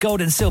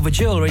Gold and silver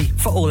jewellery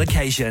for all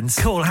occasions.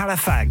 Call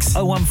Halifax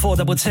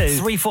 01422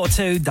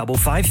 342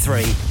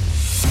 553.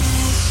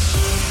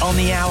 On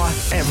the hour,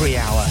 every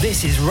hour.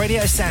 This is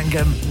Radio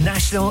Sangam,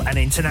 national and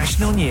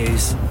international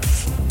news.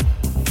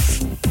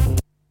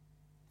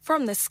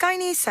 From the Sky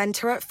News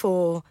Centre at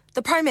 4.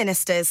 The Prime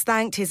Minister's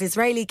thanked his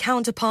Israeli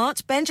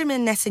counterpart,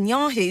 Benjamin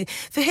Netanyahu,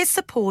 for his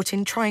support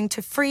in trying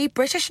to free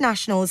British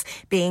nationals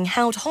being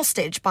held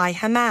hostage by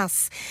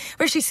Hamas.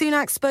 Rishi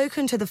Sunak's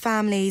spoken to the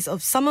families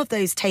of some of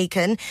those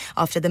taken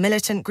after the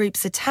militant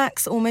group's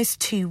attacks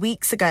almost 2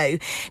 weeks ago.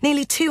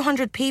 Nearly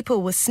 200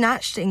 people were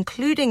snatched,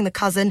 including the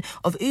cousin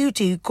of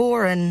Udo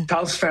Goran.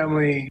 Tal's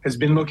family has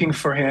been looking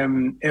for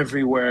him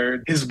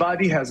everywhere. His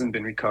body hasn't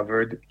been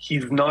recovered.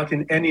 He's not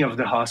in any of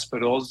the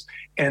hospitals.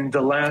 And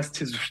the last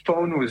his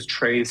phone was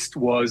traced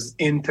was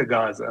into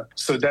Gaza.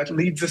 So that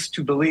leads us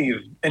to believe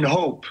and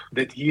hope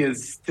that he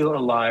is still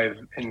alive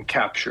and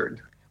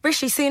captured.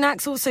 Rishi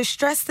Sunak's also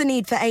stressed the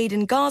need for aid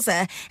in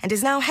Gaza and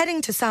is now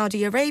heading to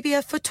Saudi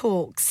Arabia for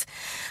talks.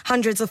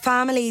 Hundreds of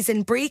families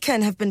in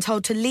Brecon have been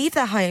told to leave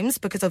their homes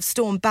because of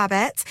Storm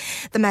Babette.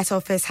 The Met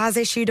Office has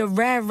issued a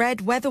rare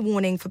red weather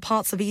warning for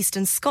parts of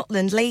eastern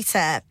Scotland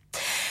later.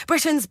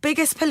 Britain's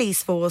biggest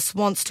police force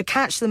wants to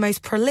catch the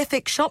most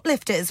prolific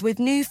shoplifters with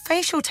new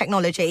facial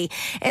technology.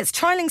 It's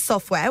trialling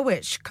software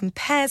which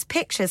compares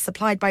pictures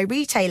supplied by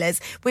retailers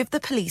with the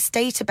police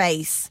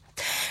database.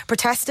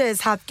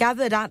 Protesters have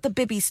gathered at the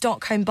Bibby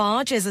Stockholm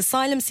barge as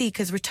asylum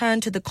seekers return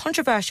to the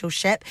controversial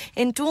ship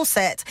in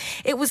Dorset.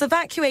 It was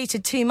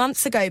evacuated 2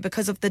 months ago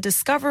because of the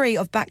discovery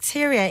of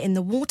bacteria in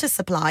the water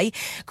supply.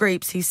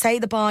 Groups who say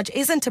the barge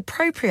isn't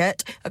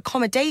appropriate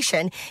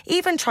accommodation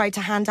even tried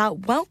to hand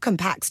out welcome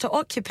packs to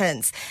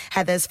occupants.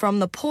 Heather's from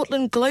the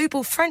Portland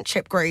Global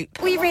Friendship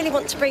Group. We really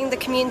want to bring the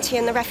community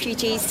and the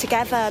refugees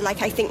together.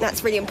 I think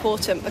that's really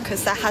important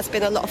because there has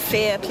been a lot of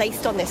fear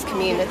placed on this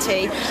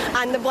community.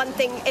 And the one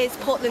thing is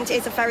Portland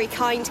is a very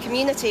kind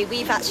community.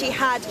 We've actually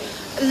had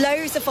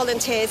loads of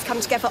volunteers come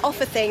together,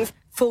 offer things.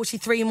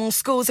 43 more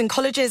schools and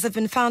colleges have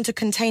been found to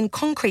contain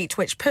concrete,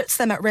 which puts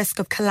them at risk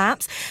of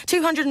collapse.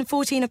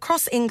 214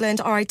 across England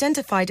are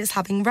identified as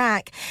having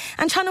RAC.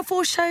 And Channel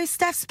 4 show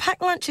Steph's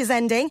Packed Lunch is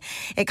ending.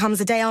 It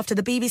comes a day after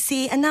the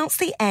BBC announced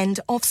the end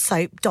of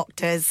soap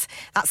doctors.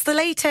 That's the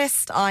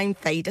latest. I'm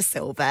Fader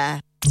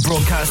Silver.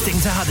 Broadcasting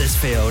to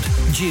Huddersfield,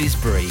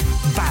 Dewsbury,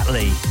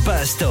 Batley,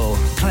 Birstall,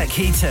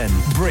 Cleckheaton,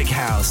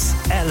 Brickhouse,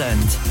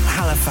 Elland,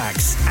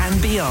 Halifax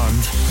and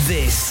beyond.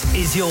 This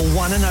is your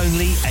one and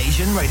only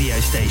Asian radio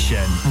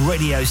station.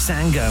 Radio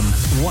Sangam,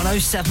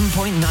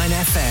 107.9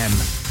 FM.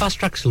 Fast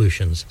Track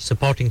Solutions,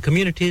 supporting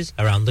communities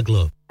around the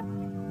globe.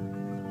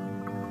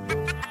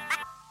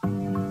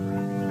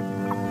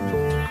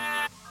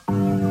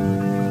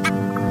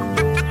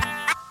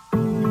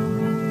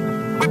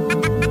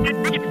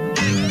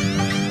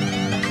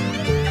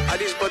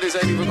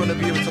 Ain't even gonna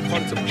be able to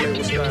contemplate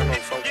what's going on,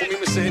 fam. Put me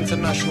Mr.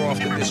 International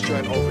after this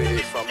joint over here,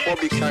 fam.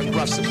 Bobby Kang,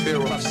 Raf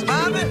Sapiro,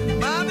 Bobby.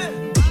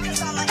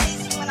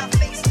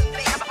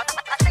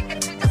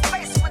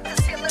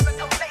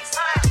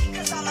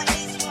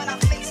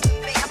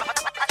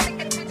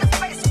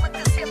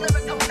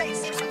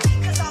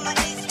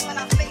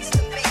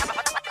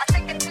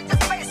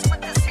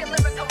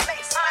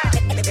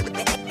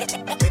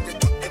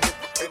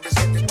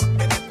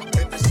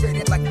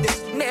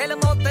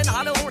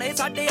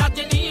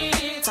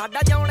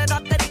 ਸਾਡਾ ਜਿਉਣ ਦਾ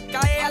ਤਰੀਕਾ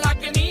ਏ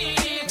ਅਲੱਗ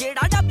ਨਹੀਂ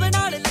ਜਿਹੜਾ ਡੱਬ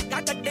ਨਾਲ ਲੱਗਾ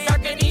ਕੱਢਿਆ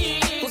ਕਿ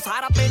ਨਹੀਂ ਤੂੰ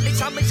ਸਾਰਾ ਪਿੰਡ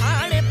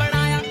ਸ਼ਮਸ਼ਾਨ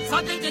ਬਣਾਇਆ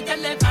ਸੱਤ ਚ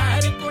ਚੱਲੇ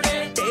ਪੈਰ ਕੁੜੇ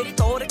ਤੇਰੀ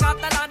ਤੋਰ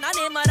ਕਾਤਲਾਨਾ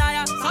ਨੇ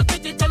ਮਰਾਇਆ ਸੱਤ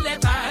ਚ ਚੱਲੇ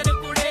ਪੈਰ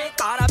ਕੁੜੇ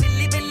ਕਾਰਾ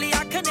ਬਿੱਲੀ ਬਿੱਲੀ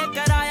ਅੱਖ ਨੇ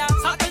ਕਰਾਇਆ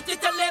ਸੱਤ ਚ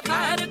ਚੱਲੇ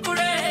ਪੈਰ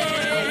ਕੁੜੇ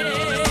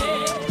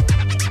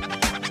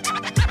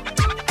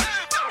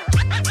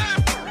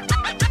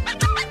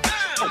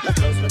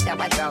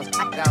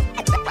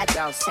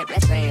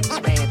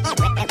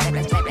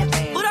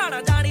ਪੁਰਾਣਾ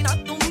ਜਾਣੀ ਨਾ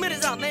ਤੂੰ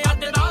ਮਿਰਜ਼ਾ ਨੇ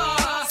ਅੱਡਦਾ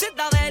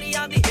ਸਿੱਧਾ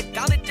ਵੈਰੀਆਂ ਦੀ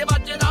ਹਿੱਕਾਂ ਵਿੱਚ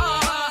ਵੱਜਦਾ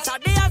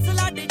ਸਾਡੇ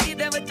ਅਸਲਾ ਡਿੱਗੀ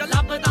ਦੇ ਵਿੱਚ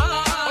ਲੱਭਦਾ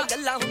ਉਹ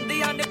ਗੱਲਾਂ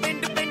ਹੁੰਦੀਆਂ ਨੇ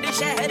ਪਿੰਡ ਪਿੰਡ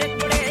ਸ਼ਹਿਰ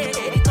ਕੁੜੇ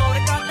ਤੇਰੀ ਤੋਰ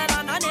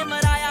ਕਾਤਲਾਨਾ ਨੇ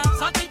ਮਰਾਇਆ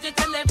ਸੱਤ ਚ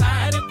ਚੱਲੇ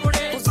ਪੈਰ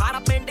ਕੁੜੇ ਤੂੰ ਸਾਰਾ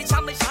ਪਿੰਡ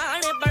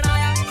ਸ਼ਮਸ਼ਾਨ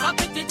ਬਣਾਇਆ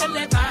ਸੱਤ ਚ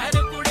ਚੱਲੇ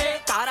ਪੈਰ ਕੁੜੇ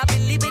ਤਾਰਾ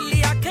ਬਿੱਲੀ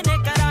ਬਿੱਲੀ ਅੱਖ ਨੇ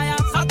ਕਰਾਇਆ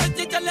ਸੱਤ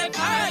ਚ ਚੱਲੇ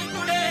ਪੈਰ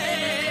ਕੁੜੇ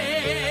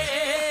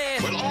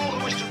Will all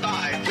who wish to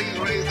die please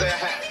raise their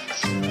hands.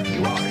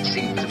 You are, it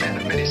seems, a man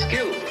of many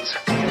skills.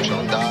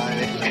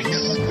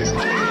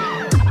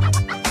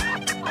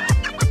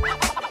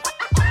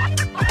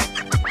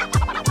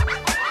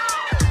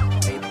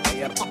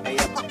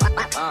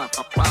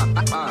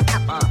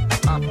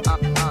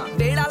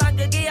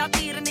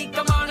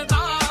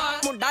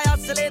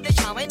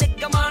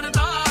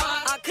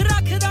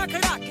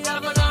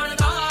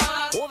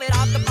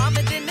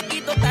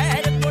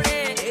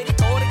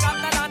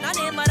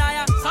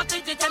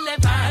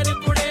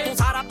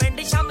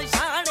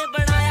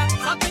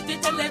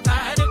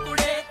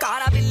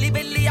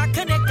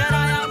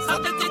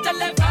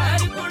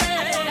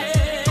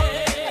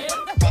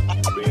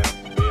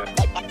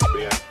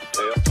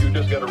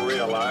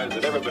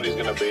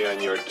 gonna be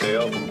on your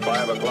tail from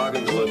 5 o'clock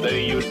until the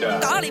day you die.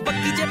 ਕਾਲੀ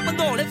ਬੱਕੀ ਜੇ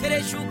ਪੰਧੋਲੇ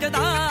ਫਿਰੇ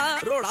ਸ਼ੂਕਦਾ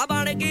ਰੋੜਾ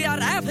ਬਣ ਗਿਆ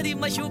referee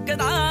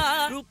ਮਸ਼ੂਕਦਾ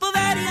ਰੂਪ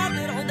ਵੈਰੀਆਂ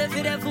ਦੇ ਰੋਂਦੇ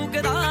ਫਿਰੇ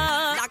ਫੂਕਦਾ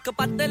ਲੱਕ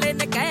ਪੱਤਲੇ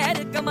ਨੇ ਕਹਿਰ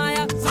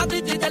ਕਮਾਇਆ ਸੱਤ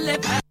ਜੀ ਜੱਲੇ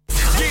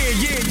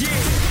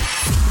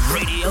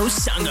Radio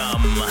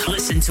Sangam.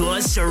 Listen to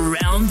us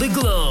around the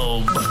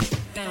globe.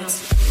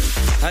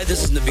 Hi, this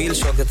is Nabil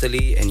Shaukat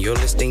Ali and you're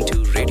listening to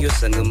Radio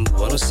Sangam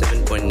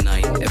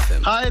 107.9 FM.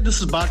 Hi, this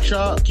is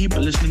Baksha. Keep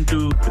listening to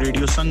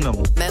Radio Sangam.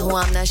 मैं हूँ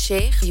आमना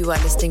Sheikh. You are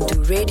listening to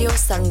Radio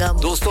Sangam.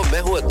 दोस्तों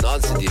मैं हूँ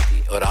अदनान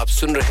सिद्दीकी और आप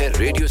सुन रहे हैं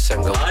Radio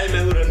Sangam. Hi,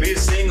 मैं हूँ रणवीर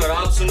सिंह और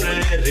आप सुन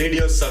रहे हैं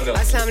Radio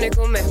Sangam. अस्सलाम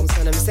वालेकुम, मैं हूँ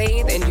सनम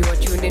Saeed and you are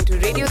tuned into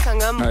Radio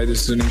Sangam. Hi,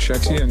 this is Zunin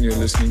Shakti and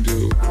you're listening to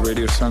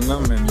Radio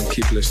Sangam and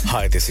keep listening.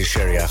 Hi, this is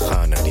Sharia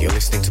Khan and you're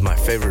listening to my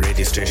favorite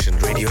radio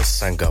station Radio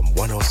Sangam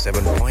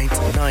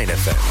 107.9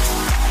 FM.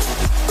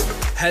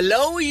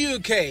 Hello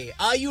UK,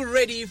 are you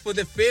ready for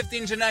the 5th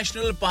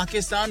International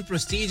Pakistan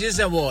Prestigious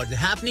Award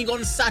happening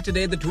on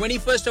Saturday the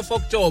 21st of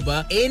October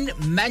in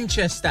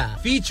Manchester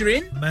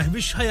featuring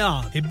Mehwish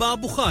Hayat, Hibba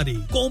Bukhari,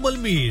 Komal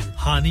Mir,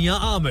 Hania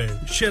Amir,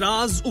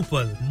 Shiraz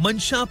Upal,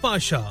 Mansha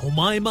Pasha,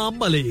 Humayma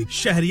Malik,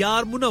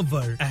 Shahriyar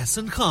Munawwar,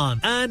 Ahsan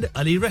Khan and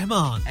Ali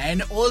Rahman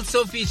and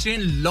also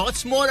featuring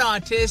lots more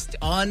artists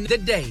on the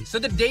day.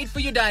 So the date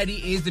for your diary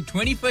is the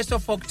 21st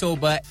of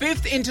October,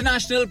 5th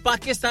International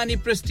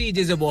Pakistani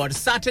Prestigious Award,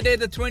 Saturday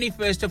the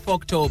 21st of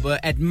October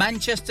at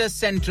Manchester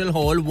Central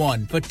Hall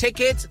 1. For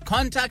tickets,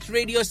 contact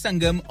Radio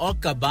Sangam or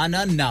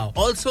Cabana now.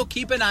 Also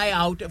keep an eye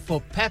out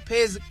for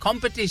Pepe's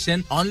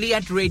competition only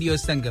at Radio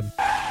Sangam.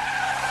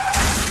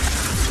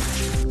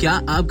 क्या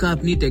आपका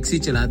अपनी taxi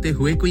चलाते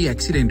हुए कोई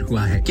accident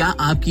हुआ है? क्या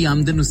आपकी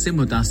आमदन उससे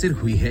मुतासिर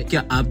हुई है?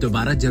 क्या आप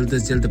दोबारा जल्द से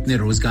जल्द अपने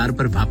रोजगार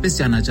पर वापस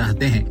जाना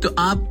चाहते हैं? तो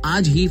आप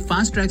आज ही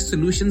फास्ट ट्रैक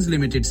सॉल्यूशंस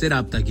लिमिटेड से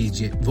राब्ता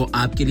कीजिए। वो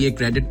आपके लिए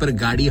क्रेडिट पर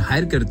गाड़ी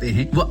हायर करते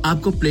हैं। वो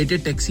आपको प्लेटेड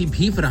टैक्सी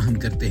भी फराहम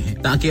करते हैं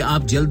ताकि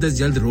आप जल्द से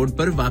जल्द रोड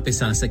पर वापस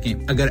आ सकें।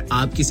 अगर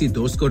आप किसी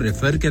दोस्त को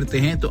रेफर करते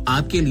हैं तो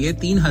आपके लिए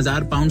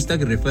 3000 पाउंड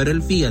तक रेफरल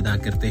फी अदा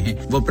करते हैं।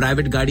 वो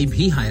प्राइवेट गाड़ी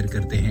भी हायर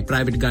करते हैं।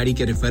 प्राइवेट गाड़ी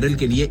के रेफरल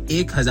के लिए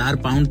 1000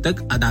 पाउंड तक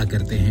अदा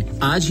करते हैं।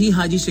 आज ही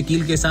हाजी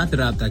शकील के साथ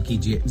राब्ता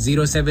कीजिए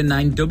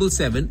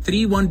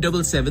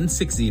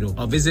 07977317760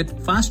 और visit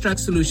fast track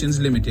solutions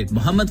limited,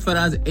 Mohammad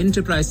Faraz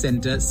enterprise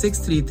centre,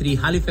 633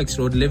 Halifax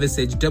road,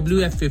 Liversedge,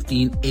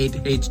 WF15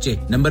 8HJ।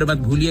 Number मत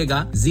भूलिएगा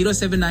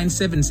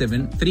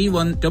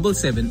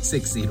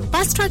 07977317760।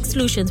 Fast Track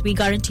Solutions, we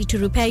guarantee to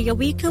repair your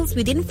vehicles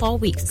within 4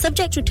 weeks,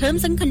 subject to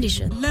terms and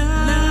conditions.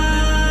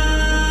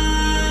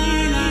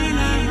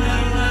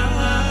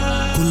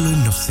 Kullu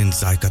नफ्सिन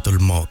जायकातुल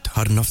मौत,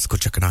 हर नफ्स को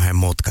चखना है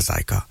मौत का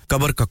जायका।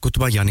 कब्र का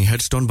कुतबा यानी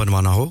हेडस्टोन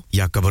बनवाना हो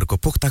या कब्र को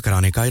पुख्ता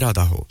कराने का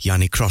इरादा हो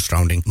यानी cross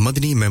rounding,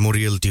 Madni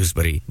memorial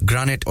Dewsbury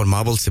granite और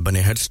मार्बल से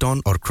बने हेडस्टोन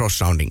और क्रॉस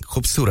राउंडिंग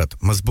खूबसूरत,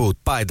 मजबूत,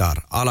 पायदार,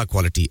 आला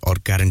क्वालिटी और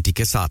गारंटी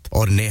के साथ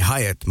और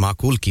निहायत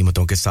माकूल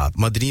कीमतों के साथ।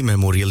 मदनी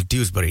मेमोरियल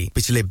ड्यूसबरी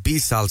पिछले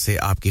 20 साल से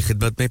आपकी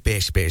खिदमत में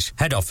पेश।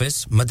 Head office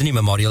Madani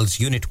Memorials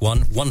Unit 1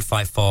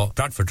 154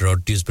 Bradford Road,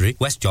 Dewsbury,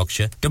 West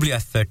Yorkshire,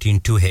 WF13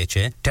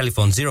 2HA.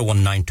 Telephone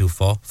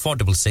 01924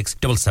 466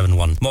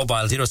 771.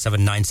 Mobile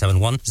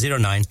 07971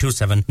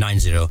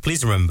 092790.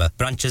 Please remember,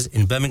 branches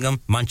in Birmingham,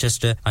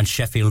 Manchester and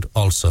Sheffield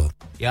also.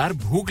 यार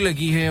भूख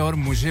लगी है और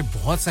मुझे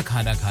बहुत सा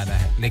खाना खाना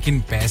है लेकिन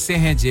पैसे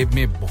हैं जेब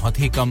में बहुत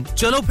ही कम।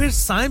 चलो फिर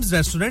साइम्स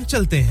रेस्टोरेंट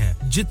चलते हैं।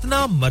 जितना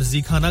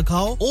मर्जी खाना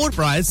खाओ और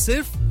प्राइस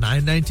सिर्फ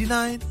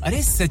 9.99।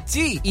 अरे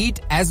सच्ची? Eat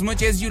as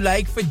much as you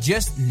like for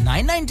just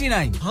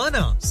 9.99। हाँ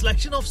ना,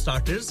 selection of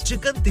starters,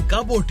 chicken tikka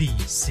boti,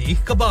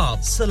 seekh kebab,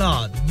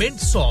 salad, mint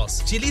sauce,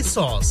 chili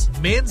sauce,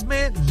 mains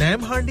में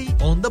lamb handi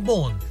on the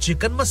bone,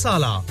 chicken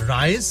masala,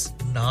 rice,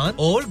 नान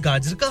और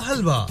गाजर का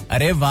हलवा।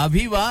 अरे वाह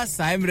भी वाह,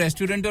 साइम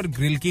रेस्टोरेंट और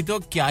ग्रिल की तो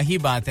क्या ही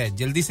बात है।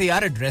 जल्दी से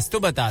यार एड्रेस तो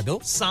बता दो।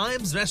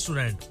 Symons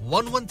restaurant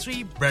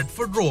 113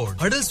 Bradford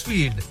road,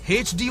 Huddersfield,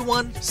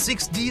 HD1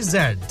 6DZ।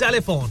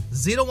 Telephone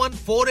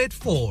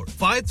 01484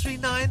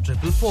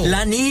 539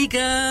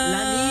 Lanika.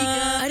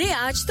 अरे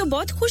आज तो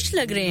बहुत खुश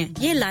लग रहे हैं।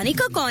 ये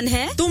लानिका कौन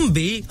है? तुम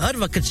भी हर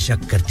वक्त शक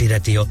करती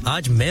रहती हो।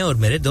 आज मैं और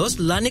मेरे दोस्त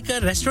लानिका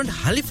रेस्टोरेंट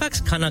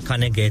हैलिफैक्स खाना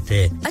खाने गए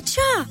थे।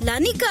 अच्छा,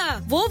 लानिका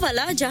वो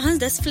वाला जहाँ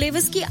 10 फ्लेवर्स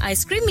की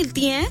आइसक्रीम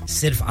मिलती है।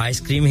 सिर्फ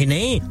आइसक्रीम ही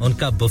नहीं,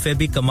 उनका बुफे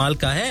भी कमाल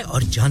का है।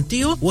 और जानती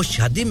हो वो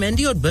शादी,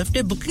 मेहंदी और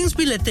बर्थडे बुकिंग्स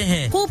भी लेते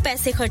हैं। वो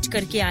पैसे खर्च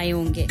करके आए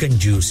होंगे।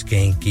 कंजूस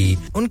कहीं की।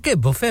 उनके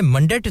buffet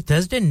Monday to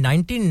Thursday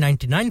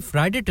 19.99,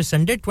 Friday to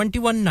Sunday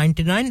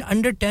 21.99,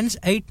 under 10s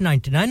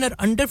 8.99 और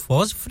अंडर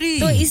 4s फ्री।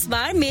 तो इस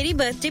बार मेरी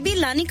बर्थडे भी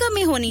लानिका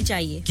में होनी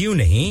चाहिए। क्यों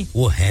नहीं,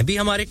 वो है भी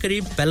हमारे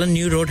करीब। पेलन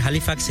new road,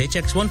 Halifax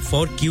HX1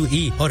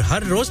 4QE और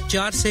हर रोज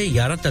 4 से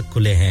 11 तक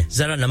खुले हैं।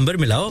 जरा नंबर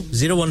मिलाओ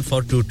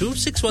 01422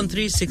 613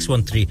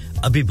 613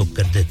 अभी बुक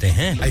कर देते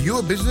हैं Are you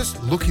a business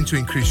looking to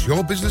increase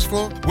your business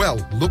flow?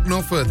 Well, look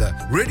no further.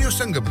 Radio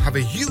Sangam have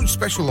a huge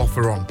special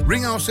offer on.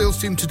 Ring our sales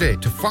team today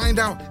to find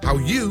out how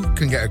you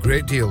can get a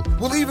great deal.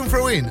 We'll even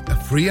throw in a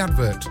free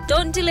advert.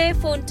 Don't delay,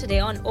 phone today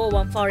on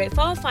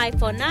 01484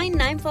 549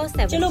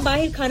 947. चलो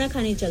बाहर खाना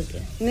खाने चलते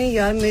हैं नहीं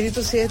यार मेरी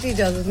तो सेहत ही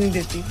इजाजत नहीं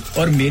देती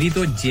और मेरी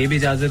तो जेब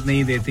इजाजत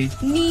नहीं देती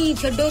नी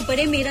छोड़ो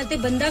परे मेरा ते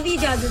बंदा भी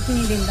इजाजत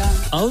नहीं देता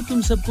आओ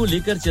तुम सबको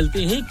लेकर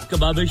चलते हैं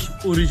कबाबिश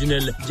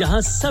ओरिजिनल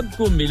जहां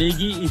सबको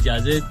मिलेगी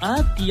इजाजत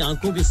आपकी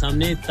आंखों के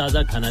सामने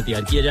ताजा खाना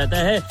तैयार किया जाता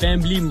है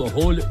फैमिली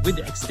माहौल with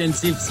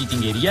extensive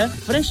seating area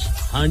fresh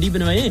हांडी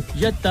बनवाएं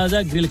या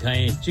ताजा ग्रिल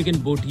खाएं चिकन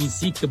बोटी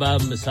सीख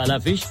कबाब मसाला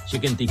fish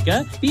chicken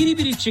tikka Piri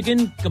Piri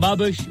chicken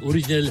Kababish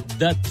original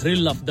the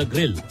thrill of the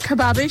grill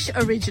Kababish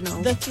Original.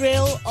 The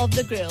thrill of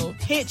the grill.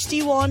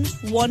 HD1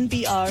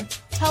 1BR.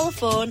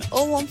 Telephone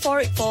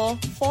 01484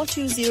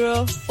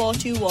 420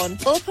 421.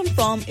 Open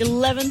from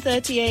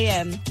 11:30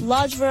 a.m.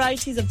 Large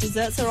varieties of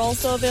desserts are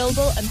also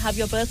available and have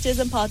your birthdays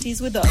and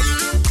parties with us.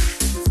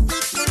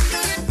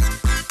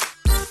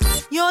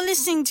 You're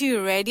listening to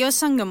Radio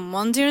Sangam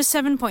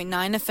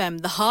 107.9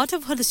 FM, the heart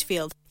of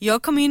Huddersfield. Your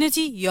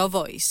community, your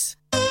voice.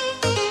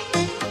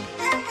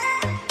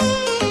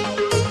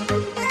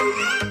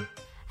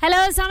 Hello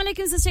अस्सलाम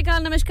वालेकुम सत श्री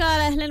अकाल नमस्कार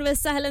अहलन व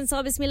सहलन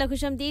सो बिस्मिल्लाह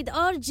खुशआमदीद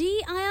और जी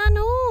आया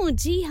no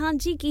जी हां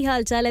जी की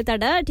हाल चाल है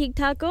ताड़ा ठीक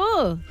ठाक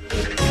हो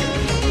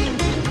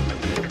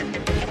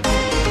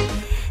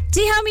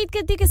जी हां उम्मीद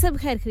करती कि सब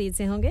खैर खरीद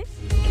से होंगे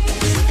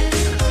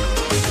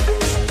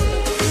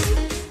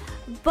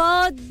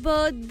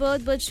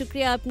बहुत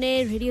शुक्रिया आपने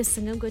रेडियो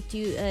संगम को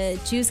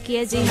चूज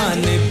किया जी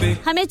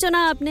हमें चुना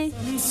आपने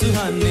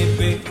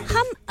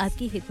हम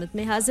आपकी खिदमत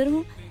में हाजिर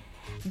हूं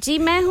जी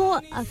मैं हूं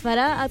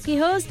अफरा आपकी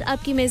होस्ट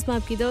आपकी मेजबान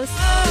आपकी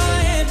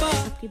दोस्त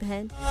आपकी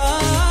बहन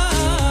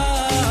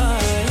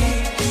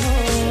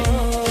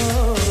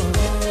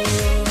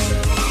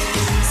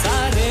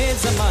सारे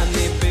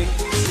ज़माने पे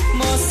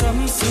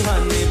मौसम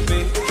सुहाने पे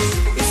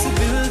इस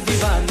दिल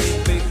दीवाने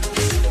पे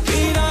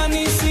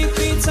वीरानी सी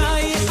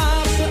पिछाई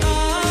आप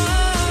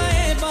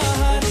आए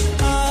बाहर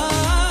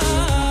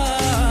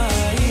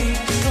आई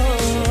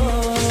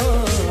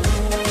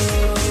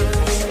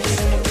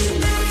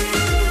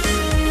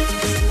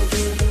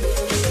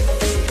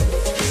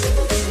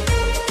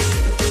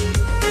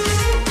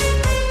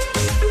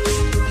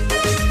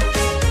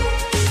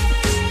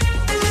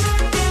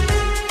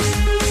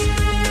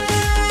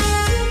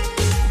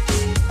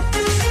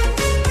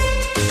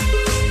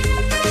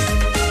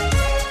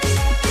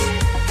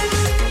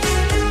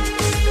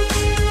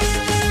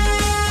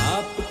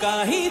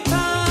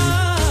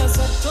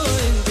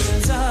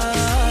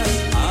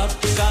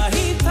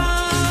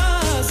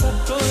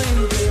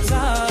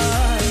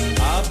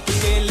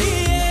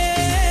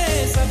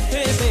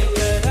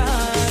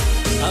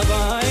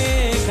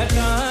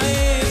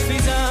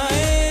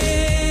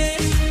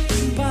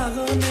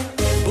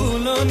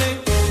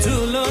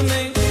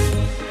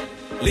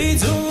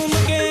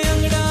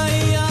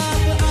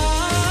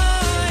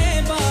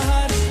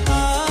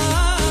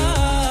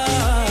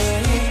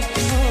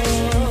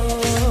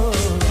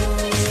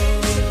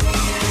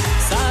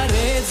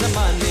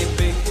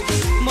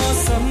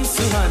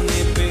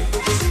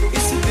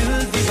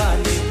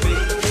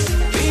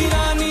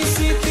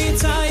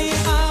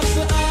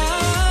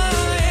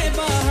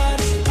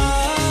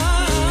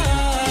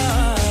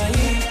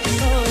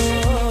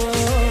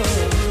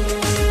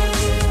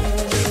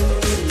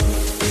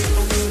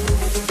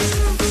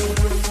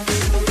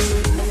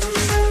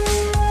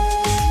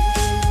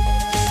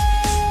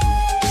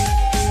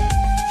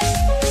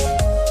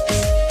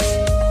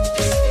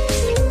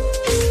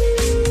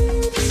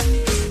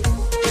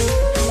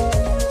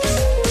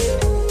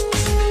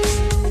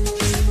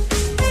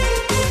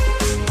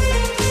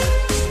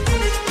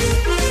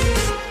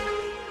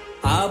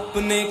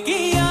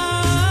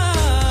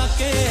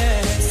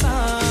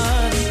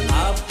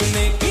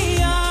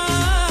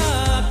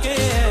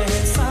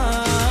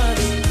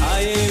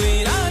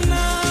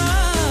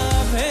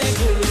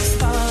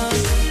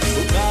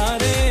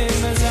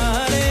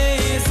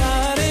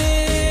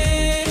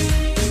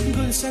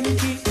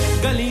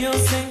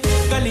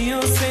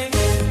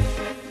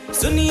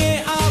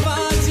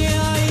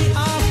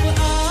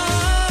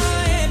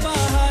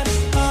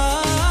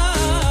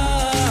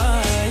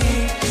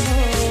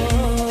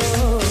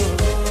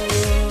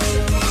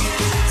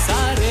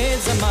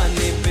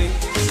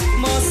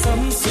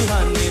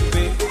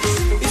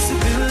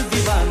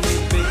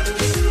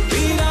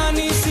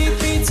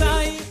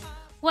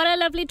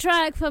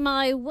Track for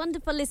my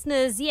wonderful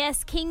listeners,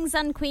 yes, kings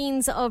and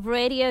queens of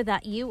radio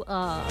that you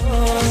are.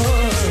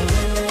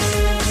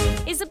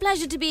 It's a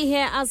pleasure to be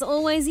here as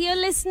always. You're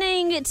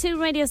listening to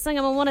Radio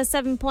Sangam on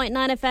 107.9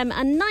 FM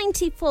and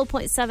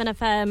 94.7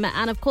 FM,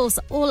 and of course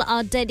all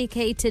our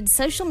dedicated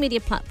social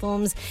media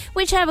platforms,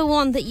 whichever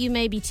one that you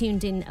may be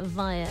tuned in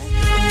via.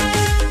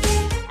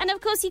 And of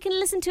course you can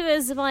listen to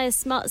us via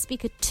smart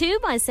speaker too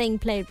by saying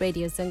play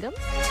Radio Sangam,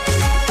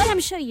 but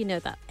I'm sure you know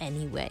that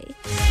anyway.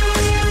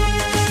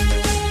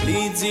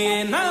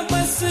 लीजिए ना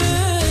बस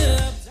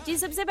जी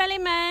सबसे पहले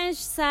मैं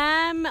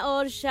Sam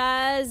और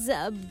शाज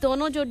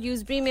दोनों जो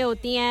Dewsbury में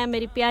होती हैं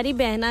मेरी प्यारी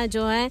बहना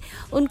जो हैं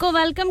उनको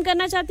वेलकम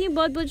करना चाहती हूं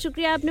बहुत-बहुत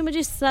शुक्रिया आपने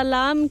मुझे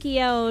सलाम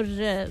किया और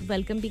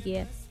वेलकम भी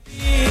किया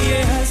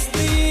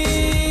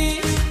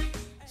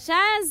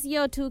शाज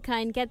you're too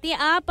kind कहती है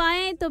आप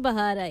आए तो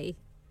बाहर आए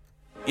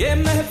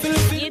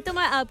ये तो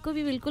मैं आपको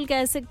भी बिल्कुल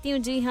कह सकती हूँ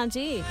जी हाँ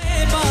जी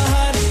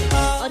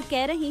और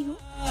कह रही हूँ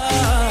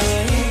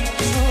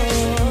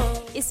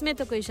इसमें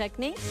तो कोई शक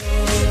नहीं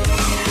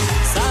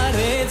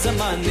सारे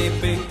जमाने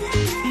पे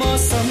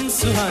मौसम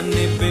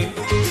सुहाने पे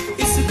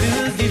इस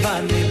दिल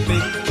दीवाने पे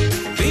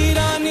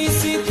वीरानी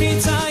सी थी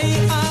छाई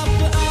आप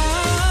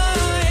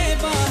आए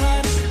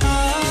बाहर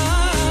आए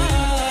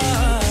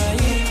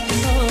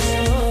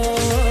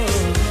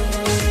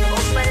ओ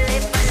पल्ले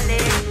पल्ले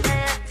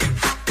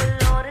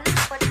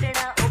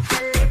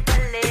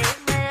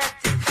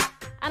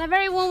And a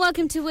very warm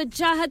welcome to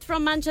Wajahat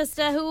from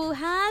Manchester who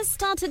has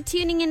started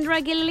tuning in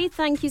regularly.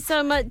 Thank you so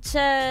much,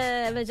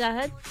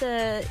 Wajahat.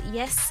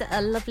 Yes,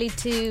 lovely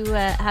to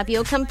have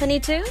your company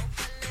too.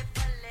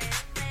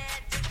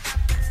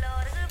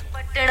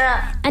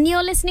 And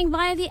you're listening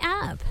via the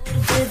app.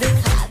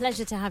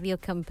 Pleasure to have your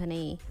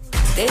company.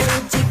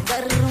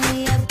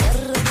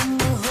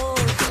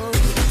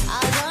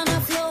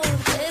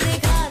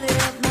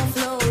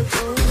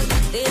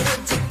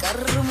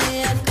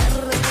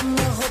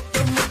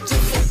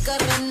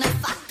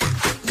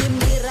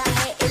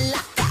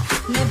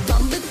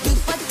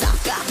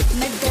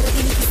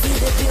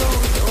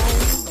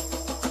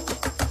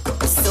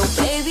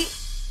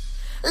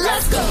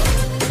 Let's go.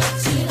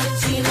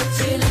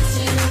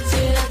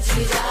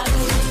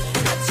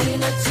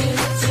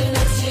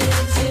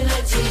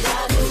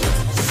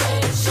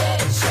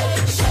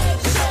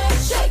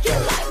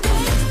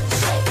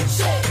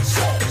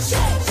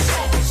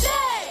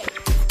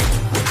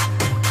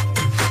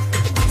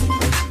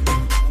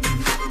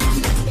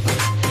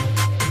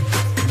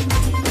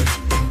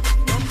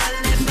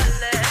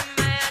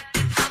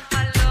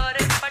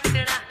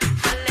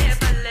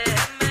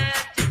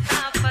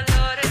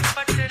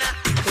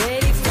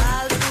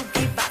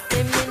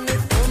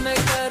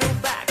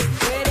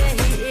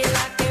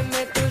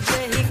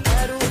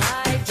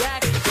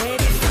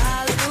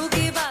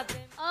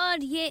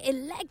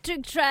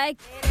 Track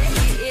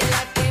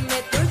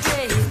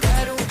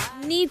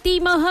नीति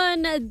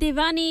मोहन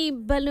दीवानी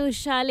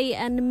बलूशाली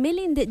and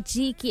Milind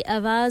जी की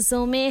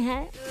आवाजों में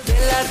है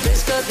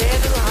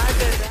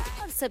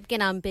और सबके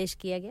नाम पेश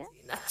किया गया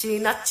नच्ची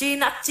नच्ची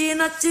नच्ची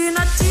नच्ची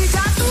नच्ची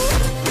जादू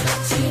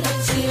नच्ची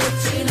नच्ची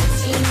नच्ची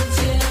नच्ची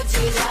नच्ची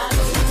नच्ची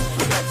जादू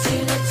नच्ची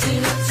नच्ची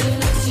नच्ची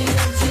नच्ची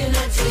नच्ची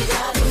नच्ची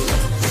जादू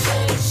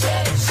shake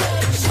shake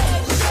shake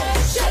shake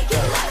shake shake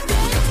it like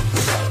that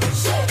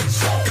shake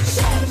shake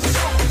shake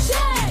shake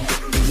shake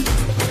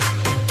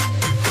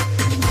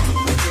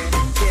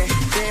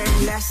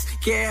let's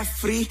get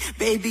free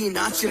baby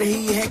नाच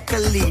रही है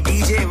कल्ली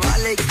डीजे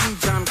वाले की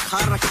जान खा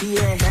रखी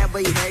है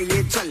भाई है ये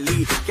चल्ली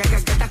क्या क्या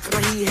गटक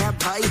रही है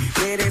भाई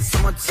मेरे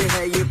समझ से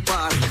है ये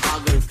पार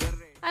पागल कर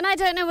And I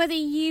don't know whether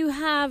you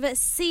have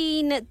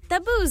seen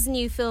Tabu's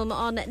new film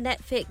on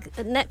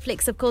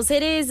Netflix, of course.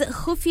 It is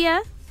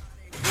Khufia.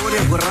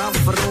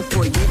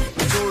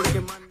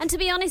 And to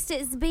be honest,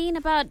 it's been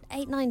about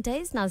 8-9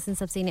 days now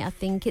since I've seen it, I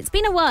think. It's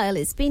been a while.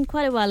 It's been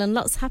quite a while and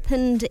lots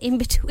happened in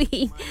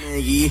between.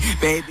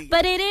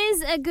 But it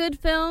is a good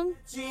film.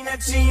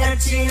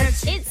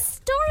 Its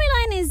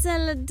storyline is a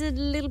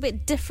little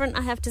bit different,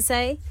 I have to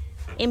say,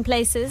 in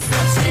places.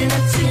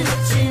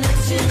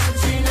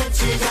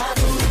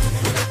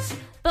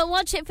 But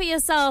watch it for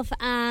yourself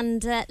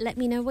and let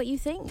me know what you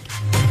think.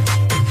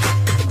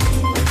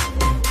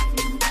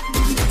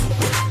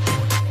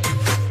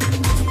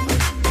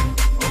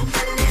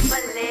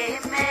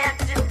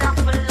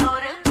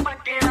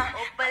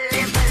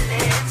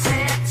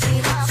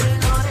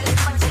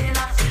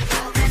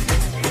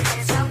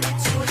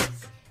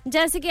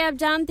 जैसे कि आप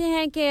जानते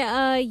हैं कि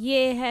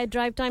ये है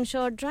drive time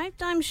show drive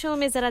time show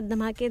में जरा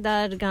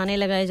धमाकेदार गाने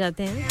लगाए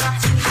जाते हैं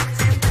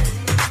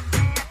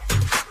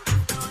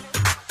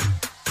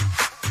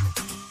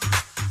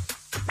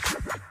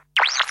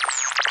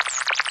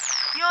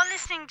You're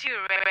listening to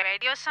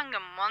Radio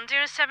Sangam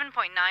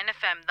 107.9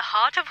 FM, the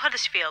heart of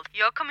Huddersfield.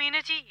 Your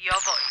community, your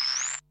voice.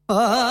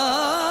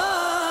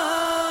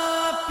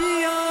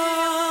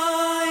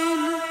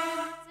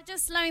 So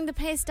just slowing the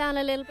pace down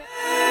a little bit.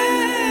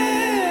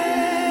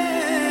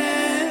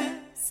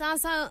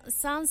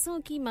 सांसों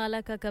की माला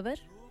का कवर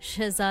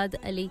शहजाद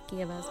अली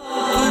की आवाज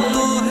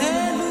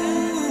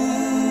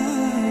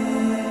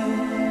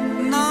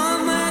ना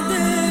मैं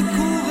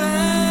देखूं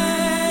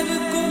गैर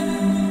को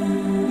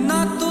ना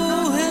तो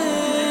है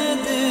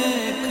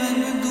देखन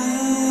दूं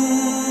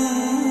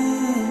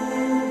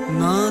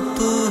ना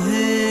तो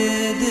है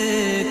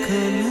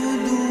देखन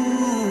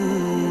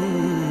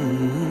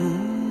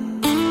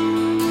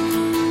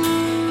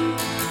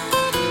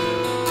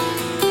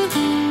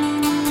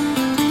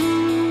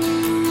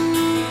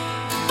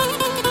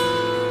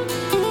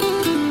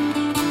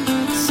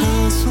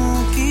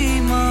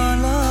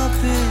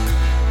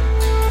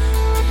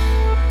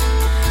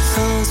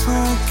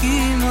की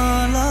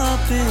माला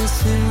पे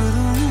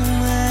सिमरूं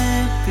मैं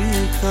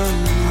पीका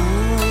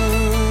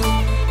नाम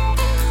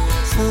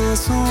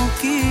सांसों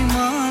की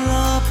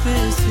माला पे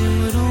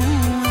सिमरूं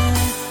मैं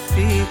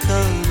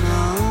पीका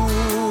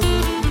नाम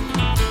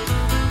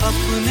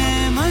अपने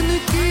मन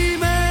की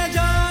मैं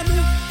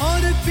जानूं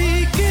और पी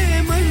के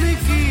मन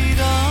की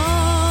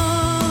राम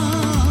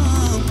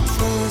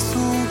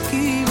सांसों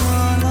की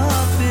माला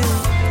पे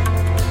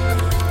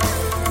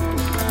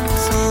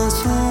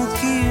सांसों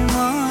की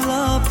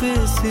माला पे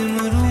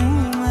सिमरूं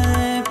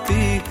मैं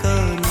पीका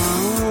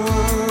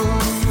नाम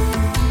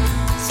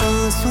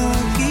सांसों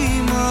की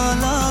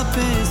माला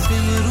पे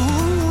सिमरूं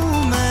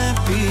मैं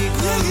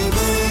पीका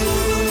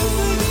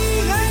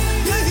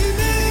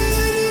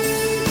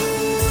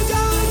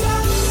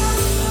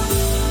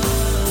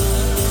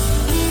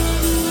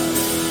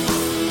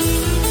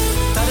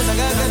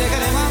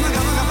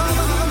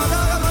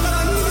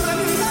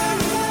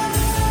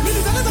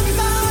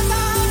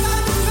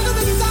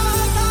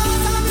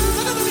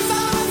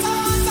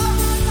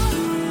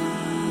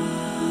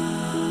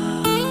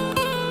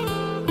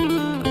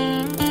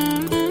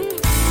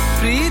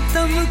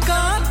प्रीतम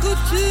का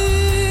कुछ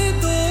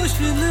दोष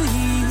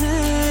नहीं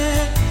है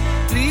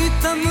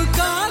प्रीतम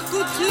का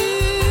कुछ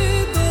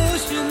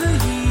दोष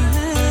नहीं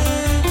है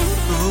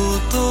वो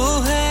तो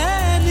है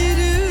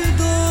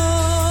निर्दोष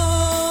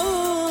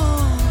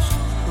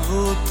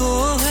वो तो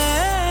है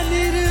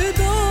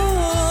निर्दोष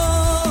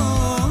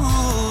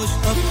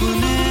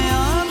अपने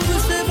आप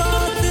से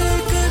बात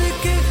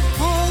करके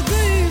हो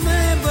गई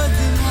मैं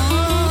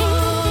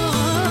बदनाम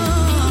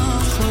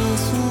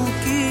सांसों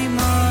की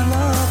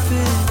माला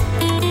पे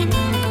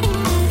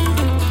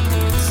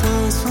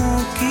सांसों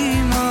की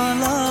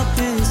माला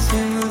पे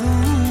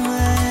सिमरूं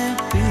मैं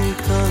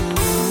पीका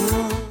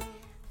नाम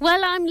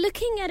Well, I'm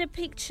looking at a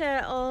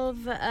picture of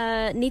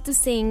Neetu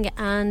Singh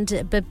and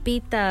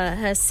Babita,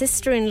 her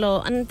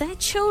sister-in-law, and their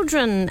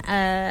children.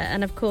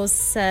 And of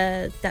course,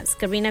 that's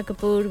Kareena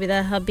Kapoor with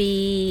her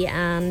hubby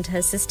and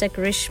her sister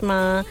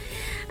Karishma.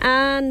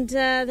 And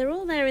they're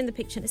all there in the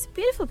picture. It's a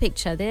beautiful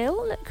picture. They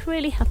all look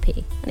really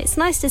happy. And it's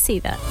nice to see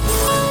that.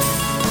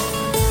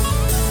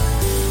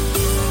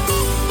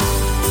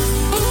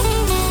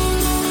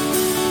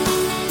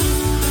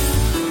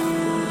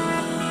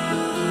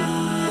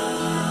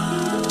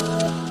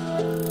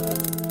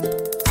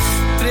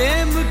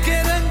 प्रेम के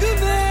रंग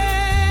में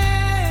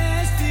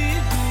ऐसी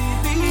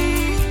डूबी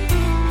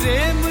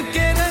प्रेम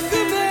के रंग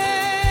में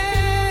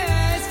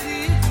ऐसी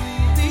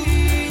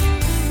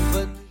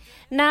डूबी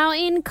Now,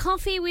 in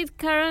Coffee with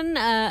Karan,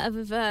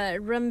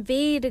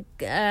 Ranveer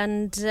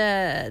and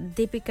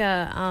Deepika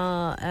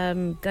are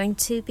going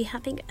to be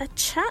having a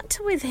chat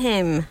with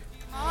him.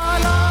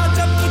 माला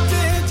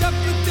जपते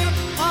जपते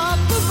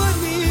आप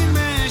बनी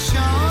मैं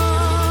शाम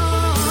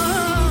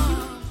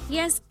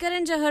Yes,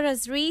 Karan Johar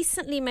has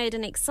recently made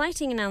an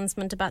exciting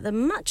announcement about the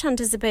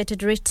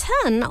much-anticipated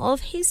return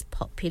of his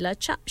popular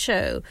chat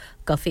show,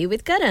 Coffee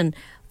with Karan,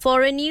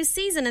 for a new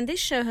season. And this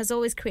show has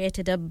always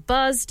created a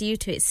buzz due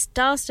to its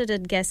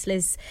star-studded guest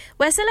list,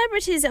 where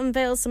celebrities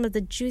unveil some of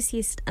the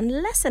juiciest and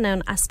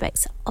lesser-known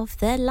aspects of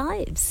their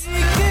lives.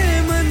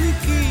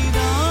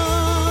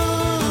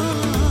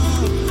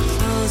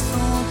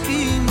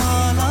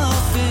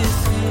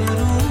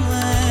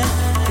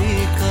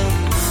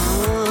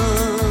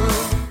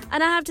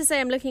 And I have to say,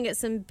 I'm looking at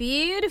some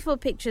beautiful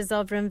pictures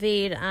of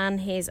Ranveer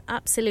and his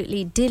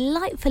absolutely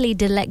delightfully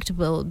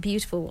delectable,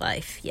 beautiful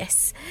wife.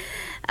 Yes.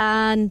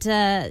 And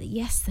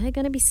yes, they're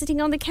going to be sitting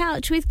on the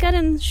couch with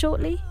Karan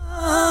shortly.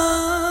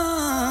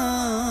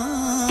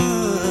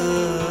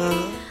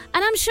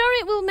 And I'm sure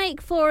it will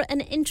make for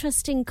an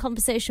interesting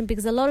conversation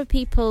because a lot of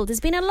people, there's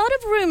been a lot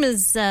of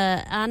rumours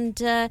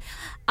and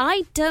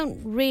I don't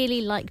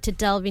really like to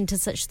delve into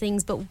such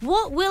things, but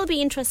what will be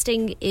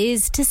interesting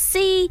is to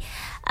see,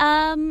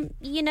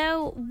 you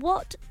know,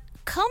 what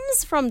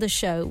comes from the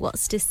show,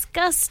 what's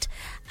discussed,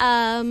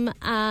 and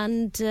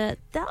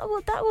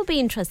that will be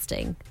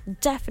interesting.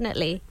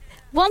 Definitely.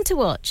 One to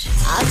watch.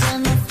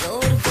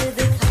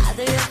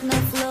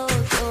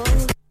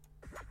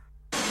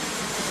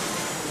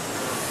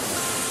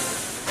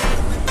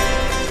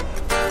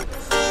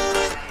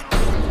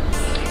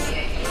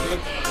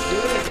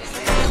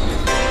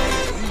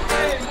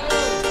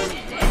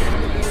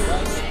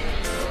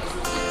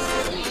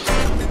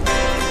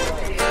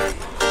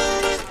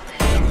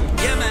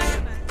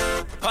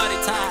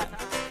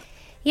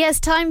 Yes,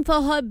 time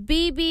for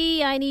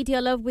Habibi. I Need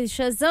Your Love with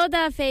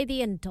Shahzoda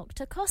Fedi and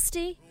Dr.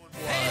 Costi.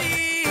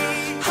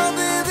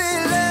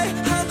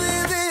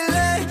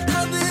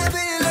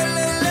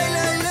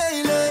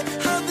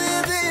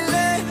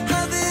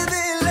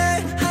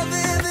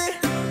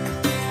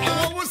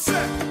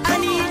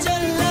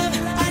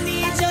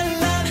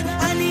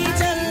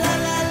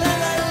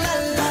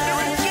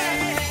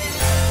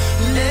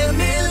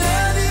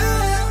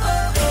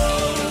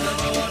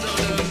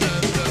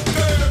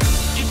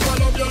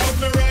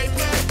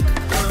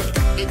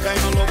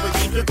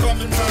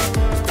 Coming back.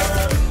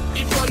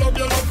 If I love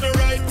you, love me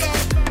right now.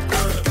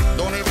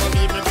 Don't ever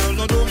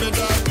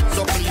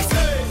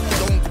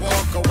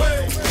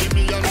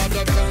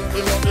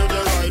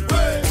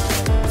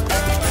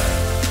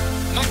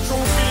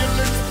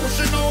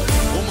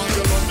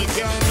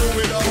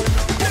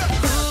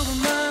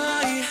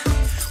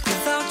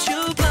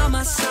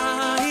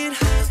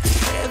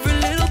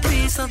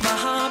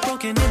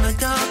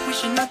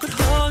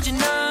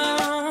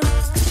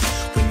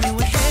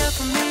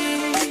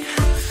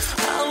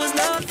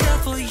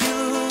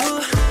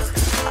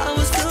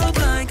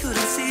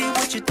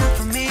good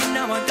for me,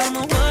 now I don't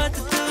know what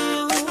to do.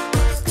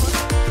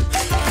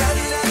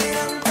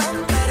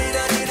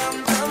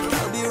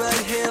 I'll be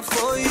right here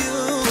for you.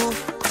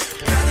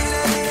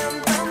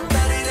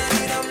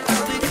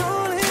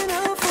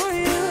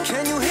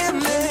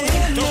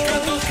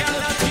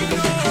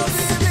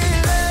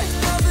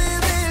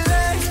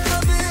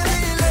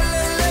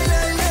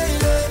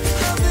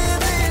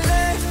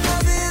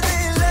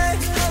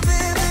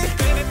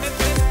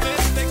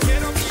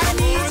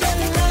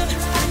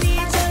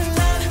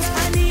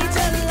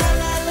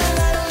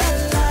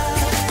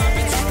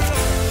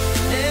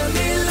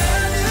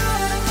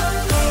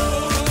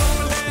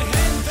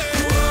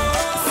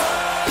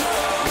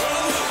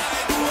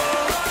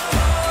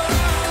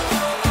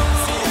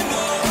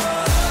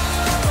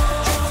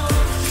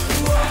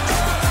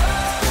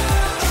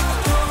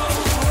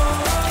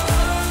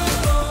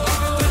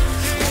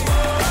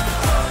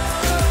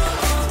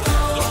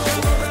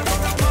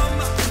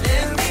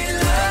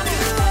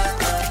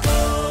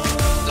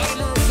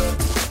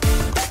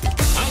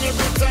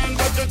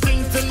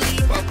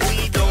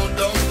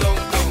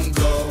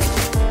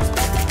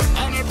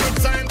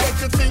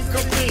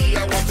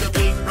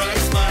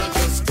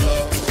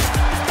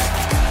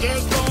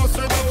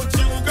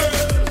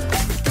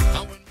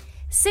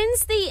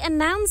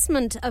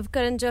 Announcement of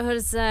Karan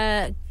Johar's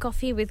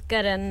Coffee with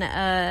Karan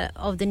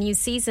of the new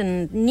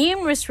season,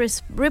 numerous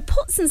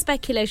reports and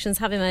speculations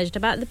have emerged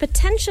about the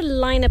potential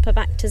lineup of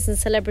actors and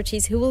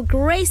celebrities who will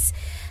grace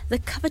the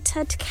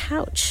coveted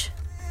couch,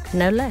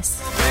 no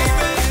less.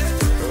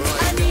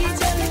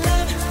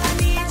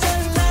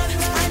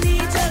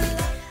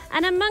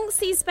 And amongst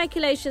these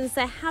speculations,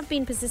 there have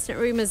been persistent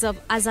rumours of,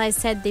 as I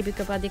said,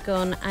 Deepika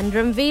Padukone and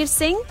Ranveer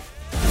Singh,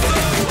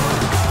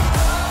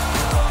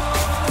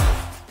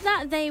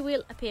 they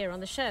will appear on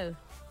the show.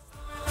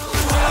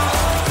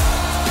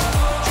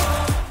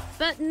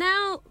 But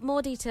now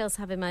more details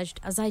have emerged,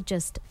 as I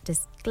just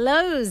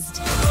disclosed.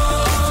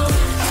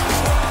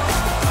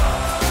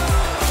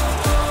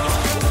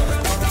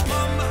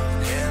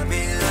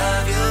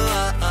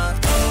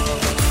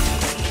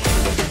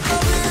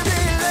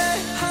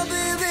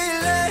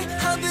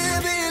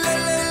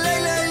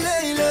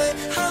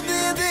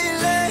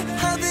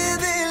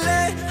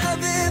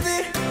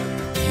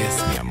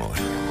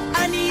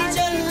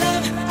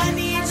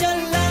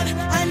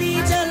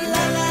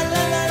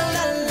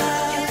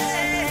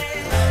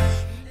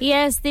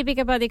 Yes,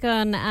 Deepika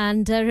Padukone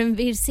and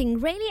Ranveer Singh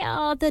really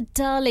are the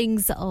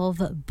darlings of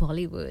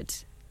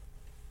Bollywood.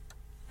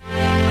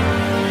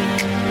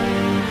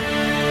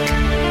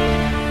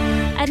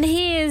 And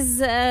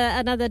here's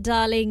another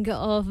darling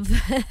of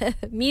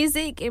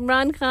music,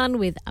 Imran Khan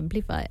with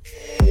Amplifier.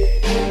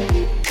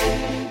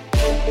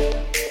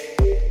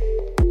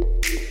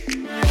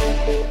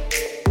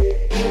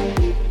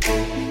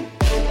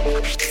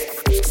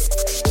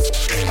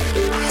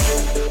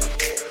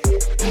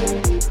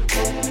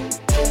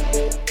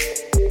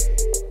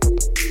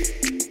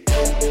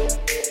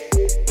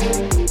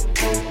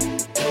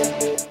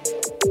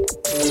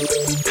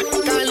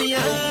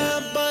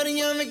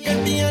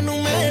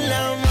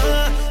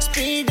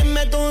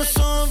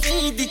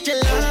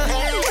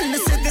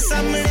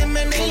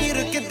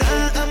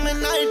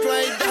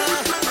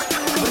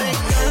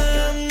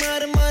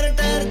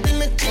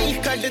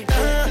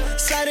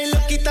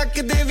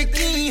 ਤੱਕਦੇ ਵੀ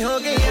ਕੀ ਹੋ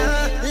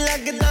ਗਿਆ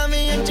ਲੱਗਦਾ ਵੇ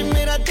ਅੱਜ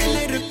ਮੇਰਾ ਦਿਲ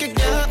ਰੁਕ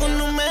ਗਿਆ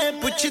ਉਹਨੂੰ ਮੈਂ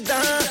ਪੁੱਛਦਾ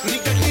ਨੀ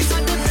ਗੱਡੀ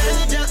ਸਾਡੇ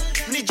ਬਹਿ ਜਾ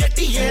ਨੀ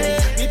ਜੱਟੀਏ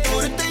ਨੀ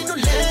ਦੂਰ ਤੈਨੂੰ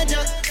ਲੈ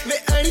ਜਾ ਵੇ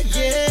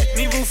ਅੜੀਏ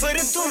ਨੀ ਵੂਫਰ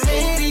ਤੂੰ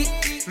ਮੇਰੀ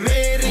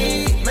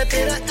ਮੈਂ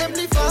ਤੇਰਾ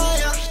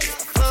ਐਂਪਲੀਫਾਇਰ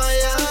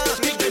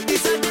ਨੀ ਗੱਡੀ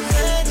ਸਾਡੇ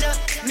ਬਹਿ ਜਾ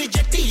ਨੀ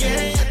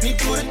ਜੱਟੀਏ ਨੀ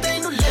ਦੂਰ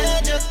ਤੈਨੂੰ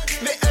ਲੈ ਜਾ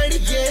ਵੇ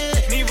ਅੜੀਏ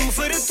ਨੀ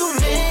ਵੂਫਰ ਤੂੰ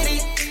ਮੇਰੀ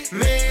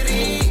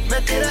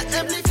ਮੈਂ ਤੇਰਾ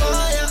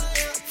ਐਂਪਲੀਫਾਇਰ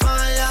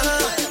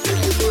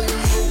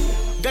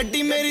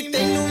ਗੱਡੀ ਮੇਰੀ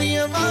ਤੈਨੂੰ ਵੀ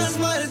ਆਵਾਜ਼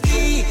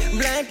ਮਾਰਦੀ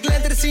ਬਲੈਕ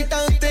ਲੈਦਰ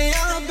ਸੀਟਾਂ ਉੱਤੇ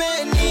ਆ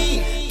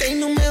ਬੈਨੀ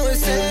ਤੈਨੂੰ ਮੈਂ ਉਹ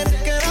ਸੈਰ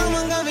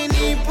ਕਰਾਵਾਂਗਾ ਵੀ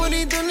ਨਹੀਂ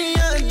ਪੂਰੀ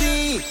ਦੁਨੀਆ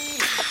ਦੀ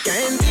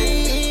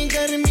ਕਹਿੰਦੀ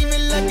ਗਰਮੀ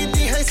ਵਿੱਚ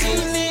ਲੱਗਦੀ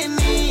ਹਸੀਨੇ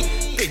ਨੀ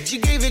ਭਿੱਜ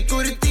ਗਈ ਵੇ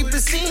ਕੁਰਤੀ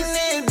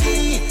ਪਸੀਨੇ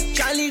ਦੀ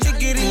 40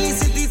 ਡਿਗਰੀ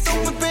ਸਿੱਧੀ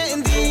ਧੁੱਪ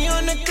ਪੈਂਦੀ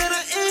ਉਹਨ ਕਰ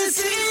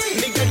ਏਸੀ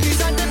ਨੀ ਗੱਡੀ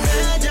ਸਾਡੇ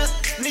ਬਹਿ ਜਾ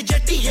ਨੀ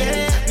ਜੱਟੀਏ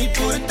ਨੀ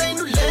ਦੂਰ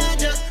ਤੈਨੂੰ ਲੈ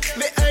ਜਾ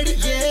ਵੇ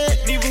ਅੜੀਏ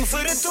ਨੀ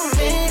ਵੂਫਰ ਤੂੰ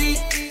ਮੇਰੀ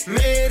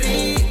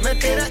ਮੈਂ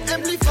ਤੇਰਾ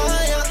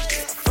ਐਂਪਲੀਫਾਇਰ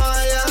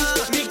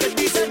ਨੀ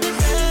ਗੱਡੀ ਸਾਡੇ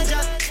ਬਹਿ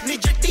ਜਾ ਨੀ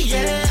ਜੱਟੀ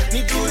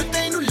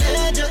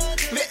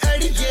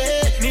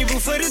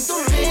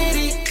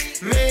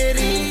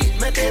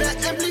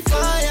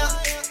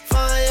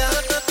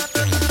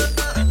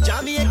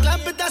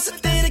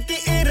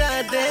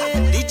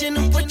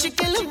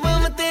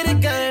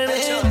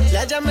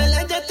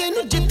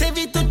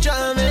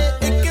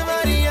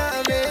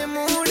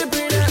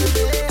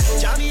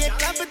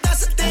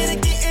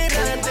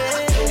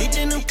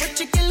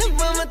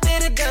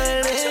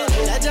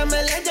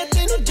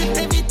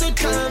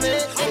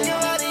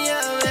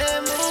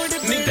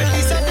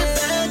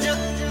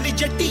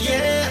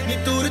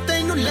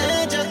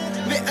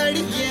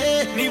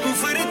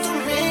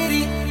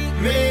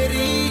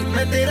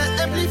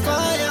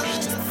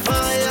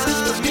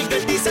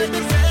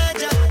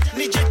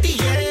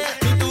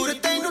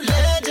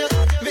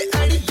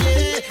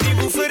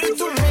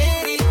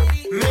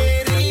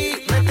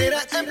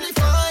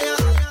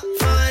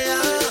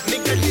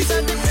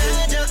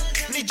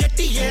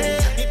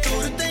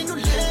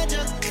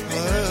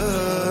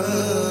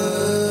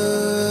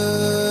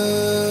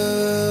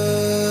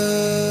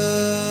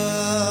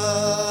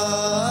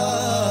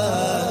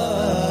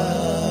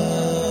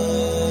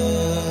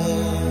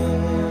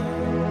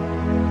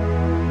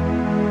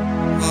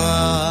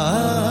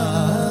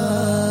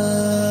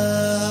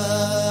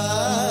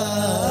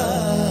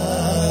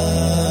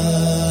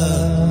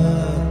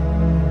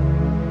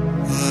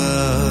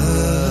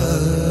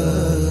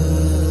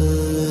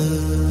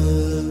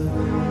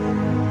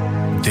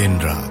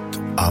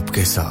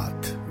आपके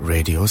साथ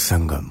रेडियो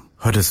संगम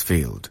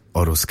हडर्सफील्ड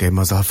और उसके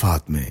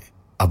मज़ाफ़ात में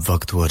अब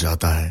वक्त हुआ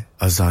जाता है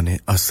अज़ान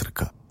असर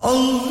का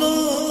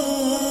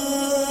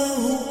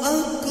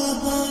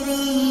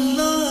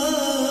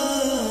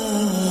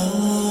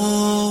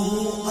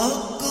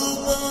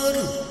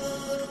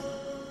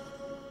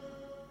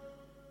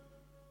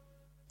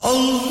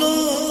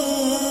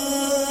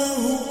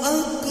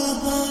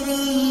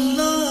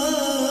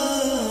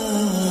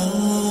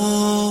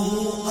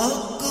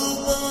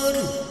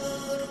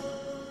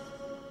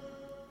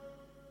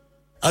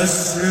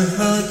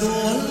أشهد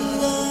أن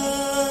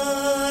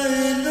لا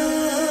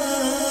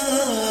إله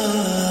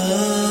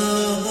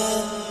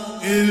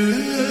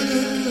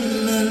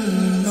إلا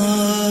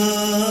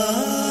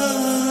الله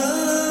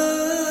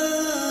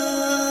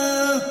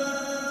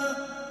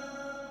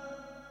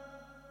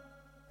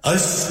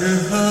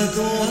أشهد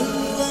أن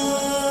لا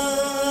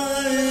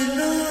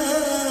إله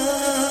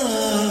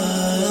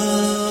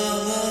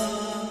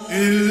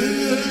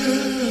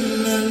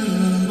إلا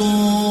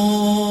الله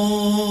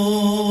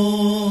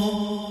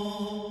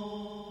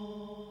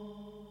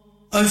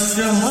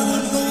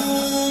أشهد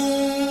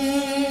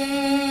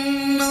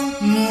أن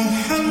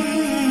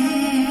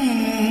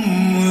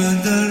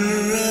محمدًا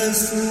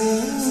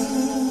رسول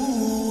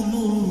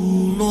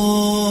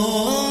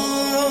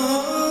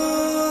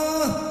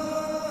الله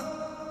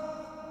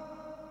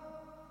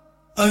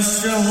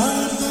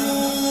أشهد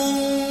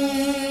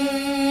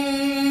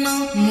أن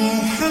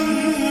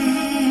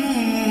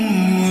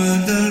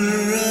محمدًا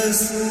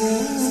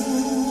رسول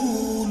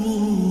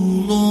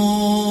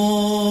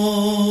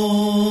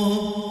الله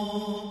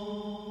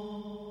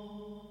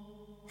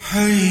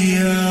حي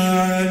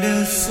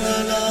على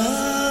الصلاة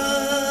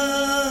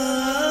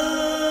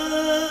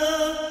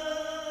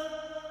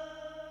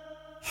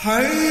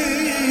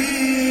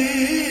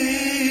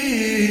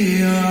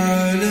حي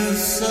على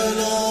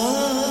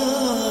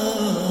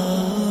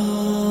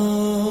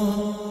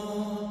الصلاة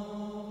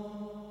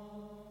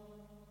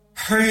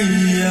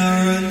حي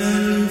على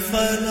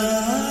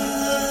الفلاح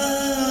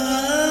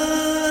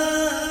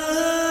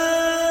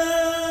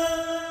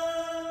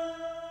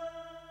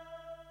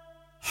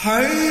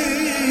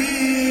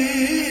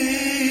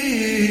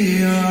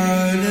حي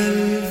على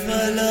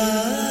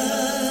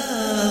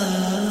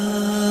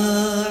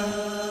الفلاح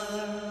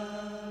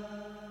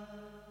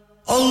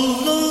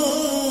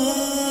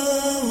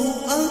الله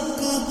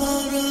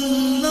أكبر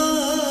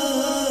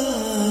الله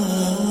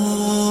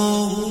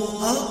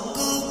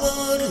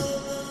أكبر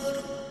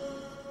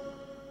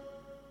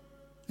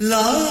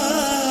لا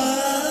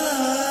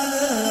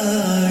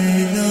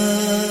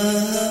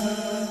إله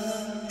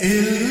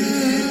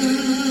إلا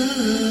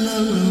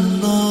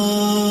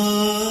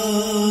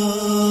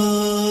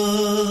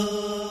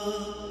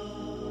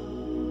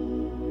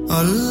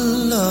الله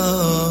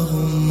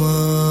اللهم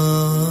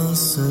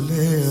صل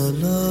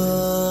على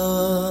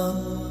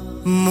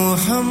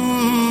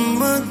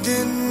محمد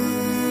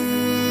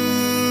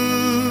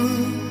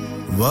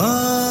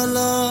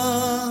وعلى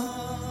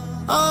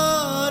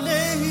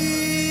آله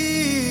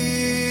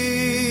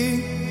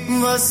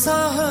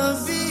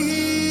وصحبه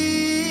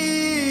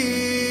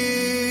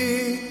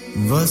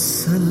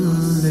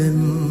وسلم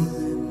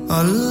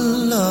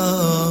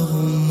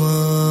اللهم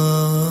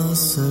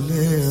صل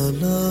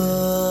على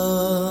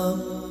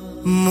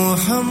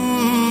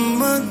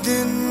محمد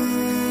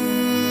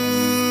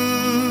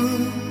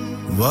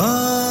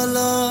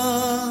وعلى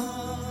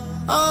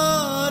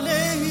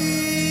آله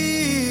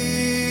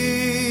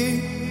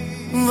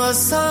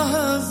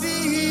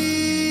وصحبه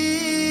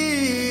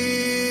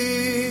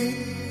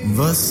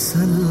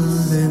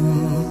وسلم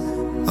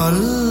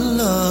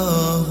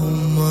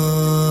اللهم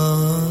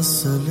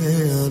صل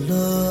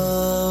على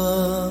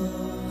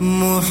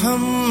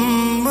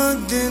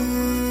محمد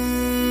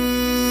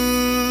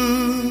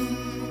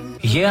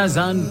ये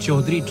अजान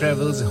Chaudhary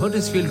travels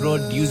Huddersfield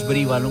road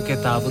Dewsbury वालों के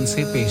ताउन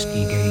से पेश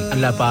की गई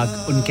अल्लाह पाक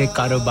उनके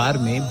कारोबार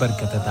में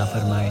बरकत अता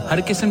फरमाए हर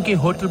किस्म की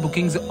होटल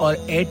बुकिंग्स और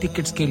एयर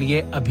टिकट्स के लिए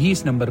अभी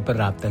इस नंबर पर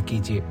राब्ता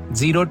कीजिए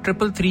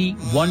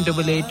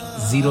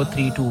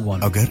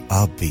 0333188031 अगर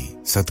आप भी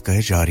सदका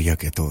जारिया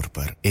के तौर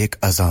पर एक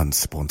अजान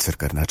स्पॉन्सर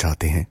करना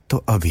चाहते हैं तो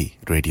अभी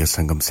रेडियो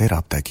संगम से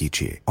राब्ता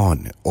कीजिए on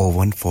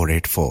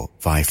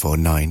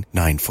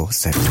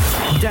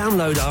 01484549947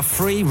 Download our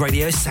free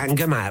Radio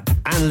Sangam app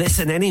and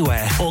listen anywhere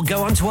or go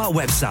onto our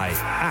website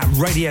at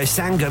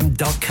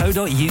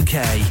radiosangam.co.uk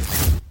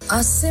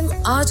Asim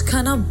आज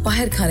खाना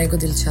बाहर खाने को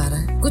दिल चाह रहा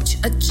है कुछ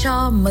अच्छा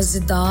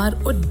मजेदार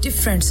और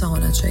डिफरेंट सा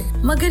होना चाहिए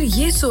मगर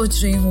ये सोच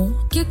रही हूँ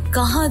कि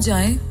कहाँ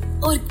जाएं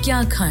और क्या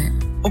खाएं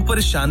ओ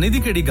परेशानी दी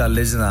केड़ी गल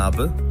है जनाब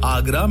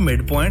आगरा मिड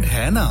पॉइंट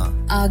है ना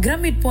आगरा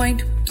मिड पॉइंट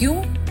क्यों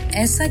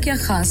ऐसा क्या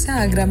खास है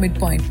आगरा मिड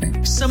पॉइंट में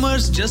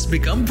Summers just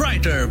become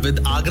brighter with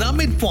Agra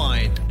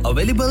Midpoint.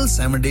 Available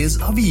 7 days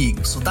a week.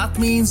 So that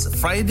means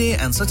Friday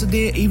and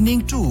Saturday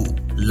evening too.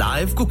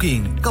 live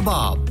cooking,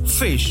 kebab,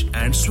 fish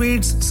and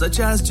sweets such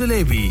as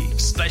jalebi.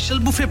 Special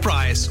buffet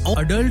price.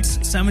 Adults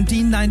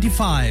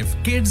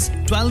 $17.95, kids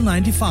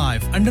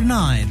 $12.95, under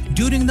 9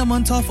 during the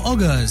month of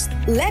August.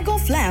 Leg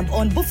of lamb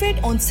on buffet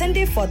on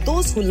Sunday for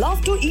those who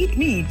love to eat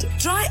meat.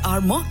 Try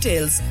our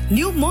mocktails.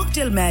 New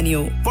mocktail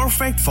menu.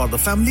 Perfect for the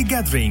family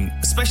gathering,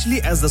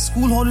 especially as the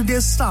school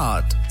holidays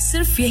start.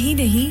 सिर्फ यही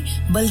नहीं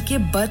बल्कि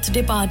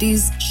birthday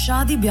parties,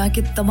 शादी ब्याह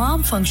के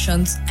तमाम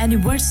functions,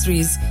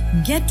 anniversaries,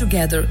 get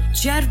together,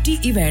 charity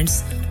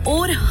events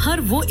और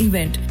हर वो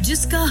इवेंट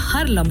जिसका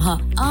हर लम्हा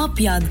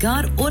आप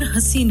यादगार और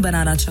हसीन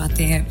बनाना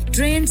चाहते हैं.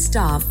 ट्रेन्ड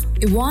स्टाफ,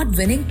 अवार्ड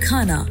विनिंग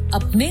खाना,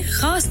 अपने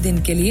खास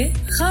दिन के लिए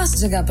खास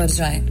जगह पर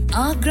जाएं.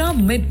 Agra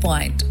mid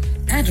point.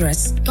 Address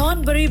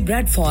Thornbury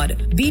Bradford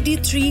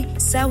BD3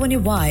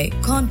 7Y.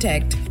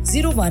 Contact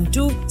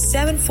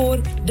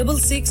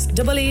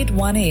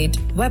 01274668818.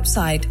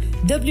 Website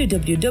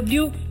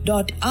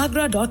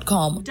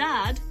www.agra.com.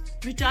 Dad,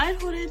 retire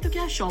हो रहे हैं तो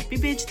क्या शॉप भी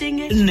बेच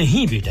देंगे?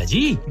 नहीं बेटा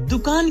जी,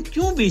 दुकान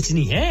क्यों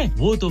बेचनी है?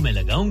 वो तो मैं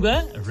लगाऊंगा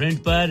रेंट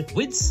पर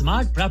with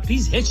smart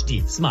properties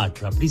HD. Smart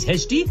properties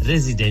HD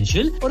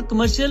residential और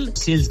कमर्शियल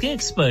सेल्स के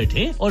एक्सपर्ट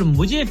हैं और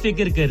मुझे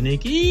फिक्र करने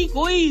की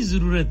कोई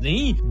जरूरत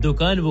नहीं.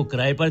 दुकान वो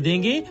किराए पर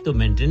देंगे तो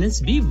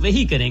मेंटेनेंस भी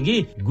वही करेंगे.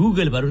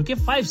 गूगल पर उनके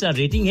 5 स्टार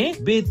रेटिंग है.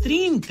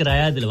 बेहतरीन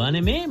किराया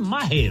दिलवाने में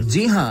माहिर.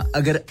 जी हां,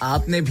 अगर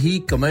आपने भी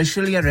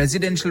कमर्शियल या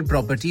रेजिडेंशियल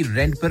प्रॉपर्टी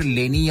रेंट पर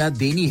लेनी या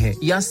देनी है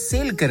या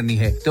सेल करनी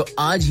है तो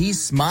आज ही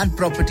स्मार्ट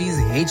प्रॉपर्टीज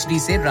एचडी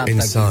से राब्ता कीजिए.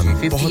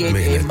 इंसान बहुत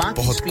मेहनत,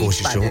 बहुत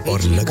कोशिशों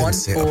और लगन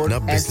से अपना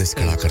बिजनेस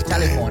खड़ा करता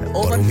है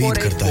और उम्मीद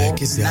करता है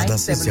कि ज्यादा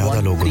से ज्यादा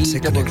लोग उनसे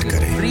कनेक्ट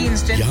करें.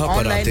 यहाँ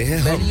पर आते हैं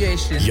हम,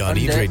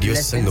 यानी रेडियो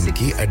संगम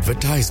की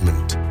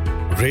एडवर्टाइजमेंट.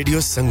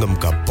 रेडियो संगम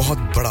का बहुत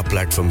बड़ा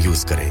प्लेटफॉर्म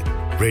यूज करें.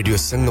 रेडियो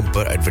संगम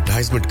पर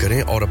एडवर्टाइजमेंट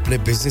करें और अपने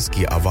बिजनेस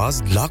की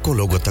आवाज लाखों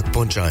लोगों तक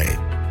पहुंचाएं.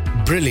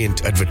 Brilliant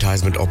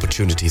advertisement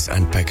opportunities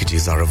and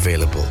packages are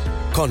available.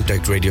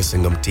 Contact Radio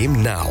Sangam team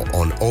now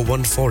on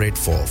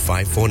 01484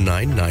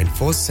 549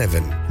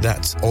 947.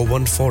 That's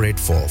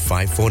 01484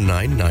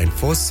 549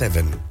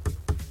 947.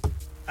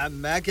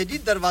 मैं के जी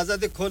दरवाजा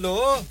दे खोलो.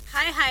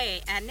 हाय हाय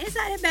एने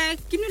सारे बैग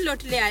किनु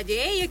लुट ले आजे.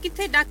 ये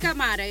किथे डाका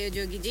मार रहे हो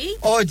जोगी जी?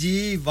 ओ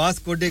जी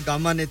वास्को डे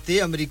गामा ने ते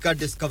अमेरिका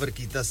डिस्कवर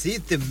कीता सी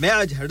ते मैं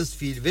आज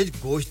हडर्सफील्ड विच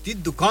गोश्त दी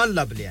दुकान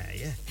लब ले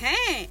आया है.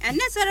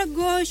 एने सारा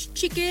गोश्त,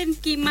 चिकन,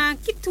 कीमा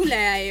किथु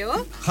ले आए हो?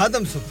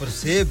 खादम सुपर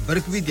से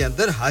बरकवी दे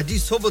अंदर हाजी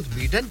सोबत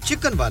मीट एंड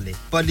चिकन वाले.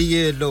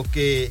 पलिए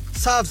लोके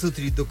साफ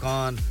सुथरी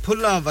दुकान,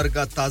 फुल्ला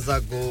वर्गा ताजा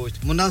गोश्त,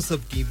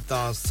 मुनासिब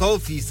कीमतां,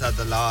 100%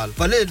 दलाल,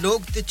 भले लोग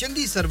ते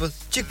चंगी service.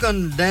 Chicken,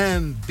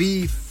 lamb,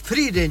 beef,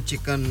 free range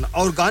chicken,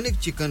 organic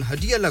chicken,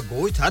 हड्डी वाला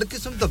गोश्त, हर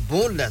किस्म दा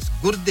बोनलेस,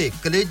 गुर्दे,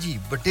 कलेजी,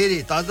 बटेरे,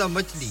 ताजा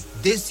मछली,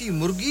 देसी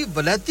मुर्गी,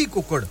 बलाती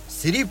कुकड़,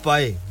 सिरी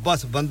पाए.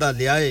 बस बंदा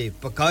ले आए,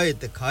 पकाए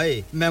ते खाए,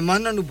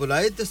 मेहमानां नु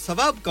बुलाए ते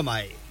सवाब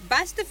कमाए.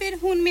 बस तो फिर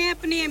हुन मैं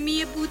अपने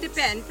अम्मी अब्बू ते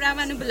भैन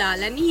भरावां नु बुला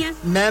लनी है.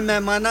 मैं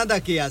मेहमानां दा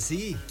किया सी.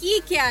 की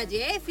क्या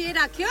जे फिर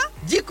आखियो?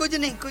 जी कुछ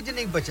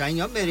नहीं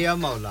बचाइयो मेरे या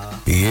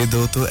मौला. ये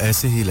दो तो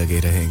ऐसे ही लगे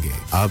रहेंगे.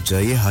 आप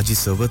जाइए हाजी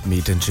सोबत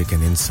meat and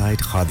chicken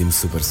inside Khadim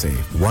super से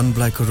 1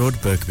 Black Road,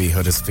 Birkby,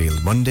 Huddersfield,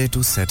 Monday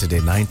to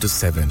Saturday 9 to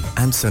 7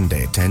 and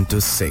Sunday 10 to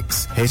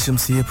 6.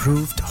 HMC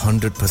approved,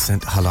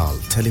 100% halal.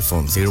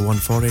 Telephone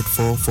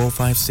 01484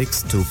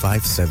 456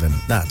 257.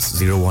 That's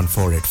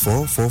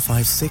 01484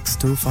 456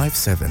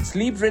 257.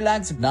 Sleep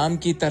Relax नाम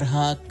की तरह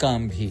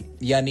काम भी,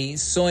 यानी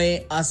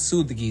सोए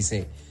आसूदगी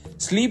से.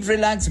 स्लीप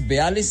रिलैक्स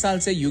 42 साल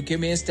से यूके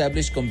में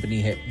एस्टैब्लिश कंपनी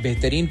है.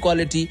 बेहतरीन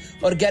क्वालिटी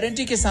और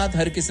गारंटी के साथ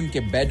हर किस्म के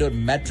बेड और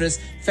मैट्रेस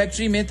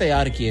फैक्ट्री में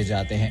तैयार किए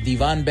जाते हैं.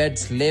 Divan bed,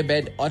 sleigh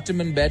bed,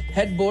 ottoman bed,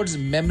 headboards,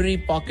 memory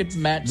pocket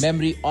mat,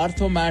 memory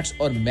ortho mats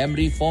और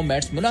मेमोरी फोम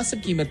मैट्स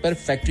मुनासिब कीमत पर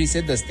फैक्ट्री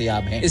से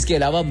दस्तयाब हैं. इसके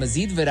अलावा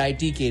मजीद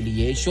वैरायटी के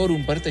लिए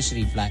शोरूम पर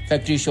तशरीफ लाएं.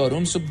 फैक्ट्री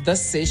शोरूम सुबह 10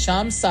 से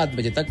शाम 7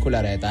 बजे तक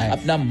खुला रहता है.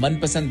 अपना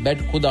मनपसंद बेड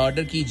खुद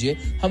ऑर्डर कीजिए.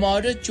 हम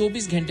ऑर्डर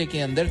 24 घंटे के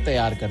अंदर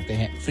तैयार करते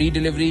हैं. Free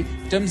delivery,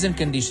 terms and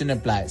condition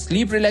apply.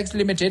 Sleep Relax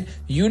Limited,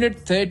 Unit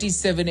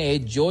 37A,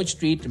 George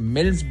Street,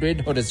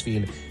 Millsbridge,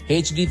 Huddersfield,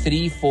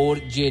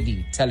 HD34JD.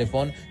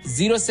 Telephone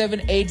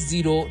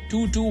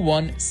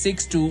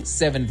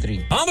 07802216273.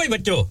 हाँ भाई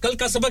बच्चों, कल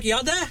का सबक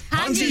याद है?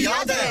 हाँ जी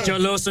याद है.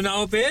 चलो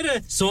सुनाओ फिर.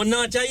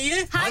 सोना चाहिए?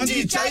 हाँ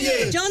जी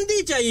चाहिए.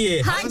 चांदी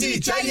चाहिए? हाँ जी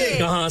चाहिए.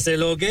 कहाँ से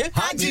लोगे?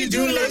 हाजी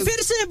जूलर्स. फिर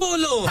से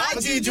बोलो.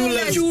 हाजी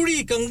जूलर्स. चूड़ी,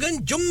 कंगन,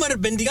 जुमर,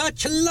 बिंदिया,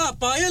 छल्ला,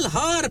 पायल,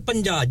 हार,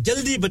 पंजा.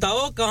 जल्दी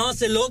बताओ कहाँ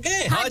से लोगे?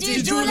 हाजी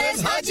जूलर्स.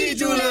 हाजी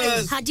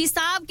जूलर्स. हाजी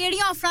साहब केड़ी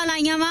ऑफर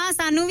लाईया वा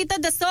सानू भी तो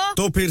दसो.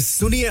 तो फिर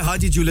सुनिए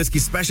हाजी जूलर्स की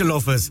स्पेशल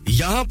ऑफर्स.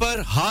 यहाँ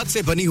पर हाथ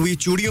से बनी हुई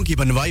चूड़ियों की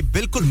बनवाई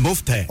बिल्कुल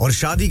मुफ्त है और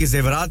शादी के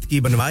जेवरात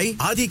की बनवाई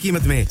आधी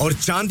कीमत में और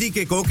चांदी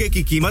के कोके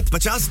की कीमत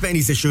 50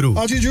 पैसे से शुरू.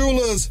 Haji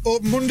Jewellers,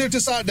 open Monday to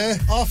Saturday,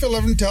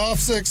 11:30 to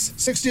 6:30,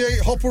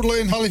 68 Hopwood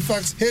Lane,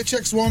 Halifax,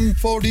 HX1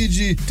 4DG.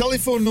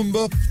 Telephone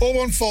number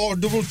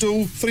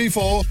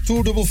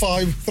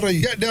 01422342553.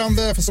 Get down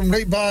there for some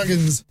great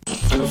bargains.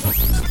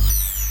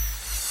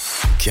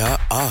 क्या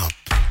आप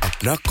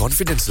अपना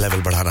कॉन्फिडेंस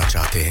लेवल बढ़ाना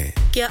चाहते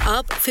हैं क्या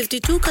आप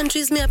 52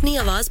 कंट्रीज में अपनी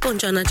आवाज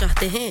पहुंचाना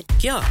चाहते हैं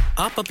क्या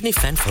आप अपनी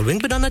फैन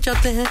फॉलोइंग बनाना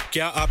चाहते हैं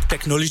क्या आप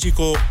टेक्नोलॉजी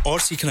को और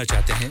सीखना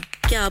चाहते हैं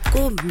क्या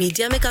आपको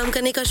मीडिया में काम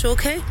करने का शौक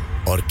है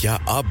और क्या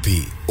आप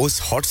भी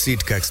उस हॉट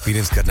सीट का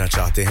एक्सपीरियंस करना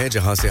चाहते हैं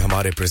जहां से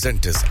हमारे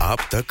प्रेजेंटर्स आप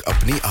तक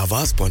अपनी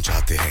आवाज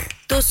पहुंचाते हैं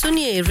तो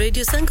सुनिए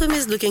radio Sangam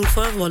is looking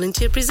for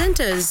volunteer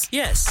presenters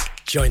yes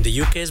join the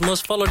UK's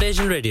most followed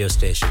Asian radio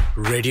station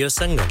Radio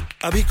Sangam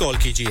abhi call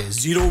kijiye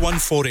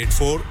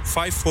 01484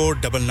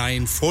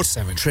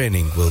 549947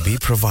 training will be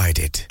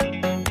provided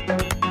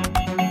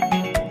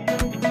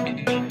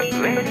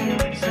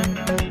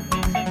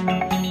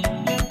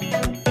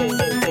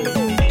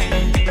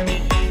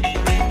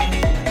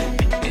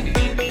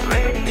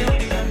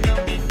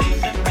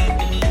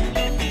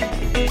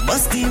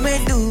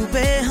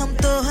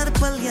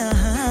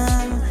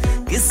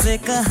किससे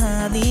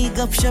कहानी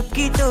गपशप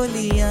की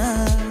टोलियां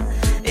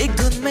एक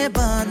धुन में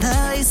बांधा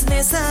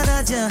इसने सारा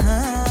जहां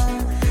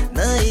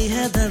नई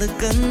है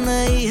धड़कन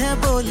नई है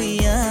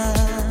बोलियां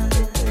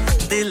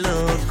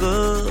दिलों को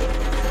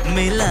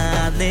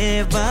मिलाने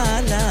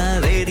वाला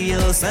रेडियो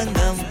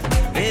संगम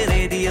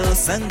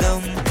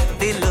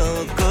दिलों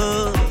को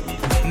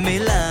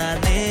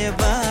मिलाने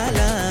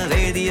वाला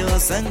रेडियो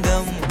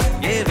संगम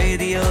ये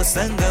रेडियो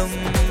संगम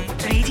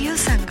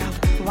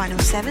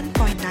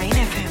 107.9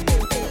 FM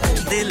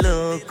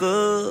दिलों को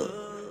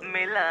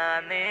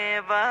मिलाने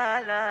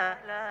वाला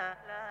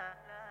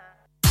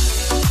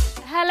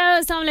Hello,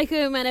 assalamu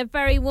alaikum and a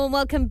very warm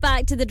welcome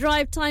back to the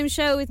Drive Time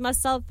Show with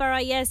myself,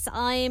 Farah. Yes,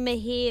 I am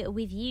here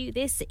with you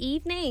this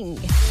evening.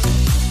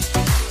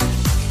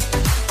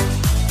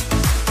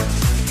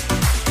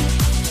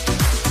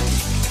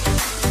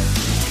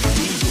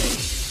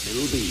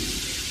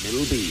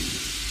 Little B.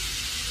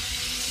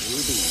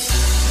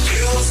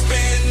 You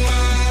spin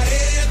my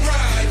head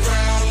right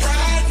round,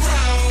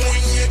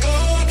 when you go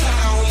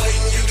down,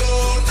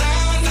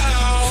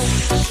 down.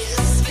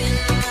 You spin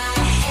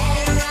my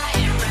head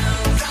right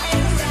round,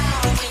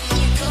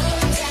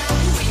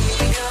 when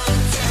you go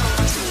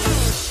down,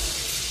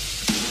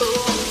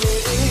 Oh,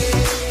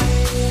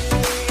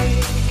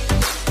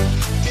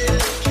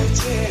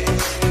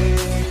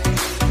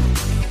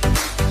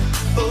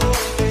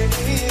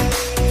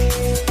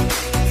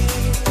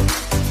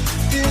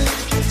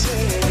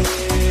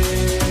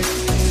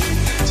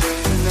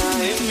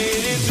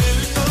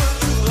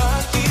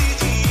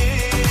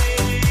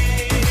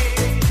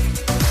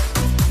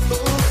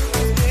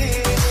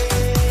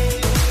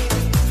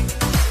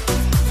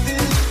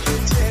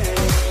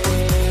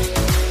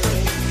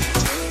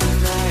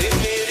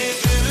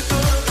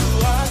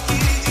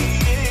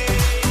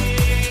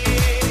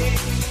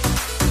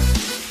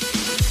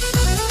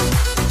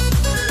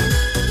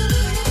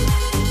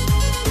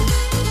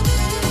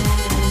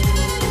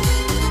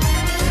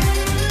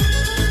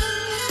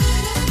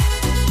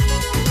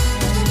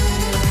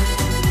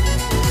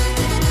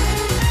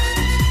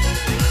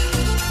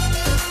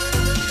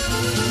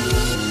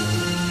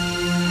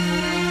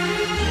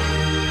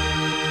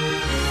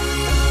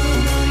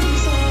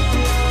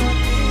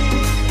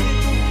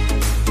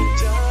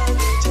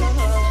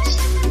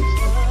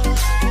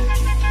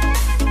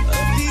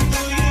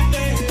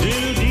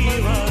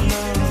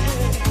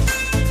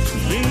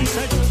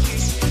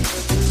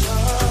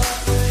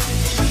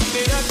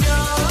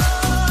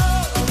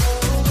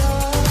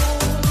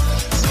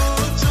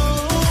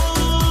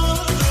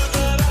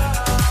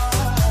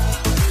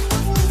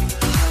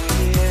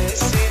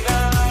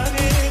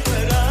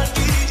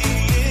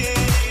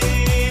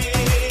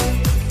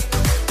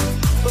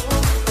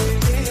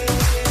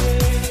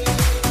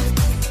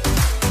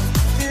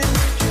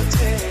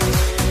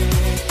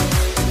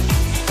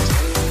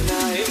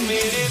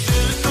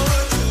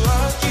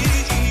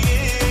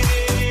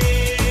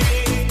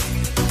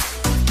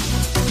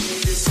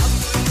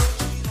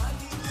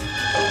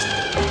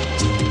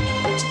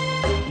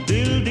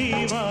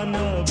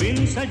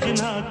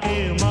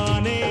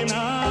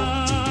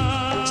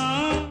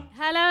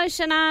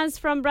 Shanaz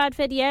from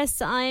Bradford.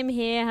 Yes, I'm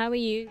here. How are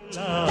you?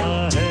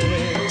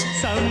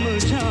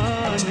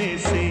 समझाने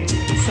से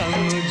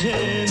समझे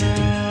ना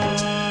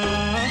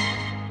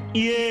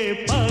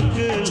ये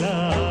पगला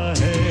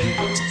है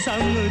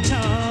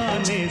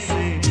समझाने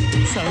से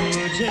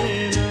समझे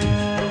ना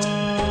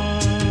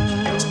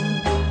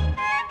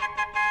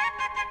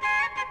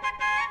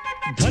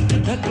धक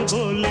धक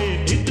बोले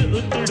इत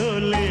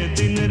उतड़ोले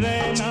दिन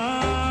रहना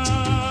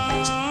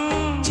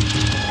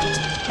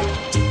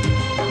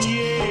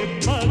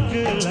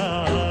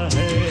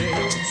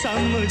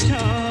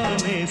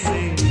समझाने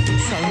से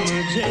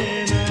समझे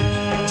ना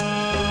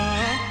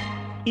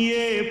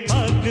ये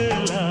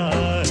पगला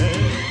है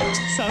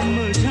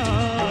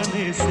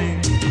समझाने से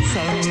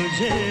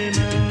समझे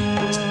ना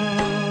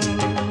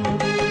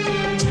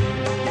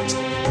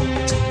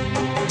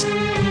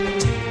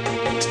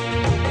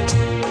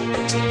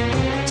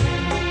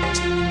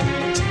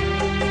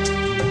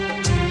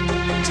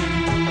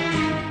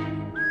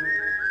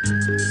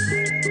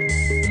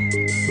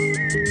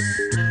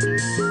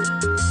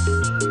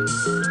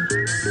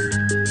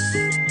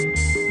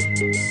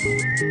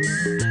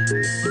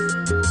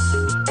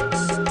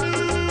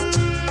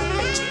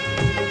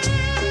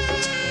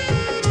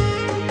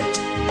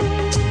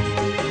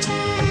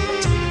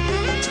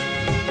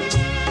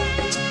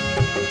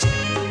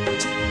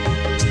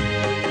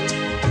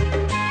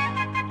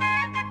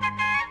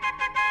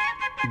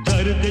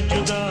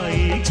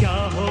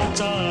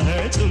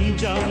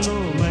जानो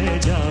मैं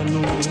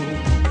जानू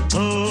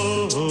हो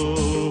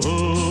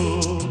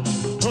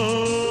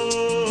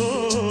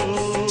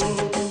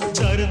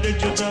दर्द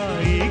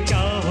जुदाई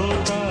क्या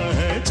होता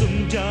है तुम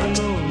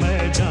जानो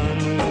मैं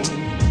जानू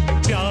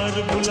प्यार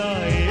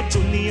बुलाए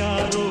दुनिया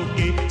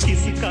रोके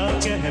किसका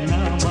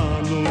कहना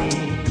मानू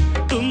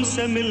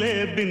तुमसे मिले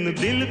बिन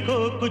दिल को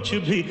कुछ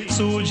भी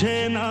सूझे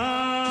ना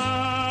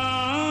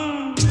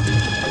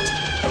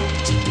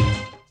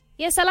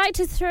Yes, I like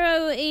to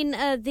throw in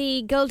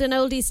the Golden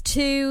Oldies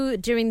too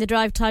during the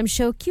drive time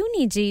show. Kyun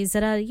nahi ji,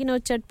 zara,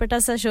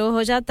 chatpata sa show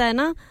ho jata hai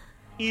na?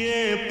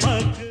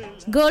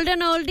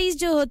 Golden Oldies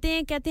jo hote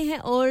hain, kehte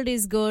hain old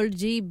is gold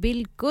ji,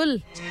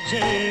 bilkul.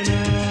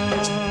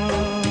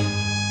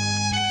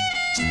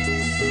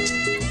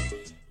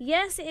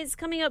 Yes, it's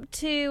coming up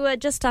to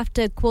just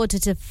after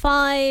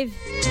 5:15.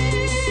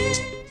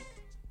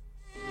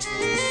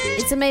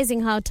 It's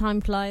amazing how time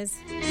flies.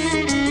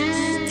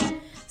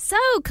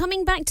 So,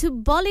 coming back to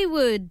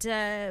Bollywood,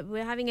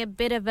 we're having a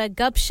bit of a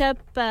gupshup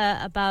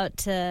about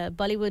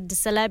Bollywood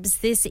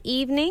celebs this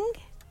evening.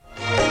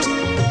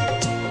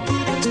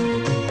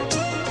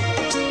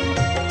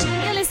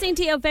 You're listening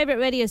to your favourite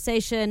radio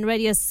station,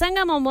 Radio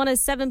Sangam on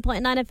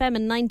 107.9 FM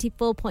and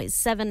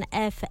 94.7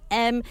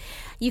 FM.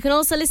 You can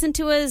also listen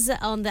to us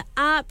on the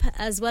app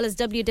as well as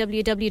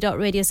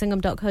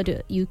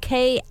www.radiosangam.co.uk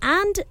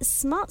and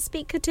smart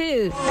speaker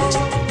too.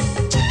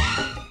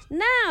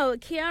 Now,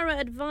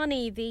 Kiara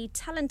Advani, the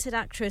talented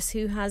actress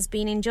who has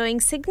been enjoying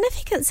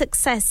significant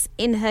success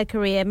in her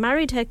career,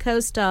 married her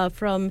co-star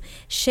from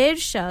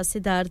Shershaah,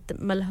 Siddharth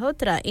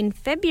Malhotra, in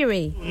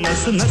February.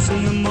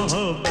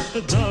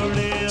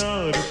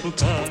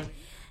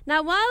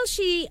 Now, while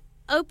she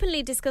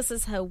openly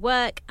discusses her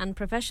work and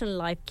professional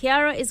life,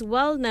 Kiara is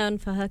well known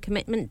for her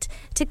commitment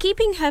to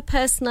keeping her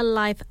personal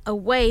life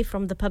away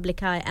from the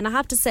public eye. And I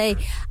have to say,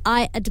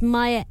 I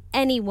admire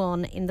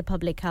anyone in the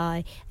public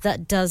eye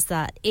that does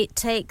that. It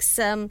takes,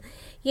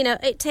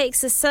 it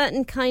takes a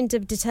certain kind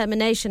of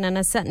determination and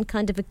a certain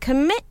kind of a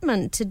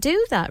commitment to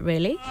do that,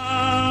 really.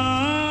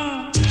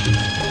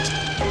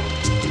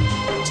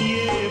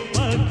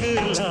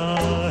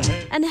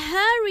 And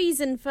her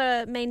reason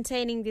for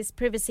maintaining this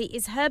privacy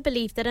is her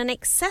belief that an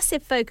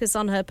excessive focus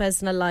on her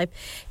personal life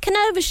can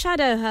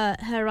overshadow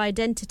her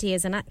identity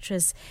as an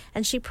actress,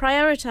 and she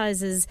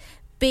prioritizes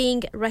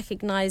being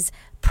recognized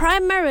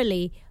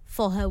primarily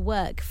for her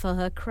work, for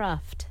her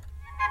craft.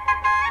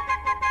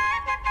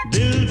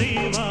 Dil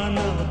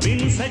deewana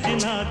bin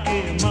sajna ke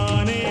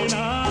maane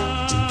na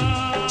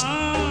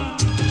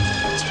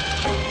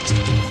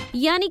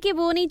यानी कि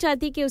वो नहीं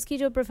चाहती कि उसकी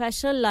जो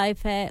professional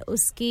life है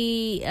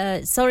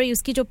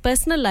उसकी जो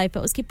पर्सनल लाइफ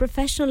है उसकी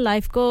प्रोफेशनल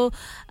लाइफ को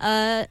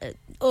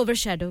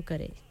ओवरशैडो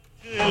करे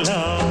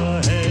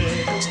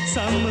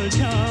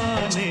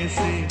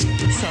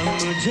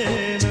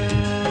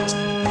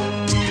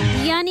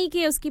यानी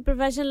कि उसकी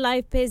प्रोफेशनल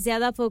लाइफ पे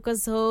ज्यादा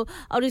फोकस हो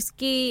और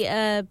उसकी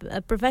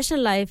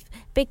प्रोफेशनल लाइफ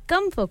पे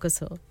कम फोकस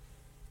हो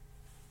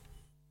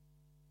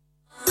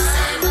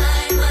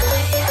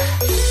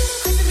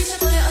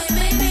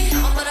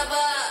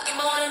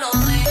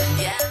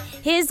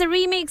Here's the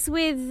remix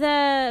with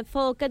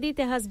for Kadi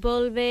Tehas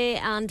Bolve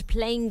and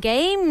Playing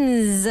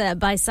Games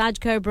by Saj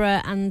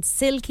Cobra and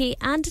Silky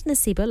and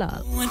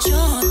Nasibullah. What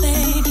you're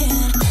thinking,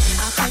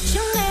 I bet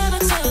you never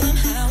tell them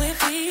how it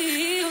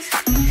feels.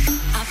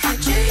 I bet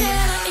you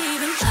never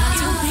even try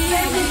to be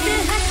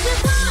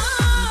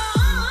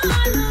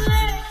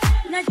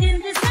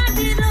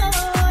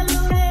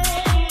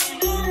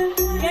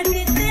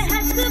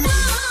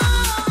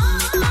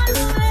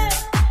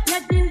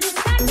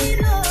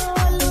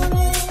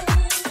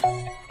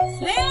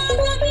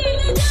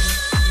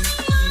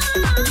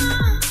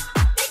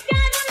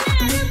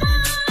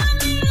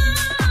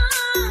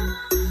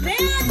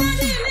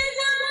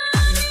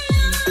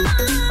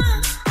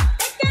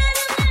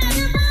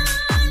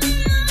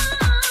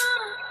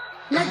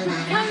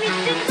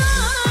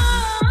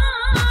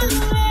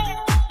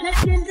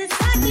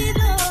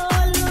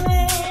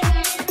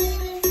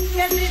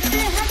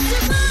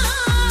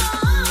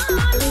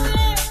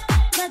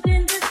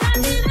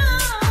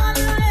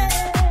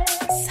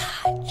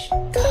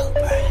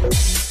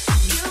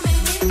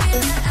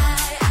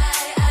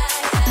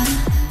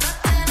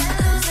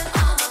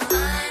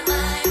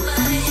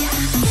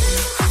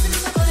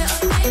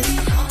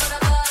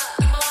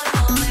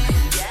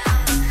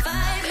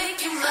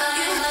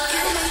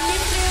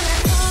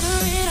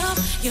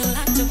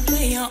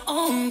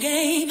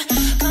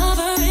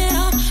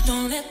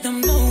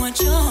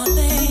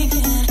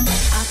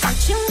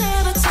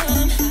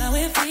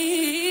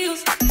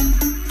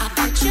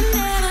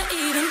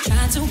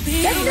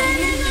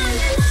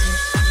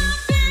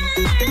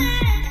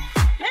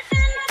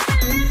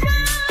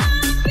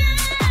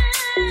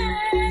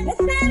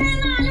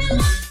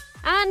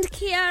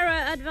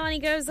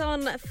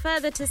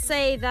further to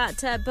say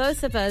that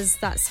both of us,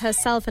 that's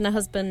herself and her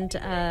husband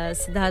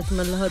Siddharth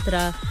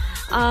Malhotra,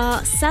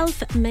 are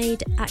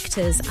self-made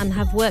actors and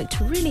have worked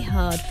really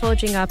hard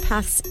forging our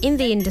paths in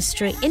the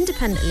industry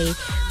independently.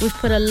 We've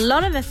put a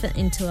lot of effort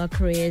into our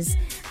careers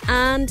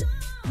And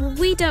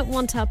we don't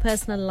want our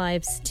personal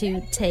lives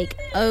to take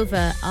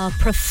over our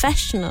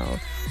professional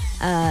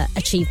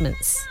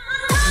achievements.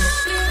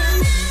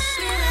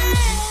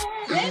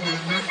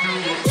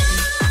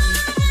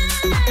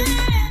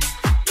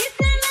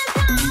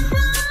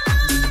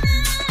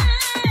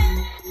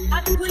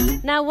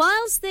 Now,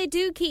 whilst they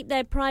do keep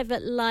their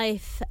private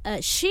life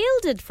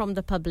shielded from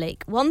the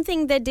public, one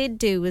thing they did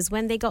do was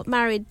when they got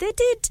married,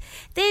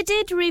 they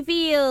did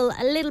reveal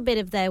a little bit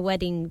of their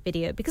wedding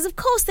video, because of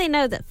course they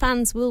know that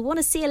fans will want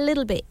to see a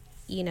little bit,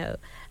 you know,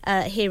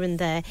 here and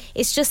there.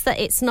 It's just that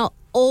it's not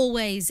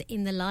always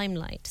in the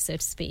limelight, so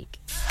to speak.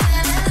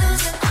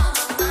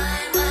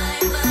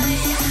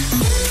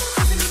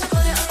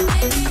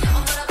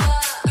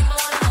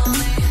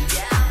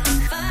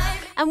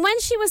 And when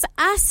she was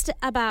asked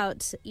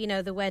about, you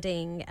know, the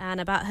wedding and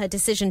about her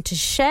decision to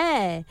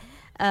share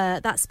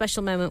that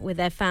special moment with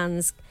their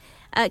fans,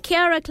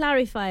 Kiara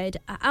clarified,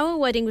 our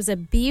wedding was a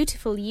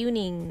beautiful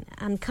union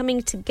and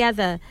coming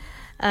together,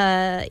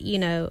 you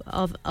know,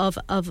 of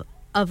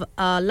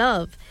our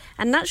love.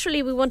 And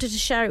naturally, we wanted to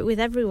share it with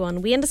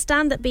everyone. We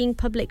understand that being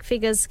public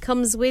figures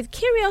comes with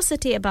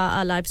curiosity about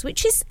our lives,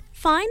 which is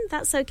fine.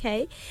 That's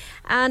okay.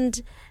 And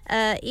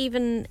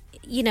even...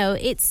 you know,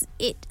 it's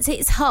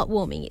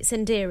heartwarming, it's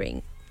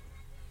endearing.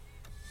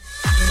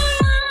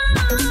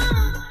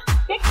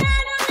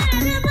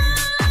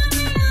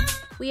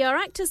 We are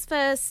actors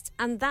first,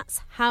 and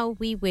that's how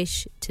we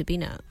wish to be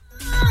known.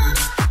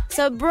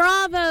 So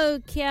bravo,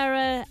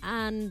 Kiara,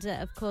 and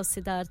of course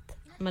Siddharth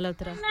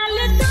Malhotra.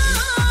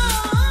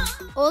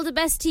 All the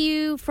best to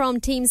you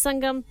from Team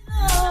Sangam.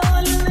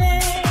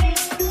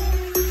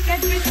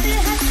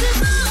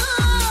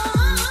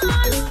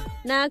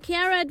 Now,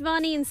 Kiara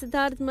Advani and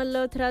Siddharth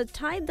Malhotra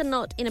tied the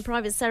knot in a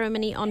private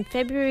ceremony on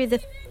February the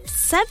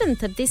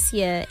 7th of this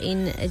year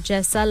in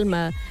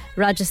Jaisalmer,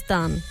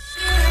 Rajasthan.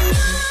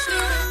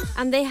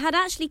 And they had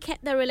actually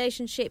kept their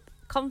relationship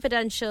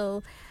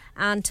confidential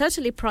and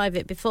totally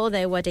private before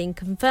their wedding,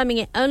 confirming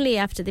it only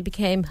after they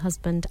became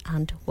husband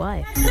and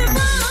wife.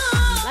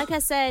 Like I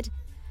said,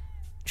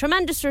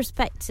 tremendous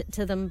respect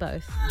to them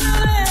both.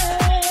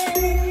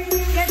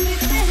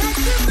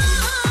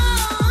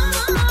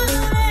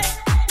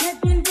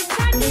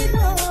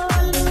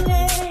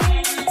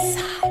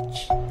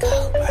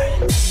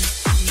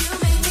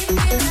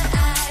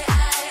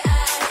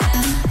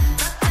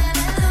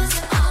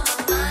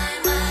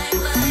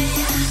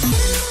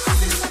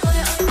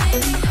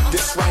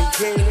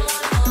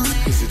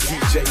 Is a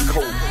DJ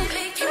Cole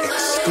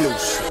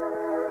exclusive.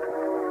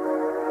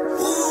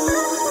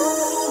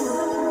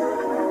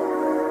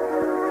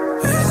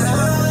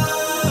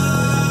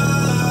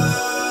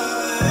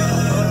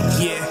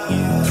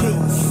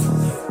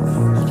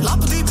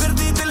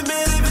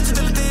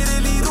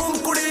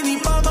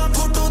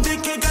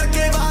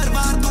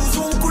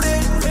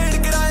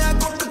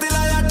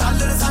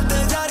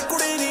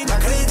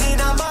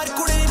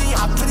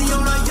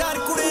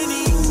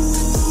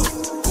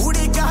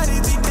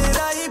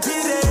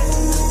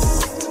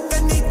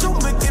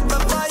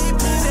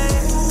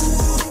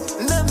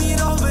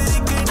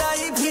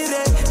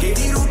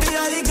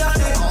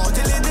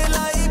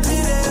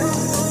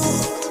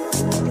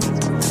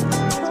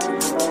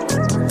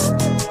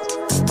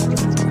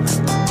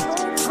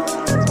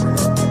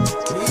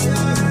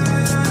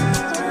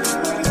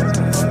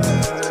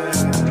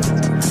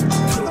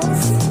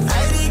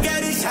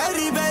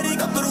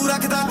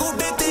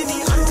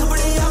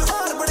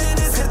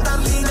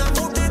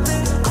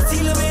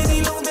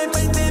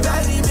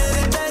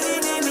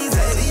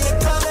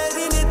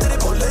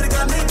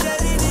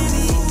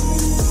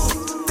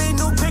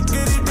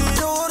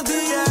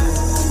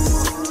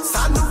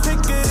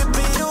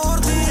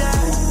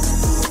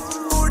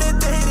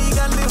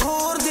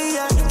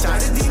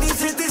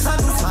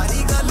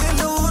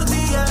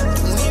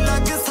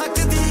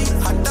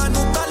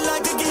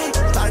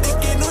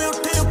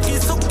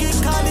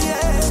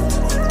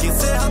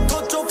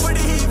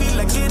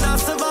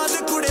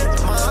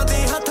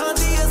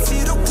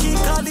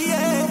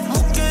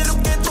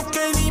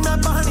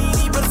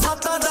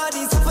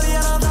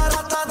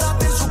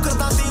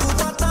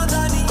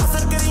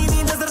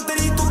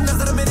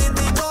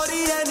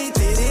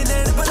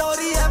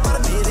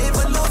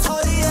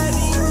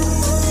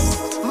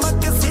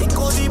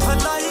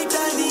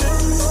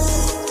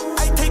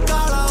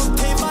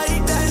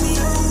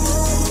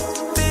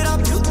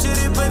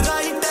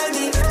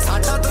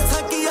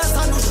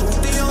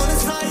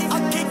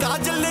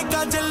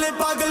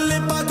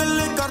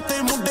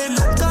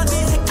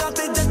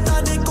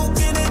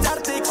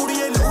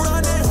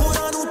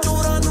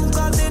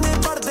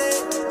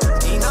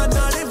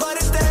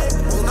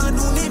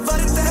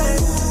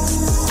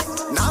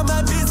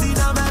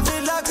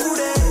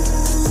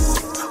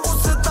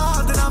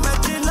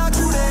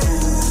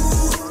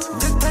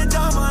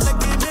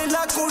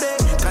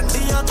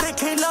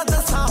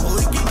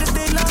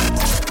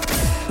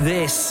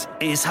 This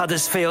is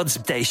Huddersfield's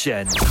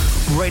station,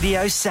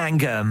 Radio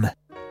Sangam.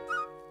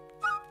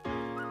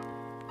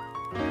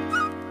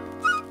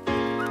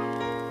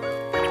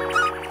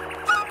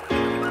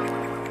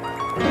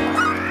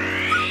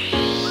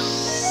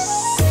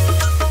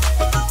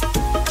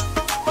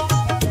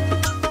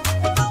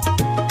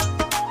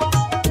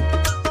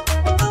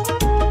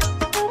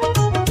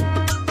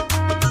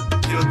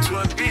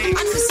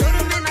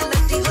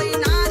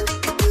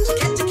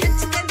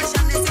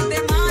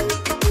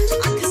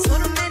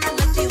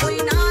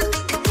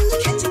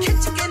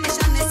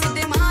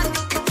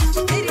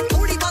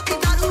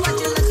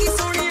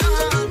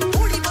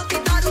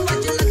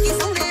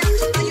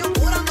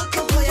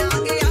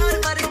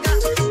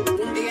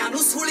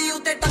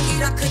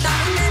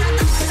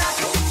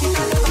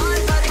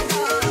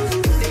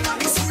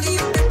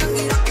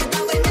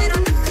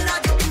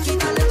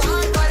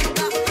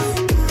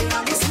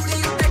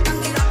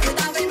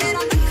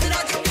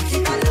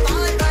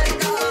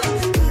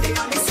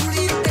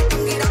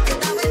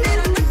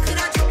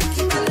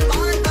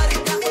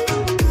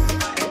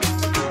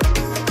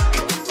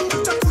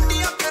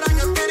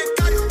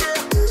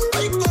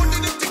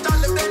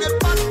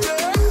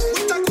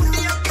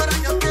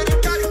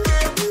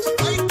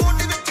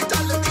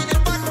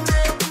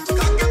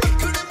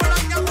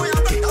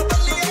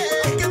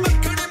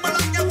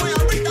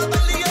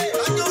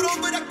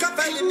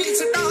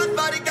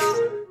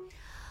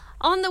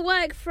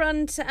 Black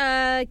Front,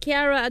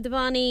 Kiara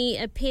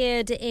Advani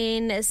appeared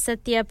in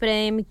Satya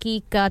Prem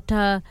Ki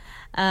Katha,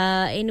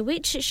 in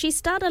which she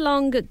starred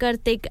along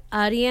Kartik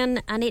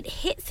Aaryan, and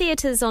it hit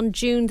theatres on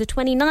June the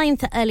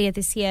 29th earlier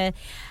this year.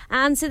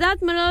 And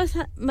Siddharth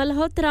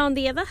Malhotra, on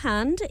the other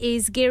hand,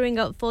 is gearing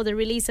up for the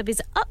release of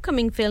his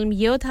upcoming film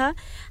Yodha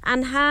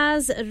and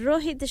has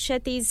Rohit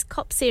Shetty's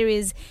cop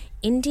series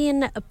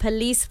Indian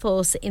Police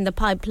Force in the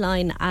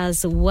pipeline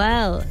as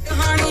well.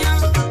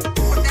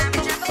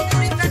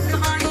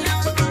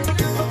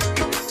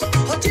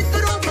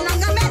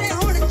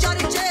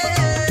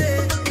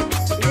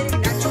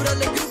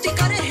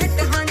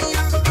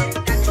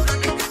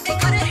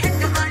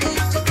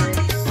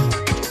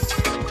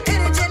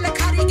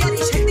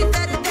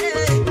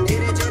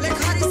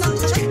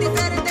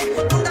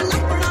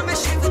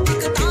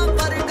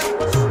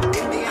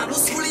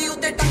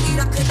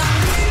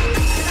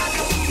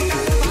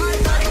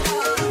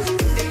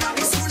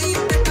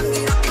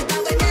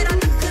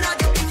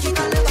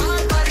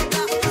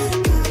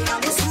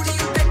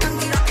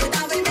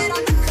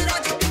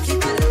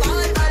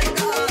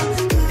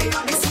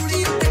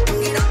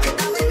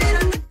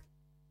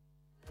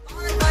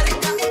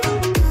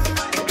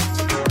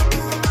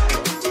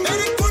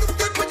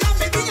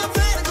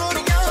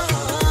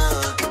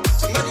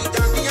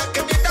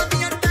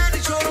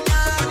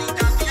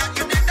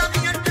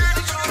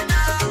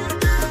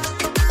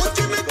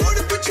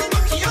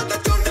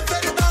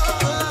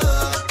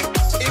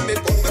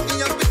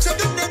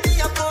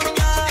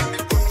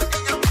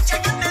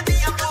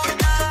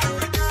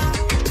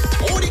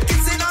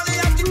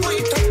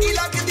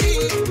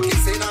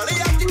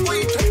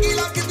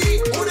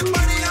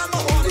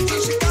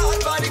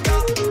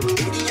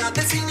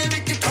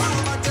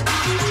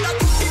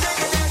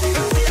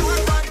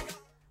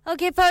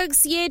 Okay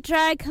folks, ये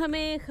track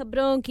हमें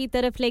खबरों की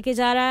तरफ लेके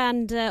जा रहा है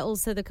and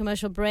also the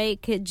commercial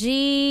break.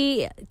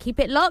 Ji, keep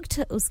it locked.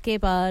 उसके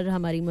बाद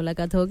हमारी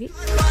मुलाकात होगी.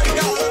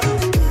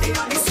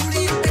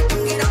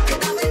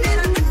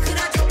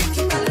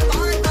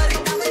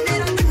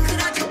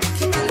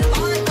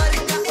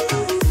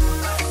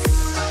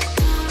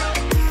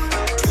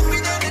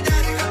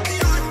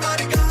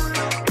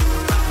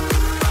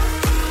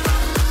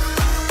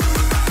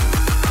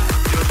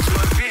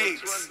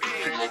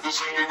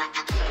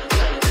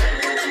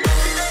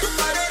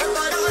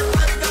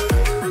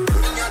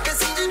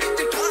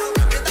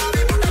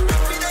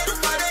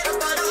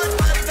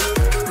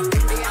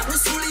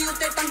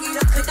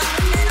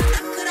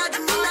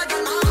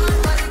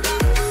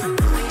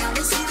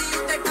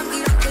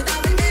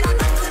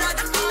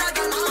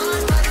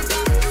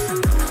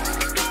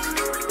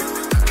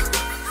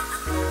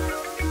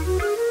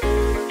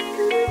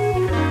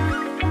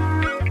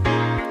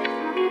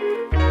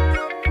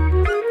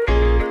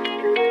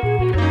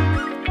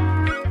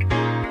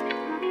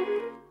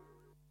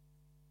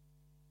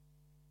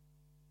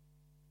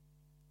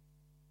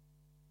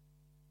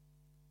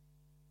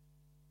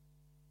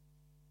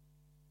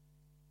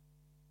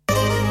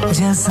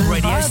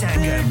 Radio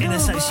Sangam in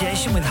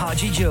association with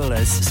Haji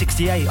Jewellers,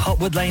 68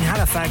 Hotwood Lane,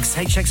 Halifax,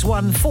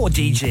 HX1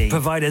 4DG.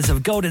 Providers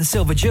of gold and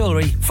silver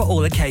jewellery for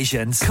all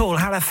occasions. Call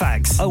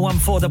Halifax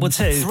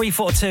 01422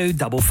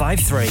 342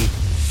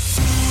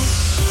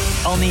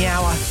 553. On the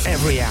hour,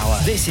 every hour.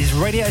 This is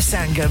Radio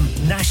Sangam,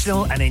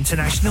 national and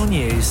international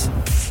news.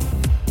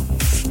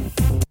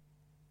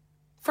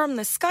 From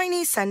the Sky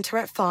News Centre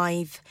at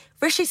 5.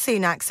 Rishi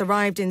Sunak's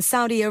arrived in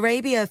Saudi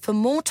Arabia for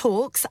more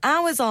talks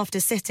hours after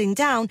sitting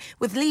down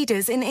with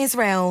leaders in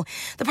Israel.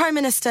 The Prime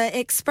Minister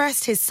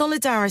expressed his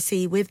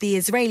solidarity with the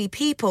Israeli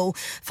people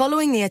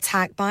following the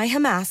attack by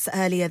Hamas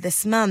earlier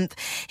this month.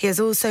 He has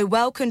also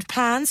welcomed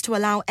plans to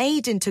allow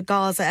aid into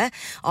Gaza.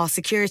 Our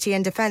security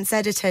and defence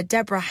editor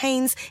Deborah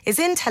Haynes is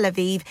in Tel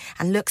Aviv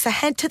and looks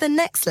ahead to the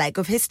next leg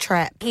of his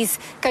trip. He's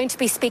going to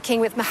be speaking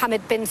with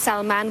Mohammed bin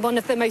Salman, one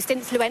of the most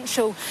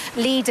influential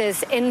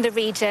leaders in the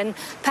region.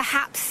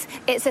 Perhaps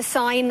it's a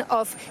sign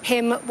of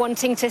him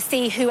wanting to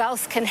see who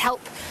else can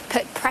help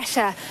put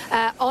pressure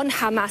on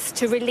Hamas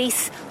to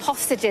release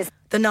hostages.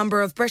 The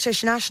number of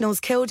British nationals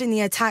killed in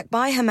the attack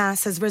by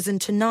Hamas has risen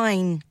to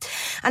 9.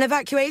 An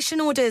evacuation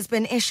order has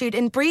been issued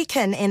in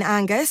Brecon in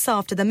Angus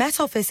after the Met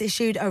Office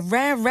issued a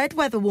rare red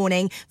weather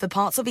warning for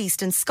parts of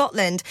eastern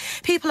Scotland.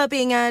 People are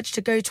being urged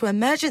to go to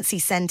emergency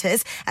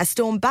centres as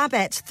Storm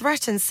Babette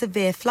threatens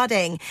severe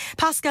flooding.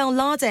 Pascal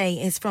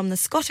Lardet is from the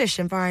Scottish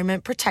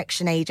Environment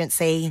Protection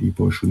Agency.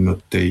 People should not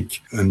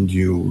take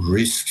undue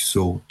risks,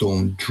 so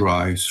don't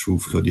drive through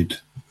flooded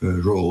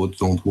roads,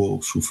 don't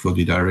walk through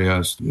flooded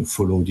areas,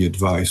 follow the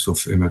advice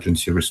of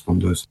emergency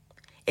responders.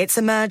 It's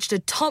emerged a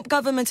top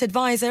government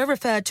advisor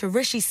referred to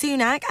Rishi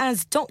Sunak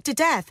as Dr.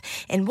 Death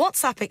in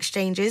WhatsApp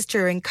exchanges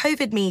during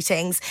COVID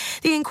meetings.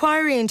 The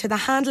inquiry into the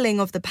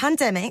handling of the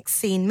pandemic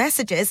seen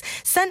messages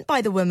sent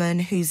by the woman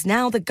who's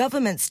now the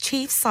government's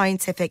chief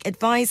scientific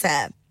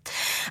advisor.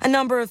 A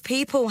number of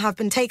people have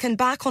been taken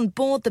back on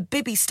board the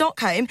Bibby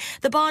Stockholm,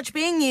 the barge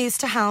being used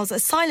to house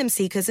asylum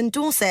seekers in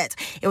Dorset.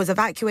 It was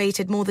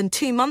evacuated more than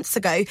 2 months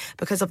ago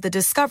because of the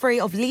discovery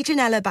of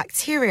Legionella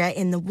bacteria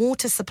in the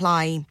water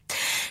supply.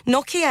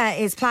 Nokia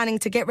is planning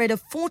to get rid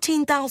of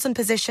 14,000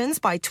 positions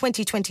by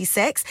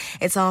 2026.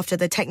 It's after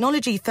the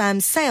technology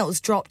firm's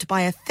sales dropped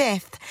by a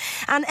fifth.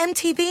 And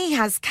MTV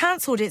has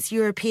cancelled its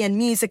European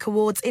Music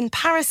Awards in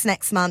Paris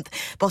next month.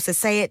 Bosses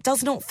say it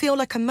does not feel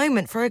like a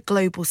moment for a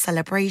global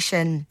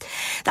celebration.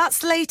 That's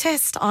the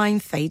latest. I'm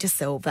Faye De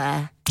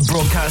Silva.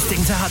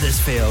 Broadcasting to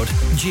Huddersfield,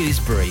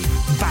 Dewsbury,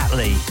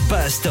 Batley,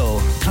 Birstall,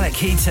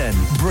 Cleckheaton,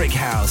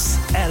 Brickhouse,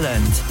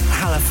 Elland,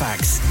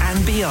 Halifax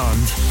and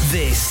beyond.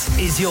 This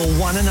is your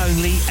one and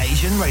only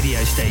Asian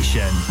radio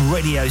station.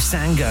 Radio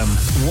Sangam,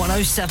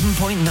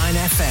 107.9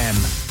 FM.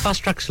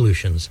 Fast Track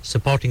Solutions,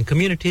 supporting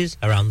communities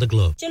around the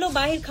globe. चलो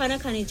बाहर खाना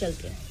खाने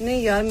चलते हैं।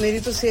 नहीं यार, मेरी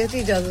तो सेहत ही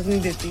इजाजत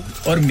नहीं देती।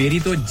 और मेरी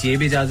तो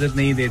जेब इजाजत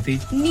नहीं देती।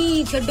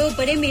 नहीं छोड़ो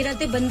परे, मेरा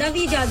ते बंदा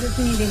भी इजाजत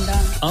नहीं देता।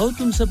 आओ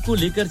तुम सबको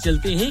लेकर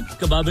चलते हैं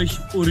कबाबिश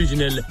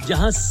ओरिजिनल,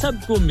 जहां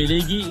सबको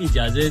मिलेगी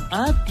इजाजत।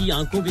 आपकी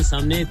आंखों के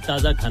सामने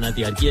ताजा खाना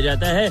तैयार किया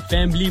जाता है।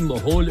 फैमिली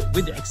माहौल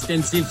with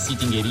extensive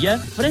seating area.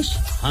 Fresh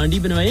हांडी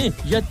बनवाएं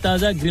या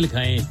ताजा ग्रिल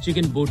खाएं।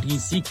 चिकन बोटी,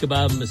 सीख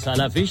कबाब,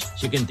 मसाला fish,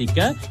 chicken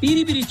tikka,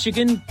 peri peri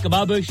chicken.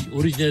 Kababish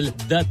Original,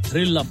 the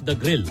thrill of the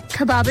grill.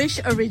 Kababish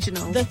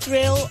Original, the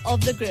thrill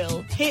of the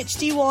grill.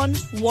 HD1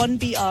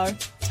 1BR.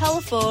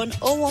 Telephone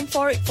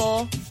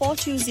 01484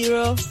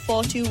 420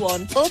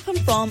 421. Open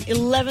from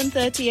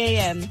 11:30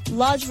 a.m.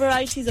 Large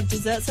varieties of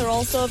desserts are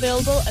also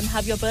available, and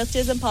have your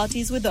birthdays and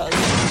parties with us.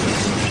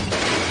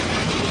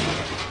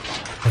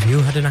 Have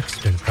you had an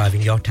accident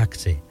driving your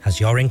taxi?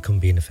 Has your income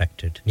been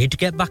affected? Need to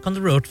get back on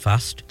the road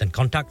fast? Then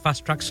contact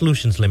Fast Track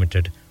Solutions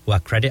Limited, who are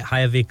credit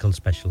hire vehicle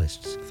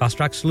specialists. Fast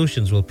Track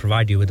Solutions will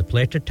provide you with a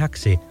plated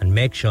taxi and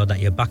make sure that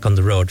you're back on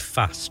the road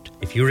fast.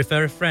 If you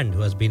refer a friend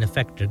who has been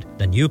affected,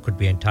 then you could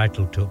be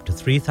entitled to up to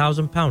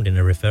 £3,000 in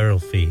a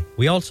referral fee.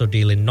 We also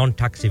deal in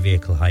non-taxi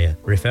vehicle hire.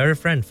 Refer a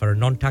friend for a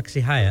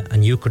non-taxi hire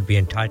and you could be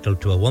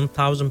entitled to a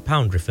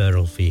 £1,000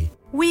 referral fee.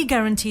 We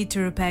guarantee to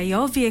repair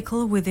your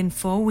vehicle within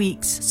 4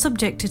 weeks,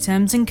 subject to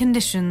terms and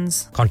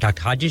conditions. Contact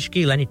Haji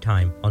Shakil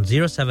anytime on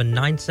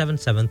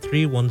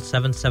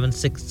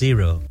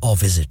 07977317760 or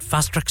visit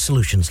Fast Track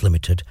Solutions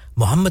Limited,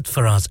 Mohammed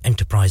Faraz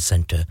Enterprise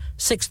Centre,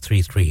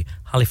 633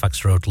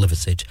 Halifax Road,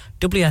 Liversedge,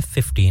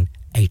 WF15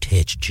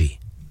 8HG.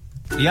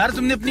 यार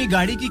तुमने अपनी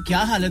गाड़ी की क्या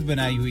हालत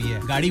बनाई हुई है?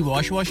 गाड़ी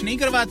वॉश नहीं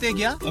करवाते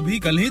क्या? अभी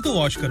कल ही तो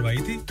वॉश करवाई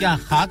थी। क्या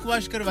खाक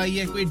वॉश करवाई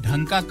है? कोई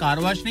ढंग का कार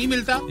वॉश नहीं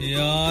मिलता?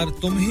 यार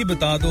तुम ही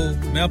बता दो,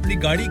 मैं अपनी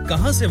गाड़ी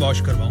कहां से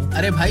वॉश करवाऊं?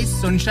 अरे भाई,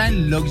 sunshine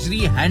luxury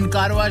hand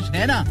car wash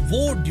है ना,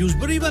 वो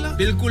ड्यूसबरी वाला?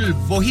 बिल्कुल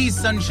वही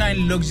sunshine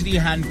luxury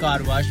hand car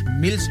wash,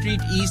 mill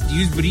street east,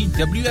 Dewsbury,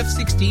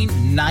 WF16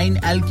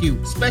 9LQ.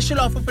 Special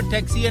offer for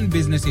taxi and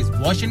businesses.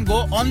 Wash and go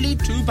only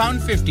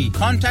 £2.50.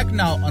 Contact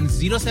now on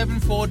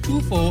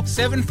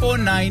 07424749012.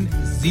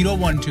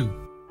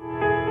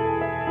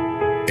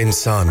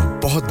 इंसान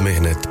बहुत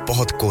मेहनत,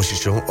 बहुत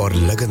कोशिशों और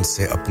लगन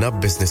से अपना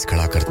बिजनेस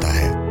खड़ा करता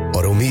है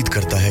और उम्मीद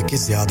करता है कि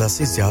ज्यादा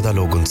से ज्यादा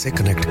लोग उनसे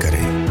कनेक्ट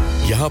करें।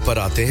 यहाँ पर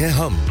आते हैं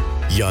हम,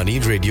 यानी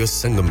रेडियो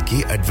संगम की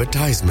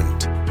एडवर्टाइजमेंट।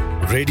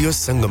 रेडियो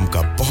संगम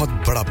का बहुत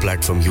बड़ा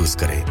प्लेटफॉर्म यूज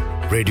करें।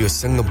 रेडियो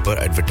संगम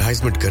पर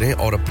एडवर्टाइजमेंट करें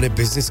और अपने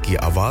बिजनेस की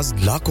आवाज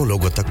लाखों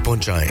लोगों तक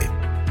पहुंचाएं।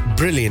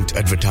 Brilliant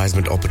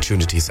advertisement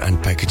opportunities and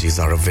packages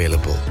are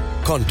available.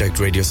 Contact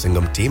Radio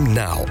Sangam team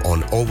now on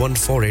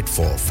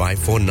 01484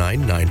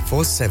 549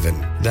 947.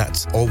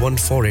 That's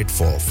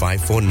 01484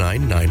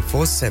 549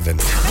 947.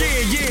 Yeah.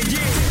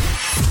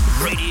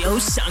 Radio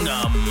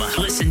Sangam.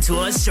 Listen to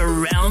us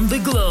around the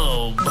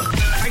globe.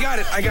 I got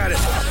it.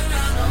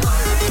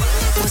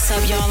 What's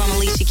up, y'all? I'm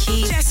Alicia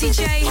Keys. Jessie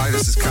J. Hi,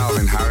 this is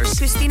Calvin Harris.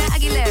 Christina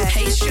Aguilera.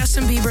 Hey, it's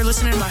Justin Bieber.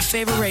 Listening to my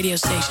favorite radio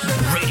station.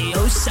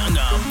 Radio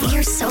Sangam.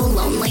 You're so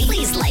lonely.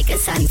 Please like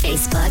us on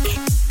Facebook.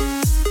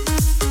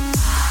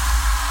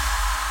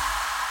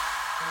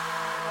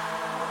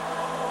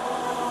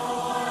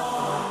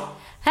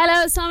 Hello,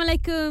 assalamu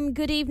alaikum,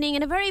 good evening,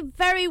 and a very,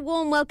 very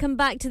warm welcome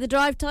back to the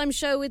Drive Time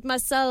Show with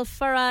myself,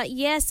 Farah.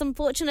 Yes,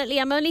 unfortunately,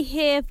 I'm only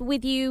here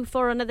with you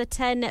for another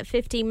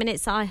 10-15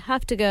 minutes. I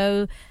have to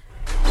go.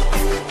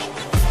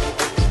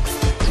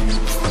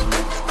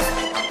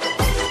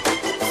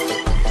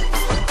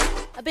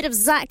 A bit of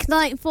Zack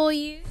Knight for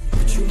you.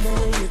 What you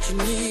want, what you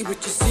need,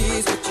 what you see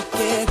is what you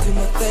get. Do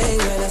my thing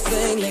when I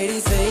sing,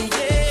 ladies say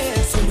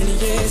yeah. So many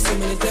years, so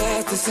many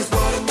days, this is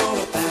what I'm all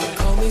about.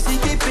 Call me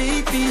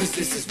CKBB, cause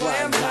this is why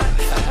I'm hot.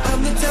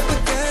 I'm the type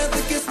of guy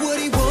that gets what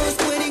he wants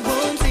when he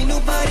wants. Ain't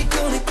nobody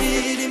gonna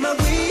get in my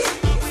way.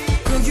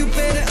 Girl, you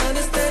better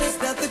understand it's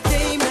not the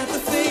game, not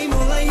the fame.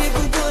 All I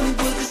ever wanted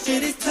was the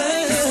shit is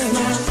time. This is my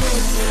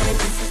moment, this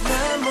is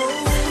my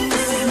moment.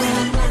 This is my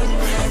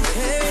moment,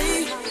 hey.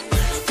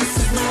 This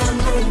is my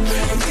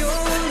moment, you're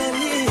all I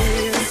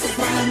need. This is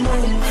my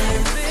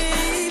moment,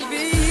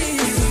 baby.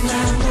 This is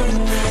my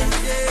moment,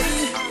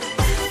 yeah.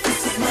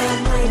 This is my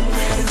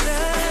moment,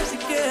 without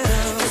you,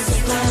 girl. This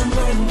is my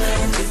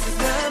moment, this is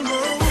my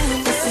moment.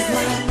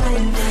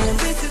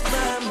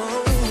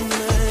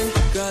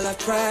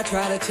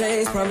 Try to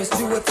change, promise to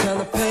turn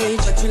the page,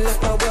 but you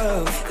left my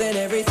world, then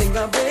everything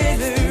I've been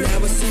through.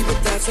 Now I see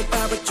what that's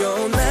about, but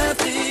you're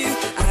not you.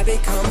 I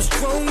become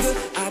stronger,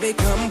 I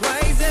become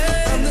wiser.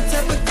 I'm the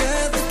type of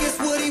girl that gets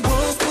what he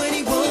wants when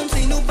he wants.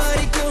 Ain't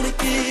nobody gonna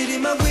get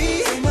in my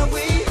way, in my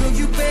way. Girl,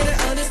 you better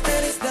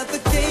understand it's not the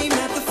game,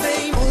 not the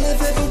fame. All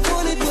I've ever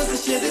wanted was to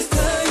share this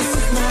time. This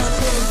is my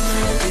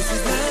moment, this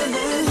is my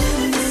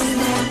moment, this is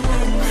my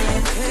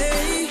moment.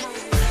 Hey,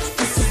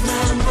 this is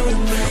my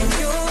moment.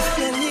 You're all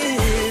I need.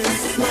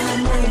 This is my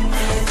moment,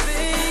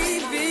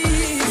 baby.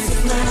 This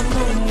is my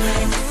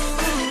moment.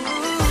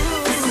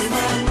 This is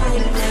my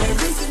moment.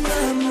 This is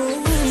my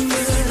moment.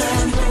 This is my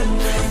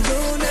moment.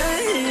 You're not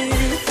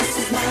here. This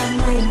is my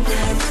moment.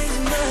 This is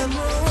my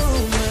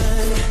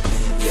moment.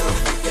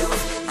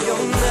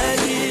 You're not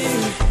here.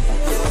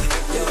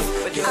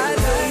 But I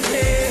don't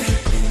care.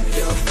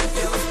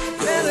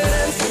 Now that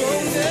I'm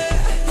stronger,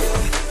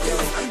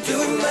 I'm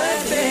doing my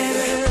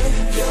better.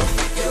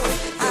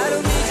 I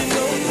don't need you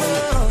no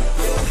more.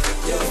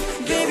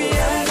 Baby,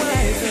 I'm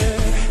wiser.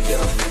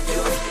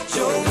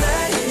 You're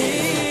not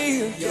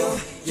here.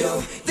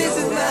 This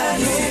is my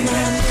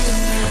moment.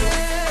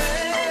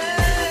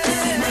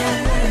 This is my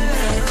moment.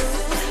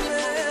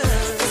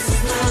 This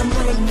is my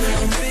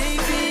moment,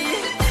 baby.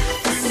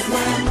 This is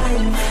my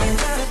moment. It's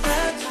not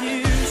about you.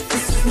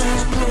 This is my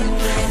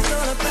moment. It's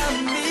all about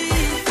me.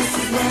 This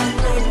is my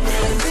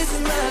moment. This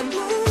is my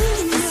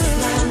moment. This is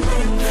my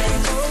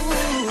moment. Oh,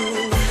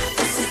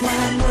 this is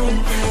my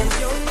moment.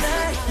 You're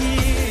not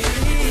here.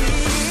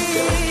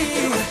 You're not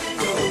here.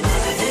 You're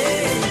not here.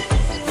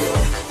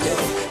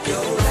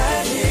 You're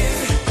not here.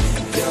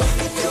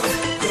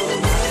 You're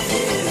not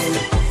here.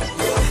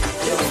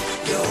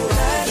 You're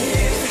not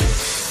here.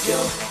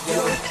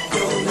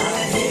 You're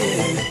not here.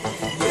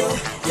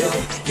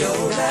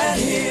 You're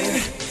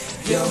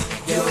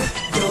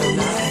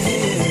not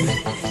here.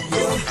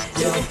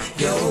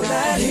 You're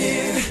not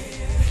here.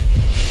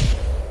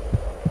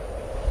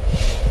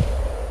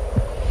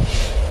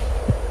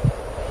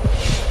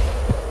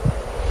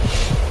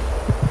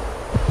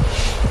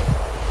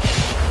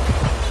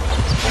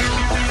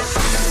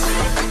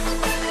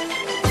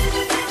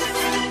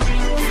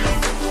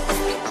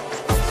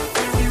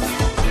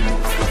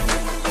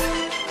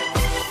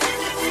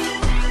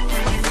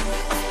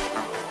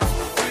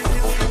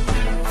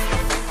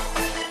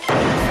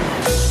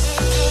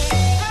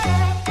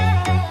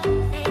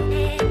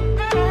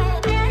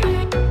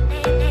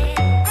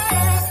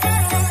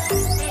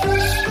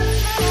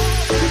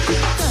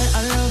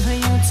 I love how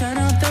you turn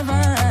up the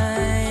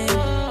vibe.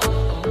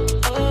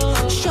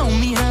 Show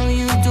me how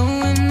you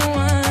doing the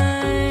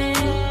wine.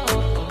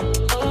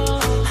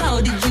 How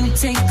did you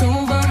take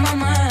over my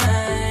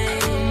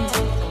mind?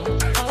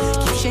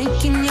 Keep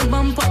shaking your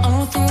bumper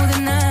all through the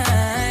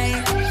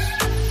night.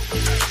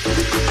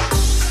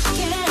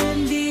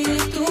 Candy,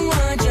 tu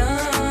aaja,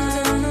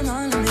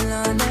 naal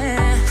mila de.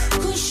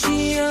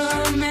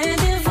 Khushiyan mein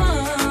diwan,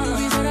 tu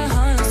bhi zara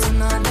haal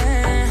suna de.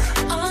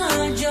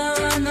 Aaja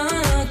na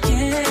ke,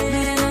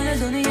 mere naal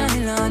duniya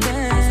hila de.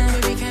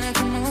 Baby, can I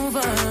come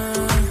over?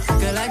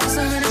 Girl, I just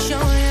wanna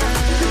show ya.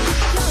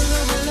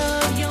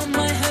 Love, you're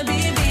my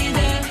habibi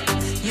de.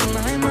 You're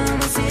my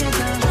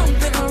mamacita.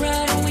 Jumping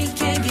around and we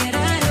can't get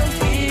out of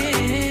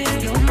here.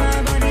 You're my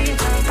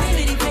bonita.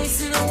 Any place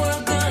in the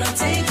world, girl, I'll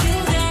take you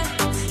there.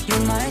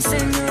 You're my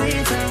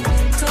señorita.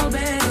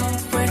 Tobago,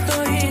 Puerto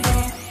Rico,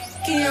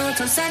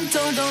 Kyoto,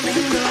 Santo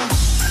Domingo.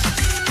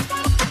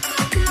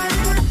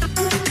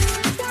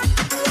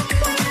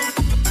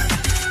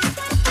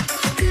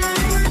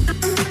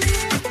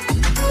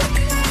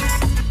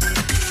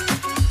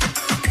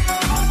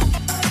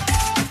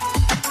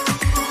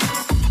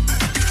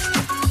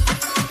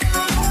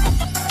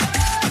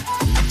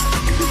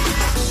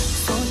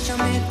 सोचा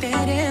मैं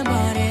तेरे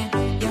बारे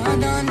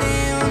याद आने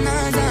ओ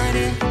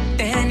नजारे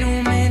तेनू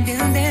मैं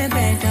दिल दे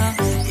बैठा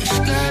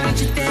इश्क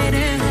विच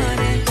तेरे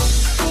हारे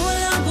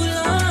बुला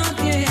बुला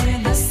के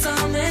दसा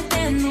मैं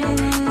तेनू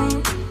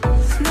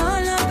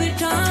नाल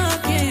बिठा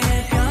के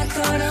प्यार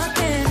करा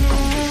तेनू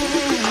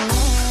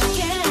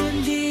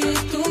कैंडी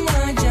तू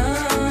आजा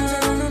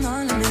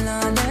नाल मिला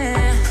दे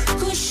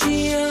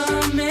खुशियां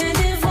में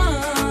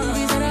दीवान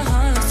भी जरा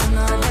हाल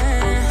सुना दे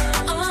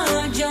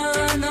आजा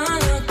ना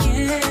रखे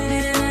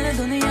मेरे नाल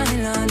दुनिया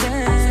हिला दे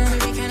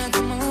baby can I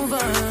come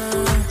over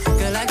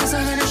girl I guess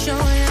I'm gonna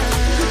show ya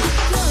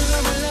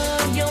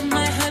love you're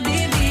my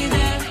habibi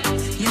there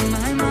you're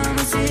my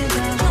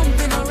mamacita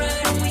jumping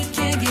around and we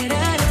can't get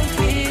out of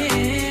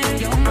here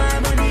you're my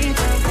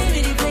bonita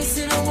any place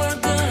in the world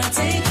girl I'll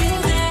take you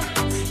there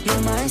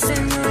you're my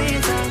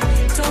señorita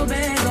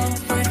Tobago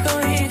Puerto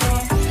Rico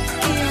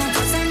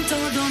Kyoto Santo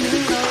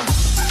Domingo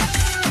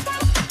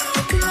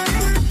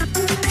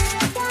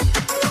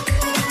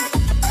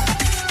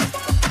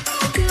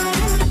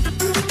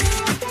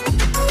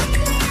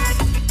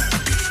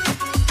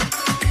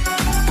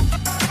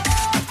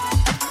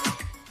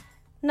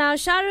Now,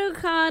 Shah Rukh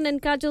Khan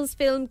and Kajal's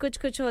film Kuch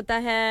Kuch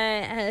Hota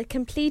Hai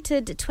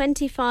completed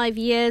 25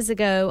 years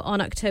ago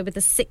on October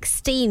the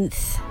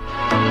 16th.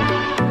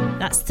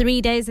 That's 3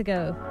 days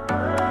ago.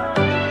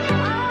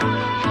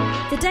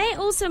 The day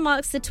also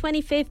marks the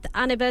 25th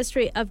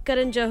anniversary of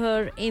Karan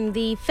Johar in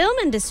the film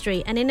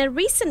industry, and in a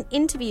recent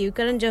interview,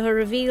 Karan Johar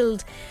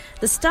revealed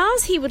the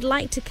stars he would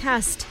like to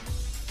cast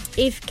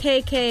if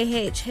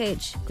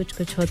KKHH Kuch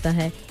Kuch Hota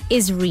Hai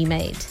is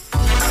remade.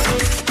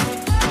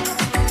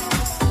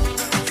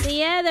 So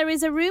yeah, there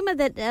is a rumor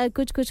that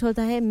Kuch Kuch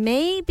Hota Hai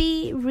may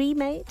be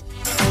remade.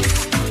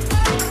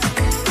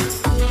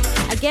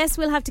 I guess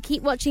we'll have to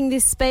keep watching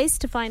this space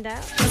to find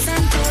out.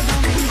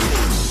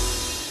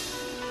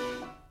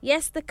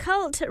 Yes, the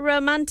cult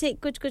romantic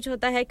Kuch Kuch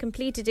Hota Hai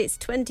completed its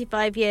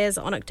 25 years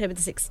on October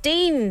the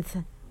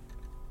 16th.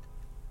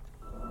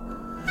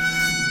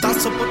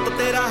 ਦਸ ਪੁੱਤ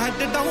ਤੇਰਾ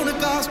head down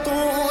ਕਾਸ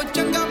ਤੋਂ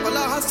ਚੰਗਾ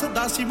ਭਲਾ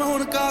ਹੱਸਦਾ ਸੀ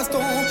ਮੌਨ ਕਾਸ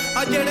ਤੋਂ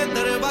ਆ ਜਿਹੜੇ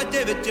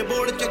ਦਰਵਾਜ਼ੇ ਵਿੱਚ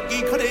ਬੋੜ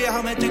ਚੱਕੀ ਖੜੇ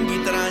ਆ ਮੈਂ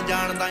ਚੰਗੀ ਤਰ੍ਹਾਂ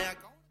ਜਾਣਦਾ ਆ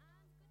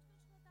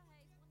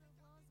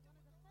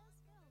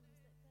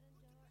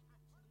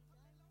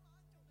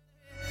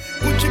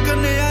ਕੁਝ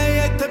ਕੰਨੇ ਆਏ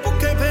ਇੱਥੇ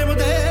ਭੁੱਖੇ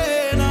ਫੇਮਦੇ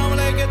ਨਾਮ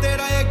ਲੈ ਕੇ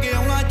ਤੇਰਾ ਅੱਗੇ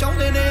ਆਉਣਾ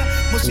ਚਾਹੁੰਦੇ ਨੇ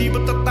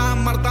ਮੁਸੀਬਤ ਤਾਂ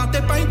ਮਰਦਾਂ ਤੇ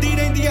ਪੈਂਦੀ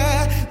ਰਹਿੰਦੀ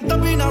ਐ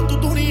ਦਬੀ ਨਾ ਤੂੰ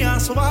ਦੁਨੀਆ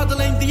ਸਵਾਦ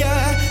ਲੈਂਦੀ ਐ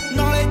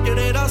ਨਾਲੇ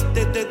ਜਿਹੜੇ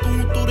ਰਸਤੇ ਤੇ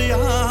ਤੂੰ ਤੁਰਿਆ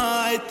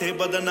ਇੱਥੇ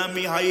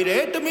ਬਦਨਾਮੀ ਹਾਈ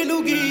ਰੇਟ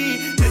ਮਿਲੂਗੀ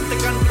ਇੱਥੇ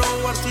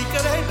ਕੰਟਰੋਵਰਸੀ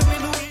ਕਰੇਟ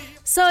ਮਿਲੂਗੀ.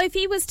 So if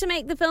he was to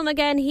make the film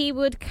again, he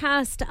would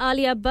cast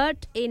Alia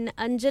Bhatt in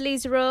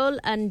Anjali's role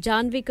and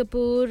Janhvi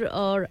Kapoor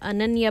or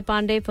Ananya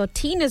Pandey for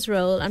Tina's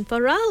role, and for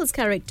Rahul's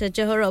character,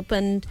 Johar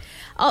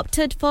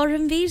opted for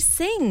Ranveer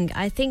Singh.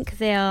 I think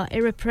they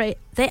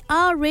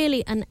are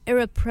really an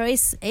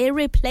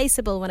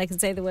irreplaceable, when I can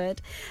say the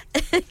word,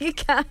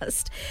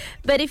 cast.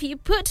 But if you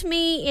put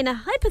me in a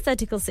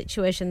hypothetical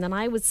situation, then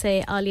I would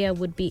say Alia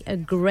would be a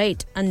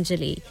great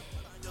Anjali.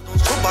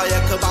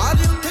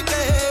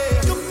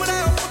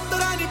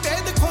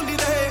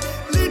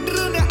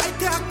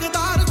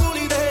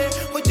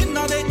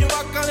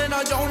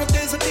 ਜਾਉਣ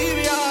ਤੇ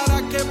stevia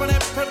ਰੱਖੇ ਬਣੇ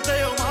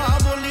ਫਿਰਦੇ ਹੋ ਮਾਂ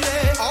ਬੋਲੀ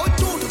ਦੇ ਆਓ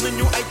ਝੂਠ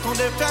ਮੈਨੂੰ ਇੱਥੋਂ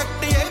ਦੇ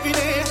ਫੈਕਟ ਇਹ ਵੀ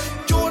ਨੇ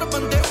ਚੋਰ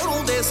ਬੰਦੇ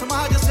ਉਰੋਂ ਦੇ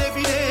ਸਮਾਜ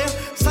ਸੇਵੀ ਨੇ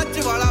ਸੱਚ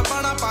ਵਾਲਾ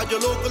ਬਾਣਾ ਪਾ ਜੋ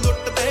ਲੋਕ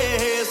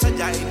ਲੁੱਟਦੇ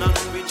ਸਜ਼ਾ ਇਹਨਾਂ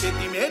ਨੂੰ ਵੀ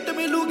ਛੇਤੀ ਮੇਟ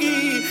ਮਿਲੂਗੀ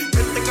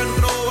ਫਿੱਟ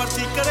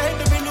ਕੰਟਰੋਵਰਸੀ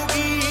ਕਰੇਟ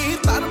ਮਿਲੂਗੀ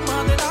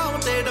ਧਰਮਾਂ ਦੇ ਨਾਮ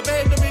ਤੇ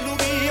ਡਿਬੇਟ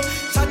ਮਿਲੂਗੀ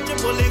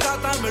ਸੱਚ ਬੋਲੇਗਾ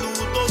ਤਾਂ ਮਿਲੂ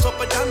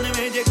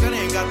 295 ਜੇ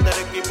ਕਰੇਗਾ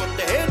ਤਰੱਕੀ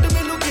ਪੁੱਤ ਹੇਟ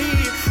ਮਿਲੂਗੀ.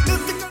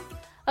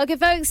 Okay,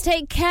 folks,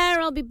 take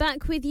care. I'll be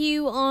back with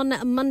you on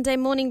Monday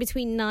morning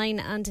between 9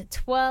 and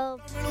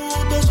 12.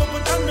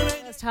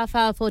 First half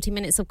hour, 40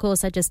 minutes, of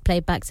course. I just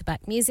played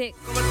back-to-back music.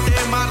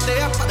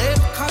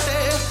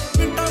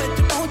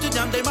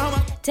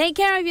 Take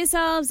care of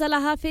yourselves.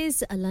 Allah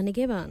Hafiz. Allah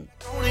Nigeban.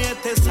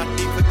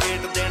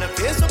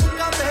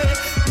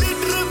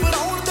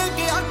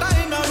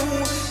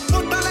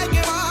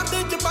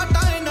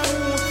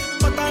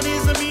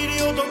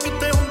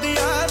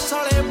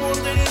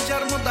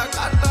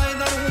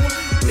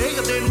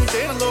 ਦੇਖਦੇ ਨੂੰ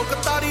ਦੇਣ ਲੋਕ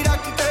ਤਾਰੀ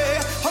ਰੱਖ ਕੇ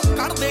ਹੋ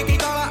ਕਰਦੇ ਕੀ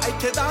ਗਾਲਾਂ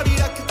ਇੱਥੇ ਦਾੜੀ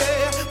ਰੱਖ ਕੇ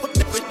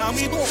ਉੱਤੇ ਕੋਈ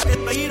ਨਾਮੀ ਤੋਂ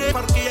ਤੀਰੇ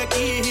ਫਰਕ ਹੈ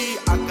ਕੀ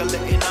ਅਕਲ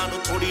ਇਹਨਾਂ ਨੂੰ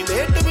ਥੋੜੀ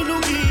ਲੇਟ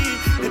ਮਿਲੂਗੀ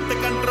ਨਿਤ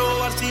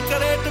ਕੰਟਰੋਵਰਸੀ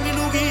ਕਰੇਟ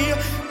ਮਿਲੂਗੀ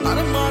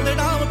ਧਰਮਾਂ ਦੇ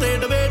ਨਾਮ ਤੇ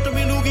ਡਿਬੇਟ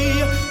ਮਿਲੂਗੀ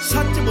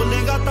ਸੱਚ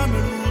ਬੋਲੇਗਾ ਤਾਂ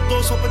ਮਿਲੂ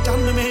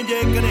 295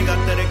 ਜੇ ਕਰੇਗਾ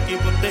ਤਰੱਕੀ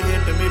ਪੁੱਤੇ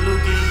ਹੇਟ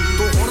ਮਿਲੂਗੀ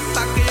ਤੂੰ ਹੁਣ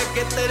ਤੱਕ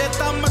ਅੱਗੇ ਤੇਰੇ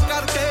ਦਮ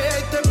ਕਰਕੇ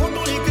ਇੱਥੇ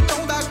ਫੋਟੋ ਨਹੀਂ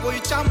ਖਿਚਾਉਂਦਾ ਕੋਈ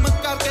ਚੰਮ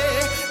ਕਰਕੇ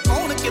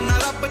ਕੌਣ ਕਿੰਨਾ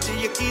ਰੱਬ 'ਚ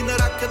ਯਕੀਨ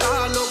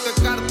ਰੱਖਦਾ ਲੋਕ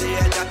ਕਰਦੇ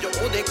ਆ ਜੱਜ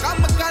ਉਹਦੇ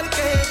ਕੰਮ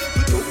ਕਰਕੇ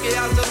ਤੂੰ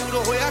ਝੁਕਿਆ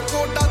ਜ਼ਰੂਰ ਹੋਇਆ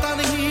ਕੋਡਾ ਤਾਂ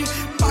ਨਹੀਂ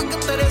ਪੱਗ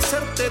ਤੇਰੇ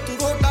ਸਿਰ ਤੇ ਤੂੰ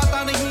ਰੋਡਾ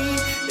ਤਾਂ ਨਹੀਂ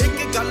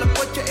ਇੱਕ ਗੱਲ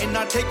ਪੁੱਛ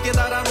ਇਹਨਾਂ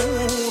ਠੇਕੇਦਾਰਾਂ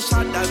ਨੂੰ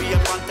ਸਾਡਾ ਵੀ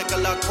ਪੰਥ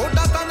ਕੱਲਾ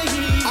ਥੋੜਾ ਤਾਂ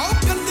ਨਹੀਂ ਆਓ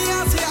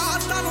ਕੰਦਿਆਂ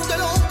ਸਿਆਸਤਾਂ ਨੂੰ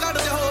ਦਿਲੋਂ ਕੱਢ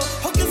ਦਿਓ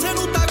ਹੋ ਕਿਸੇ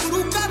ਨੂੰ ਤਾਂ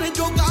ਗੁਰੂ ਘਰ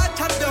ਜੋਗਾ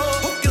ਛੱਡ ਦਿਓ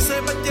ਹੋ ਕਿਸੇ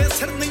ਬੱਚੇ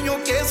ਸਿਰ ਨਹੀਂਓ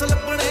ਕੇਸ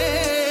ਲੱਭਣੇ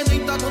ਨਹੀਂ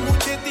ਤਾਂ ਤੁਹਾਨੂੰ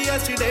ਛੇਤੀ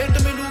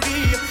ਐਕਸੀਡੈਂਟ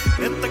ਮਿਲੂਗੀ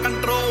ਨਿਤ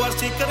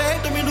ਕੰਟਰੋਵਰਸੀ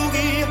ਕਰੇਟ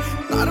ਮਿਲੂਗੀ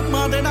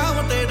ਧਰਮਾਂ ਦੇ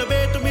ਨਾਮ ਤੇ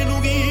ਡਿਬੇਟ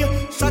ਮਿਲੂਗੀ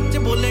ਸੱਚ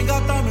ਬੋਲੇਗਾ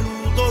ਤਾਂ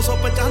ਮਿਲੂ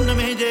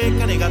 295 ਜੇ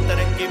ਕਰੇਗਾ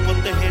ਤਰੱਕੀ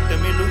ਪੁੱਤ ਹਿੱਟ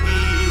ਮਿਲੂਗੀ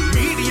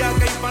ਮੀਡੀਆ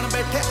ਕਈ ਬਣ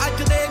ਬੈਠੇ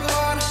ਅੱਜ ਦੇ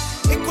ਗਵਾਰ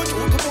ਇੱਕੋ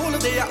ਝੂਠ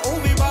ਬੋਲਦੇ ਆ ਉਹ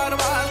ਵੀ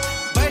ਵਾਰ-ਵਾਰ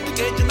ਬੈਠ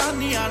ਕੇ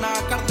ਜਨਾਨੀਆਂ ਨਾ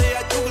ਕਰਦੇ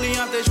ਆ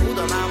ਚੁਗਲੀਆਂ ਤੇ ਸ਼ੂਦ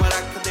ਨਾਮ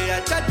ਰੱਖਦੇ ਆ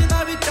ਚੱਜ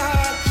ਦਾ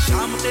ਵਿਚਾਰ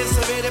ਸ਼ਾਮ ਤੇ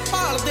ਸਵੇਰੇ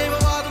ਭਾਲਦੇ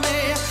ਵਿਵਾਦ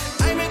ਨੇ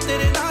ਐਵੇਂ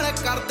ਤੇਰੇ ਨਾਲ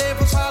ਕਰਦੇ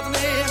ਫਸਾਦ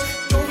ਨੇ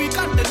 24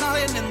 ਘੰਟੇ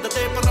ਨਾਲੇ ਨਿੰਦ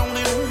ਤੇ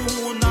ਪਰਾਉਣੇ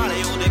ਨੂੰ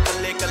ਨਾਲੇ ਉਹਦੇ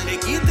ਕੱਲੇ ਕੱਲੇ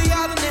ਗੀਤ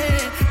ਯਾਦ ਨੇ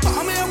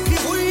ਭਾਵੇਂ ਔਖੀ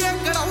ਹੋਈ ਐ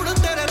ਕਰਾਉਣ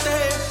ਤੇਰੇ ਤੇ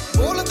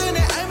ਬੋਲਦੇ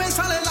ਨੇ ਐਵੇਂ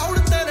ਸਾਲੇ ਲਾਉਣ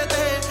ਤੇਰੇ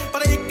ਤੇ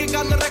ਪਰ ਇੱਕ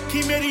ਗੱਲ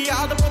ਰੱਖੀ ਮੇਰੀ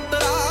ਯਾਦ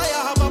ਪੁੱਤਰਾ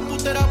ਆ ਬਾਪੂ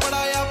ਤੇਰਾ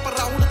ਬੜਾ ਆ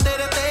ਪਰਾਉਣ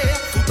ਤੇਰੇ ਤੇ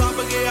ਤੂੰ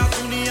ਦਬ ਗਿਆ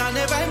ਦੁਨੀਆ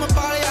ਨੇ ਵਹਿਮ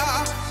ਪਾਲਿਆ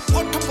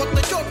ਉੱਠ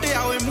ਪੁੱਤ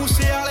ਝੋਟਿਆ ਓਏ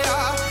ਮੂਸੇ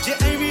ਵਾਲਿਆ ਜੇ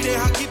ਐਵੇਂ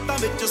ਰਿਹਾ ਗੀਤਾਂ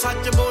ਵਿੱਚ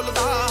ਸੱਚ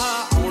ਬੋਲਦਾ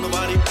ਆਉਣ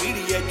ਵਾਲੀ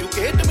ਪੀੜ੍ਹੀ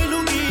ਐਜੂਕੇਟ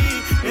ਮਿਲੂਗੀ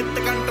ਨਿਤ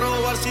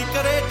ਕੰਟਰੋਵਰਸੀ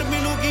ਕਰੇਟ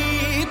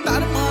ਮਿਲੂਗੀ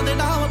ਧਰਮਾਂ ਦੇ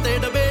ਨਾਮ ਤੇ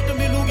ਡਿਬੇਟ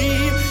ਮਿਲੂਗੀ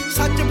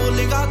ਸੱਚ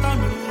ਬੋਲੇਗਾ ਤਾਂ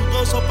ਮਿਲੂ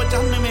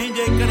 295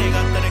 ਜੇ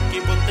ਕਰੇਗਾ ਤਰੱਕੀ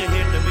ਪੁੱਤ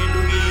ਹਿੱਟ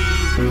ਮਿਲੂਗੀ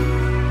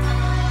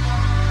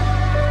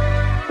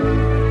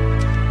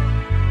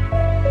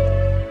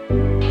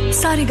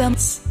सारी गम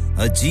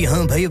जी हाँ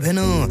भाई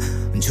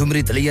बहनों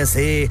झुमरी तलिया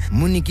से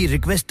मुन्नी की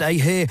रिक्वेस्ट आई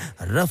है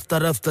रफ्ता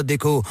रफ्ता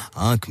देखो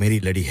आंख मेरी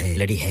लड़ी है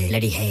लड़ी है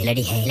लड़ी है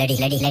लड़ी है लड़ी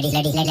लड़ी लड़ी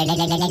लड़ी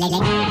लड़ी लड़ी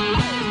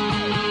लड़ी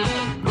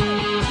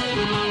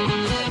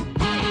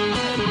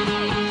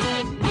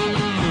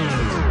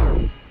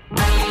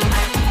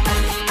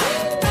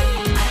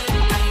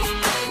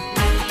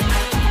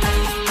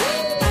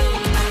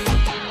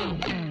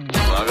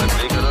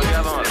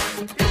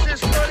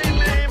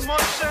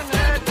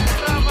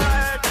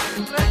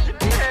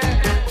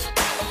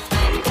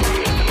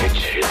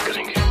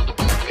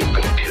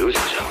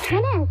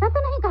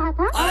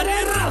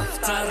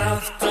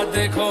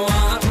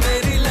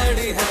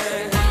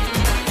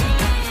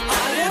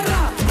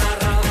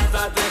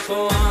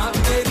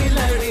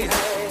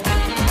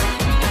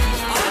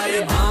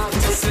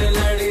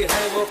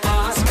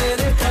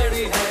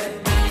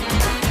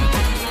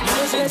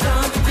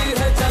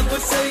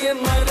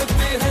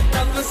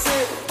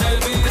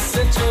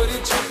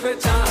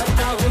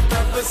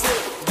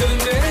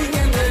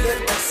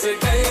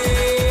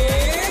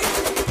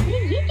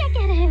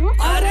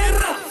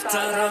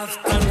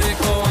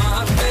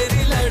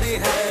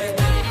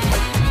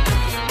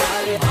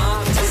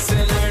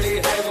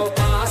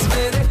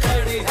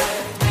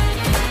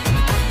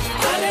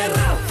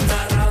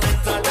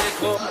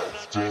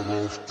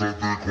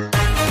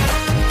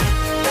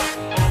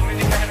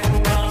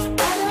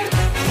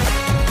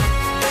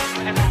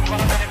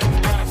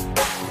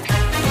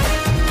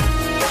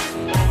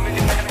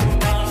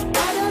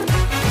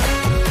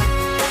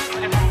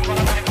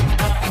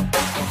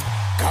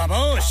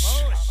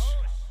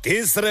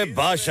तीसरे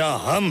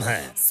बादशाह हम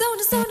हैं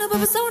सोना सोना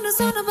बाबा सोना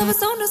सोना बाबा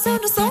सोना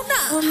सोना सोना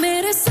ओ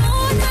मेरे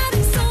सोना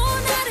रे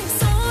सोना रे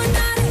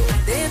सोना रे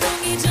दे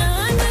दूंगी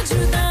जान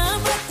जुदा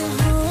मत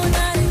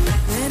होना रे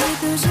मैंने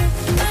तुझे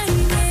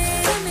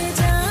महीने में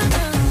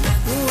जाना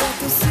हुआ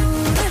तो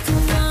सूरत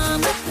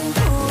मत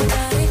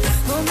होना रे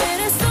ओ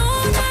मेरे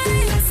सोना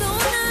रे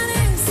सोना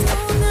रे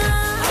सोना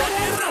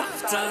अरे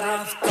रफ्ता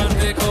रफ्ता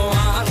देखो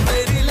आज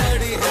मेरी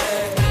लड़ी है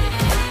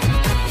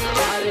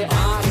अरे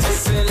आज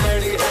से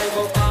लड़ी है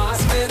वो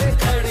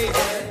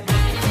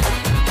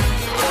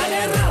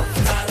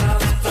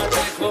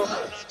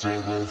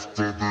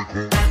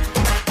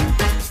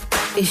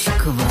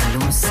इश्क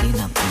वालों से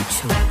न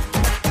पूछो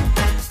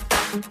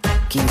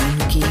कि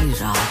उनकी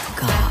रात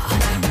का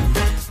आलम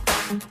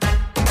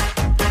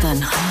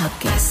तन्हा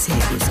कैसे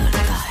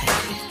गुजरता है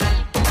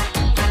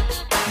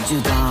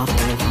जुदा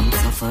हो हम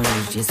सफर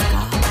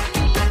जिसका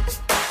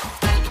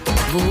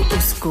वो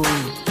उसको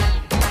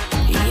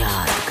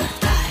याद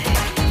करता है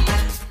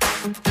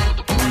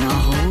न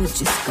हो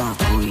जिसका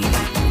कोई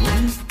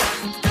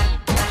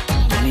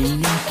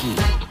मिलने की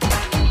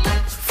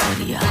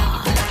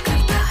फरियाद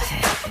करता है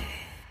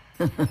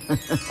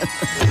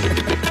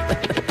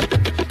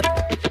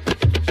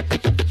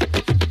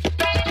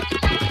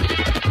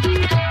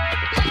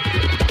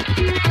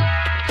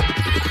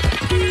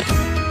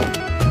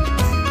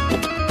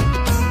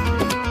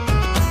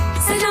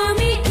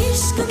सलामी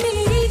इश्क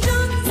मेरी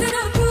जान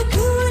जरा को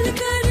भूल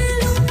कर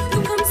लो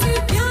तुम हमसे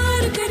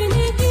प्यार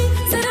करने की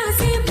जरा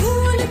से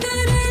भूल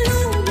कर लो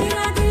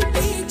मेरा दिल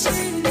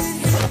बेचैन है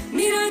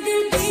मेरा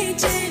दिल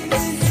बेचैन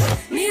है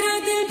मेरा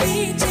दिल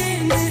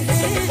बेचैन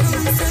है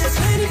हम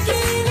सफर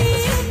के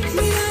लिए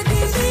मेरा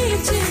दिल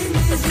बेचैन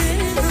है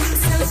हम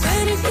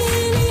सफर के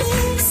लिए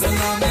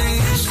सलामी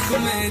इश्क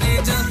मेरी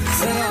जान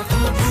जरा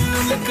को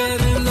भूल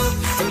कर लो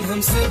तुम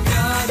हमसे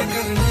प्यार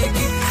करने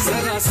की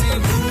जरा सी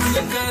भूल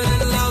कर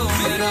लो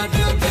मेरा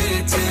दिल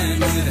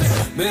बेचैन है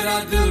मेरा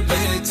दिल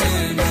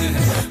बेचैन है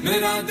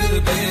मेरा दिल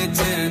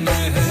बेचैन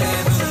है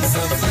हम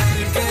सफर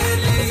के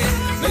लिए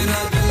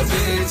मेरा दिल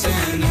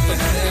बेचैन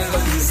है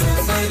हम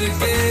सफर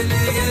के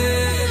लिए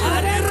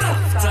अरे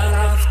रफ्ता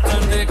रफ्ता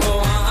देखो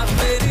आज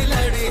मेरी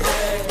लड़ी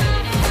है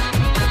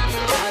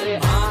अरे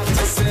आज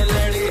से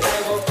लड़ी है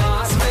वो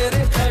पास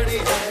मेरे खड़ी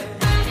है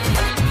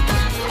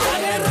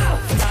अरे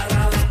रफ्ता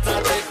रफ्ता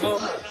देखो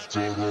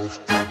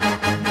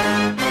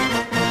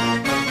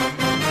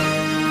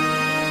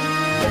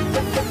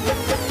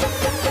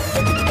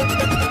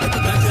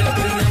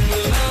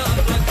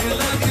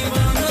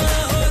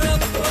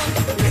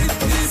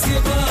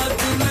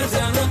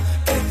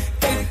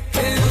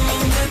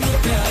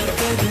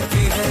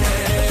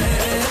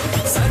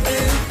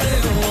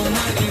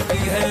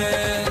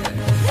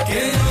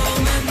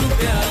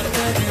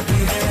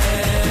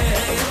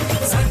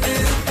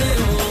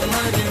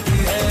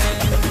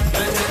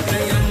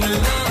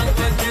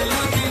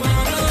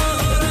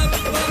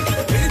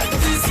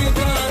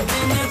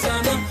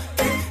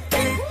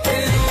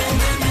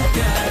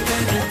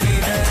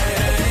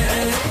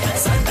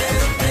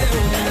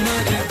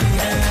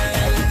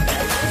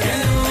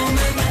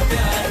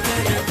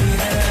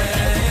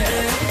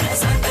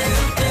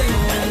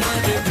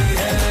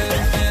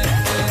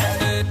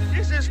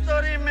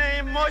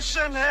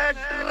एक्शन है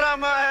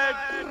ड्रामा है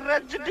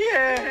ट्रेजेडी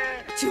है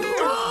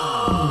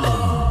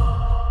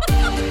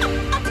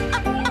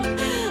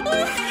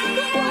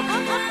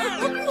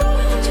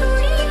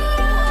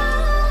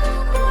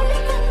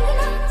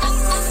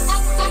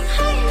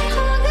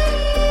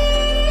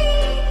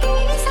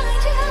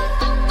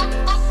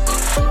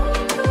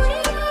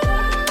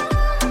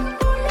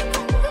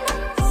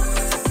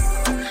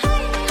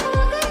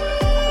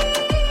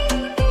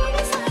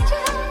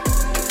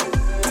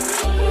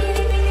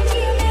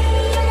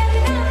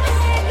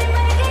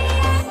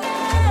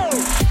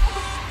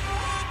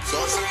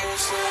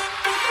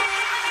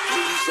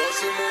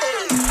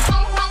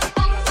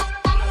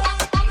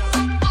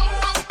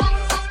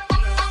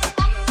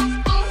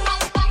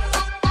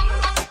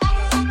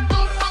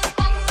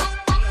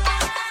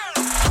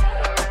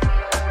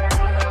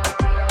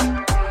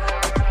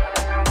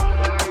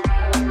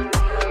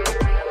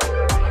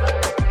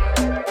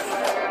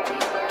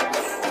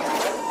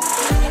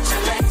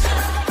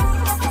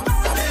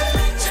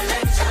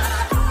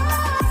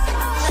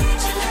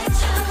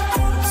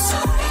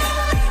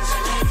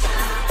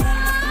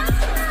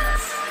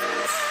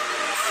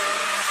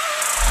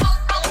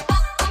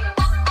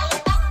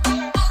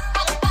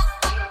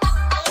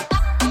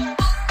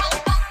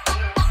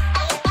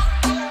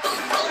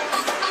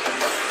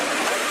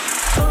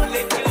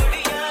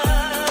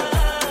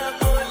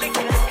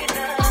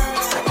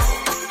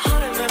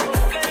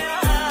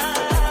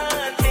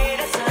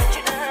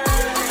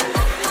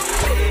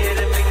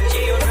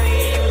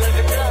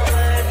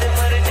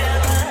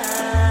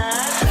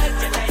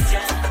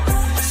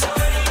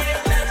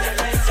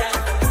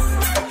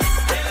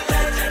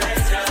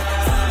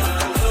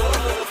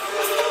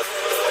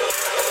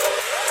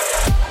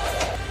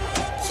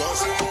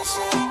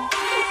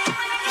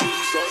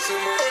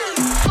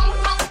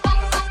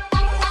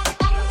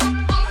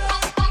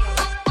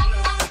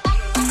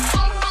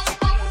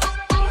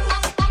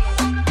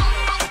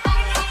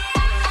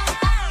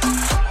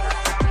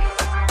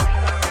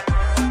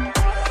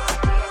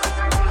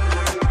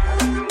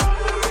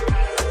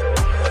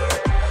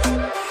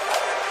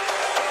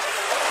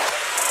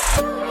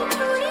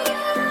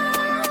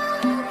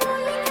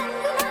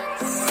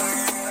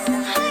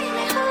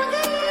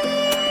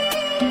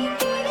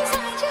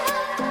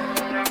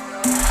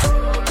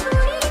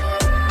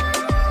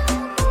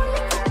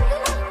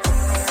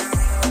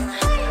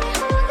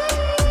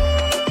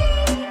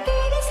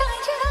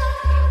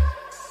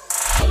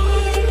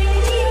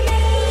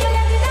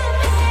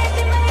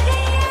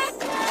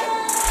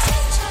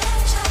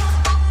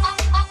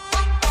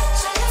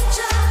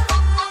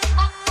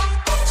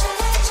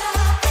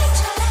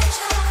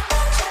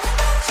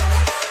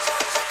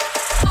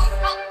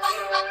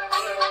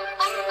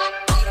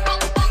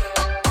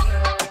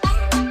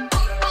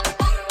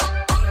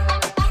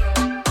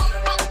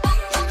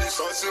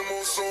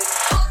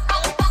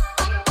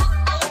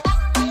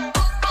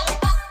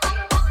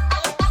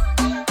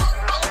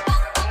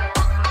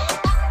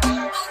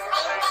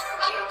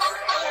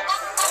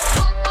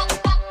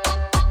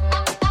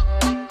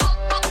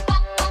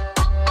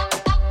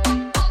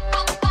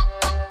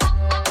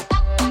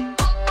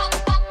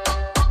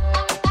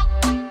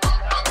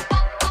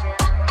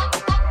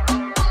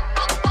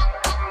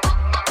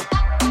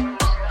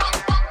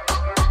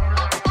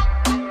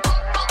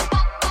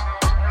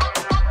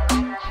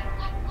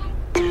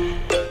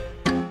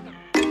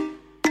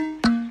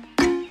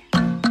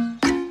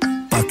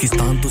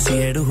ਸੀ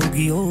ਐਡ ਹੋ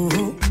ਗਈ ਉਹ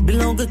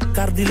ਬਿਲੋਂਗ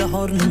ਕਰਦੀ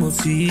ਲਾਹੌਰ ਨੂੰ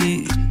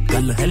ਮੋਸੀ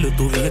ਗੱਲ ਹੈਲੋ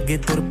ਤੂੰ ਵੀ ਅੱਗੇ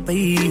ਤੁਰ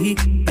ਪਈ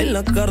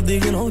ਪਹਿਲਾਂ ਕਰਦੀ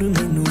ਇਗਨੋਰ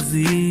ਮੈਨੂੰ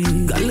ਸੀ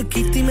ਗੱਲ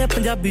ਕੀਤੀ ਮੈਂ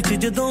ਪੰਜਾਬੀ ਚ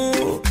ਜਦੋਂ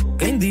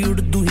ਕਹਿੰਦੀ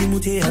ਉਰਦੂ ਹੀ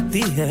ਮੁਝੇ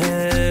ਆਤੀ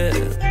ਹੈ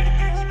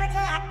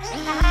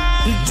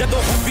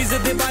ਜਦੋਂ ਹੌਬੀਜ਼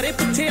ਦੇ ਬਾਰੇ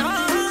ਪੁੱਛਿਆ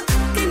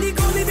ਕਹਿੰਦੀ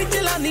ਗੋਲੀ ਵੀ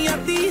ਚਲਾਨੀ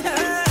ਆਤੀ ਹੈ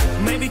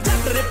मैं भी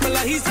चट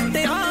रिप्लाई ही सकते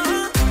हाँ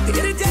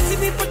तेरे जैसी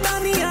भी पता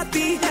नहीं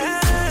आती है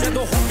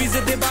जदों हॉबीज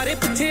दे बारे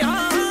पूछे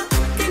हाँ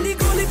कहंदी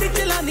गोली भी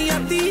चलानी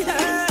आती है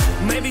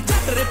मैं भी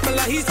चट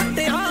रिप्लाई ही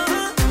सकते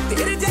हाँ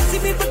तेरे जैसी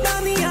भी पता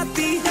नहीं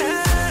आती है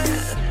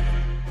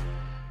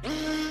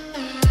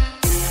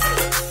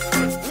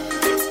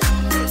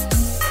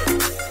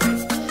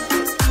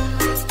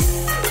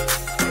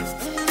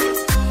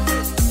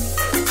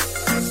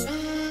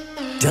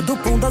ਜਦੋਂ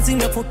ਪਾਉਂਦਾ ਸੀ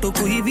ਮੈਂ ਫੋਟੋ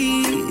ਕੋਈ ਵੀ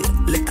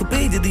ਲਿਖ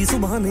ਭੇਜਦੀ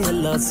ਸੁਭਾਨ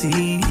ਅੱਲਾ ਸੀ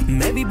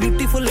ਮੈਂ ਵੀ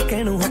ਬਿਊਟੀਫੁਲ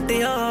ਕਹਿਣੋਂ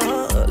ਹਟਿਆ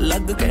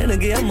ਲੱਗ ਕਹਿਣ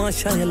ਗਿਆ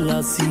ਮਾਸ਼ਾ ਅੱਲਾ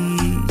ਸੀ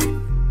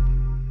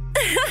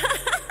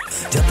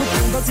ਜਦੋਂ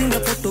ਪਾਉਂਦਾ ਸੀ ਮੈਂ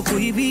ਫੋਟੋ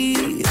ਕੋਈ ਵੀ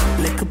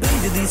ਲਿਖ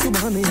ਭੇਜਦੀ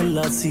ਸੁਭਾਨ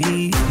ਅੱਲਾ ਸੀ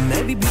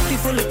ਮੈਂ ਵੀ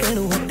ਬਿਊਟੀਫੁਲ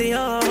ਕਹਿਣੋਂ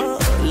ਹਟਿਆ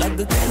ਲੱਗ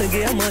ਕਹਿਣ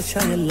ਗਿਆ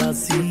ਮਾਸ਼ਾ ਅੱਲਾ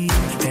ਸੀ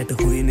ਟੈਟ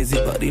ਹੋਏ ਨੇ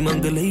ਜ਼ਿਬਾਰੀ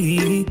ਮੰਗ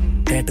ਲਈ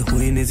ਟੈਟ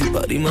ਹੋਏ ਨੇ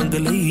ਜ਼ਿਬਾਰੀ ਮੰਗ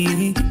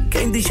ਲਈ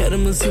ਕਹਿੰਦੀ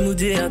ਸ਼ਰਮ ਸੀ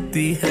ਮੁਝੇ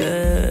ਆਤੀ ਹੈ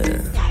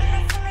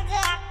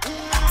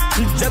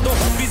ਜਦੋਂ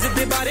ਹੌਬੀਜ਼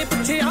ਦੇ ਬਾਰੇ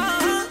ਪੁੱਛਿਆ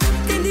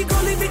ਕਹਿੰਦੀ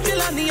ਗੋਲੀ ਵੀ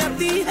ਚਲਾਨੀ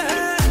ਆਤੀ ਹੈ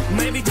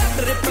ਮੈਂ ਵੀ ਜੱਟ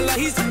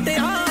ਰਿਪਲਾਈ सकते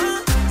हाँ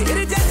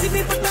तेरे जैसी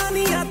भी पता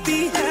नहीं आती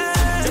है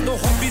ਜਦੋਂ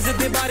ਹੌਬੀਜ਼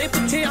ਦੇ ਬਾਰੇ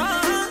ਪੁੱਛਿਆ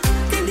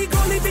ਕਹਿੰਦੀ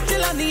ਗੋਲੀ ਵੀ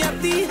ਚਲਾਨੀ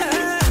ਆਤੀ ਹੈ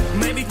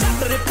ਮੈਂ ਵੀ ਜੱਟ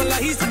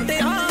ਰਿਪਲਾਈ सकते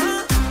हाँ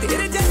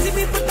तेरे जैसी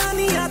भी पता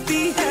नहीं आती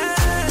है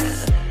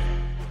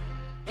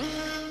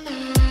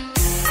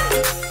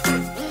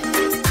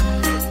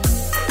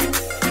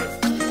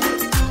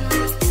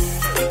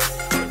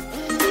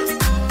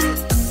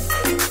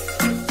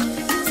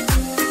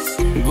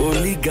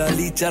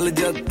गाली चल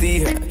जाती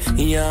है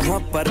यहाँ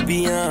पर भी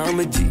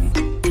आम जी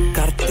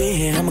करते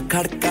हैं हम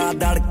खड़का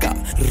दड़का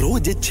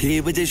रोज 6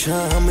 बजे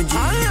शाम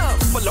जी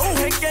फलो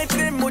है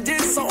कहते मुझे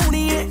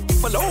सोनिए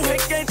फलो है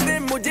कहते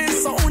मुझे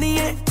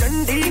सोनिए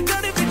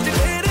चंडीगढ़ विच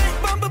मेरे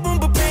बम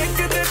बम फेंक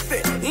देते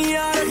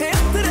यार है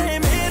तेरे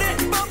मेरे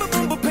बम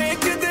बम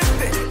फेंक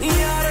देते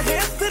यार है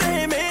तेरे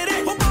मेरे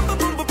बम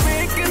बम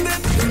फेंक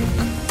देते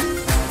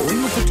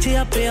उन्हें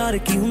पूछया प्यार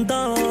की हुंदा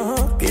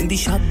कहंदी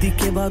शादी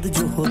के बाद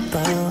जो होता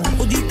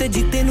ओ जीते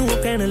जीते नु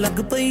कहने लग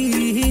पई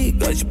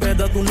गश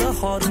पैदा तू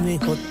लाहौर में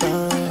होता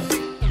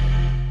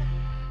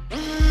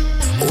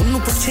ओनु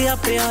पूछया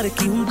प्यार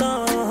की हुंदा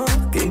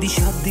कहंदी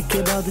शादी के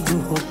बाद जो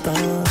होता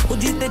ओ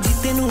जीते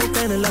जीते नु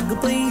कहने लग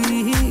पई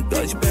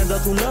गश पैदा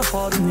तू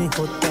लाहौर में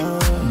होता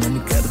मन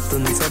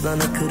करतन सदा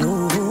न करो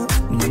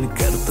मन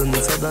करतन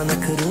सदा न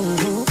करो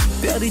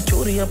प्यारी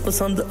चोरियां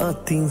पसंद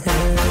आती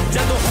हैं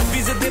जदों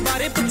हॉबीज दे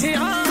बारे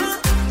पूछया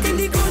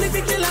कहंदी गोली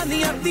भी चलानी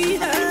आती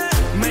है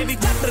मैं भी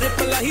चट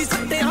रिप्लाई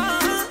सकते हाँ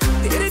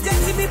तेरे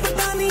जैसी भी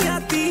पता नहीं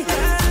आती है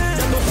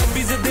जब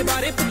हॉबीज दे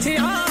बारे पूछे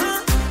हाँ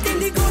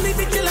कहंदी गोली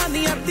भी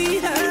चलानी आती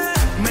है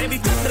मैं भी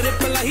चट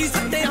रिप्लाई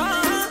सकते हाँ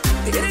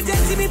तेरे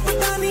जैसी भी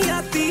पता नहीं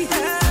आती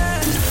है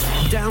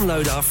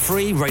Download our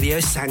free Radio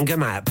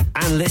Sangam app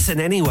and listen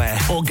anywhere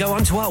or go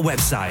onto our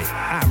website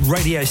at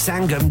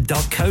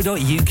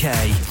radiosangam.co.uk.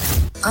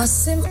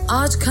 Asim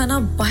आज खाना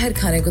बाहर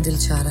खाने को दिल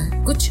चाह रहा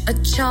है कुछ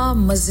अच्छा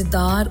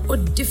मजेदार और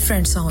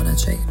डिफरेंट सा होना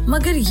चाहिए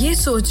मगर ये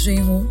सोच रही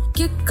हूँ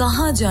कि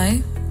कहाँ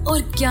जाएं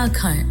और क्या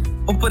खाएं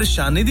ओ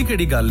परेशानी दी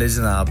केड़ी गल है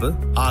जनाब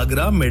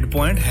आगरा मिड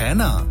पॉइंट है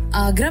ना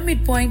आगरा मिड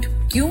पॉइंट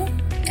क्यों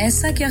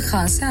ऐसा क्या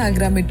खास है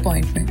आगरा मिड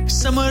पॉइंट में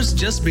Summers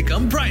just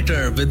become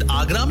brighter with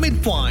Agra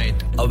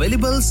Midpoint.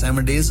 Available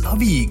 7 days a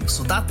week.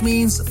 So that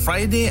means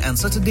Friday and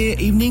Saturday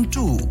evening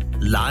too.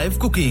 Live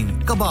cooking,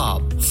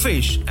 kebab,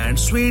 fish and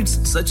sweets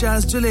such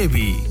as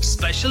jalebi.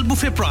 Special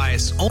buffet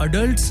price on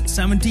adults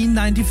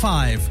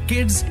 $17.95,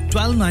 kids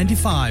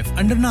 $12.95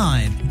 under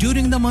 9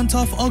 during the month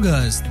of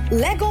August.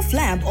 Leg of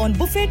lamb on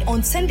buffet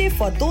on Sunday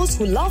for those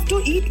who love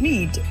to eat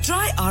meat.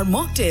 Try our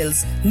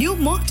mocktails. New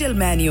mocktail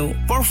menu.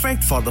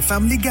 Perfect for the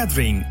family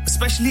gathering,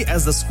 especially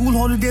as the school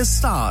holidays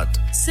start.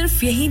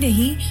 सिर्फ यही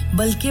नहीं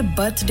बल्कि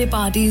birthday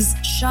parties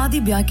शादी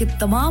ब्याह के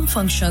तमाम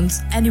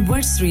functions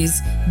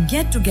anniversaries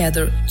get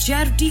together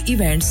charity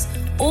events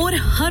और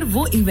हर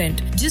वो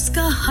इवेंट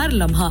जिसका हर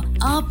लम्हा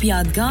आप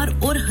यादगार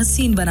और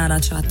हसीन बनाना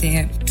चाहते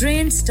हैं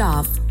ट्रेन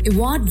स्टाफ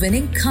अवार्ड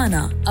विनिंग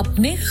खाना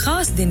अपने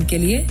खास दिन के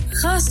लिए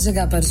खास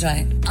जगह पर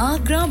जाएं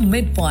Agra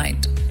mid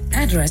point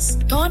Address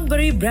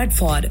Thornbury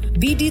Bradford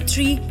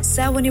BD3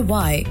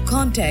 7Y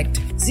Contact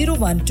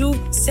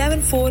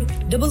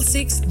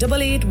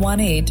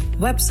 01274668818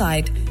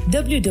 Website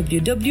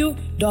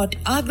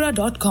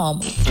www.agra.com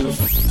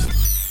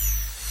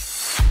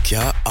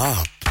क्या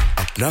आप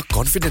अपना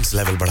कॉन्फिडेंस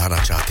लेवल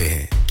बढ़ाना चाहते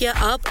हैं क्या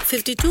आप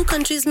 52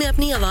 कंट्रीज में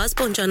अपनी आवाज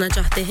पहुंचाना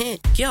चाहते हैं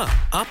क्या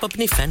आप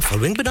अपनी फैन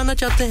फॉलोइंग बढ़ाना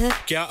चाहते हैं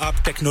क्या आप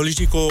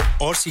टेक्नोलॉजी को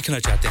और सीखना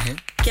चाहते हैं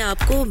क्या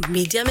आपको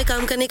मीडिया में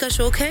काम करने का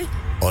शौक है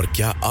और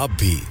क्या आप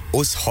भी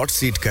उस हॉट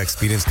सीट का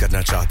एक्सपीरियंस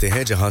करना चाहते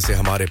हैं जहां से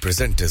हमारे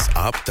प्रेजेंटर्स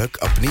आप तक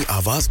अपनी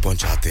आवाज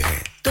पहुंचाते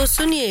हैं? तो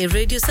सुनिए,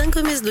 Radio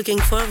Sangam is looking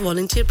for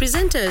volunteer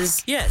presenters.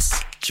 Yes,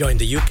 join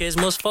the UK's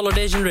most followed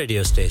Asian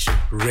radio station,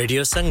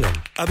 Radio Sangam.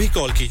 Abhi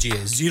call kijiye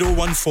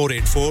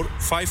 01484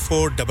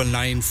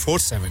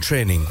 549947.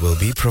 Training will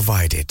be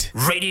provided.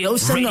 Radio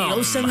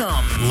Sangam.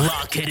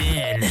 Lock it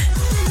in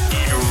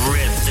and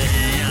rip the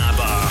knob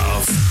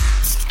off.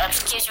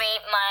 Excuse me,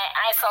 my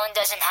iPhone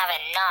doesn't have a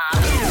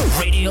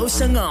knob. Radio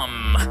Sangam.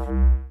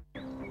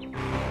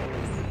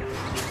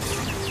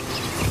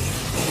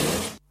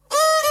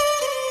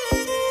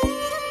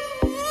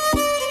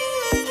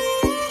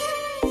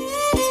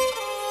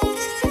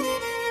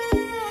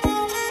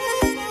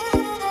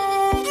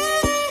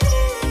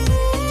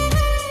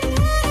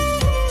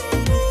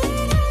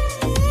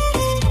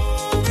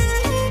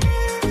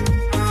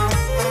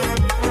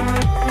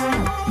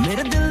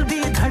 मेरे दिल दी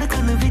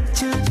धड़कन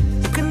विच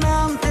एक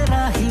नाम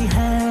तेरा ही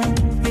है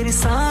मेरी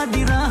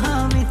साडी राह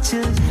विच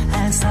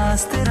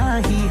एहसास तेरा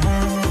ही है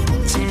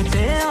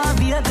चेते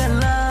आविया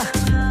गल्ला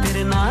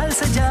तेरे नाल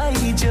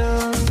सजाई जो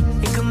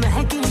एक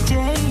महकी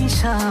जेही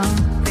शाम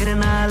तेरे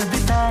नाल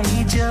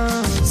बिताई जो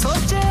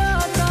सोचे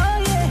आता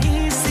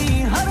यही सी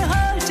हर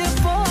हाल च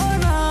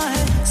पाना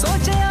है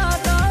सोचे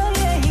आता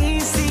यही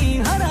सी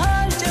हर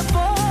हाल च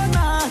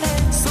पाना है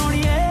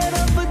सुनिए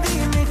रब दी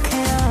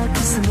लिखिया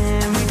किसने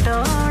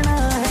मिटाना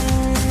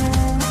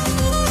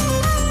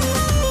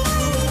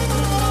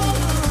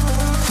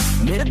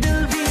मेरे दिल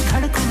दी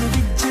धड़कन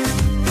विच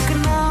एक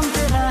नाम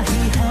तेरा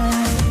ही है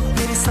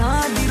मेरी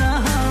साडी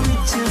राह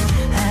विच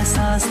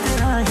एहसास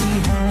तेरा ही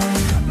है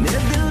मेरे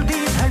दिल दी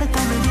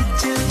धड़कन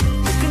विच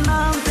एक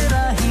नाम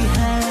तेरा ही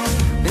है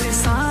मेरी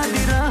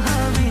साडी राह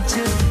विच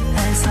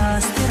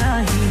एहसास तेरा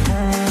ही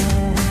है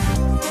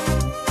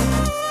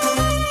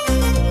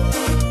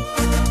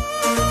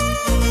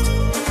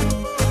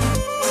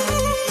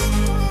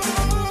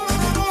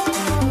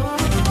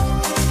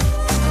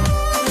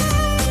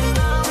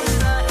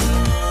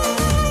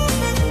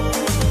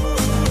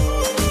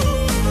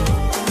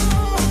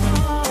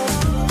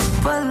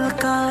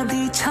पलका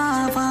दी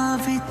छावा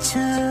विच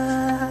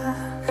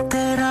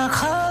तेरा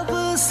ख्वाब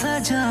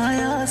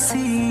सजाया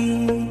सी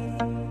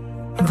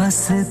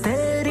बस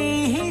तेरी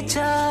ही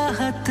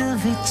चाहत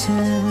विच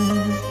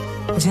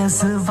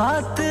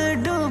जज्बात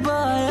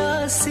डुबाया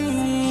सी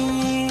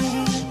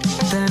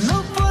तैनू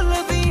भुल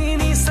भी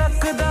नहीं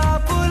सकदा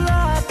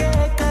भुला के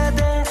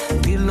कदे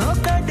दिलों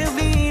कढ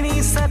भी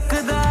नहीं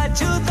सकदा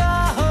जुदा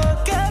हो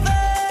के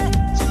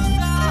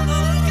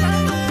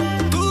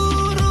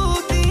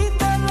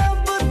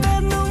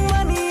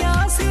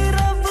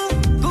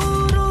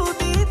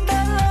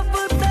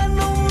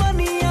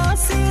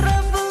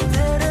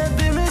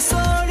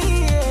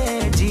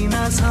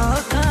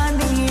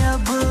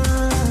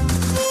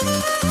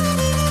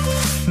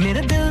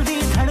मेरे दिल दी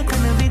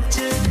धड़कन विच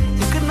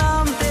एक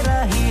नाम तेरा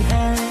ही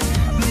है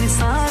मेरी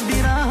साडी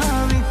राह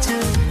विच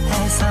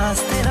एहसास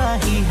तेरा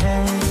ही है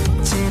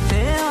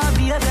चेते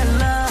आविया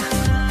गल्ला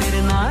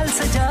तेरे नाल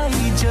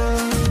सजाई जो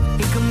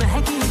एक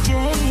महकी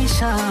जेही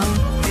शाम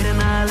तेरे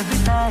नाल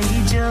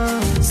बिताई जो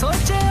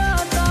सोचे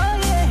आता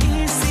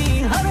यही सी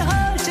हर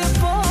हाल च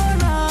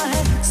पाना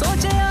है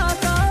सोचे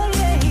आता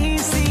यही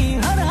सी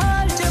हर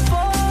हाल च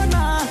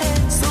पाना है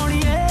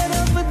सुनिए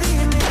रब दी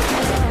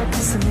लिखिया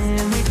किसने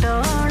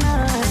मिटाना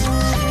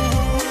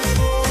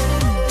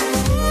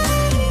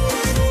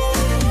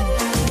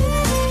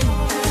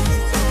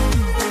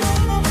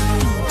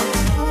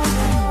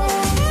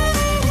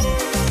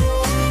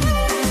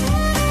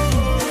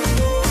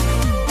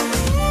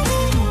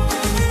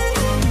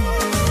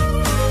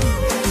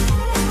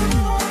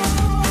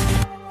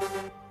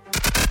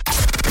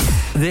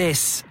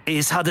This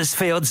is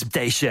Huddersfield's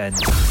station,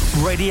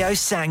 Radio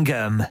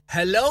Sangam.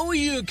 Hello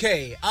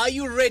UK, are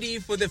you ready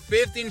for the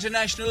 5th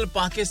International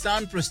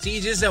Pakistan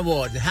Prestigious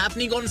Award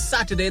happening on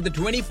Saturday the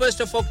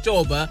 21st of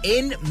October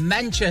in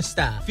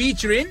Manchester,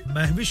 featuring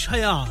Mehwish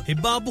Hayat,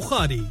 Hibba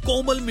Bukhari,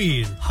 Komal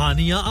Mir,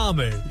 Hania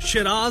Amir,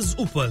 Shiraz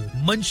Upal,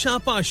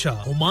 Mansha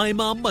Pasha,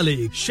 Humayma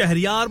Malik,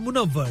 Shahriyar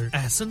Munawwar,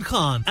 Ahsan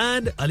Khan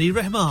and Ali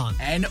Rahman,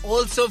 and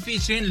also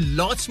featuring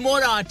lots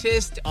more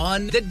artists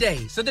on the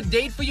day. So the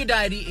date for your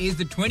diary is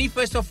the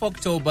 21st of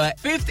October,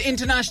 5th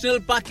International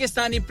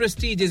Pakistani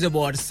Prestigious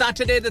Award,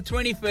 Saturday the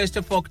 21st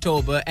of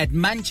October at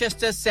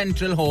Manchester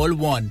Central Hall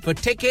 1. For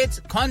tickets,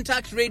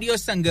 contact Radio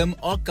Sangam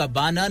or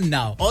Cabana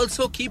now.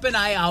 Also keep an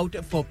eye out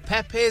for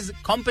Pepe's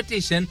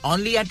competition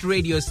only at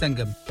Radio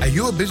Sangam. Are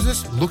you a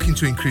business looking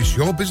to increase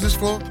your business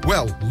flow?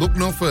 Well, look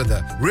no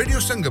further. Radio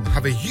Sangam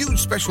have a huge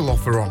special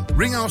offer on.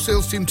 Ring our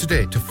sales team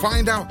today to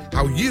find out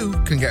how you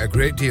can get a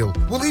great deal.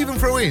 We'll even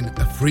throw in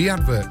a free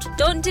advert.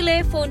 Don't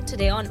delay, phone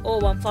today on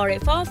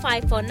 01484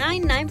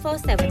 549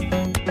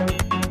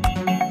 947.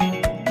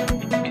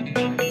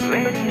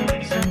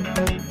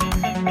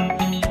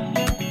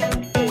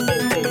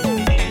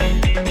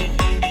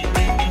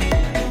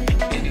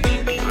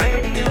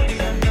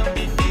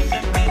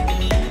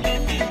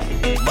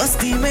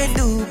 मस्ती में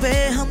डूबे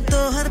हम तो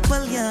हर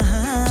पल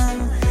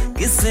यहाँ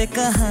किससे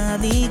कहा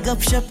पुरानी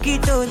गपशप की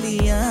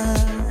टोलियां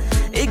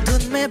एक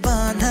धुन में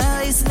बांधा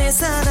इसने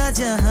सारा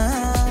जहां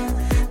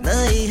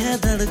नई है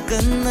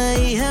धड़कन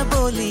नई है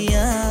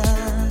बोलियां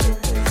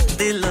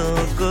दिलों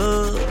को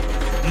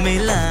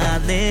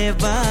मिलाने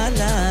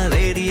वाला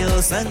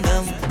रेडियो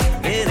संगम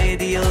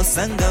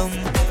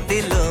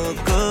दिलों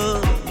को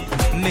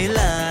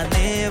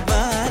मिलाने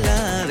वाला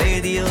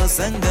रेडियो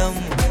संगम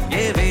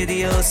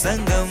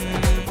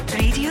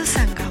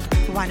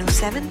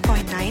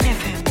 107.9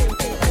 FM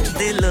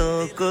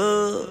दिलों को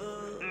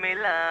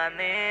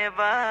मिलाने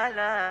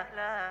वाला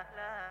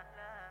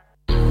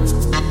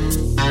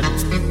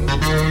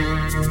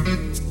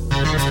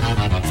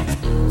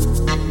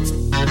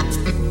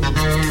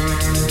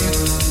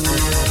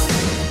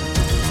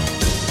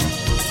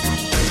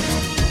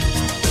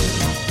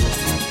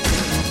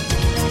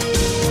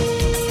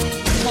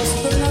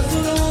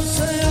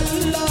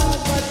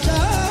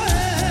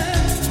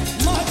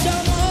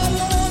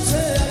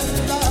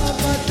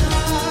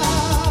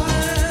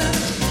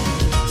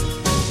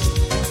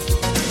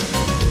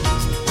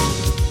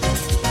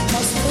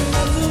मस्त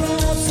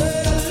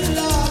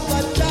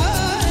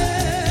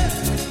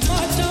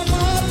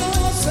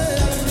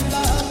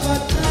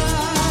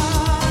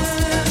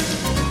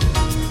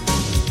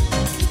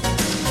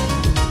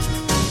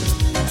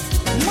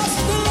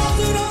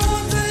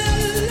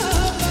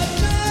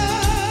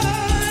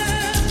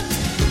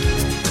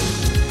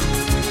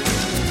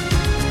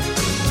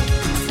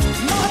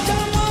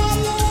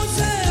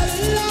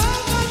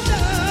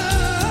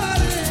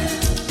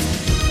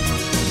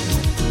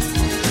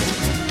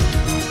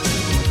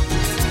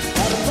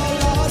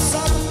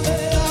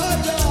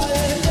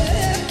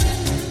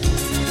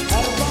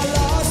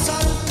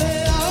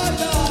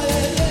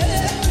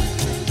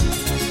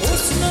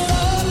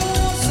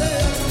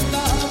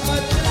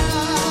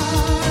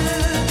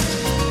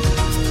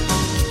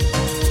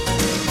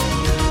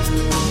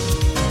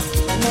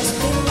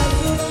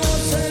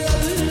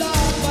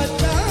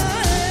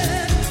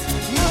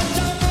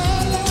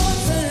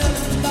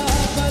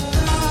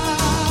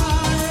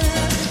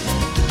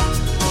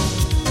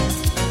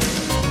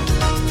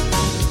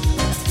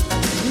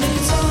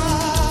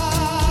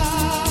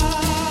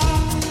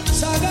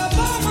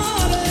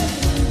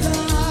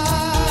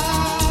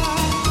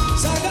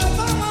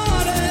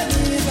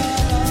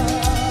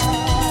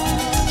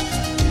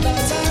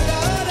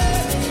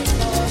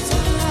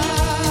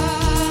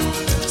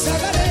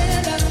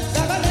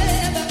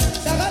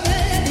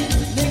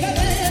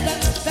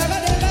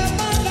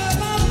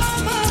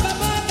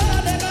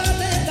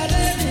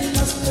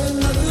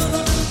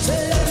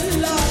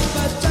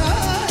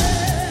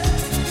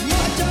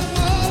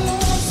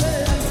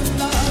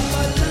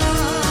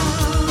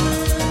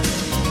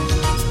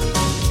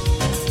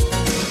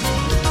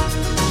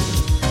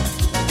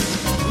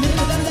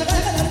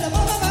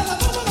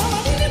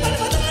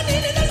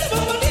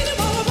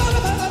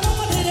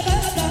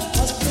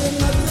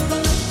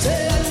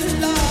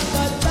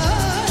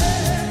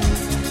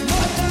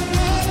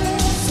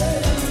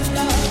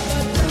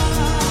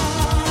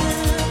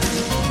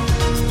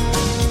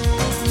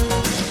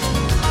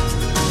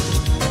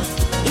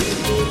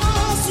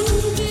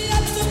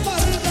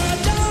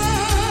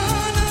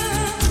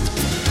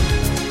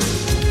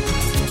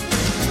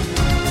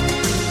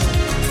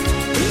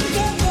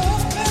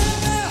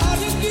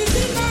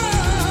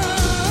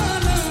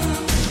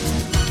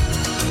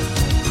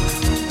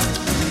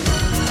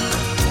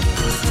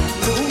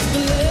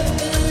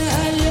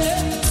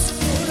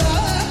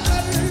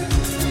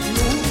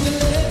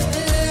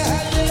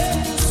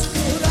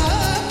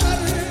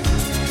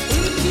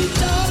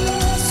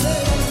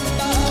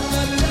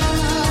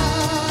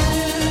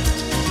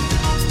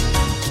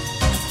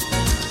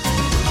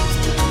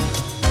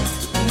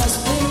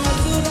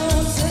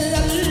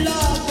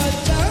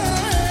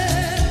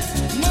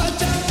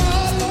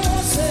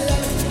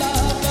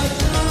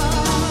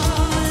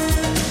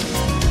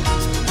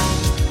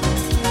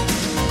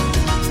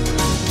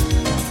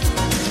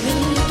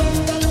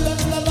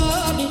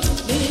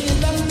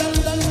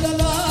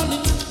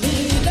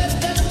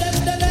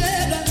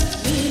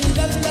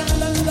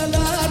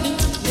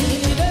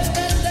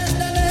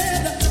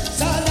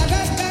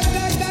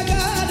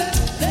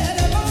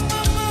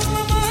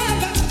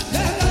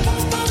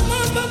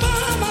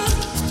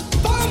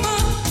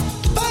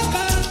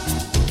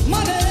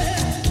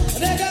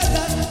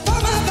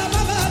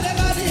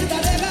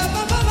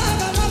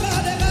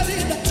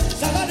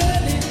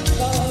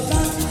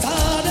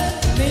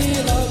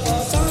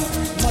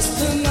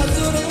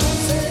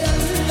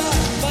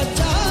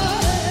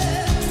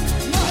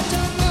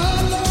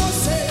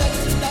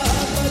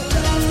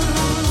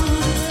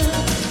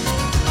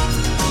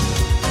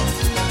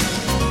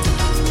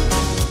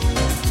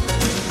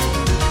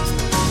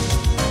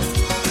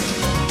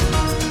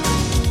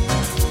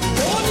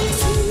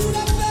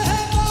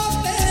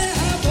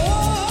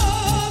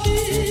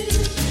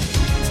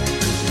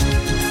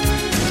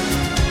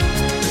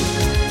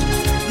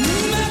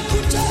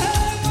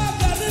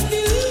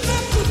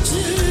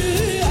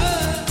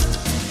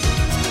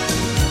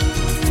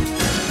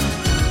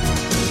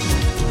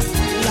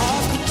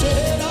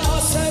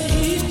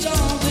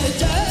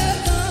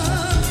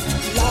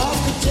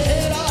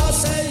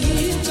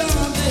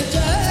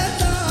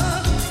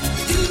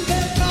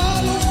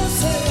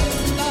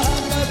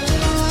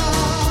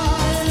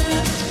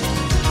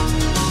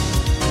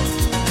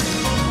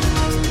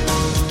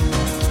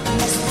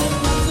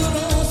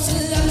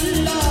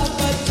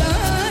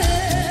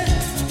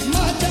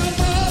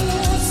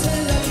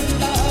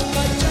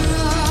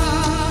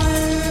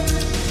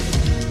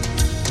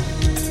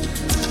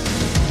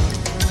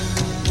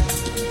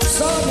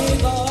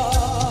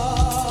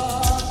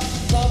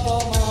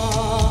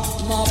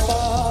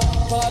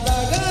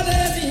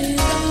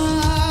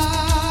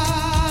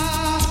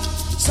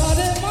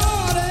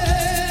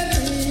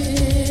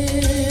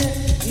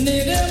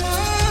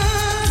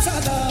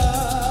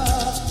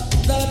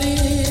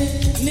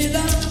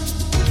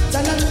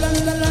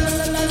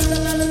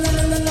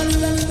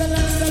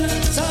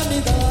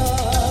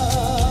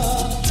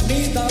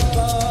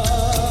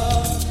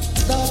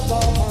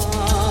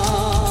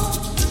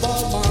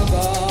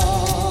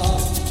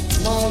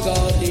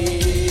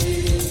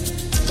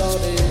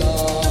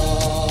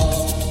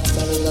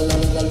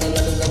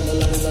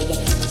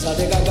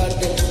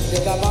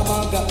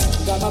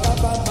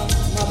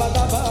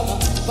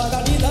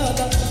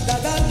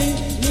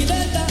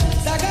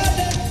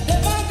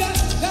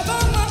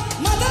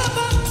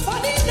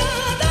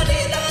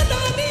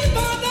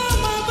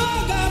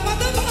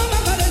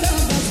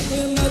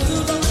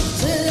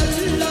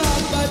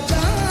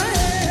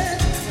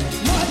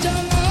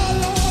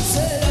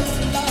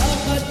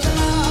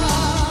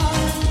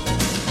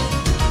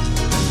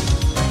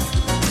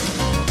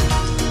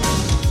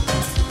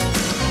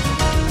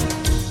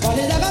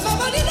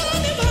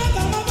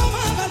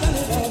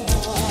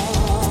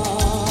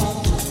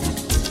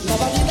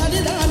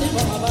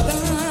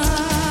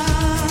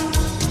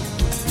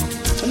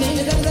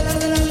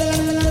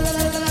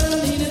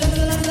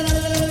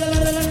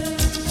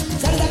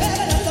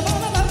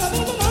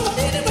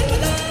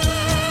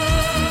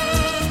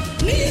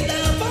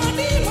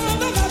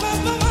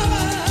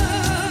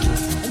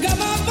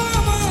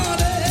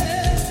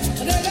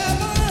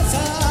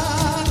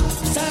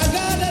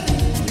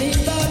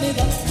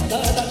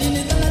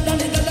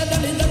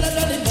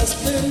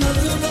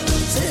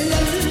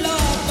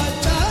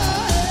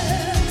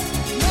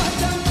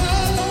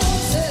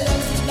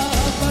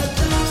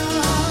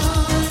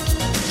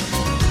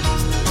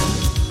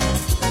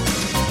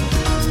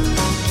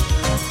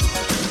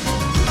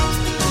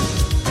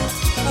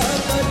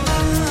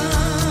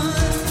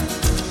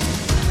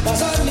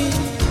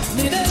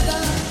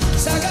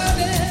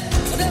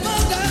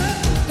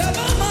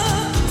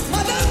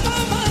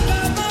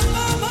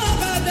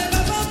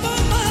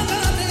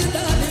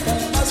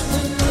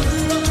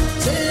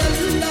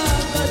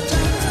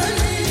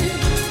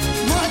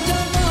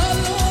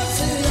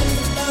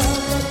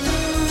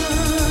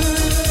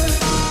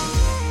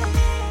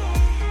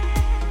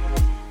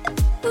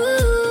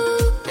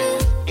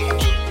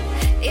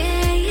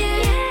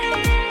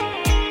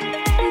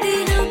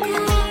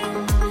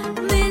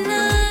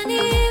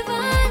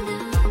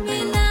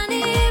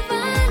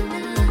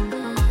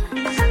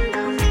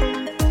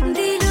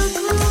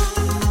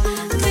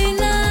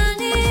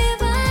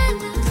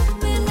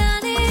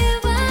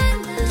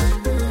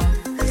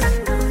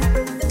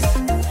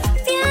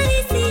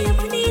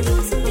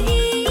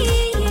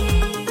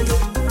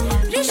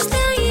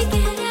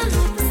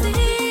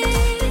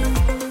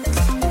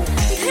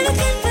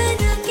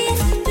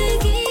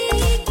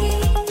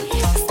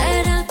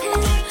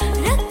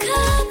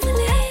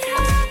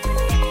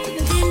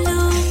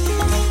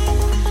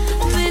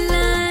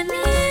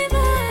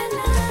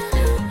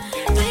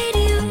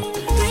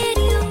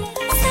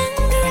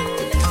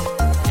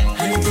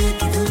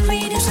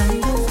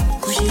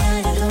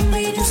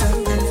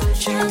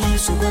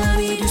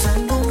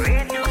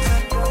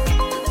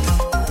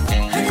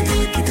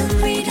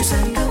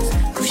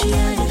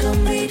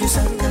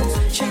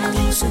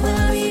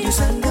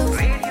Sangam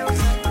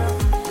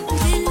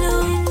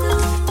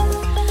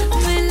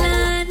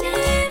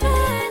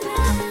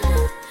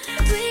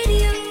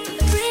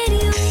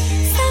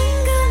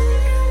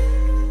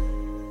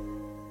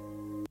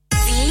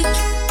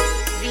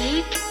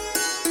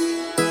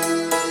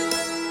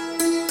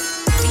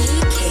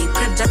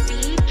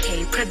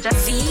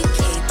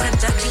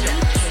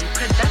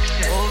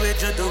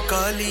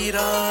काली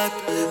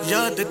रात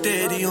याद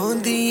तेरी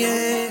होंदी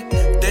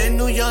है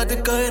तेनू याद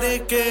करे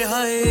के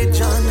हाय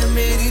जान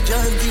मेरी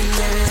जांदी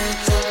है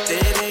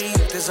तेरे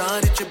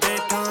इंतजार च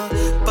बैठा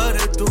पर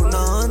तू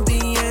ना आंदी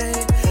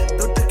है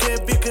टुट के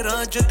बिखरा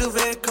जद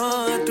वेखा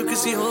तू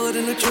किसी और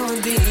नु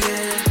चांदी है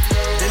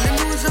दिल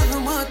नू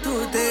ज़ख्मा तू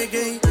दे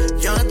गई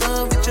यादां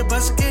विच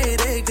बस के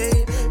रह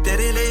गई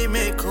तेरे लिए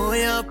मैं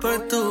खोया पर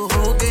तू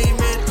हो गई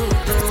मैं तू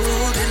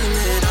दूर दिल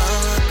मेरा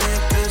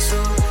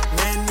बेकसूर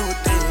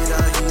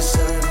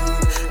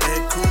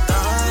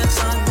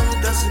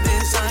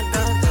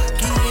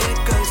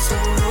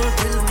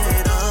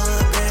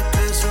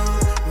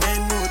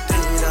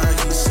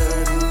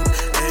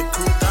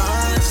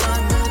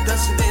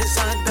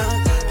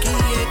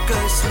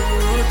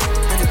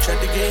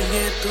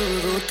तू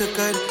रूठ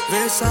कर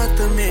वे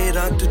साथ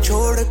मेरा तू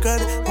छोड़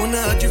कर हुन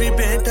आज भी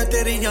बैठा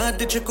तेरी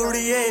याद च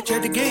कुड़िए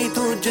चढ़ गई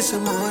तू जिस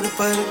मोर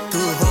पर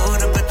तू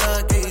होर बता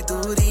गई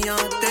दूरियां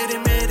तेरे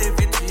मेरे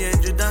विच ये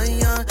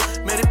जुदाइयां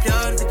मेरे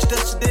प्यार विच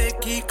दस दे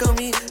की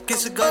कमी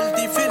किस गल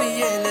दी फिर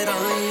ये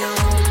लड़ाइयां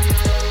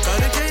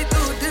कर गई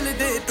तू दिल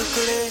दे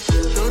टुकड़े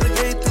टुर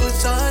गई तू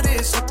सारे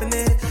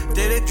सपने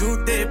तेरे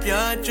झूठे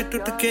प्यार च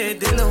टूट के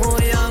दिल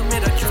होया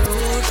मेरा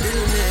झूठ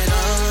दिल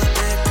मेरा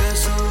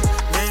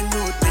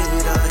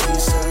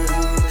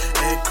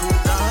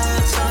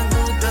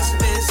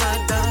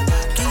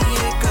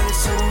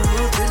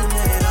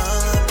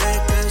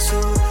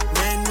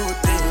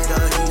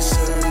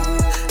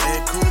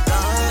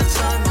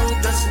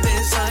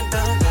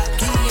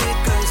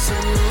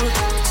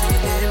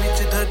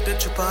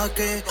छुपा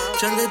के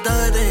चलदा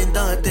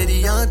रहंदा तेरी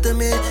याद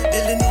में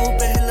दिल नू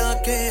बहला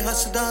के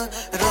हसदा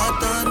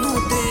रातां नू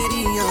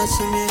तेरी आस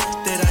में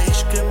तेरा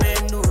इश्क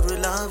मैनू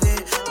रुलावे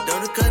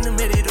धड़कन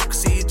मेरी रुक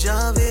सी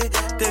जावे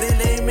तेरे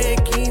लिए मैं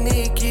की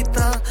नहीं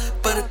कीता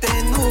पर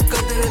तैनू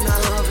कदर ना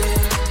आवे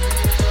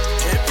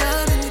जे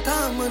प्यार नहीं था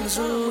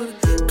मंजूर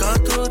का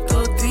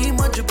तो थी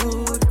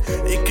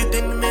मजबूर एक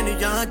दिन मैंने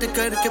याद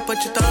करके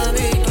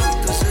पछतावेगी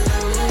तू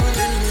जरूर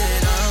दिल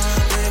मेरा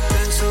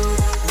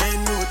बेकसूर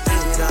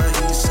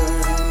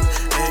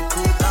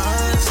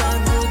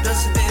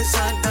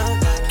साडा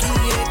की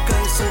ये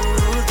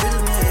कसूर दिल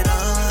मेरा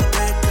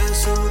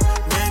बेकसूर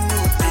मैनू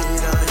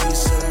तेरा ही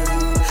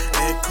सरूर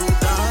ऐ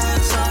खुदा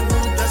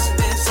सानू दस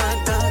दे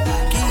साडा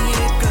की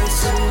ये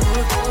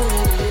कसूर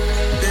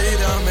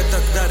तेरा मैं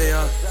तकदा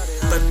रहा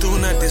पर तू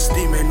ना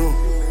दिसदी मैनू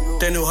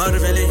तैनू हर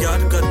वेले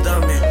याद करदा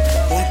मैं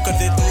हुन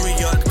कदे तू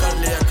याद कर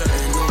लिया करे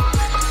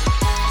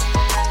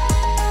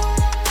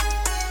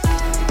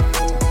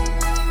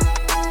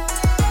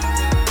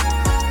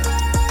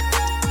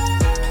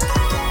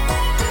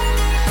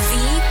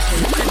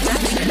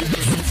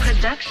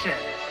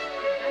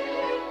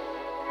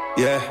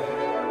Yeah.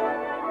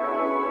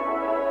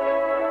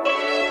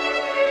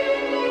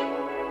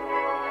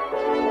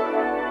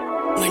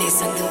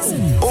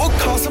 ਉਹ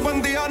ਖਾਸ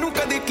ਬੰਦਿਆਂ ਨੂੰ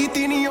ਕਦੇ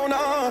ਕੀਤੀ ਨਹੀਂ ਹੋਣਾ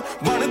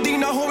ਬਣਦੀ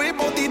ਨਾ ਹੋਵੇ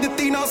ਬਹੁਤੀ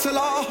ਦਿੱਤੀ ਨਾ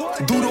ਸਲਾਹ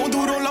ਦੂਰੋਂ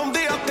ਦੂਰੋਂ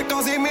ਲਾਉਂਦੇ ਆ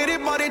ਤਕਾਜ਼ੇ ਮੇਰੇ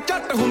ਬਾਰੇ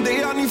ਝੱਟ ਹੁੰਦੇ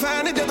ਆ ਨਹੀਂ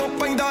ਫੈਨ ਜਦੋਂ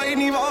ਪੈਂਦਾ ਏ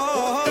ਨੀ ਵਾ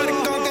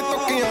ਕੜਕਾਂ ਤੇ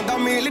ਤੁੱਕਿਆਂ ਦਾ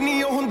ਮੇਲ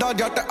ਨਹੀਂ ਉਹ ਹੁੰਦਾ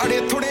ਜੱਟ ਅੜੇ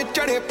ਥੋੜੇ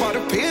ਚੜੇ ਪਰ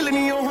ਫੇਲ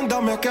ਨਹੀਂ ਉਹ ਹੁੰਦਾ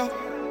ਮੈਂ ਕਿਹਾ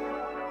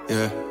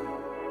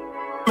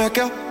ਮੈਂ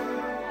ਕਿਹਾ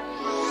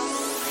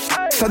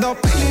ਸਦਾ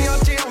ਪਹਿਲੀਆਂ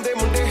ਚ ਆਉਂਦੇ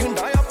ਮੁੰਡੇ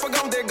ਹਿੰਡਾਇਆ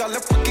ਪਗਾਉਂਦੇ ਗੱਲ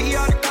ਪੱਕੀ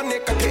ਯਾਰ ਕੰਨੇ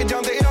ਇਕੱਠੇ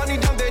ਜਾਂਦੇ ਆ ਨਹੀਂ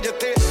ਜਾਂਦੇ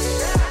ਜਿੱਥੇ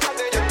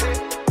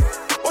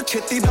ਉਹ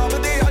ਛੇਤੀ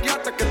ਦਬਦੇ ਆ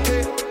ਜੱਟ ਕਿੱਥੇ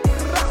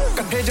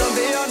ਇਕੱਠੇ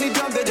ਜਾਂਦੇ ਆ ਨਹੀਂ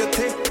ਜਾਂਦੇ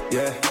ਜਿੱਥੇ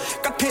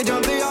ਇਕੱਠੇ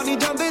ਜਾਂਦੇ ਆ ਨਹੀਂ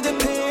ਜਾਂਦੇ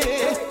ਜਿੱਥੇ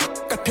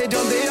ਇਕੱਠੇ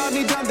ਜਾਂਦੇ ਆ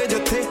ਨਹੀਂ ਜਾਂਦੇ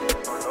ਜਿੱਥੇ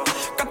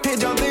ਇਕੱਠੇ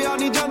ਜਾਂਦੇ ਆ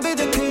ਨਹੀਂ ਜਾਂਦੇ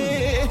ਜਿੱਥੇ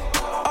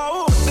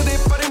ਆਓ ਉੱਡਦੇ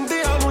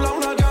ਪਰਿੰਦਿਆਂ ਨੂੰ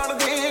ਲਾਉਣਾ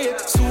ਜਾਣਦੇ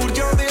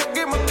ਸੂਰਜਾਂ ਦੇ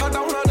ਅੱਗੇ ਮੱਥਾ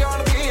ਡਾਉਣਾ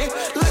ਜਾਣਦੇ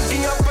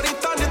ਲੱਗੀਆਂ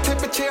ਪਰੀਤਾਂ ਜਿੱਥੇ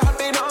ਪਿੱਛੇ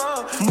ਹਟੇ ਨਾ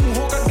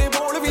ਮੂੰਹੋਂ ਕੱਢੇ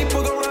ਬੋਲ ਵੀ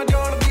ਪਗਾਉਣਾ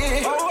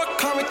ਜਾਣਦੇ ਆਓ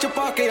ਅੱਖਾਂ ਵਿੱਚ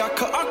ਪਾ ਕੇ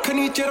ਅੱਖ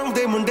ਨਹੀਂ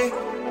ਚਰਾਉਂਦੇ ਮੁੰਡੇ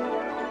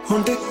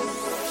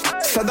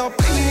ਸਦਾ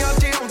ਪਹਿਲੀਆਂ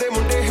ਚ ਆਉਂਦੇ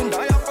ਮੁੰਡੇ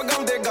ਹਿੰਡਾਇਆ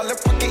ਪਗਾਉਂਦੇ ਗੱਲ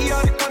ਪੱਕੀ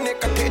ਯਾਰ ਕੰਨੇ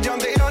ਇਕੱਠੇ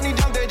ਜਾਂਦੇ ਆ ਨਹੀਂ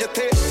ਜਾਂਦੇ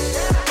ਜਿੱਥੇ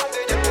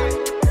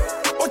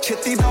ਉਹ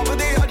ਛੇਤੀ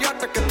ਦਬਦੇ ਆ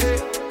ਜੱਟ ਕਿੱਥੇ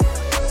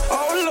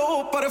ਆਓ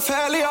ਲੋ ਪਰ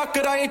ਫੈਲਿਆ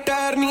ਕਰਾਏ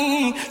ਟਾਇਰ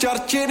ਨਹੀਂ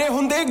ਚਰਚੇ ਨੇ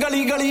ਹੁੰਦੇ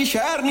ਗਲੀ ਗਲੀ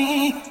ਸ਼ਹਿਰ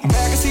ਨਹੀਂ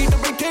ਬੈਕ ਸੀਟ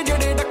ਬੈਠੇ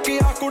ਜਿਹੜੇ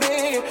ਡੱਕਿਆ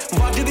ਕੁੜੇ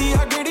ਵੱਜਦੀ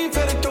ਆ ਗੇੜੀ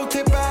ਫਿਰ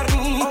ਚੌਥੇ ਪੈਰ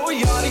ਨਹੀਂ ਉਹ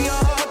ਯਾਰੀਆਂ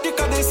ਅੱਜ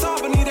ਕਦੇ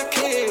ਹਿਸਾਬ ਨਹੀਂ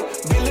ਰੱਖੇ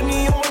ਬਿੱਲ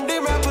ਨਹੀਂ ਵੰਡੇ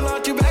ਮਹਿਫਲਾਂ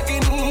ਚ ਬਹਿ ਕੇ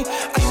ਨਹੀਂ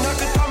ਇੰਨਾ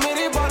ਕਿਤਾ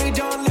ਮੇਰੇ ਬਾਰੇ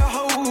ਜਾਣ ਲਿਆ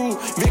ਹਾਊ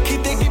ਵੇਖੀ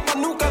ਤੇ ਕੀ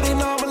ਪੰਨੂ ਕਦੇ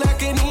ਨਾਮ ਲੈ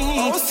ਕੇ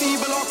ਨਹੀਂ ਉਹ ਸੀ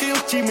ਬਲੌਕ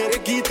ਉੱਚੀ ਮੇਰੇ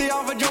ਗੀਤ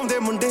ਆ ਵਜਾਉਂਦੇ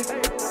ਮੁੰਡੇ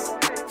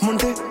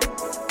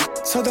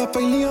ਸਦਾ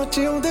ਪਹਿਲੀਆਂ ਚ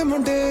ਆਉਂਦੇ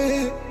ਮੁੰਡੇ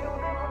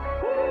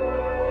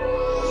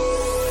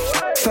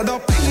ਸਦਾ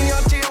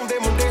ਪਹਿਲੀਆਂ ਚ ਆਉਂਦੇ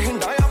ਮੁੰਡੇ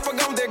ਹਿੰਡਾਇਆ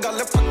ਪਗਾਉਂਦੇ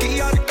ਗੱਲ ਪੱਕੀ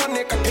ਯਾਰ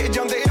ਕੰਨੇ ਇਕੱਠੇ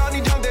ਜਾਂਦੇ ਆ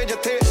ਨਹੀਂ ਜਾਂਦੇ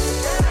ਜਿੱਥੇ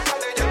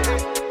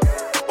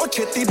ਉਹ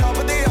ਛੇਤੀ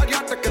ਦਬਦੇ ਆ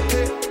ਜੱਟ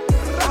ਕਿੱਥੇ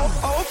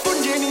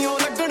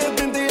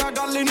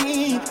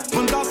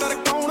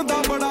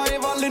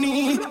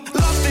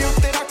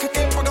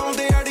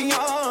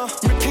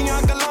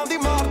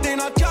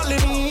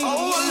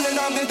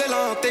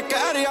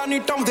ਕਹਿ ਰਿਆ ਨਹੀਂ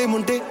ਟਾਉਂਦੇ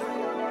ਮੁੰਡੇ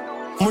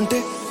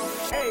ਮੁੰਡੇ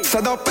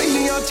ਸਦਾ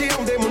ਪਹਿਲੀਆਂ ਚ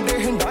ਆਉਂਦੇ ਮੁੰਡੇ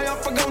ਹੰਡਾਇਆ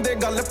ਪਗਾਉਂਦੇ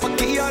ਗੱਲ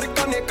ਪੱਕੀ ਯਾਰ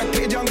ਕਾਨੇ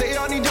ਇਕੱਠੇ ਜਾਂਦੇ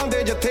ਆ ਨਹੀਂ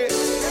ਜਾਂਦੇ ਜਿੱਥੇ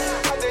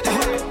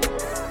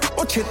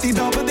ਉਹ ਛੇਤੀ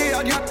ਦਬਦੇ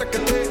ਆ ਜੱਟ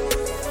ਕਿੱਥੇ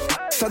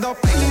ਸਦਾ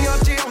ਪਹਿਲੀਆਂ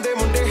ਚ ਆਉਂਦੇ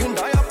ਮੁੰਡੇ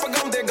ਹੰਡਾਇਆ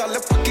ਪਗਾਉਂਦੇ ਗੱਲ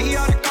ਪੱਕੀ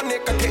ਯਾਰ ਕਾਨੇ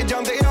ਇਕੱਠੇ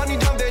ਜਾਂਦੇ ਆ ਨਹੀਂ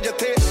ਜਾਂਦੇ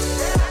ਜਿੱਥੇ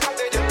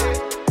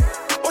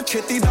ਉਹ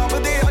ਛੇਤੀ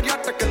ਦਬਦੇ ਆ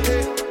ਜੱਟ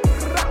ਕਿੱਥੇ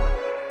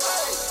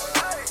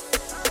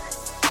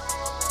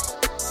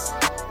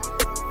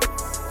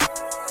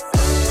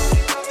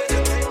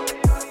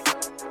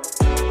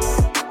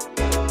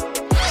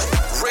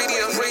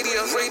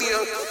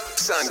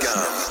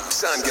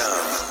Sangam,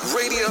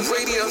 radio,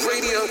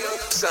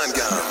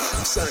 Sangam,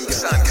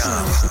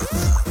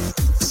 radio,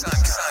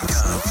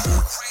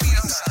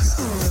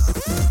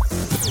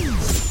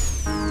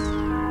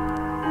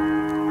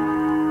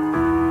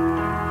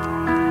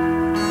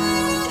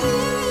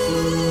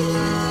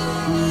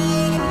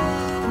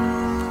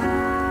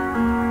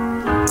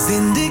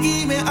 जिंदगी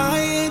में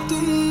आए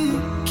तुम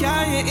क्या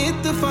ये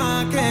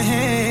इत्तेफाक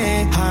है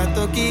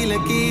हाथों की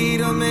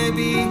लकीरों में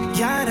भी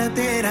यार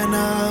तेरा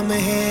नाम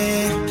है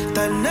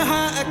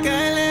तन्हा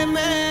अकेले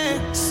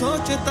में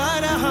सोचता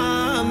रहा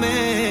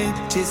मैं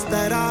जिस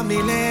तरह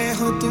मिले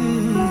हो तुम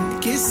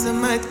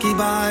किस्मत की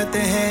बात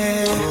है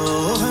ओ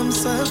हम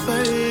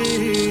सफर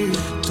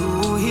तू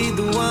ही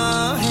दुआ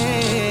है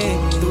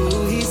तू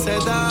ही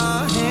सदा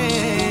है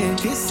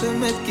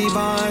किस्मत की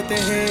बात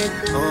है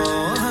ओ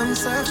हम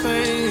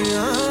सफर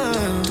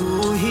तू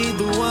ही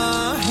दुआ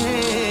है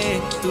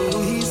तू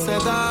ही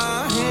सदा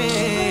है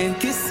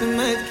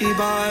किस्मत की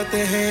बात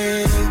है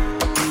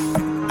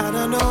I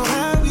don't know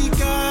how we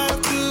got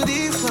through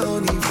this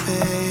lonely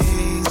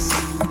phase.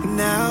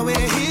 Now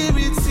we're here,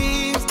 it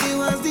seems it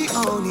was the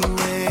only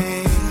way.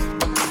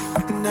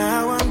 Now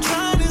I'm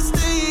trying to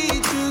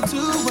stay true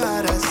to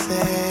what I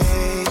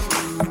say.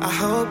 I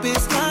hope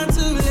it's not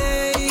too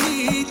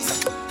late.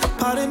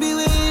 Pardon me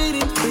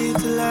waiting for you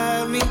to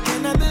love me.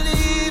 Can I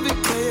believe it?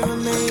 'Cause you're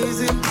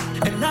amazing.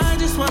 And I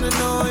just wanna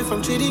know if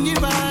I'm treating you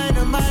right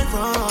or am I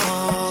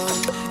wrong?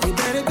 You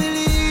better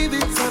believe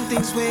it,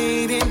 something's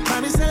waiting.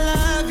 Promise I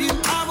love you,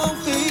 I won't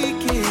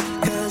fake it.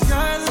 'Cause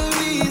you're the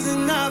reason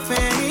I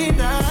fell in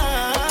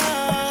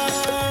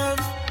love.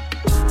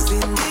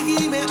 Zindagi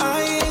mein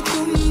aaye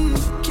tum,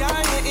 kya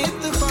ye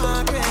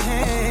ittifaq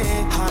hai?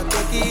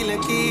 Haathon ki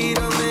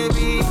lakeeron mein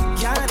bhi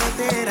yaar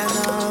tera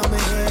naam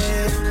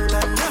hai.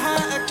 Tanha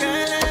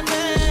akele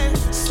mein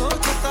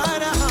sochta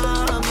raha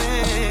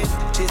main,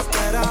 jis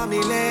tarah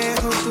mile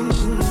ho tum,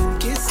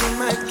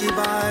 kismat ki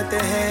baat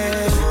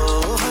hai.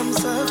 Oh hum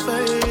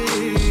safar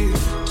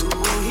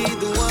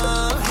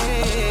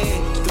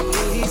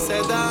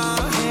सदा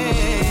है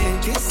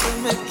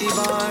किस्मत की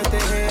बात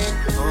है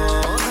ओ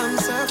हम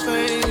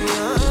सफर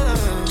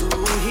तू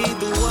ही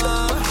दुआ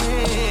है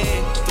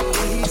तू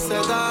ही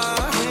सदा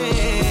है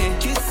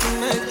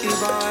किस्मत की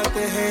बात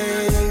है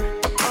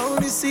I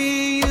wanna see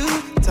you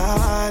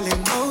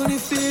darling I wanna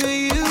feel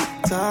you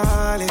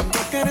darling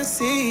what can I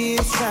see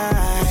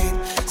inside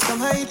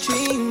somehow you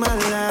changed my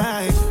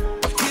life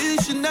you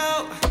should know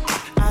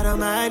I don't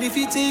mind if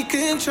you take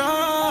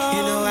control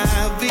you know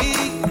I'll be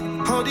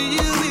holding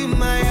you in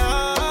my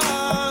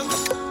arms.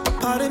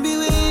 Pardon me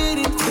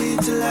waiting for you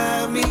to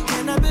love me.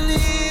 Can I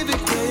believe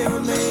it? Yeah, you're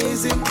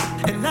amazing.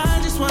 And I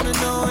just wanna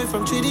know if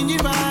I'm treating you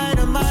right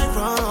or am I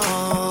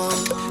wrong?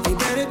 You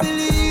better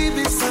believe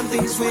it,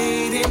 something's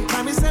waiting.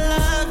 Promise I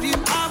love you,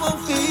 I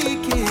won't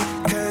fake it.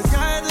 'Cause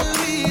you're the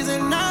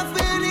reason I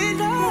fell in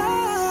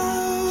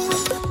love.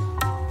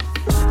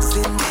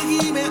 Zindagi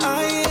mein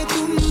aaye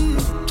tum,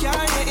 kya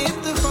ye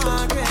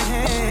ittifaq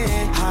hai?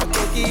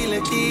 Haathon ki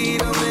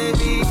lakeeron mein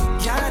bhi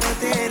यार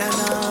तेरा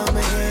नाम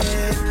है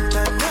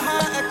तन्हा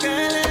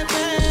अकेले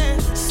में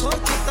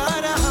सोचता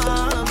रहा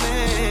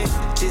मैं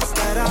जिस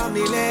तरह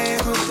मिले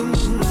हो तुम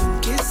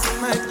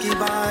किस्मत की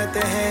बात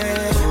है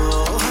ओ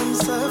हम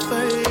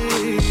सफर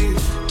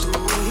तू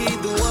ही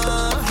दुआ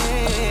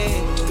है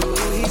तू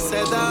ही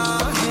सदा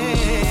है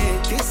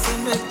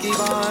किस्मत की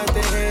बात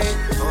है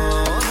ओ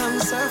हम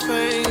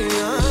सफर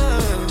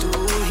तू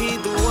ही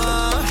दुआ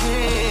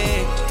है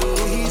तू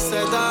ही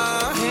सदा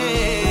है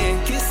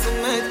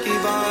किस्मत की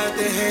बात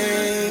है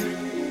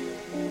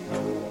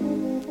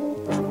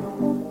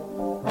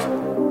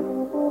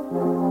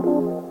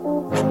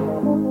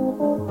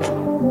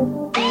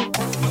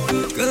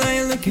Girl, I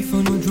ain't looking for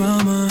no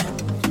drama.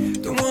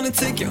 Don't wanna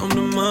take you home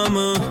to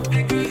mama.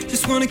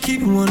 Just wanna keep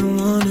it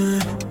one-on-one.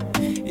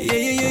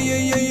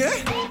 Yeah.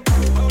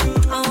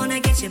 I wanna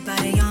get your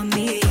body on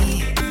me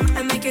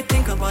and make you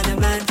think of all the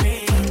bad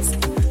dreams.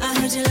 I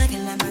heard you like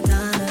it like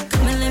Madonna.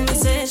 Come and let me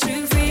set you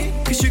free.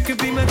 'Cause you could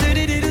be my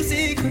dirty little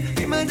secret,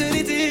 be my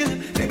dirty dealer,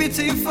 baby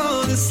till you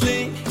fall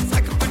asleep. 'Cause I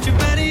can put your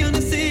body on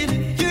the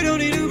ceiling. You don't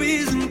need a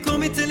reason, call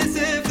me till it's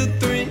after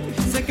 3.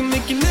 'Cause I can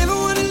make you never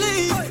wanna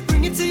leave,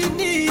 bring you to your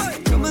knees.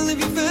 Come and live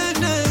your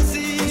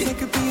fantasy. 'Cause I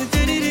could be a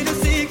dirty little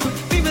secret,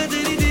 be my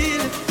dirty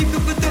dealer. You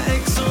could put the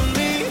X on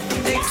me,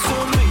 X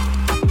on me.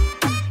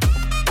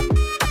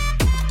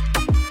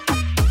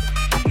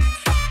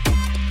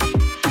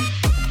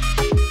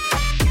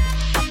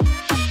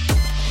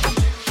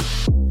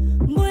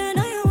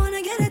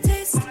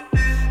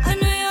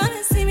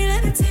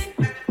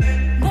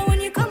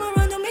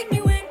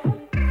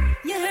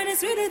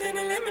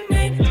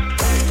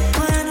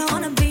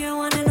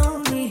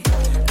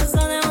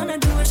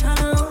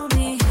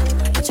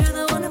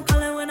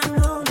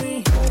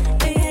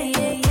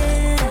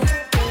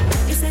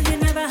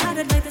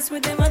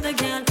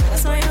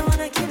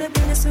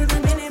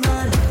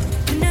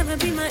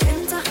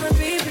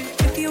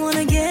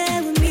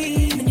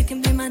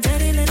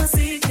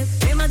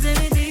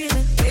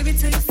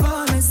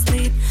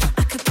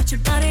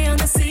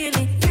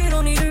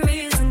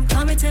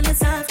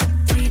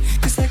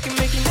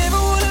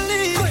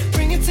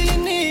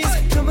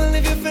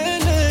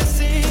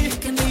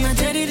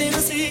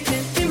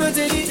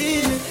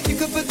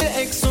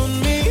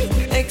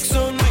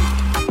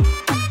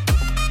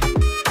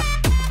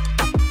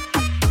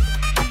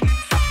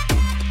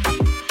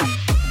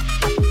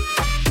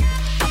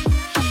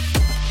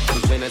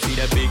 when I see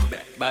that big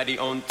back body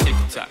on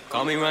TikTok.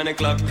 Call me round the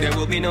clock, there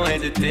will be no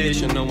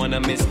hesitation. No one to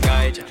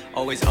misguide ya,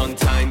 always on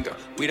time, girl.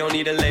 We don't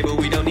need a label,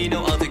 we don't need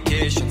no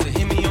altercation. So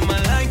hit me on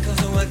my line, cause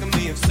I welcome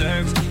me of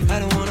service. I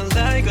don't wanna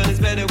lie, girl, it's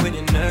better when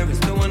you're nervous.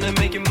 Don't wanna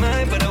make you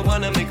mine, but I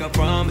wanna make a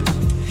promise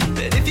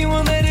that if you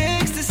want that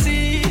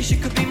ecstasy, she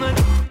could be my.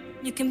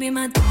 You can be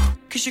my,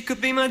 cause you could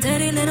be my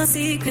dirty little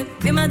secret,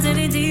 be my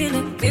dirty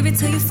dealer, baby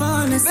till you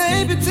fall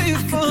asleep. Baby till you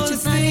fall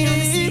asleep. Put your body on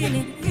the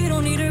ceiling, you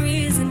don't need a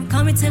reason,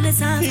 call me till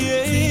it's out.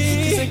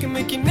 Cause I can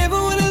make you never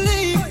wanna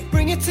leave,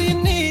 bring it to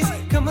your knees,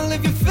 come and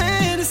live your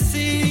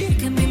fantasy. You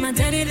can be my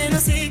dirty little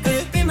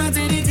secret, be my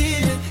dirty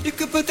dealer. You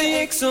could put the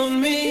X on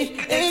me,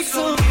 X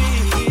on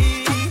me.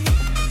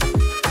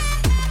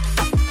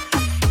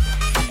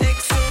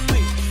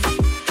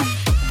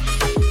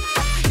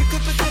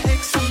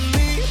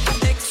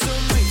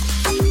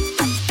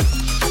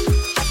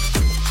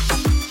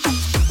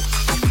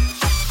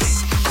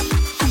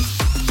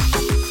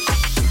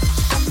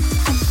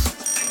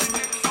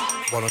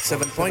 On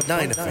 7.9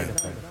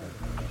 FM.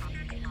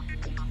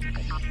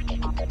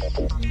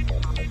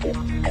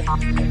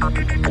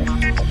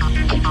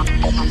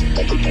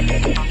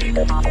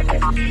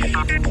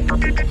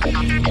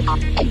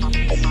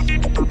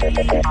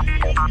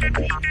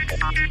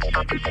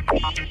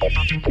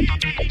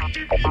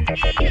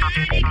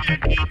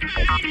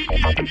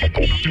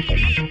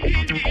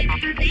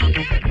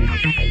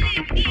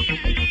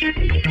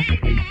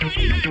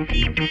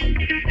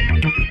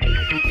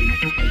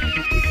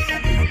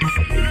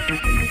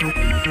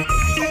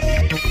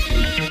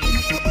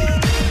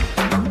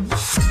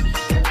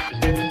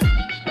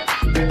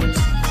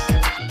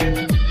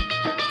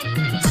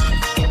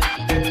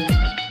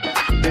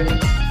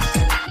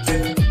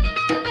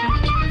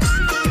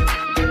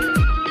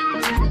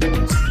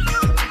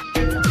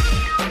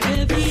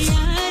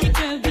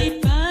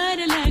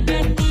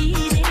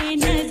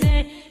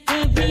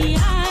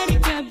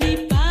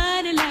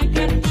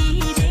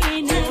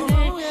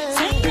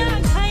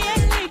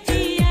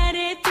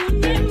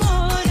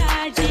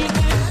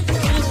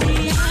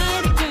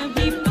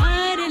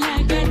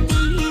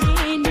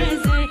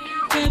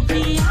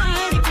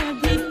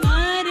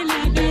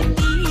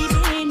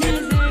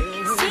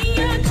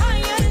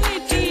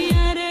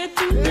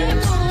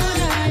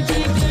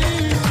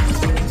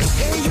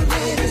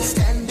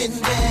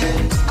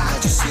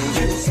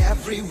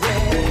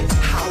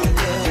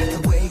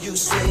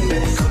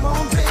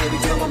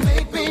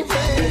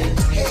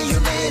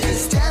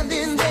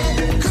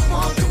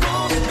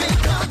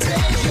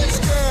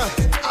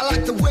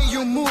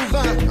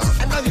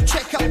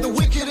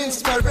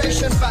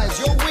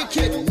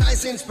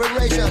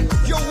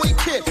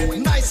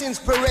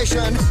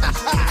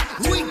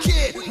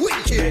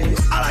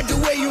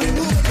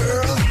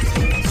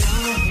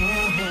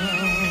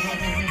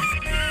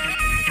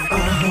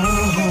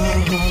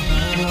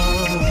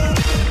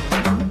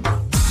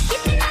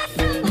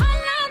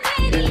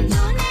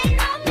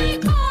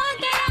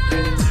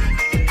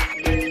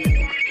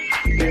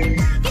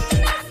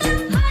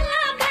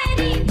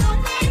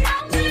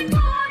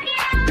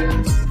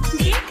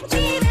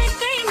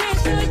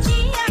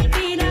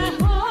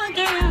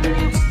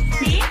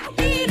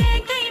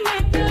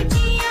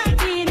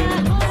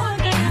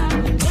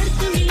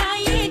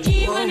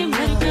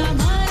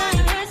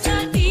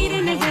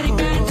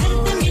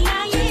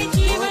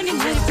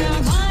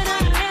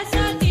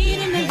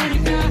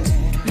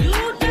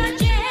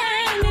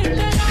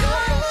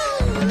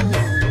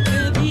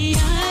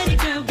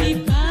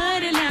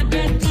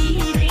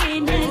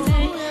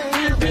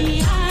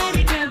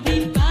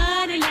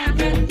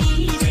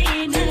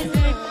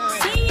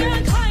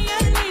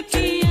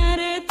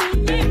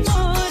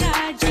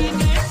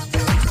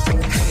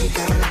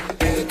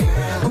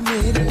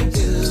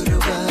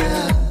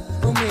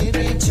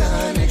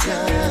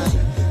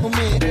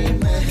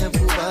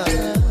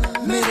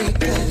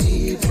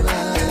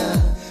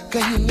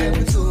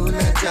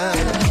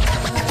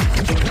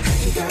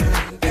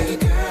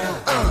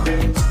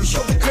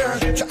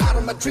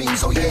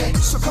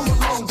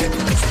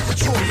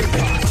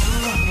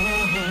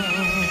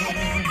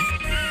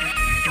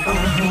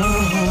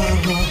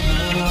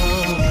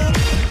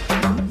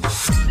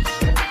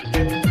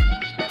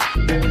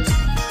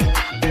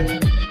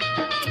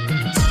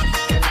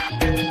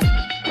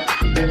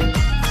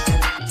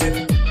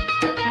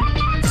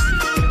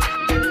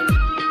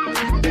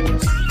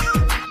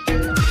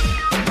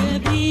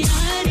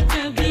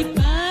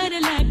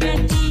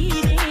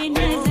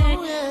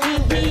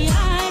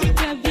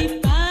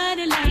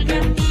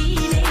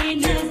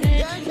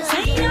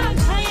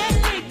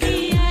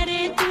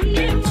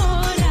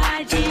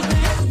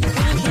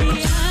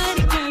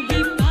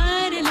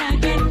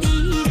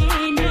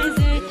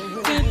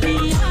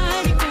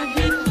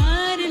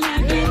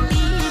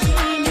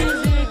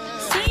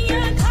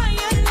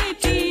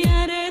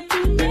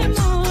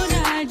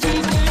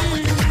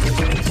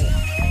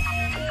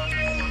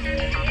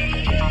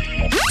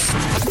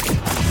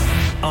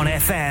 On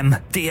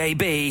FM,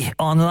 DAB,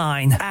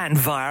 online, and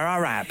via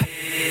our app.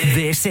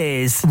 This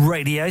is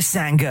Radio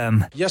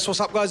Sangam. Yes, what's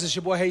up, guys? It's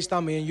your boy Hayes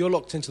Dummy, and you're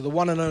locked into the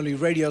one and only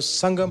Radio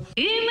Sangam.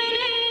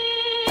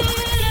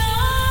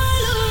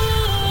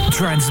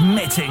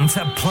 Transmitting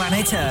to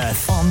planet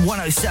Earth on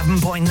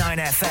 107.9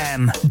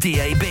 FM,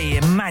 DAB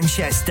in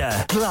Manchester,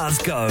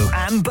 Glasgow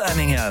and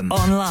Birmingham.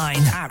 Online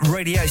at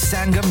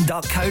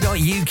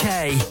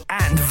radiosangam.co.uk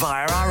and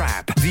via our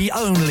app. The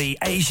only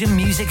Asian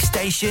music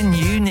station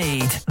you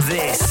need.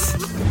 This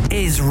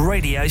is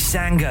Radio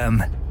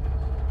Sangam.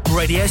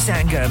 Radio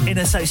Sangam, in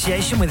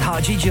association with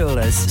Haji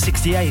Jewellers,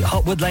 68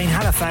 Hotwood Lane,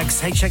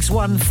 Halifax,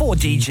 HX1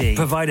 4DG.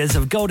 Providers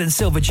of gold and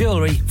silver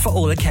jewellery for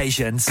all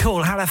occasions.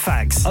 Call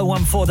Halifax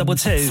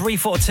 01422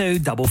 342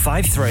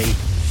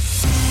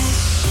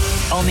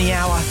 553. On the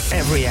hour,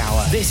 every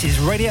hour. This is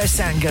Radio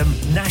Sangam,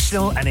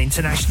 national and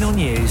international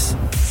news.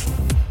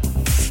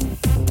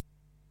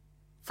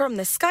 From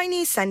the Sky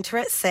News Centre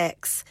at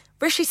 6.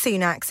 Rishi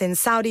Sunak's in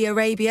Saudi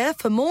Arabia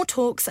for more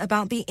talks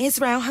about the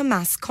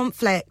Israel-Hamas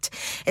conflict.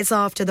 It's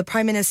after the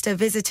Prime Minister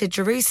visited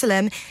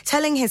Jerusalem,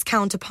 telling his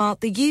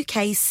counterpart the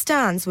UK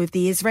stands with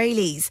the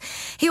Israelis.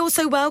 He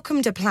also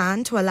welcomed a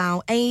plan to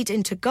allow aid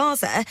into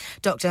Gaza.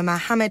 Dr.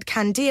 Mohammed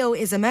Kandil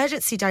is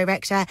emergency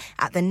director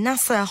at the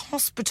Nasser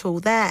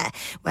Hospital there,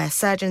 where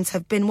surgeons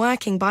have been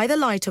working by the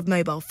light of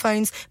mobile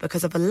phones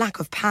because of a lack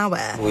of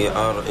power. We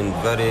are in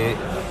very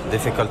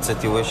difficult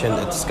situation.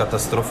 It's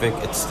catastrophic.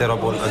 It's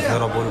terrible and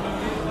horrible.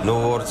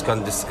 No words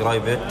can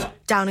describe it.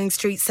 Downing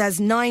Street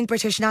says 9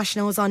 British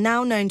nationals are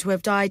now known to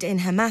have died in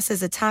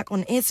Hamas's attack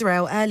on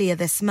Israel earlier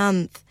this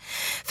month.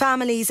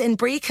 Families in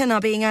Brecon are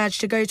being urged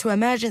to go to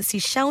emergency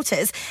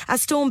shelters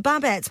as Storm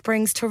Babette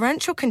brings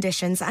torrential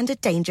conditions and a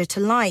danger to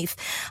life.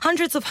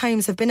 Hundreds of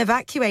homes have been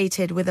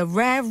evacuated with a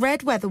rare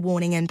red weather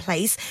warning in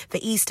place for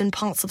eastern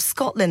parts of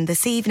Scotland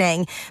this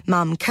evening.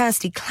 Mum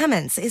Kirsty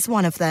Clements is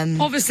one of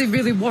them. Obviously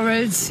really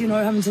worried,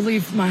 having to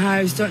leave my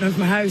house, don't know if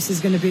my house is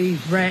going to be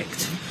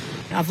wrecked.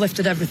 I've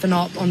lifted everything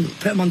up,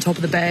 put them on top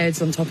of the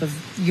beds, on top of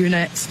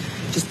units,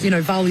 just,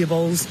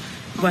 valuables.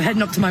 We're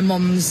heading up to my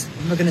mum's.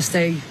 We're going to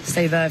stay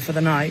there for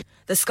the night.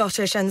 The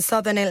Scottish and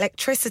Southern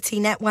Electricity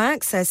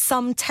Network says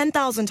some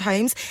 10,000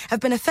 homes have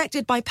been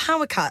affected by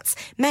power cuts,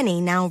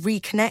 many now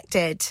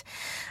reconnected.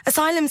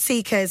 Asylum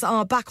seekers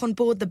are back on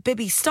board the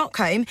Bibby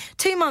Stockholm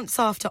 2 months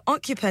after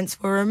occupants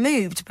were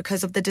removed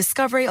because of the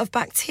discovery of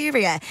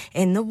bacteria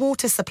in the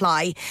water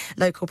supply.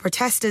 Local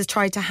protesters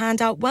tried to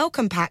hand out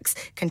welcome packs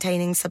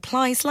containing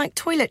supplies like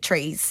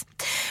toiletries.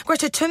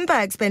 Greta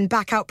Thunberg's been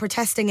back out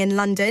protesting in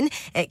London.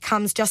 It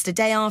comes just a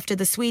day after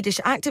the Swedish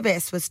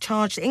activist was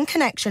charged in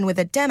connection with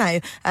a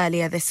demo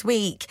earlier this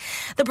week.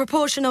 The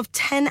proportion of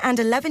 10 and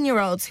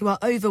 11-year-olds who are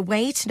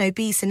overweight and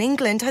obese in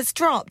England has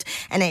dropped.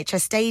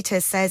 NHS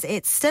data says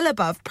it's still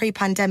above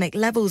pre-pandemic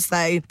levels,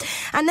 though.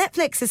 And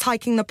Netflix is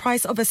hiking the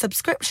price of a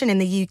subscription in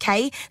the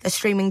UK. The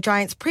streaming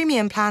giant's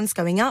premium plan's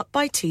going up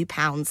by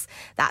 £2.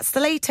 That's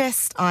the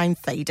latest. I'm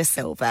Fader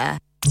Silver.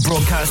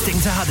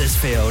 Broadcasting to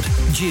Huddersfield,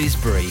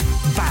 Dewsbury,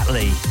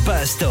 Batley,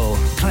 Birstall,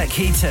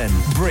 Cleckheaton,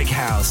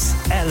 Brickhouse,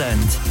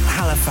 Elland,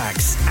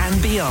 Halifax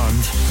and beyond.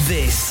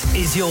 This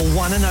is your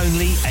one and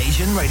only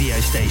Asian radio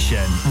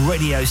station.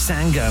 Radio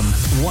Sangam,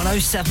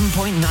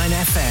 107.9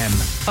 FM.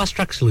 Fast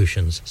Track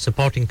Solutions,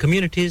 supporting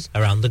communities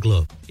around the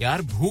globe.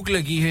 यार भूख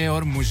लगी है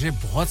और मुझे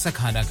बहुत सा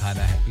खाना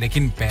खाना है,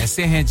 लेकिन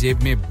पैसे हैं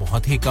जेब में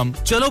बहुत ही कम।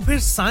 चलो फिर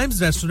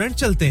साइम्स रेस्टोरेंट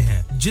चलते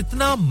हैं।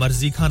 जितना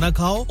मर्जी खाना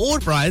खाओ और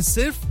प्राइस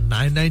सिर्फ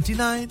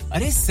 $9.99।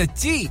 अरे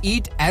सच्ची?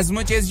 Eat as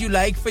much as you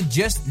like for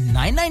just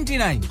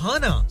 $9.99। हाँ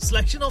ना,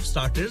 selection of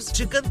starters,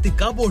 chicken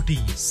tikka boti,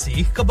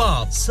 seekh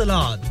kebab,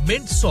 salad,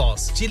 mint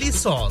sauce, chili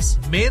sauce,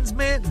 mains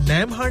में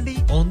lamb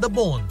handi on the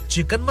bone,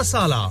 chicken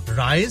masala,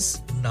 rice,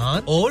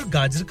 नान और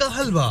गाजर का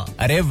हलवा।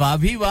 अरे वाह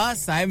भी वाह,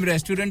 साइम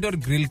रेस्टोरेंट और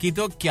ग्रिल की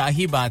तो क्या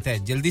ही बात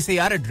है। जल्दी से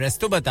यार एड्रेस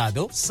तो बता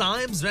दो।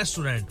 Symons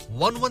restaurant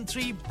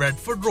 113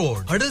 Bradford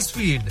road,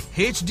 Huddersfield,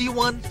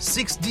 HD1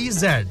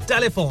 6DZ।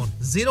 Telephone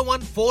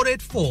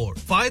 01484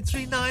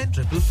 539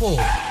 444।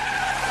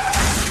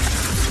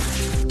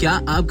 क्या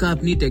आपका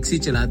अपनी टैक्सी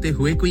चलाते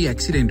हुए कोई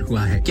एक्सीडेंट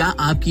हुआ है? क्या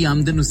आपकी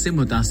आमदन उससे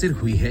मुतासिर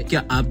हुई है?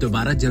 क्या आप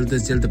दोबारा जल्द से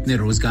जल्द अपने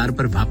रोजगार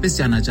पर वापस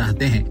जाना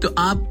चाहते हैं? तो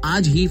आप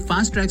आज ही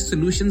फास्ट ट्रैक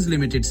सॉल्यूशंस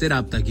लिमिटेड से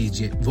राब्ता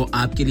कीजिए। वो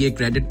आपके लिए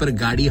क्रेडिट पर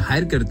गाड़ी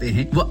हायर करते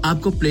हैं। वो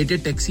आपको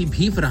प्लेटेड टैक्सी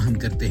भी फराहम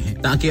करते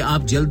हैं ताकि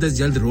आप जल्द से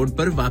जल्द रोड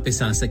पर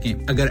वापस आ सकें।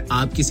 अगर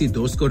आप किसी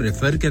दोस्त को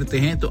रेफर करते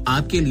हैं तो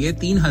आपके लिए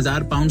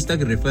 £3000 तक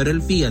रेफरल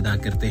फी अदा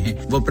करते हैं।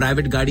 वो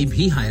प्राइवेट गाड़ी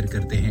भी हायर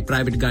करते हैं।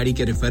 प्राइवेट गाड़ी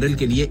के रेफरल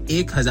के लिए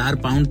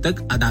 £1000 तक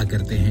अदा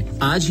करते हैं।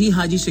 आज ही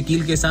हाजी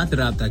शकील के साथ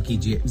राब्ता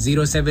कीजिए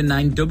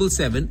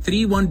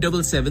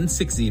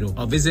 07977317760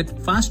 और visit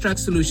fast track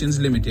solutions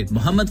limited,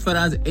 Mohammad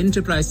Faraz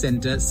enterprise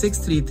centre,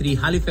 633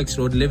 Halifax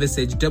road,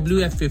 Liversedge,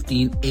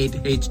 WF15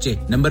 8HJ।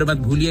 Number मत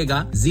भूलिएगा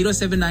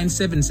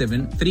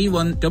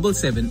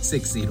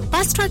 07977317760।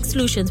 Fast Track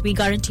Solutions, we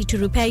guarantee to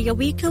repair your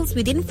vehicles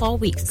within 4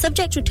 weeks,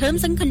 subject to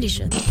terms and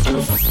conditions.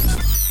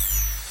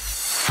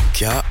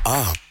 क्या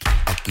आप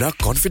अपना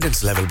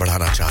कॉन्फिडेंस लेवल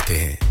बढ़ाना चाहते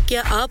हैं?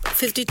 क्या आप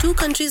 52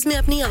 कंट्रीज में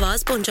अपनी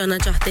आवाज पहुंचाना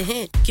चाहते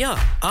हैं? क्या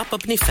आप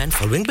अपनी फैन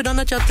फॉलोइंग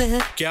बढ़ाना चाहते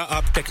हैं? क्या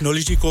आप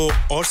टेक्नोलॉजी को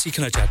और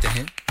सीखना चाहते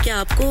हैं? क्या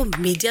आपको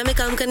मीडिया में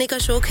काम करने का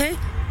शौक है?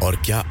 और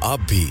क्या आप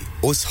भी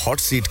उस हॉट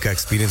सीट का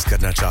एक्सपीरियंस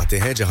करना चाहते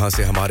हैं जहां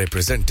से हमारे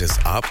प्रेजेंटर्स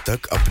आप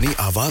तक अपनी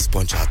आवाज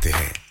पहुंचाते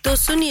हैं? तो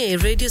सुनिए,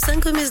 radio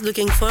Sangam is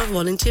looking for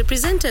volunteer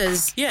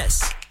presenters.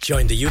 Yes,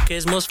 join the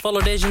UK's most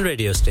followed Asian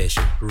radio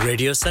station,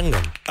 Radio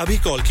Sangam. अभी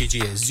कॉल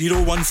कीजिए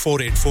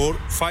 01484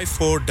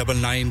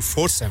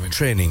 549947.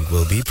 Training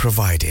will be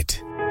provided.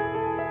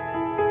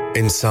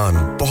 इंसान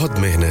बहुत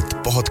मेहनत,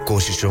 बहुत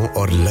कोशिशों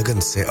और लगन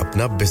से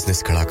अपना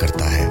बिजनेस खड़ा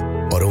करता है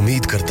और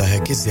उम्मीद करता है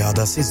कि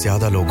ज्यादा से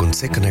ज्यादा लोग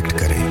उनसे कनेक्ट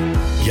करें।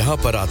 यहाँ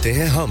पर आते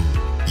हैं हम,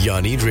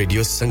 यानी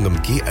रेडियो संगम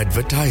की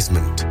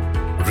एडवर्टाइजमेंट।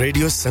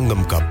 रेडियो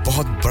संगम का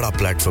बहुत बड़ा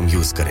प्लेटफॉर्म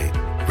यूज करें।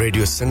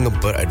 रेडियो संगम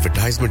पर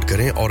एडवर्टाइजमेंट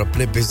करें और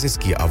अपने बिजनेस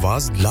की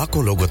आवाज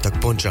लाखों लोगों तक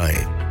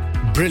पहुंचाएं।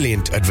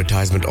 Brilliant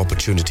advertisement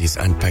opportunities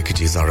and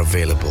packages are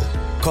available.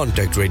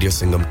 Contact Radio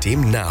Sangam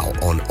team now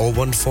on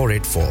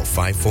 01484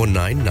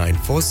 549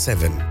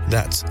 947.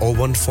 That's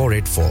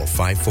 01484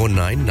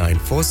 549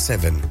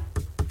 947.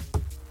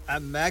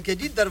 मैं के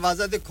जी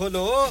दरवाजा दे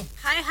खोलो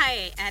हाय हाय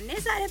एने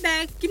सारे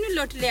बैग किनु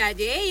लुट ले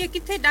आजे ये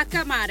किथे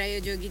डाका मार रहे हो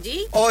जोगी जी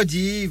ओ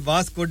जी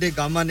वास्को डे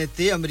गामा ने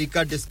ते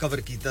अमेरिका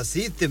डिस्कवर कीता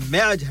सी ते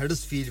मैं आज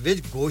हडर्सफील्ड विच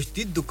गोश्त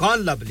दी दुकान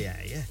लब ले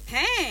आया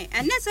है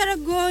एने सारा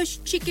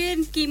गोश्त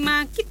चिकन कीमा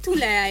किथु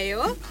ले आए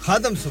हो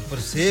खादम सुपर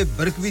से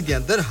बरकवी दे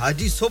अंदर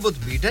हाजी सोबत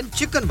मीट एंड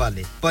चिकन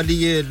वाले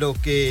पलिए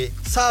लोके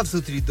साफ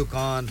सुथरी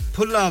दुकान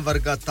फुल्ला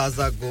वर्गा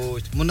ताजा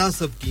गोश्त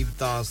मुनासिब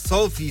कीमतां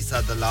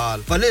 100% दलाल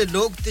भले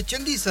लोग ते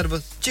चंगी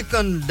service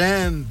chicken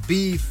lamb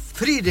beef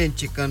free range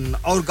chicken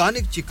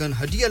organic chicken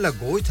हड्डी वाला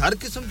गोश्त हर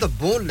किस्म दा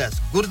बोनलेस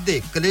गुर्दे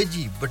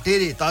कलेजी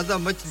बटेरे ताजा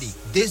मछली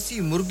देसी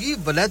मुर्गी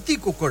बलाती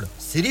कुकड़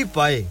सिरी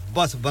पाए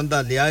बस बंदा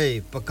ले आए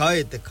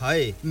पकाए ते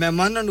खाए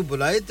मेहमानां नु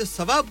बुलाए ते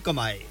सवाब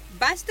कमाए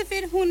बस तो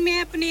फिर हुन मैं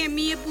अपने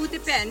अम्मी अब्बू ते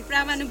भैन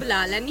भरावां नु बुला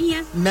लनी है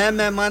मैं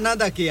मेहमानां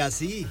दा किया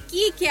सी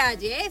की क्या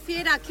जे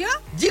फिर आखियो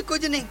जी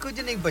कुछ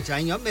नहीं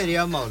बचाइयो मेरे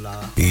या मौला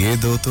ये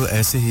दो तो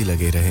ऐसे ही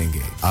लगे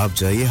रहेंगे आप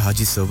जाइए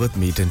हाजी सोबत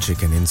meat and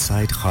chicken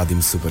inside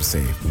Khadim super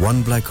से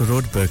 1 Black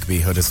Road Birkby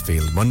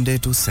Huddersfield Monday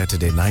to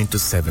Saturday 9 to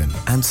 7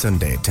 and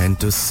Sunday 10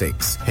 to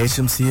 6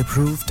 HMC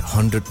approved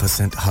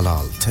 100%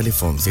 halal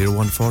telephone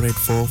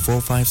 01484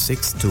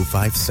 456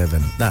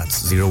 257 that's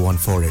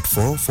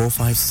 01484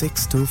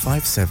 456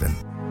 257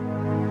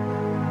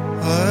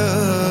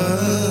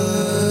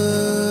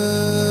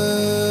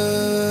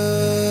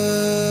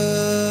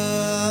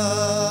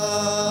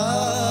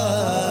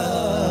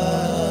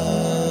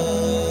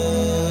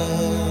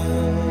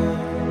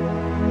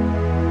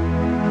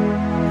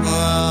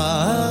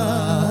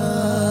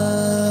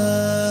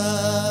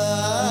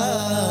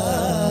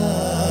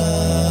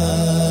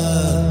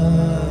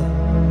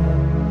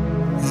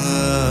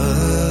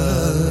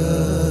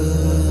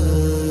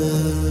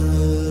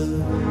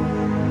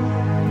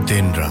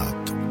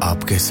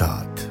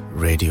 साथ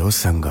रेडियो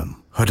संगम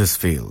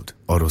हडर्सफील्ड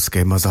और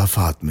उसके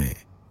मज़ाफ़ात में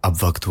अब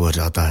वक्त हुआ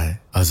जाता है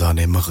अज़ान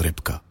मग़रिब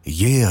का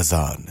ये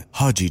अज़ान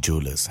हाजी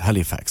जूलर्स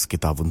हैलिफैक्स की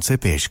ताउन से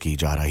पेश की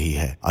जा रही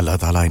है अल्लाह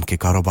ताला इनके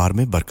कारोबार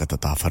में बरकत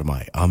अता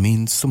फरमाए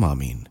आमीन सुम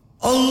आमीन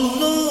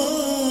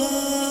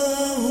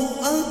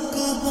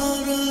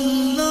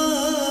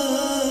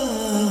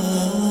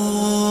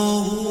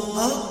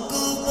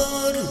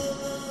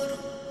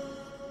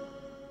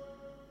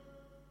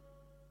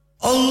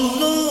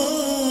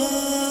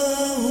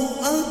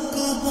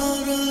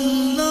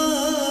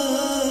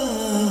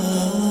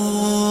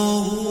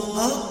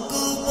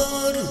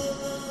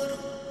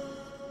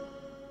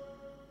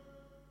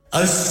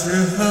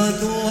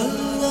أشهد أن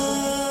لا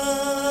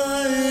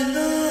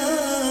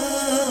إله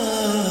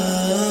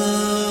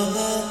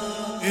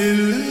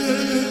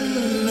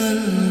إلا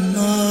الله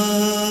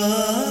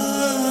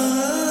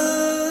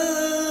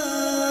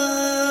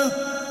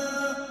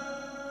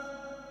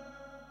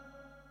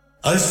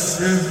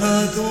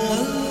أشهد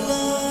أن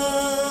لا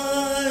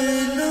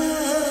إله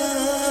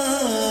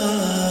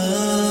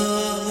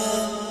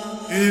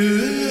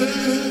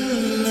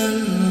إلا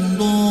الله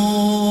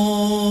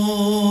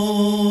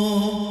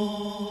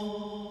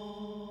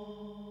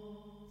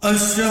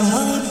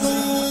أشهد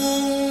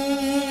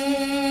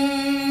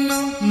أن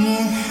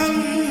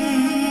محمدًا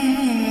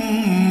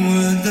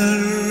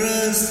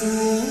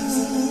رسول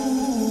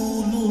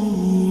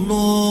الله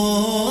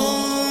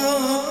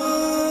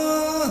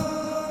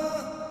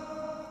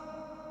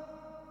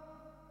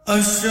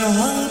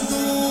أشهد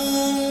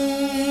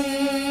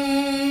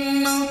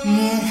أن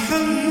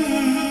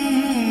محمدًا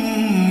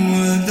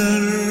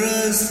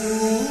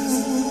رسول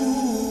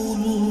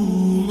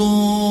الله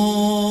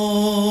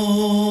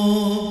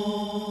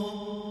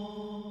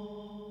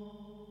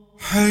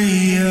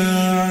حي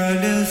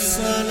على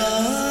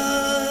الصلاة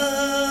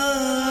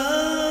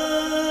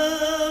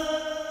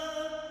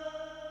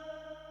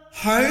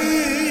حي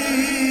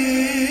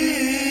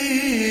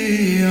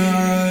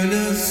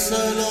على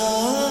الصلاة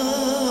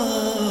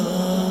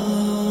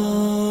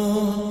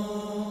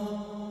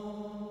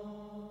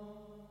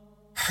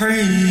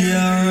حي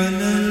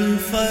على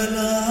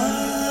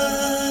الفلاح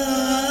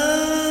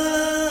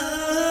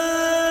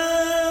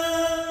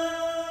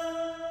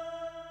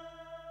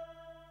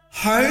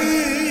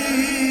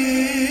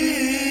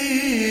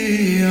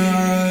حي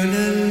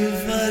على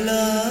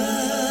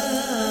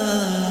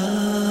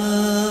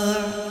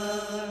الفلاح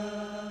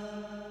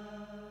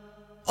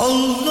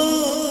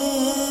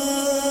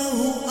الله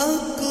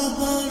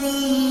أكبر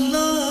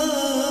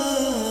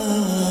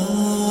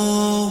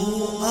الله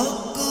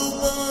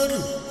أكبر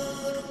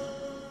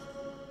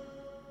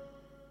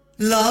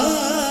لا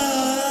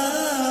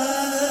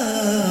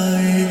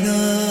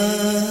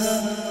إله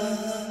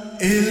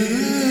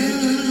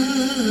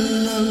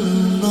إلا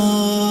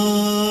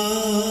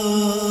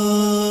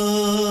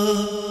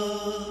الله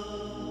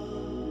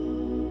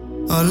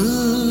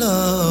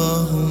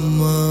اللهم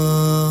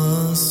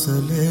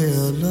صل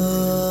على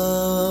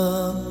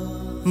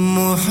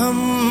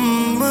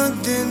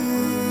محمد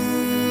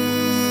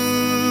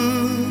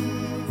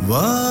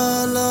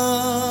وعلى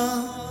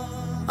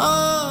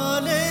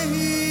آله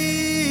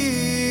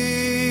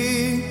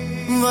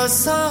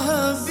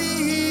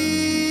وصحبه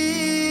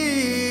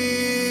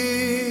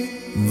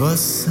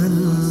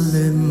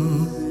وسلم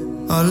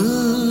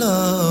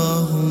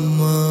اللهم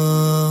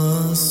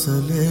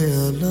صل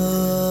على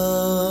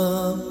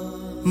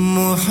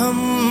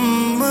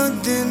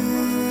محمد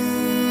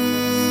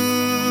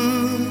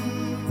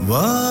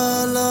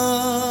وعلى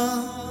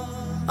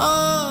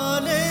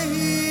آله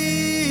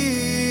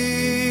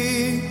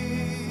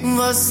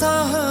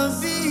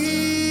وصحبه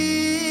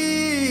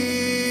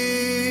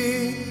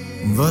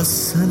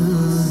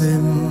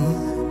وسلم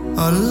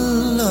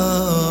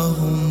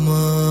اللهم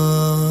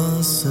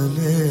صل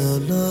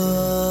على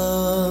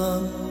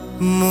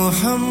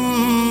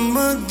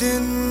محمد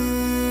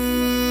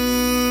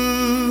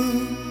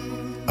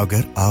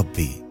अगर आप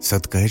भी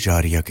सदका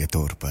जारिया के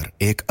तौर पर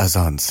एक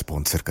अजान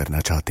स्पॉन्सर करना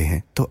चाहते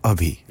हैं तो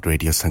अभी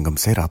रेडियो संगम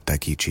से राब्ता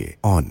कीजिए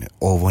on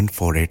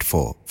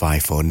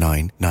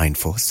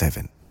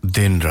 01484549947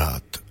 दिन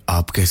रात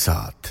आपके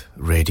साथ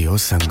radio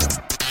Sangam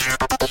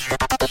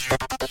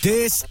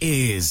This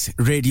is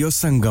Radio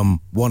Sangam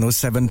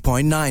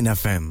 107.9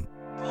 FM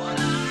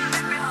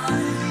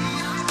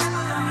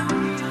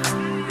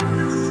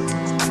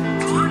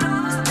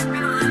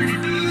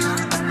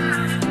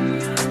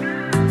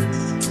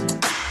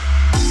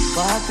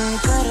बातें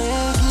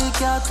करेगी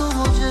क्या तू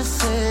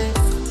मुझसे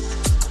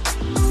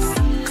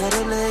कर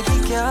लेगी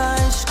क्या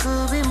इश्क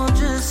भी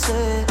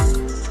मुझसे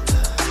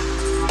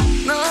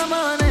ना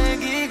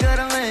मानेगी अगर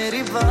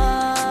मेरी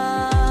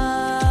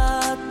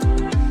बात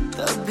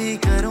तब भी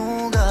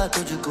करूंगा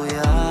तुझको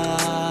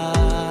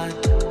याद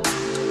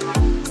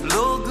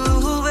लोग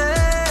हुए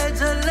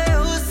जले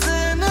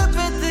हुस्न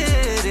पे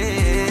तेरे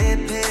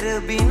फिर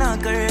भी ना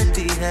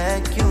करती है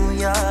क्यों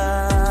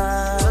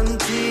याद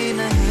बनती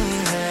नहीं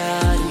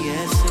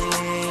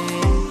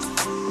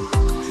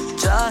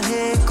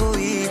चाहे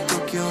कोई तो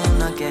क्यों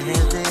ना कह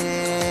दे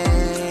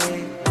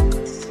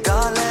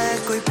गाले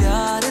कोई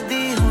प्यार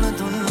दी हुन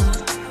धुन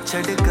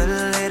छड़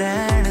कल्ले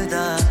रहन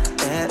दा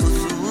ऐ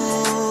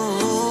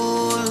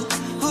उसूल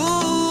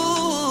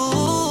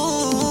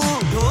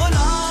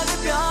ढोलाद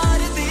प्यार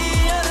दी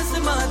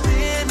अरज़मा ते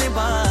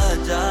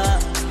निभाजा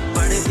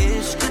बड़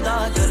इश्क दा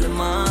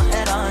गलमा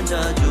ऐ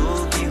रांझा जो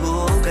की हो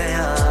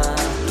गया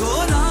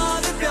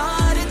ढोलाद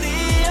प्यार दी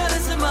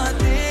अरज़मा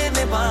ते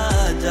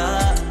निभाजा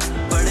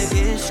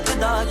इश्क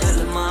दा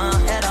गलमा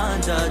है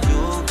रांझा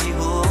जो भी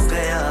हो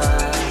गया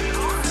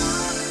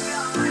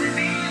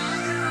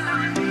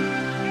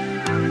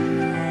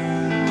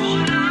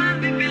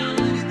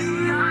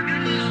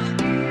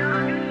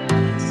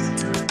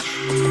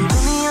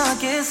दुनिया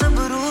के सब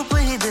रूप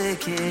ही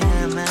देखे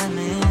हैं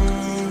मैंने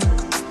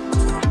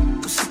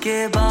उसके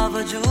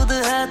बावजूद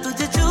है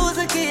तुझे चूज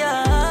किया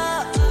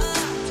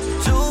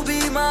जो भी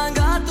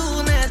मांगा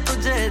तूने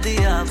तुझे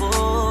दिया वो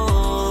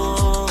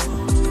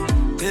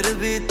फिर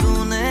भी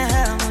तूने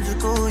है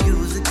मुझको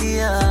यूज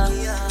किया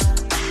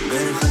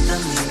घर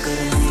खत्म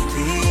करनी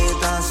थी ये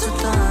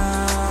दास्तां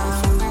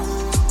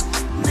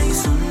नहीं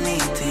सुननी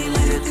थी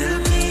मेरे दिल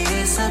की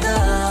ये सदा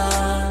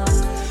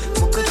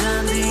मुक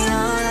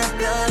जांदियां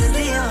प्यार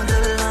दियां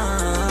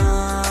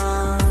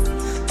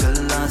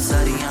गल्लां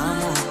सारियां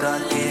मुका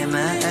के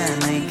मैं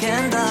नहीं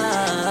कहंदा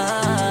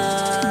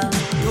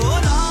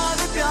ढोलाद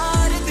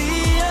प्यार दी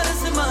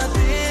अरज़मा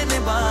ते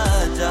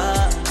निभाजा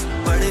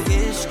बड़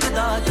इश्क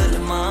दा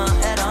गलमा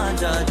है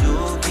रांझा जो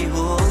की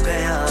हो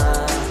गया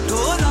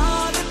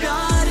ढोलाद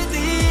प्यार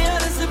दी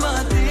अरज़मा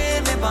ते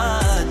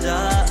निभाजा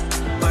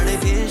बड़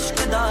इश्क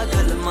दा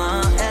गलमा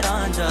है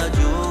रांझा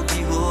जो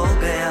की हो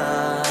गया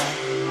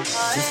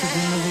जिस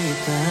दिन भी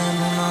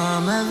तैनू ना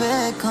मैं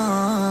वेखां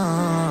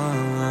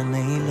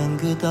नहीं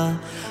लंघदा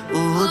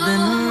ओ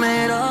दिन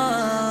मेरा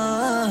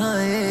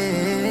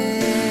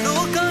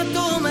लोकां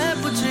तो मैं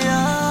पुछया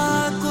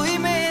कोई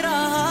मेरा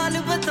हाल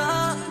बता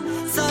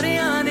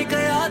सारियां ने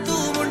कहा तू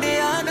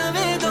मुंडिया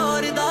नवे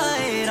दौर दा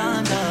ए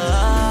रांझा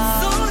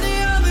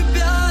सोनिया भी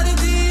प्यार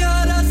दिया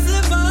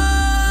रस्मा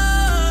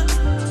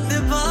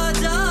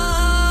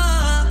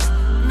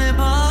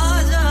निभा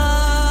जा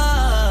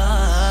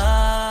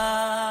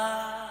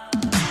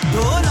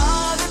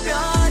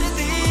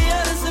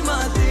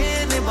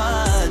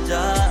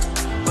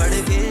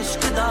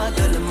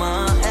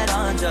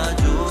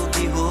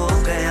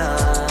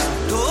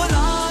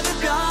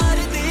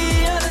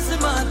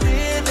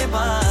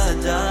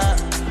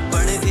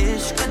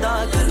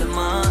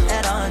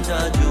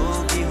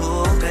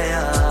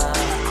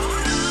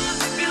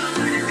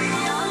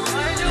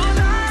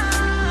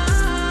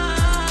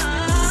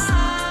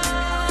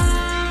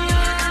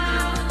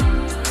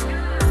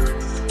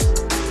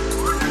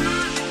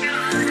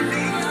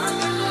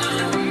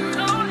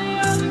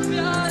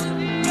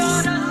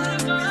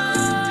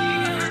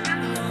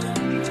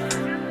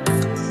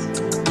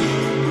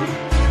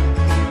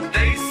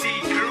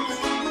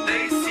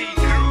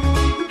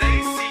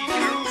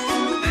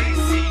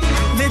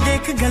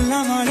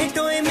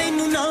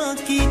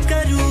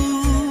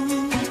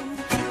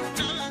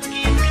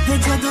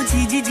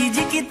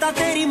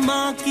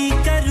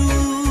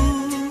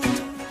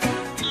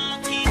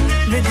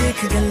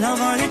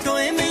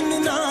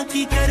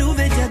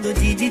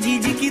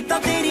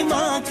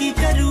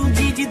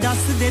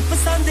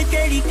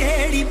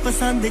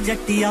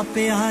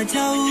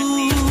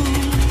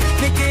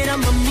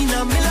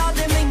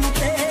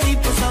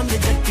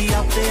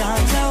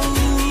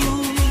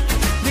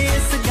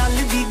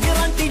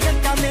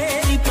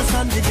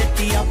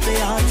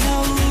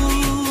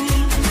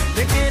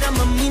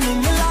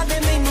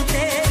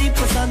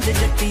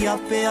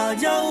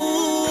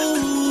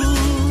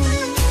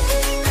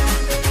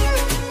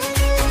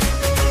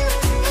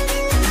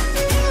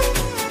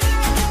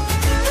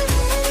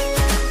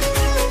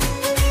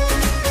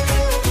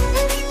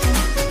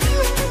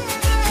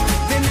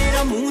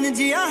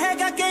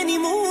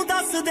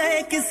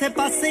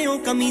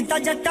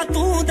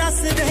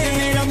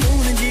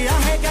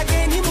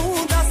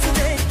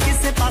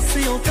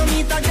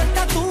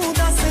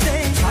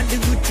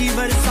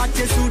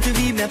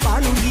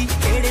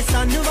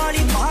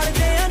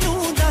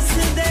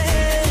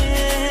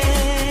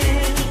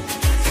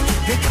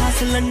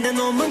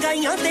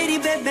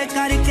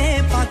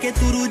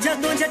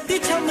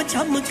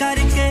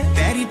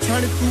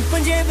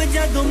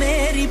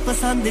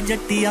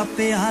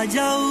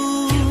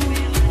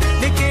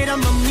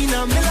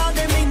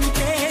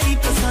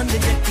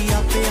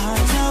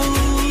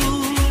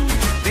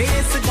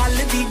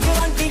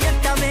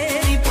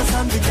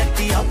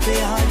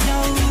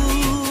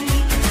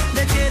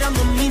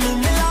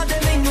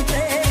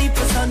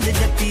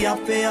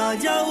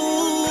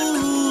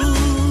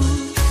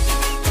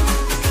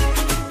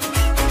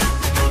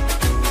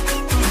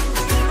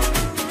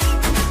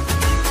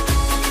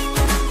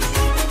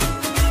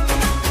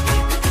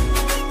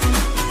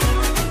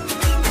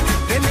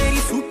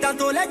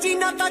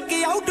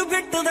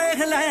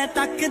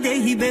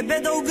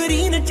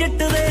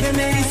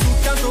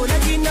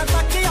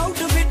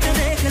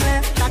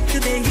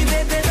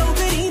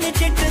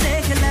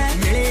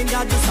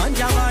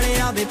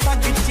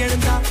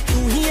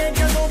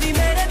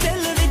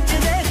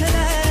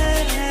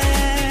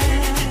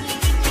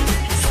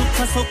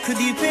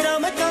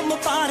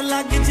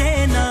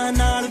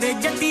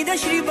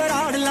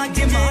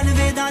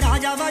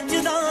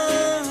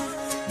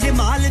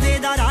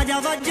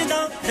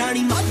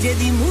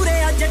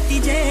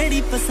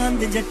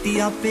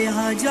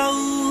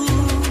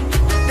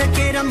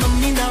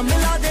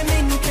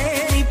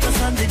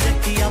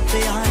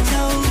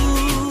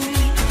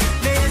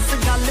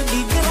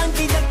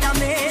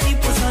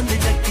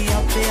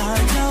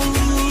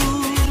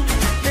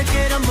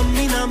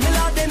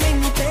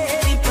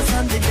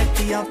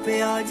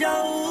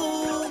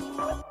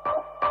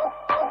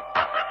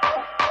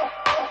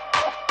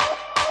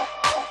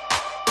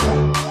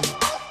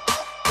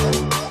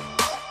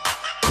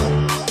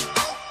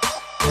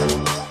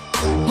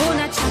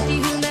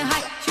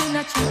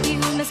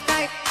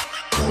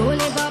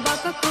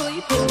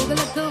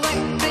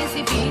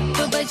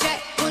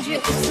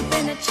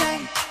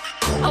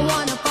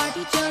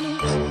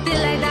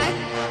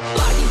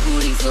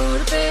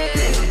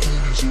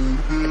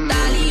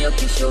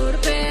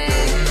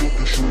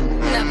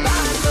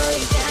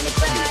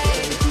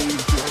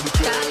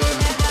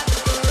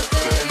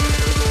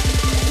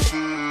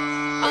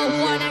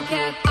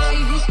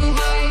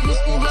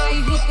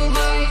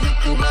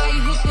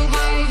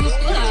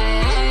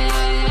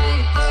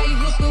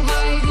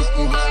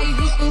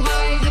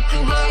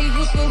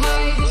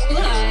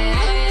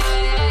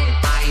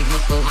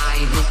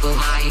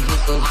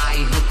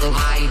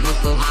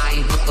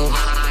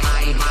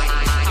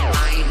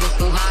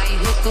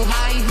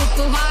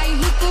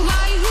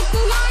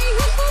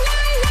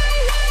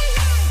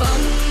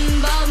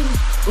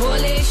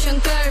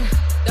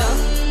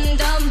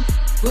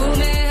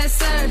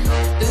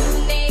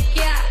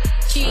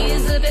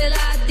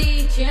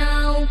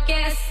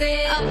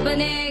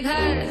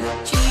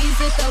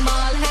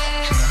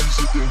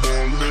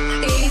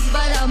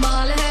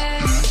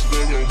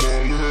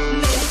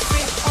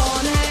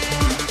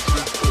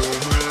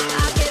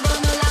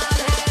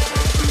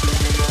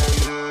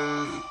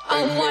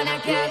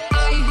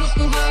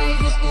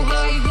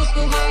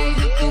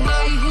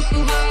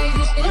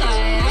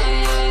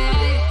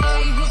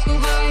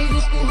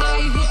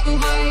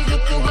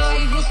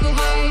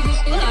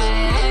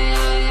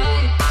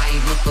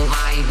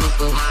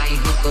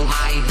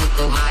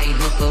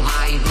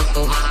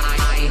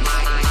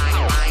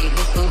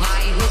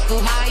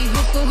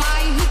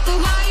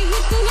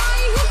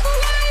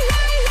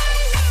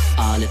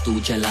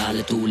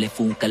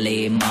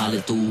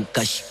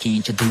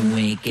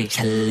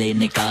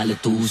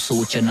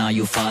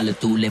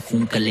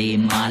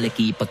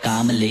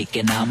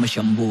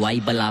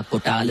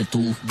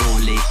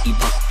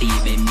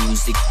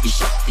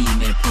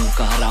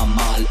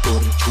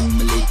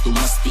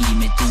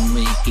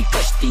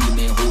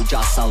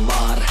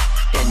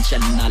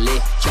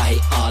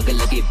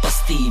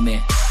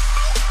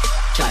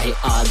चाहे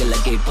आग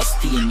लगे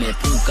बस्ती में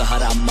फूंक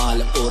हरा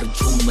माल और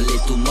झूम ले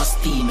तू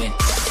मस्ती में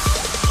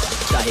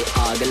चाहे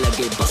आग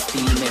लगे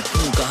बस्ती में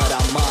फूंक हरा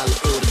माल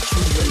और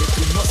झूम ले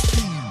तू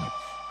मस्ती में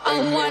I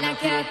wanna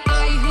get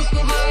high, hook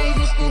high,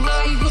 hook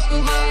high, hook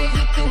high,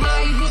 hook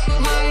high, hook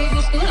high,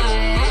 hook high,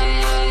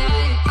 high,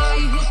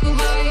 hook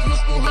high, hook high,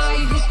 hook high, hook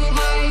high, hook high,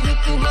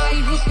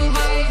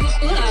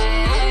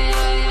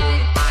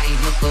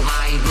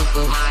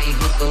 hook high,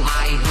 hook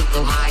high, hook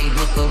high, hook high,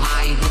 hook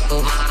high, hook high,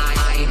 hook high,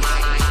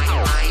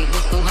 high,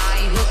 hook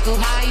high, hook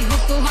high,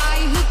 hook high, hook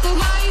high, hook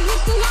high,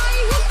 hook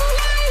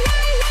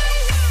high.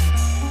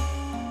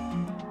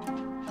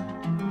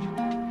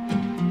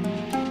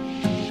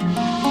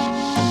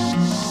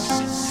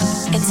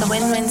 It's a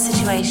win-win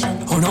situation.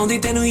 ਹੁਣ ਆਉਂਦੀ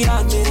ਤੈਨੂੰ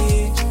ਯਾਦ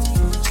ਮੇਰੀ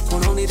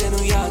ਹੁਣ ਆਉਂਦੀ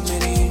ਤੈਨੂੰ ਯਾਦ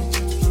ਮੇਰੀ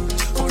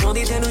ਹੁਣ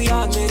ਆਉਂਦੀ ਤੈਨੂੰ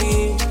ਯਾਦ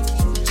ਮੇਰੀ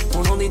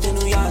ਹੁਣ ਆਉਂਦੀ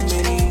ਤੈਨੂੰ ਯਾਦ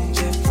ਮੇਰੀ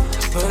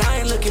But I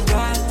ain't looking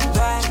back,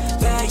 back,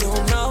 back. You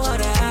don't know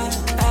what I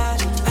had,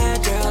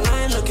 girl. I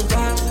ain't looking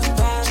back,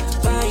 back,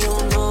 back. You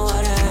don't know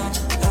what I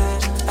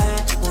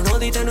had. ਹੁਣ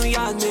ਆਉਂਦੀ ਤੈਨੂੰ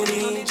ਯਾਦ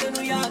ਮੇਰੀ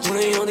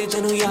ਹੁਣੇ ਆਉਂਦੀ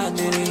ਤੈਨੂੰ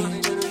ਯਾਦ ਮੇਰੀ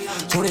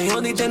ਹੁਣੇ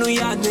ਆਉਂਦੀ ਤੈਨੂੰ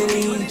ਯਾਦ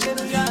ਮੇਰੀ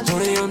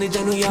ਹੁਣੇ ਆਉਂਦੀ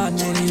ਤੈਨੂੰ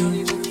ਯਾਦ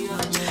ਮੇਰੀ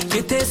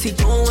Kitte si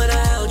tu when I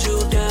held you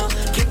down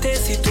Kitte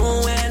si tu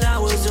when I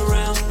was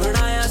around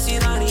Burnaya si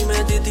rani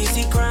main diti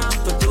si crown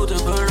But tu to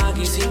burna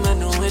ki si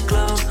mainu ek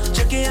clown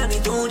Chakkiya ni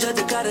tu jad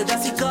karda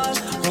si call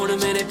Hun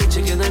mere piche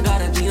kinda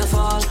gardiyan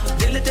fall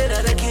Dil tera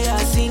rakhiya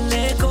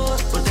seene ko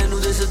Par tenu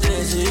disde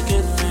si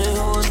kinne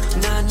hon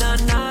Na na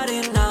na re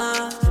na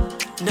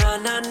Na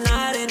na na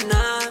re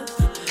na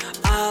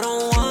I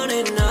don't want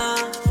it na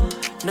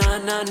Na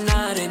na na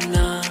re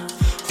na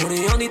Hone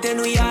aandi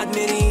tenu yaad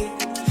meri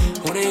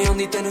ਹੁਣੇ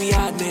ਆਉਂਦੀ ਤੈਨੂੰ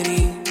ਯਾਦ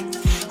ਮੇਰੀ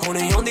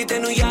ਹੁਣੇ ਆਉਂਦੀ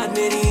ਤੈਨੂੰ ਯਾਦ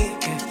ਮੇਰੀ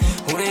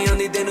ਹੁਣੇ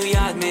ਆਉਂਦੀ ਤੈਨੂੰ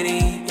ਯਾਦ ਮੇਰੀ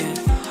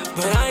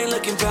But I ain't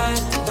looking back,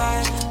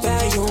 back,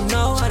 back. You don't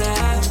know what I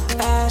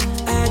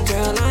had,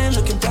 girl. I ain't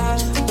looking back,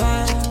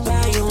 back,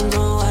 back. You don't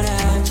know what I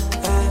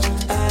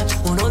had.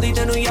 ਹੁਣ ਆਉਂਦੀ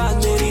ਤੈਨੂੰ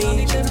ਯਾਦ ਮੇਰੀ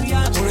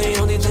ਹੁਣੇ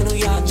ਆਉਂਦੀ ਤੈਨੂੰ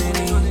ਯਾਦ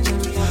ਮੇਰੀ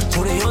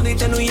ਹੁਣੇ ਆਉਂਦੀ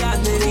ਤੈਨੂੰ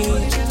ਯਾਦ ਮੇਰੀ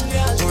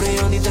ਹੁਣੇ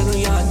ਆਉਂਦੀ ਤੈਨੂੰ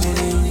ਯਾਦ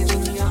ਮੇਰੀ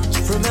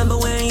Remember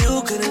when you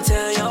couldn't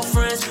tell your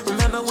friends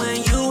Remember when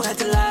you had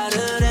to lie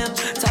to them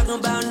Talking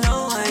about no,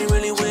 I ain't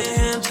really with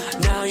him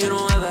Now you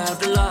don't ever have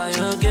to lie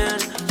again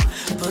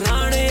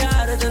Purane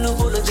yaar tenu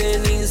bhulde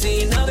nahi si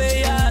Nave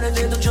yaar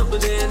te tu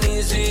chupde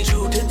nahi si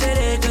Jhoot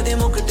tere kade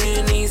mukde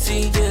nahi si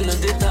Dil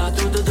dita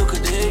tu to dukh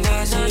degi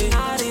si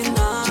Na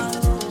na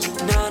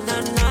na na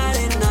na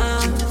re na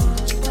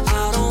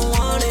I don't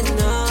want it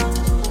na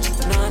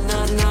Na na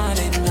na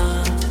re na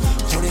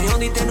Hone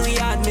aundi tenu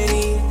yaad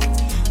meri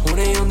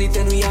Hone aundi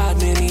tenu yaad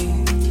meri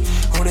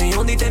Hone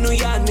aundi tenu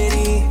yaad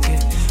meri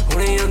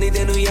Hone aundi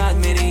tenu yaad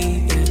meri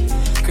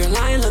Girl,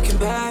 I ain't looking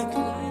back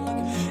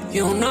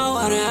You don't know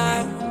what I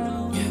had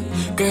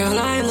Girl,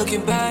 I ain't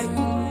looking back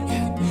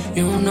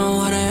You don't know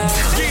what I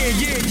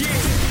had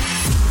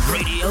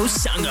Radio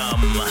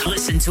Sangam.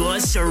 Listen to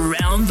us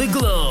around the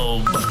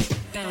globe.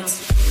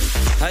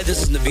 Hi, this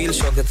is Nabeel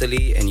Shaukat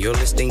Ali and you're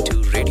listening to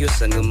Radio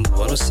Sangam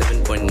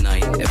 107.9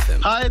 FM.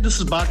 Hi, this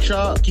is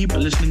Baksha. Keep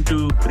listening to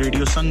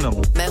Radio Sangam.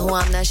 मैं हूँ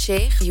आमना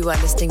Sheikh. You are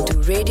listening to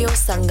Radio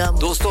Sangam.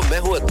 दोस्तों मैं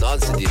हूँ अदनान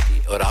सिद्दीकी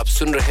और आप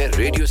सुन रहे हैं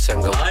radio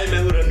संगम. Hi,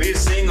 मैं हूँ रणवीर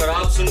सिंह और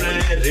आप सुन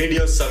रहे हैं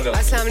रेडियो संगम.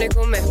 अस्सलाम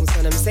वालेकुम. मैं हूँ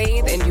सनम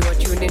Saeed and you are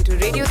tuned into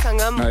Radio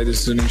Sangam. Hi,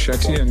 this is Zunin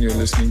Shetty and you're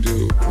listening to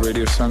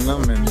Radio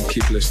Sangam and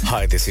keep listening.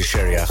 Hi, this is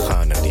Sharia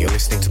Khan and you're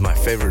listening to my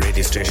favorite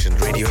radio station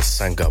Radio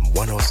Sangam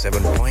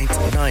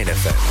 107.9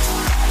 FM.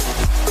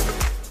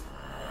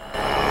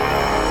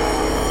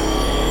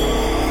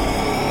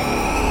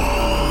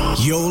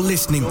 You're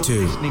listening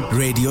to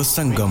Radio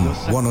Sangam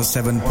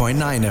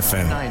 107.9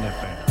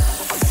 FM.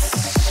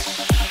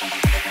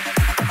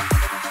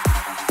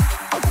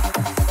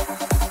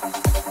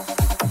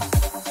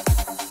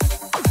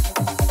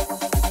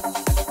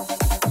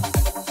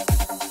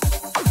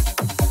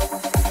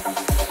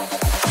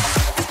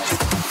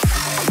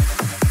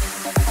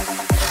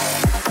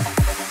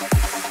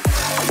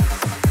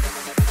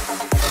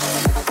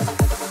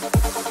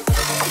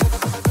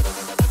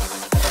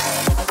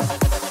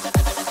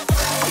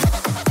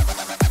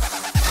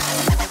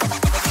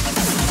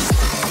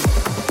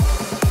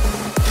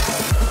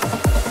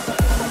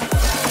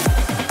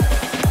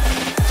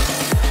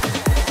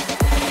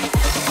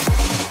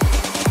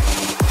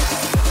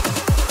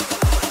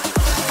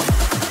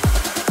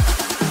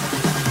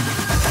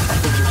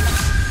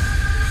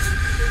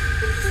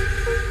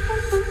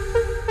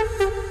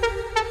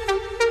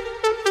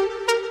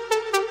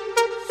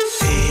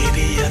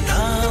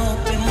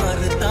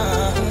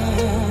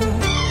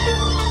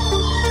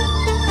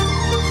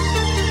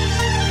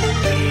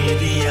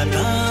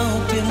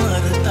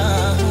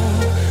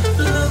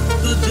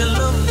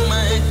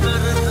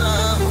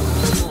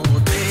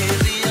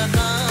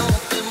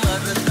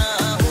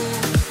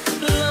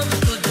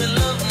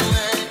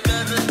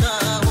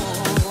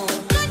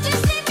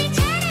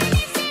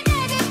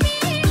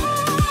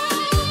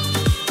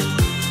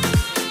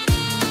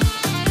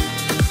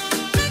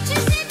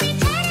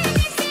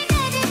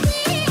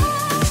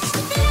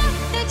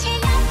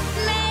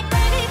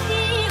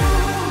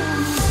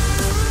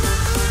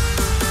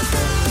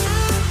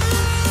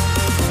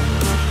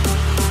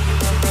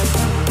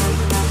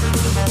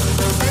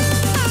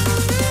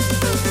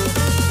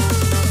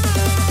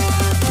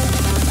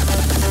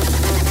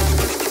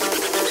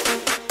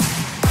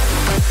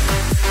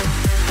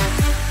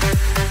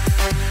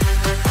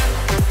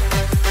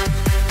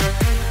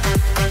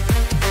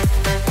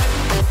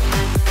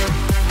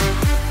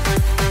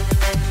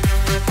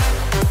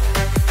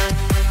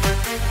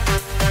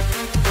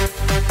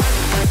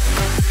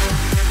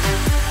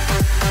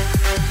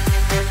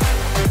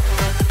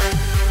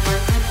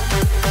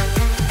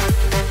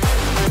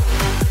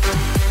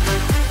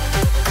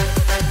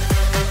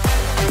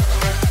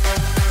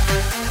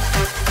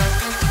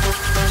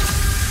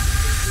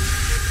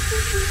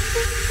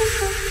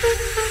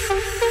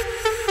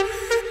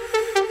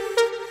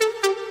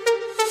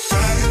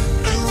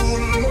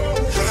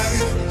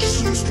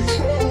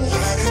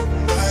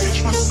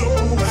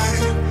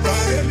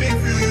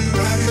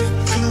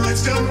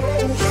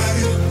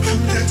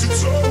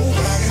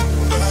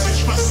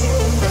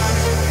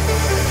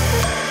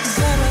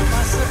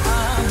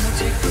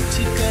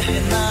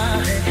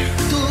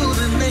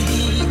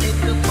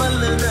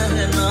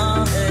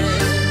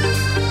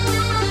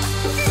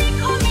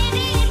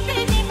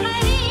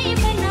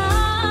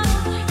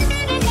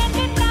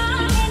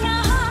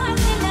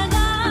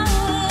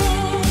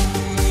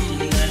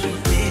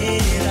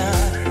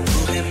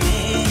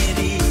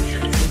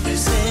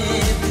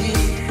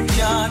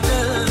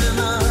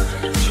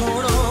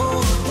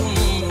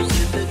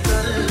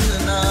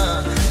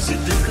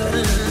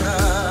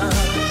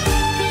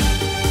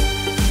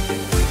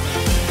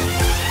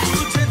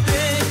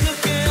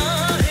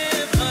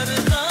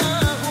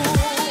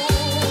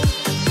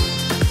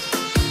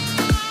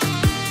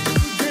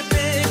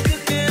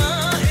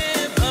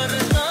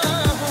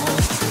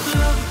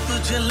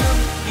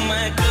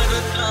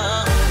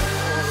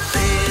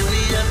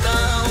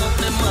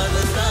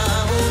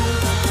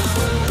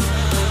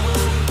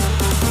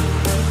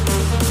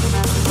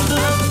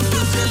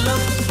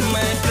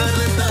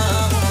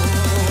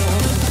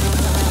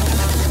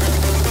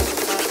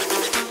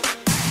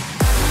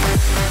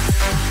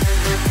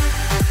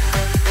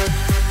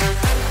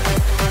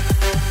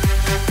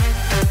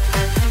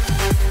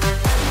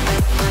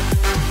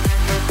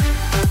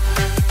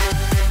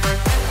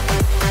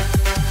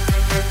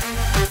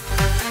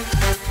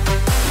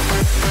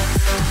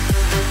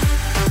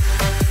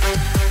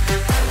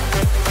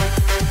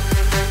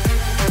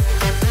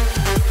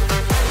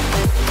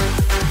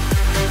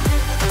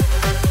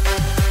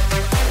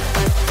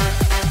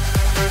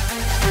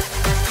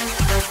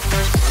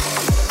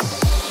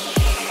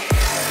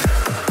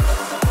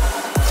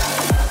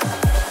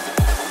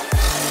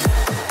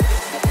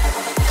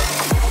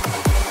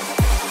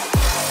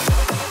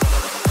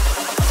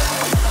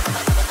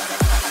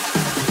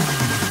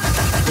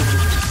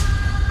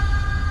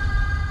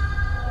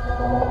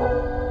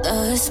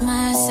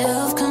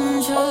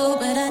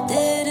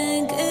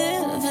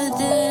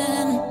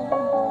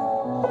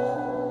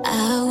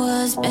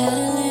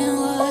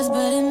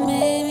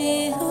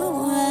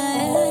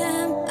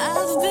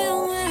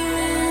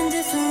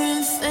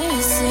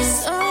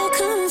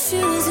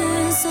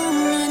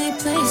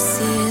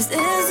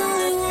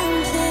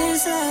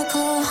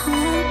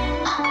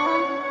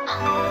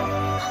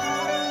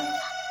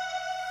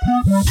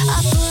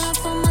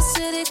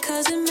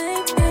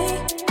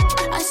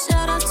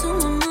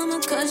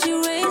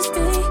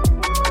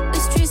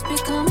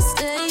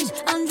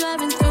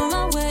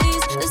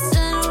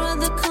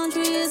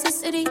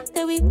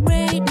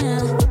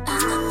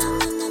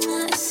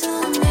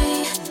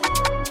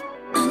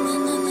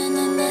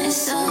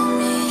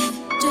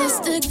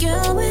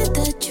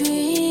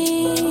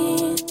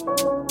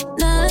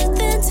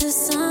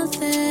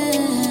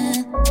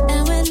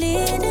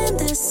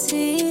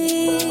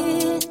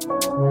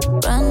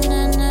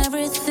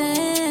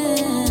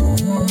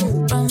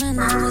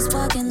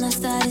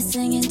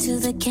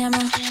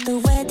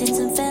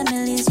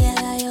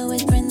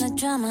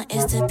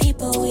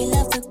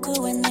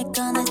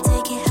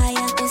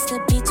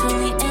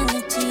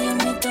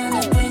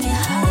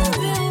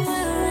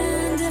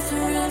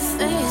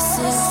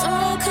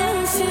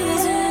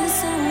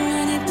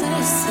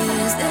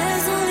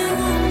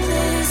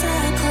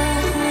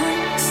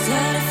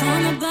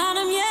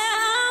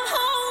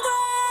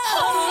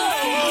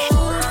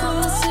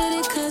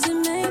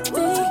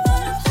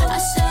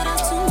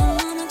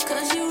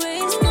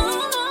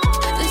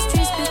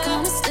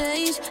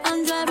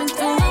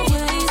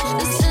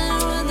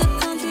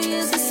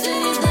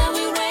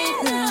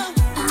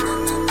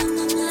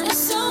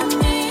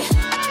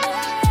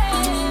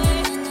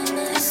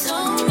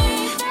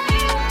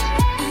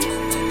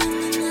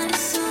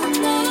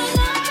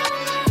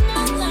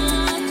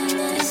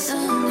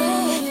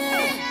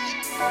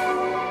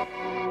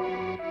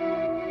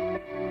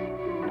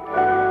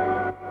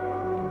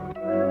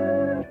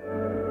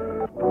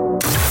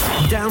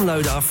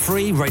 Download our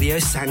free Radio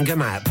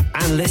Sangam app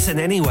and listen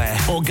anywhere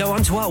or go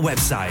onto our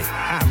website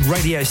at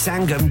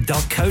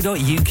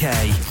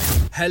radiosangam.co.uk.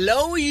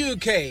 Hello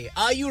UK,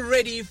 are you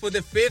ready for the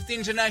 5th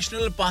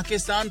International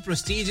Pakistan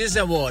Prestigious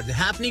Award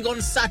happening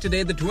on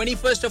Saturday the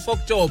 21st of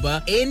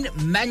October in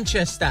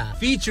Manchester,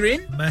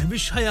 featuring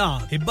Mehwish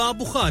Hayat, Hibba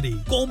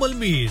Bukhari, Komal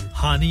Mir,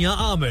 Hania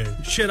Amir,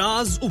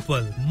 Shiraz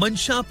Upal,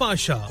 Mansha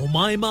Pasha,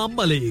 Humayma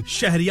Malik,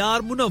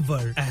 Shahriyar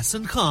Munawwar,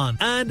 Ahsan Khan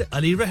and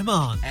Ali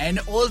Rahman, and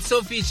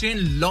also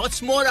featuring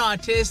lots more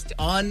artists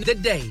on the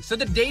day. So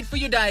the date for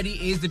your diary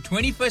is the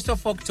 21st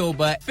of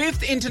October,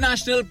 5th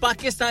International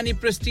Pakistani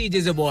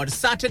Prestigious Award,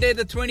 Saturday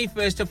the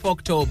 21st of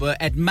October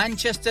at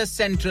Manchester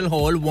Central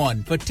Hall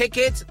 1. For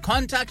tickets,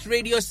 contact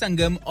Radio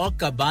Sangam or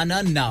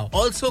Cabana now.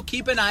 Also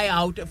keep an eye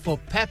out for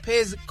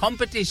Pepe's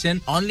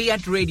competition only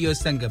at Radio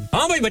Sangam.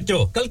 हाँ भाई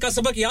बच्चों, कल का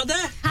सबक याद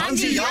है? हाँ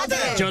जी याद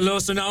है। चलो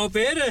सुनाओ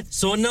फिर,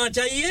 सोना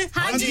चाहिए?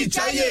 हाँ जी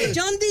चाहिए।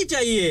 चांदी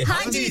चाहिए?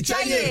 हाँ जी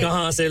चाहिए।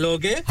 कहाँ से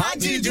लोगे?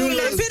 हाजी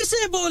जूलर्स। फिर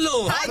से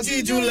बोलो।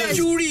 हाजी जूलर्स।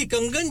 चूड़ी,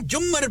 कंगन,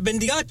 झुमर,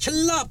 बिंदिया,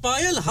 छल्ला,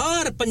 पायल,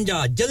 हार, पंजा,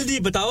 जल्दी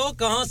बताओ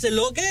कहाँ से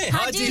लोगे?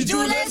 हाजी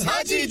जूलर्स।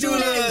 हाजी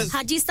जूलर्स।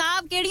 हाजी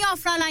साहब केड़ी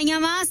ऑफर लाईया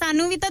वा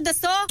सानू भी तो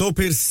दसो। तो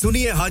फिर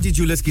सुनिए हाजी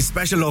जूलर्स की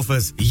स्पेशल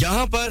ऑफर्स।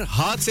 यहाँ पर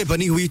हाथ से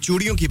बनी हुई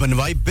चूड़ियों की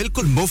बनवाई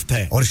बिल्कुल मुफ्त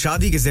है और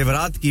शादी के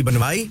जेवरात की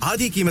बनवाई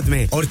आधी कीमत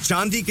में और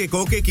चांदी के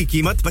कोके की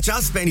कीमत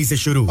 50 पैसे से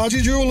शुरू।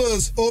 Haji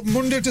Jewellers open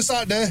Monday to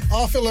Saturday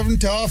 11:30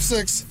 to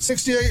 6:30,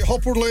 68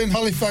 Hopwood Lane,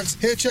 Halifax,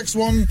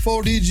 HX1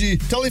 4DG.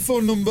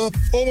 Telephone number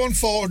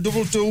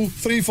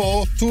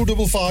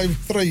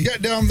 01422342553.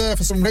 Get down there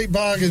for some great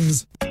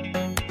bargains.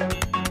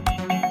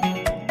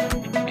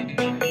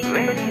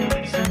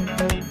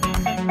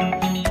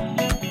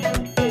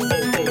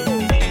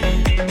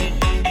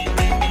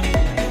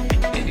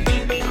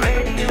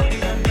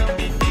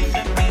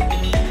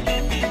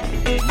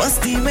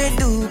 मस्ती में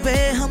डूबे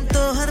हम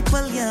तो हर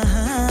पल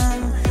यहाँ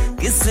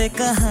किससे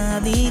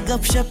कहानी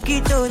गपशप की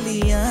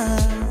टोलियाँ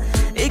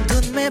एक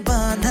धुन में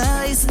बांधा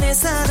इसने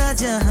सारा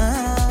जहां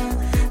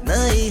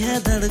नई है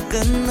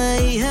धड़कन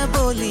नई है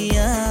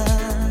बोलियाँ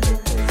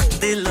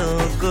दिलों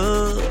को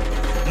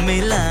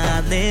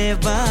मिलाने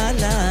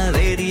वाला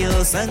रेडियो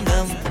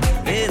संगम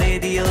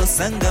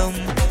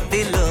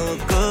दिलों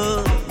को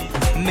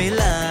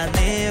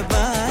मिलाने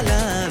वाला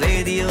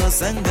रेडियो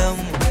संगम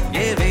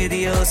ये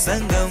रेडियो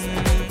संगम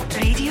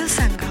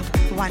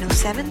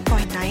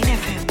 107.9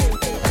 FM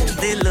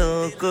दिलों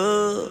को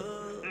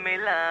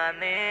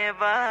मिलाने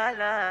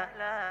वाला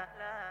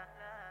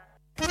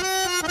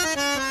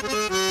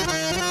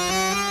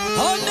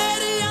हो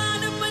मेरी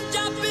आन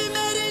पंजाबी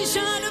मेरी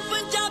शान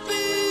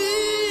पंजाबी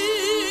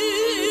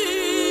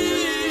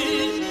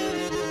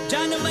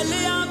जान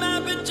मलिया मैं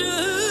बिच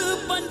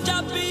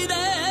पंजाबी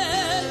दे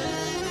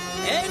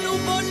एनू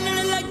बोलण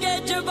लगे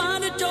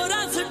जवान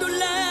चोरा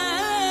सडुले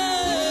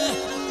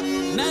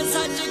मैं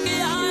सच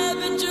गया है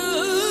बिच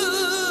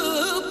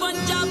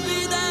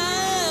पंजाबी दे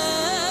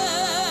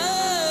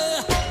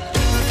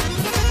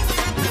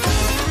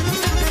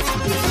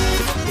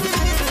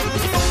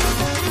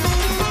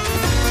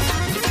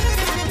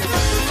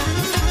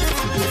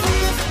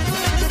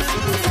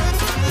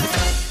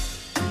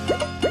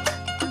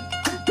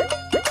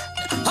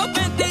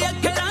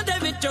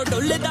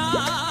डुलदा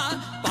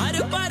पर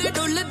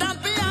डुलदा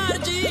प्यार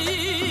जी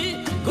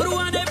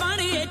गुरुआं ने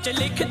बाणी च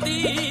लिखती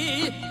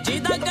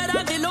जिदा करा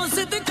दिलों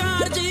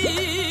सत्कार जी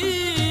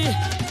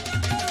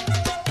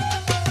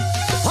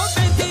हो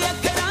पैंती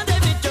अखरां दे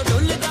विच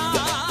डुलदा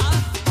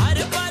पर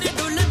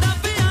डुलदा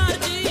प्यार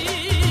जी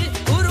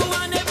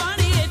गुरुआं ने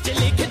बाणी च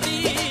लिखती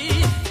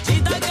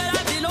जिदा करा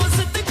दिलों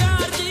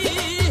सत्कार जी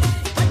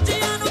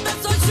बच्चियां नु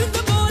दसो शुद्ध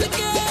बोल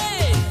के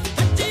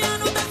बच्चियां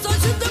नु दसो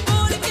शुद्ध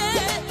बोल के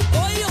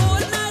कोई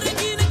और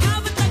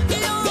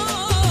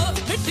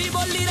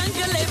बोली रंग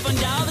ले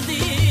पंजाब दी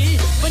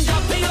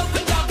पंजाबी ओ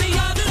पंजाबी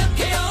याद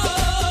रखियो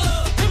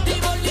मिठी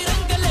बोली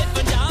रंग ले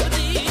पंजाब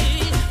दी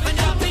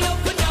पंजाबी ओ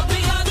पंजाबी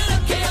याद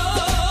रखियो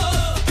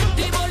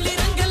मिठी बोली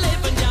रंग ले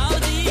पंजाब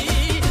दी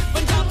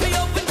पंजाबी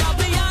ओ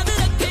पंजाबी याद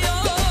रखियो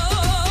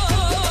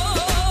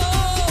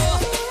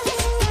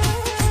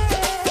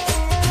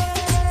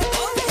ओ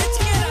खिच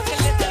के रख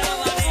ले तेरा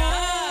वालिया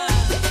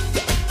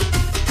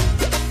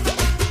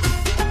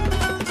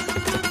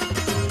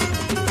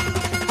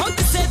हो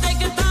किसे दे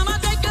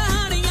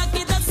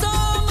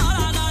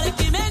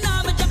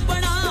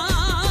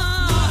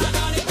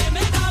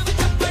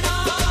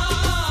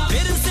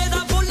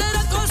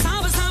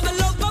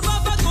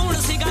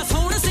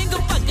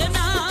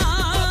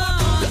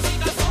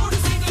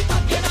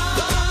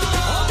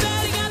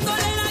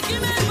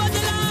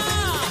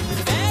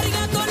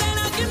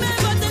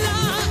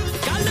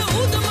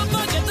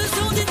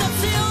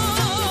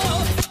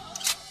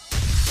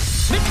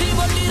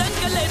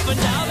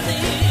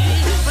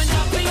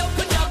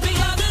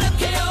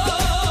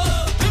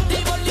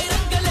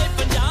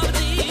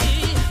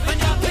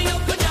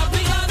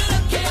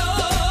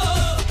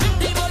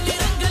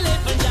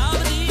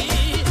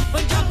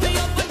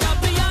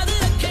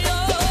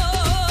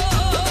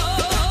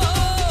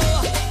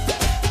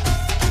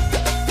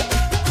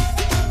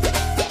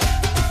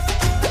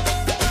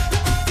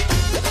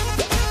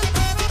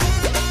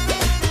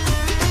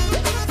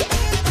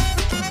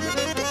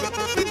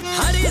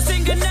हरी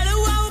सिंह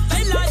नलुआ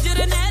पहला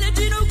जरनैल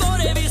जी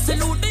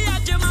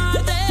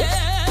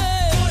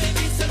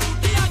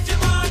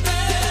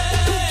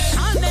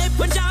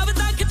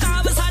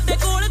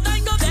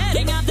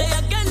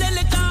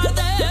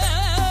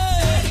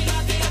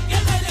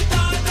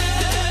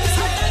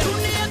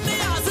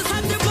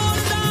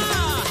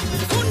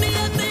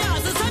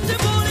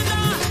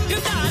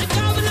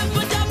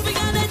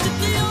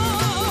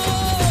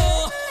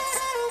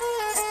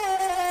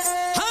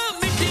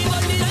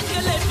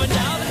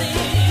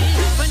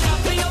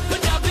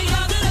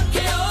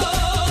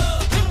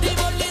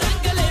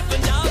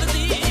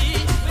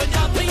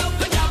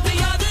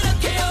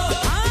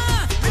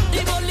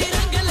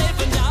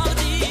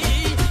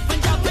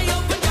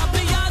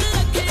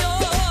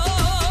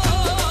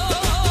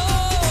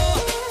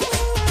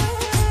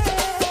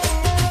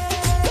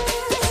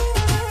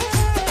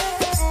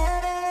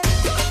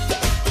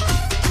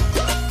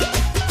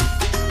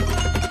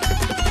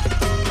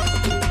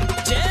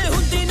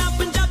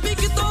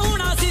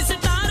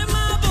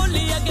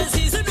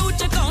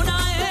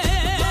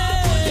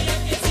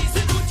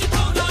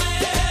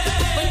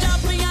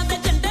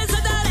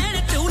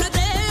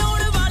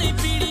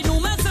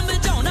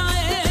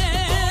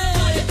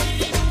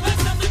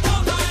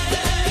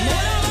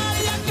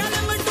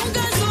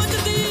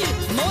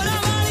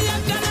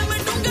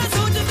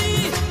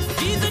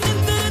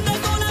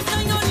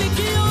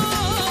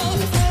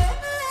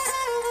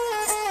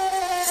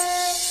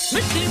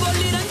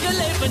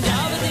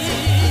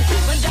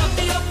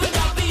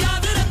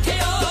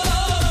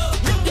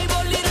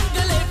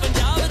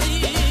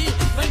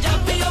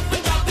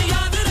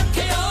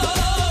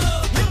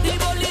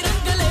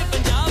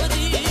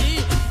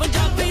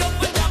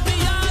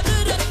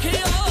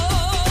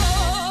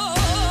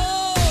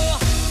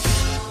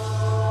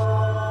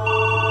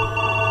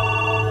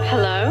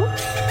Hello?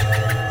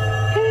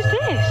 Who's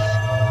this?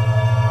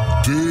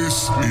 This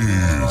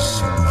is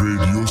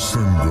Radio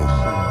Sangam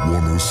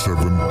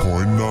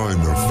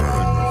 107.9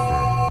 FM.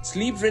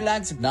 Sleep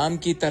Relax नाम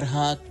की तरह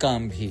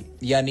काम भी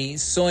यानी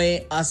सोए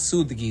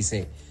आसूदगी से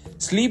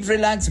Sleep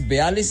Relax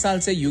 42 साल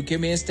से यूके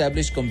में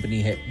एस्टैब्लिश कंपनी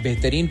है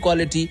बेहतरीन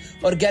क्वालिटी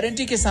और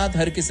गारंटी के साथ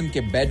हर किस्म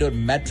के बेड और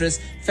मैट्रेस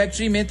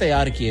फैक्ट्री में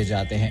तैयार किए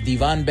जाते हैं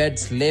divan bed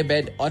sleigh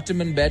bed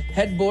ottoman bed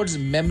headboards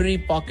memory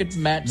pocket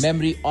mat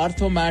memory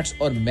ortho mats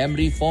और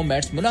मेमोरी फोम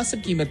मैट्स मुनासिब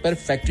कीमत पर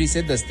फैक्ट्री से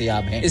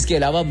दस्तयाब हैं इसके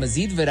अलावा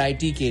मजीद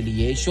वैरायटी के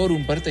लिए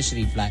शोरूम पर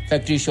तशरीफ लाएं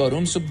फैक्ट्री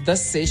शोरूम सुबह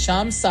 10 से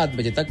शाम 7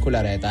 बजे तक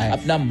खुला रहता है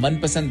अपना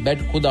मनपसंद बेड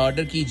खुद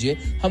ऑर्डर कीजिए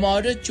हम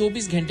ऑर्डर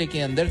 24 घंटे के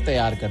अंदर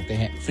तैयार करते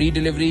हैं free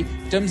delivery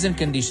terms and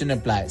condition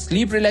apply.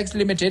 Sleep Relax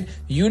Limited,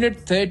 Unit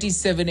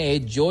 37A,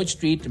 George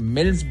Street,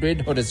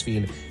 Millsbridge,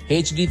 Huddersfield,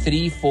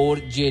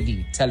 HD34JD.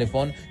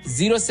 Telephone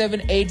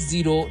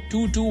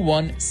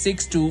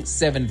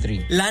 07802216273.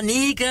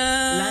 Lanika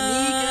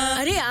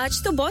अरे आज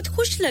तो बहुत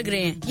खुश लग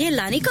रहे हैं ये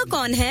लानिका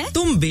कौन है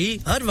तुम भी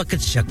हर वक्त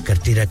शक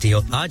करती रहती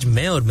हो आज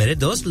मैं और मेरे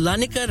दोस्त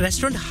लानिका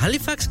रेस्टोरेंट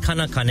हैलिफैक्स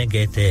खाना खाने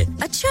गए थे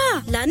अच्छा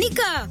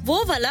लानिका वो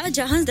वाला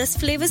जहां 10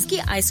 फ्लेवर्स की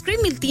आइसक्रीम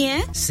मिलती है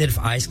सिर्फ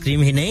आइसक्रीम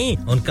ही नहीं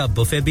उनका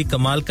बुफे भी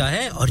कमाल का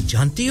है और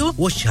जानती हो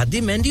वो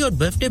शादी मेहंदी और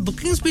बर्थडे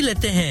बुकिंग्स भी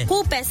लेते हैं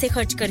खूब पैसे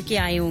खर्च करके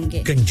आए होंगे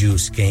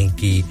कंजूस कहीं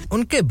की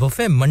उनके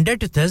buffet Monday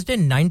to Thursday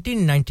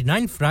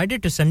 1999 Friday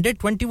to Sunday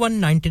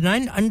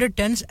 2199 under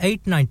 10s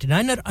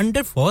 899 और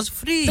अंडर 4s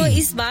फ्री तो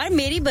इस बार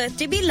मेरी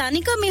बर्थडे भी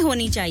लानिका में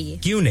होनी चाहिए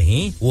क्यों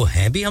नहीं वो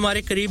है भी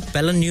हमारे करीब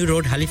पेलन new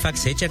road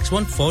Halifax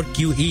HX1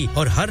 4QE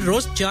और हर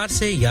रोज 4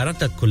 से 11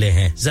 तक खुले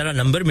हैं जरा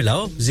नंबर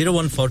मिलाओ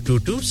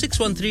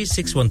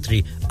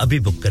 01422613613 अभी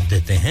बुक कर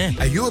देते हैं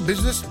Are you a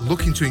business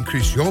looking to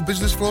increase your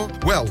business flow?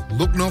 Well,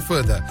 look no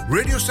further.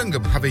 Radio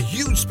Sangam have a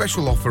huge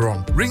special offer on.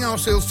 Ring our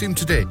sales team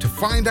today to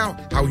find out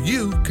how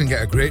you can get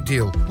a great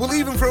deal. We'll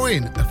even throw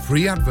in a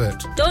free advert.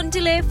 Don't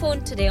delay, phone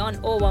today on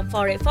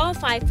 01484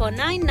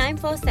 549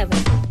 947.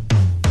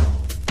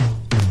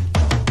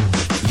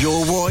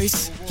 Your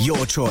voice,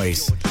 your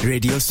choice.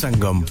 Radio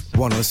Sangam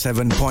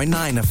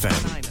 107.9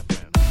 FM.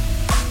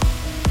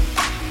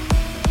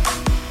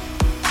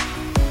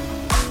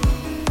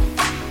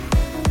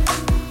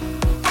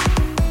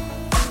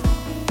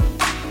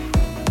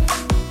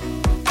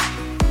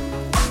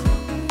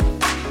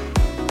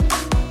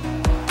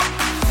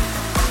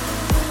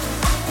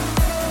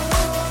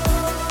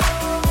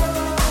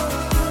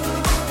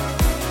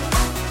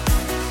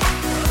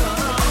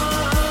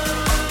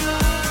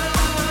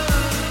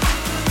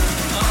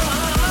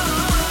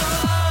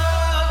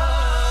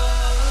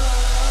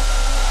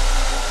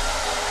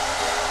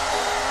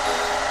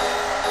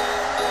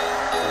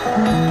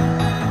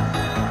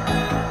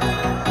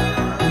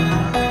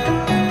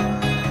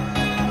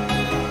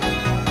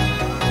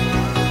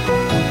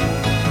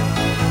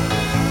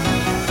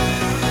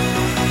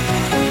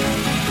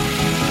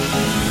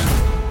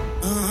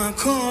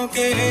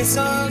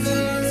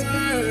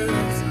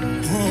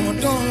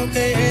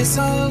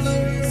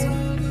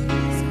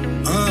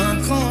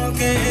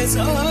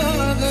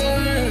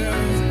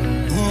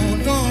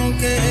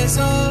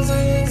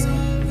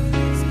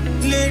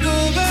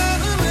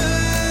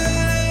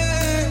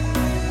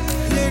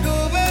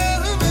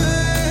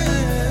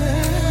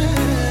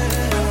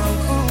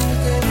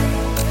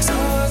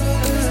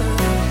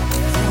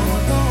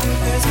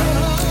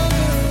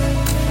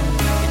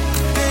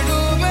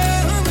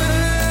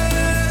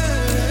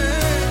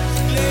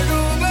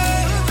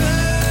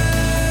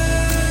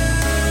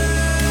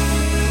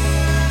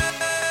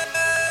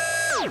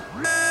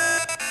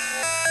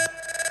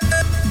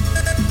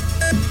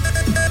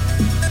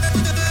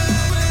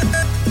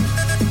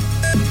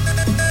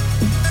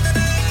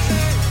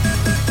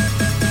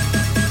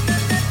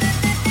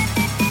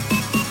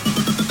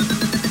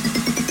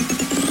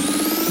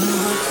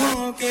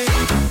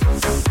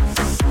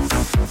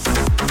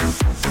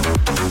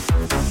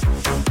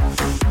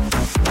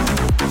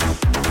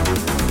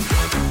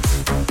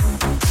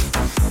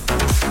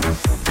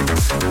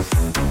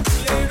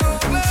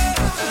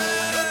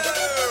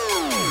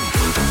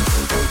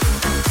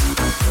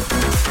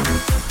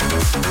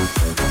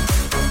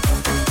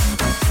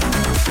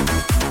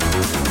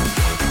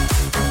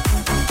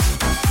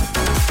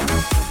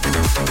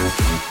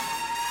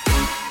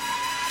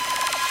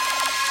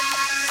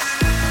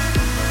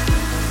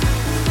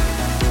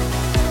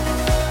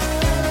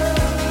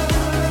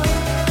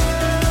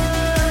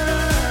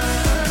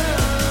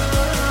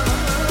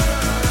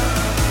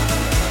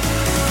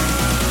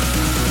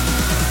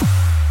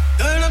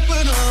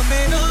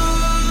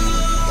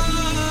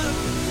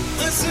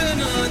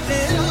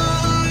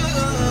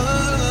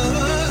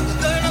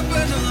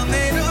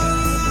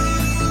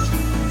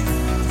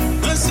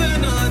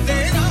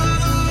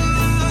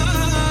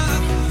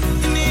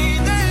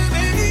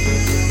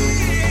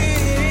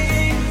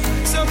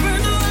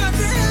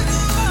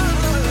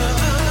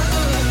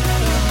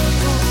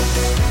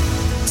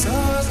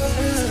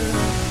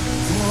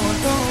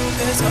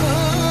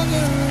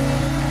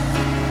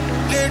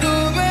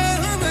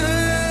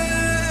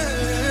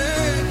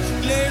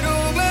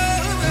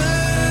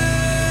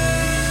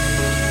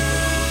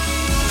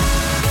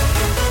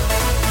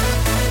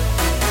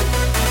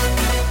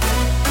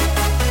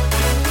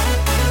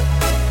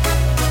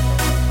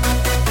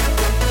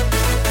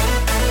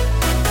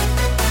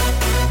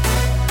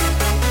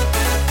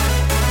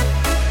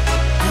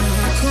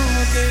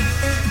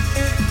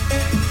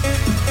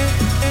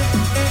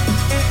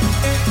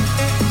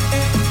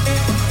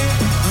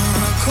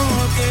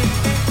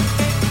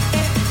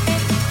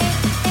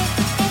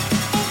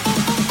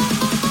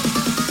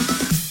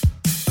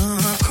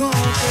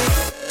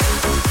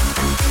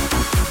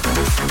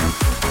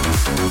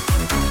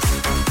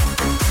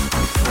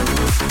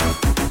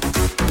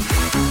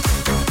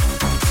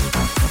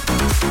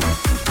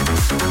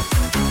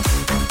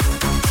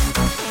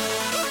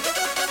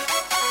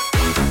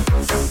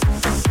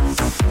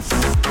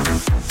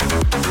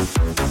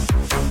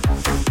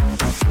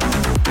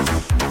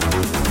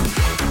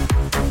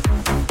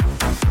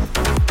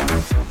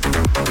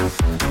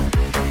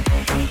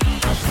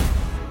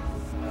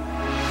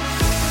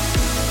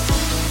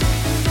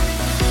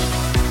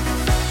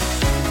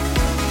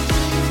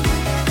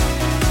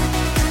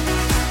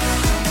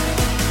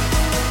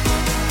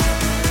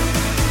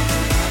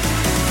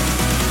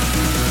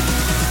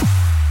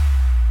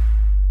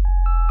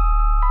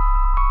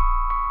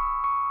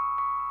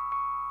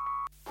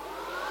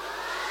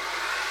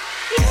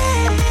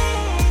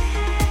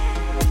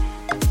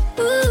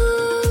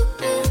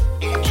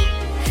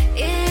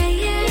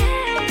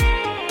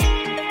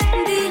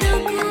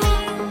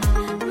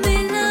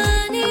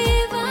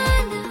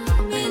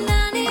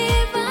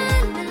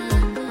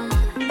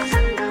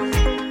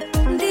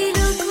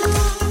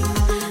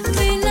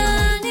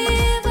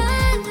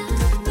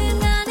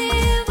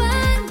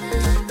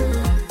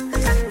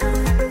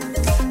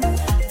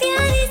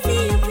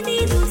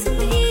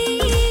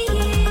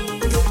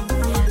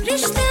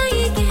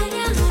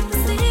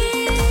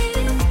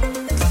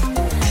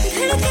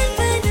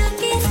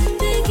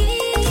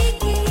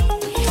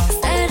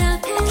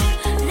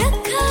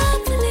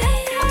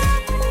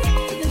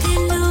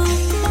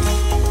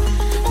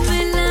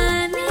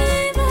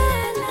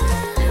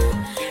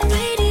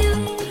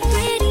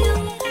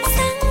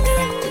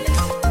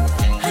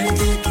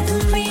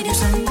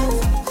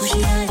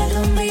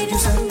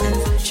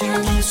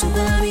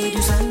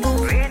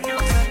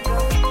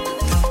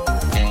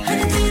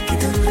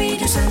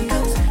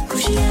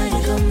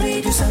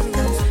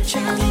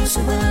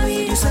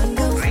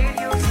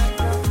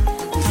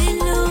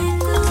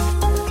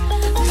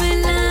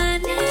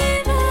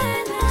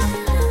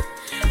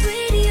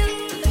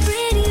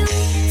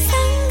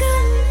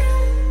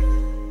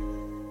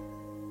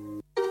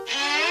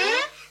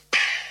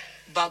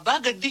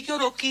 ਕਿਉਂ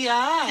ਰੋਕੀ ਆ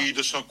ਕੀ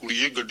ਦੱਸਾਂ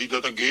ਕੁੜੀਏ ਗੱਡੀ ਦਾ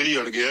ਤਾਂ gear ਹੀ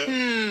ਅੜ ਗਿਆ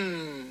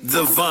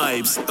The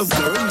vibes of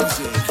girl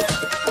music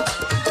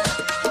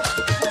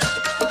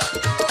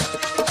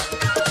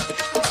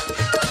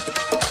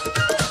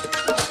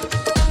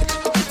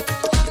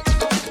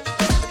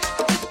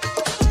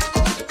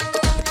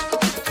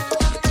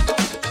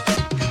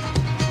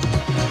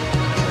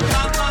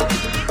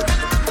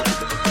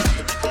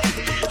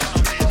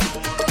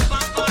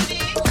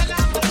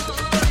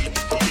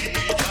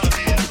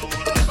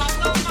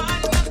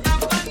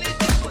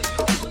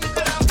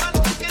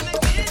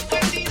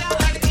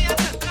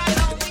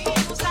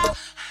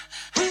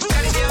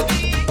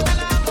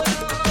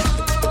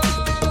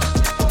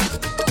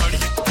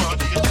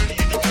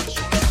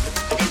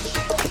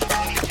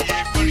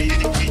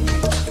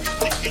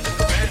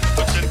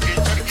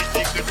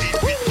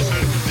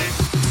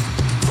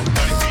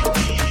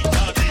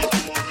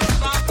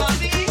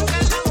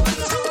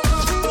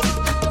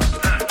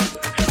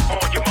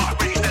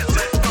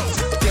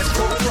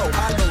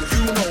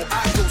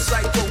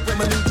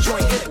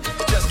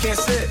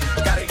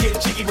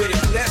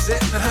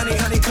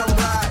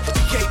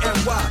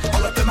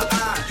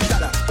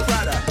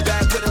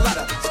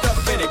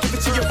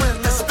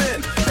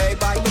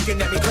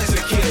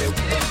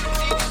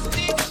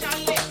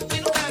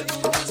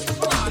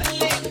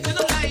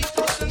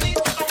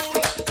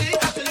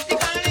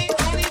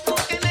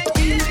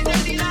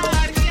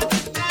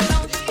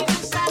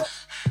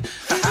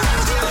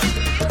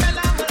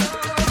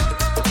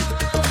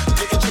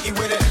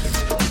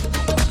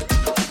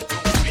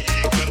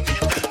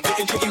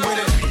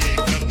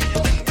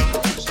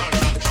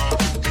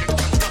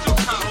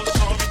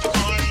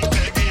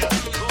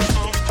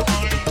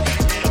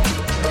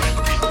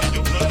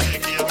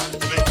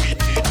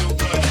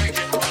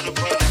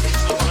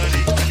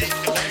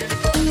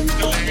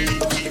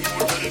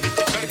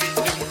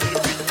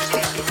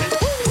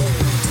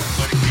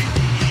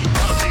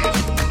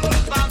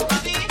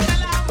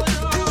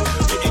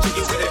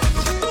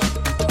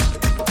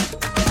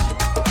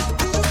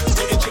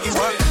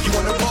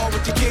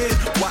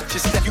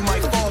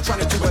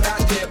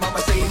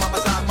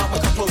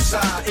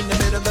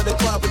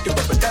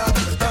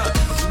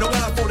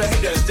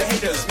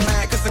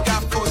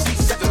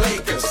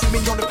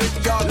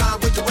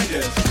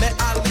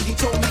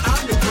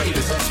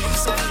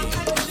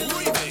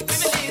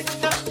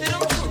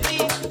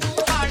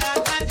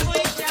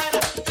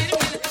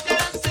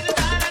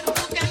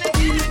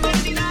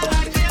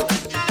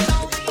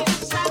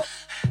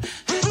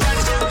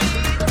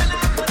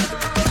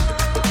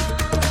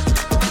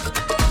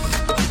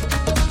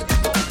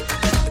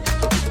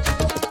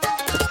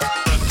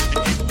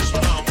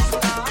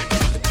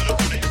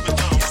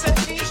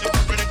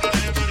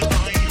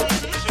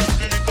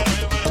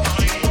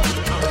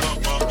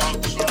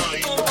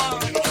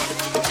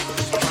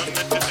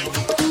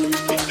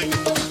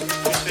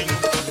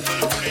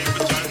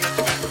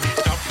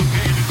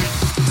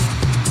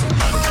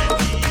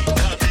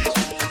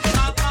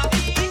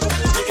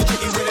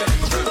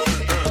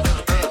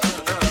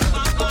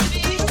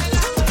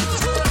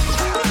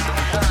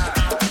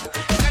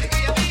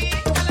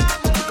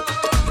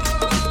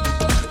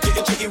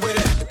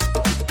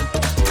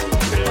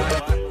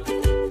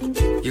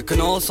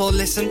Also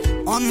listen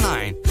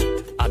online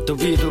at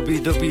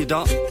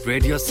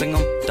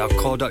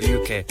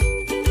www.radiosangam.co.uk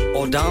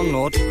or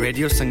download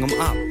Radio Sangam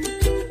app.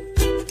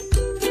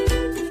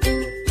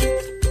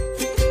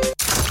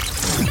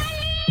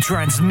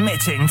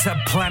 Transmitting to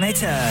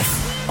planet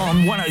Earth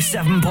on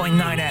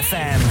 107.9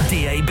 FM,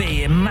 DAB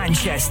in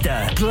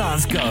Manchester,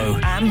 Glasgow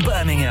and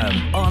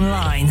Birmingham.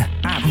 Online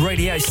at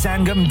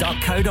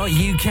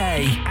radiosangam.co.uk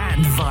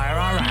and via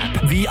our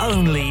app, the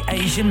only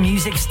Asian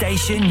music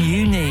station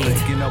you need.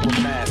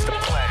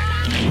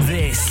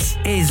 This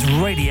is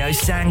Radio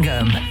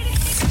Sangam.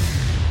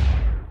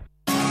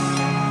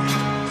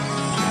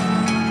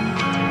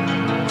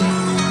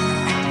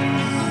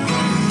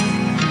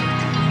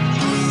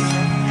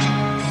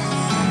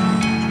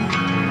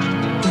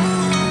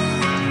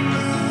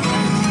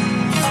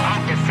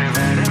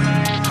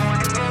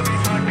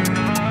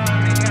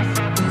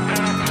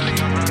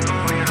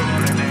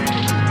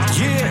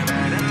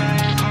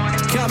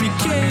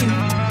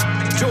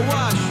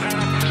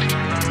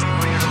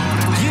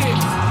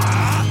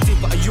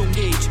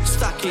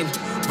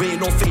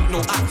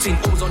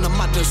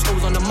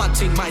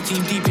 My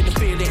team deep in the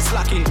field ain't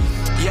slacking.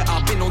 Yeah,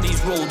 I've been on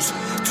these roads.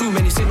 Too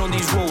many sin on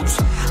these roads.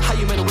 How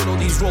you meant to win on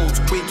these roads?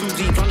 Way too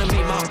deep, trying to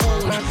make my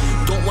own.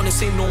 Don't wanna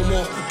say no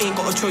more. Ain't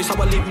got a choice how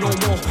I live no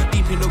more.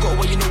 Deep in the gutter,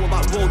 what you know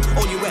about road.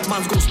 All you wet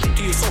man's gon' stick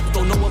to your socks.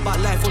 Don't know about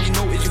life, all you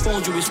know is your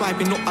phones. You be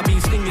swiping up, I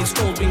been slinging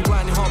stones. Been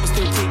grinding hard, but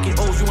still taking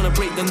O's. You wanna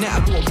break the net, I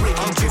go on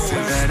breaking jaws.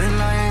 Red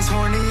lines,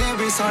 horny,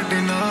 every side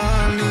in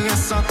all.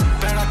 Yes,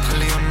 better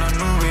tell you, no,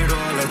 no, we're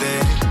all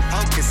there.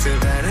 ਕਿਸੇ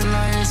ਵੈਰ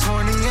lines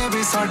ਹੋਣੀ ਏ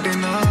ਵੀ ਸਾਡੇ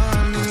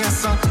ਨਾਲ ਨੀ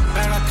ਅਸਾਂ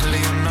ਪੈਣਾ ਥੱਲੇ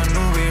ਉਹਨਾਂ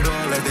ਨੂੰ ਵੀ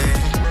ਰੋਲਦੇ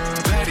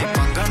ਵੈਰੀ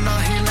ਪੰਗਾ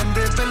ਨਹੀਂ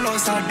ਲੰਦੇ ਬਿੱਲੋ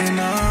ਸਾਡੇ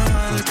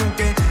ਨਾਲ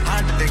ਕਿਉਂਕਿ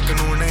ਹੱਟ ਦੇ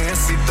ਕਾਨੂੰਨ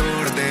ਅਸੀਂ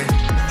ਤੋੜਦੇ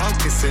ਆ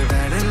ਕਿਸੇ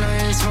ਵੈਰ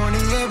ਲਾਈਨਸ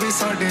ਹੋਣੀ ਏ ਵੀ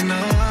ਸਾਡੇ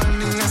ਨਾਲ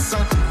ਨੀ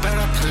ਅਸਾਂ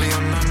ਪੈਣਾ ਥੱਲੇ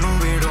ਉਹਨਾਂ ਨੂੰ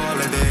ਵੀ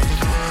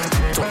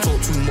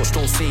just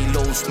don't say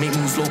loads. Make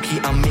moves low key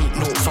and make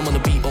notes. I'm on the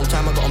beat all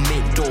time, I gotta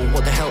make dough.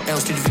 What the hell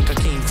else did you think I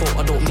came for?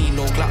 I don't need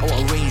no glatt or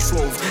a Range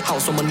Rover.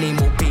 House on my name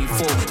or paid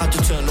for. Had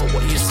to turn up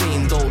what you're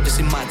saying though. This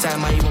is my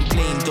time, I even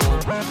playing though.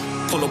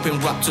 Pull up in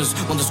Raptors,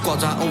 on the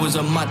squads I always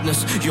a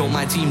madness. Yo,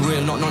 my team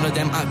real, not none of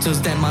them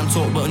actors. Them man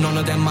talk, but none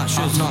of them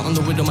matches. Not on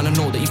the rhythm and I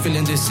know that you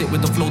feeling this. Sit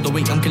with the flow, the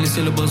weight, I'm killing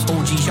syllables.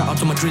 OG, shout out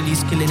to my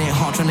drillies, killing it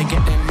hard, trying to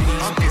get them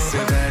released. Okay, so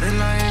that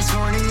line,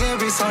 Sony,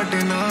 every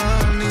Saturday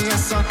night,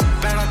 yes,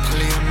 better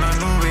play on my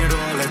new video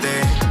all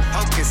day.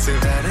 Okay, so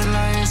that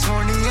line,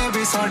 Sony,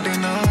 every Saturday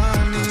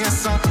night,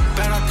 yes,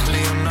 better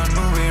play on my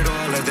new video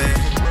all day.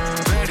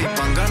 Very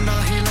panga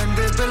nahi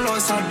lende below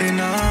Saturday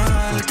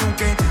night,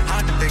 kyunki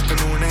hard te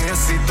kanoon hai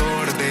assi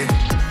tod de.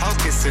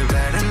 Okay, so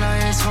that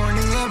line,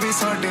 Sony, every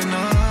Saturday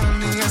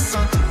night, yes,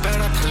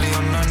 better play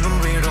on my new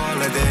video all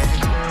day.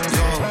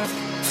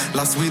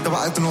 Last week, they were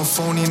acting all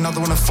phony. Now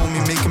they wanna phone me,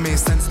 make it make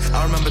sense.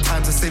 I remember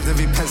times I saved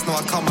every pence. No,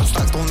 I count my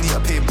stacks, don't need to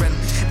pay rent.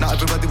 Now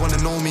everybody wanna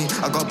know me.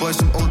 I got boys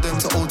from Oldham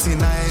to OT.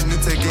 Now I ain't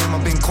new to the game,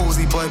 I've been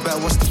cozy. Boy,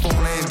 better watch the phone,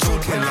 I ain't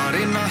joking.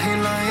 Lari nahi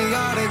lai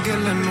yaar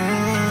gil nu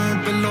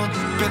Billo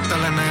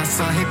pital na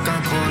asa hikka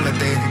khol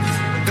de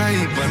Kai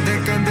bande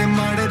kende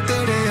maade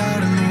tere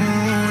yaar nu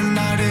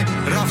Naare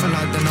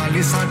rafla de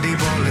naali saadi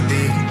bol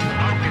di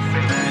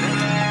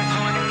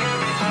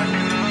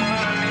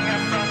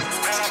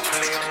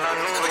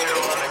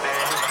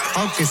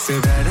How kisse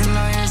vere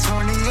laye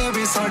soniye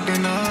bhi saade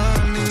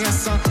naal ni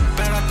asa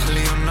pera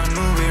thali unna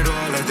nu vi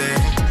rol de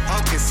How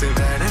kisse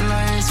vere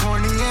laye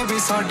soniye bhi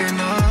saade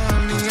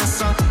naal ni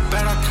asa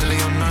pera thali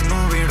unna nu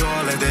vi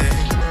rol de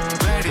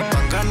Very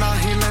panga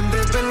nahi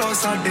lende below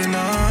saade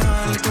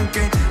naal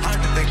kyunki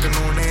hard te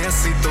kanoon hai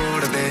assi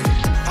tod de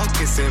How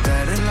kisse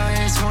vere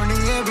laye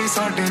soniye bhi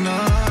saade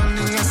naal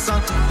ni asa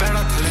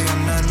pera thali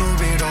unna nu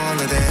vi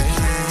rol de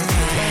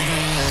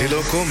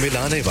दिलों को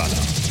मिलाने वाला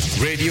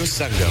radio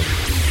Sangam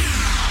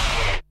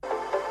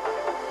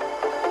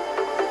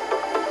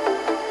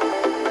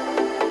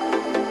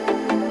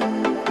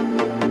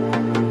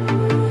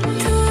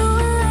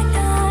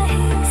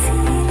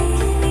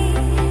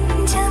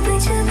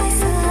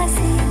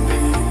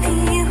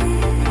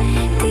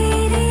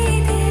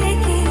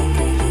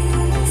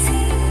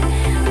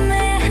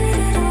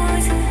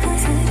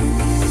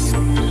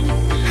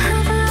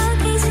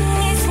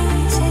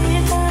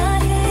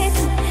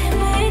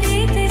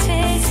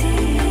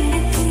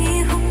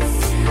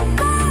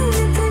Go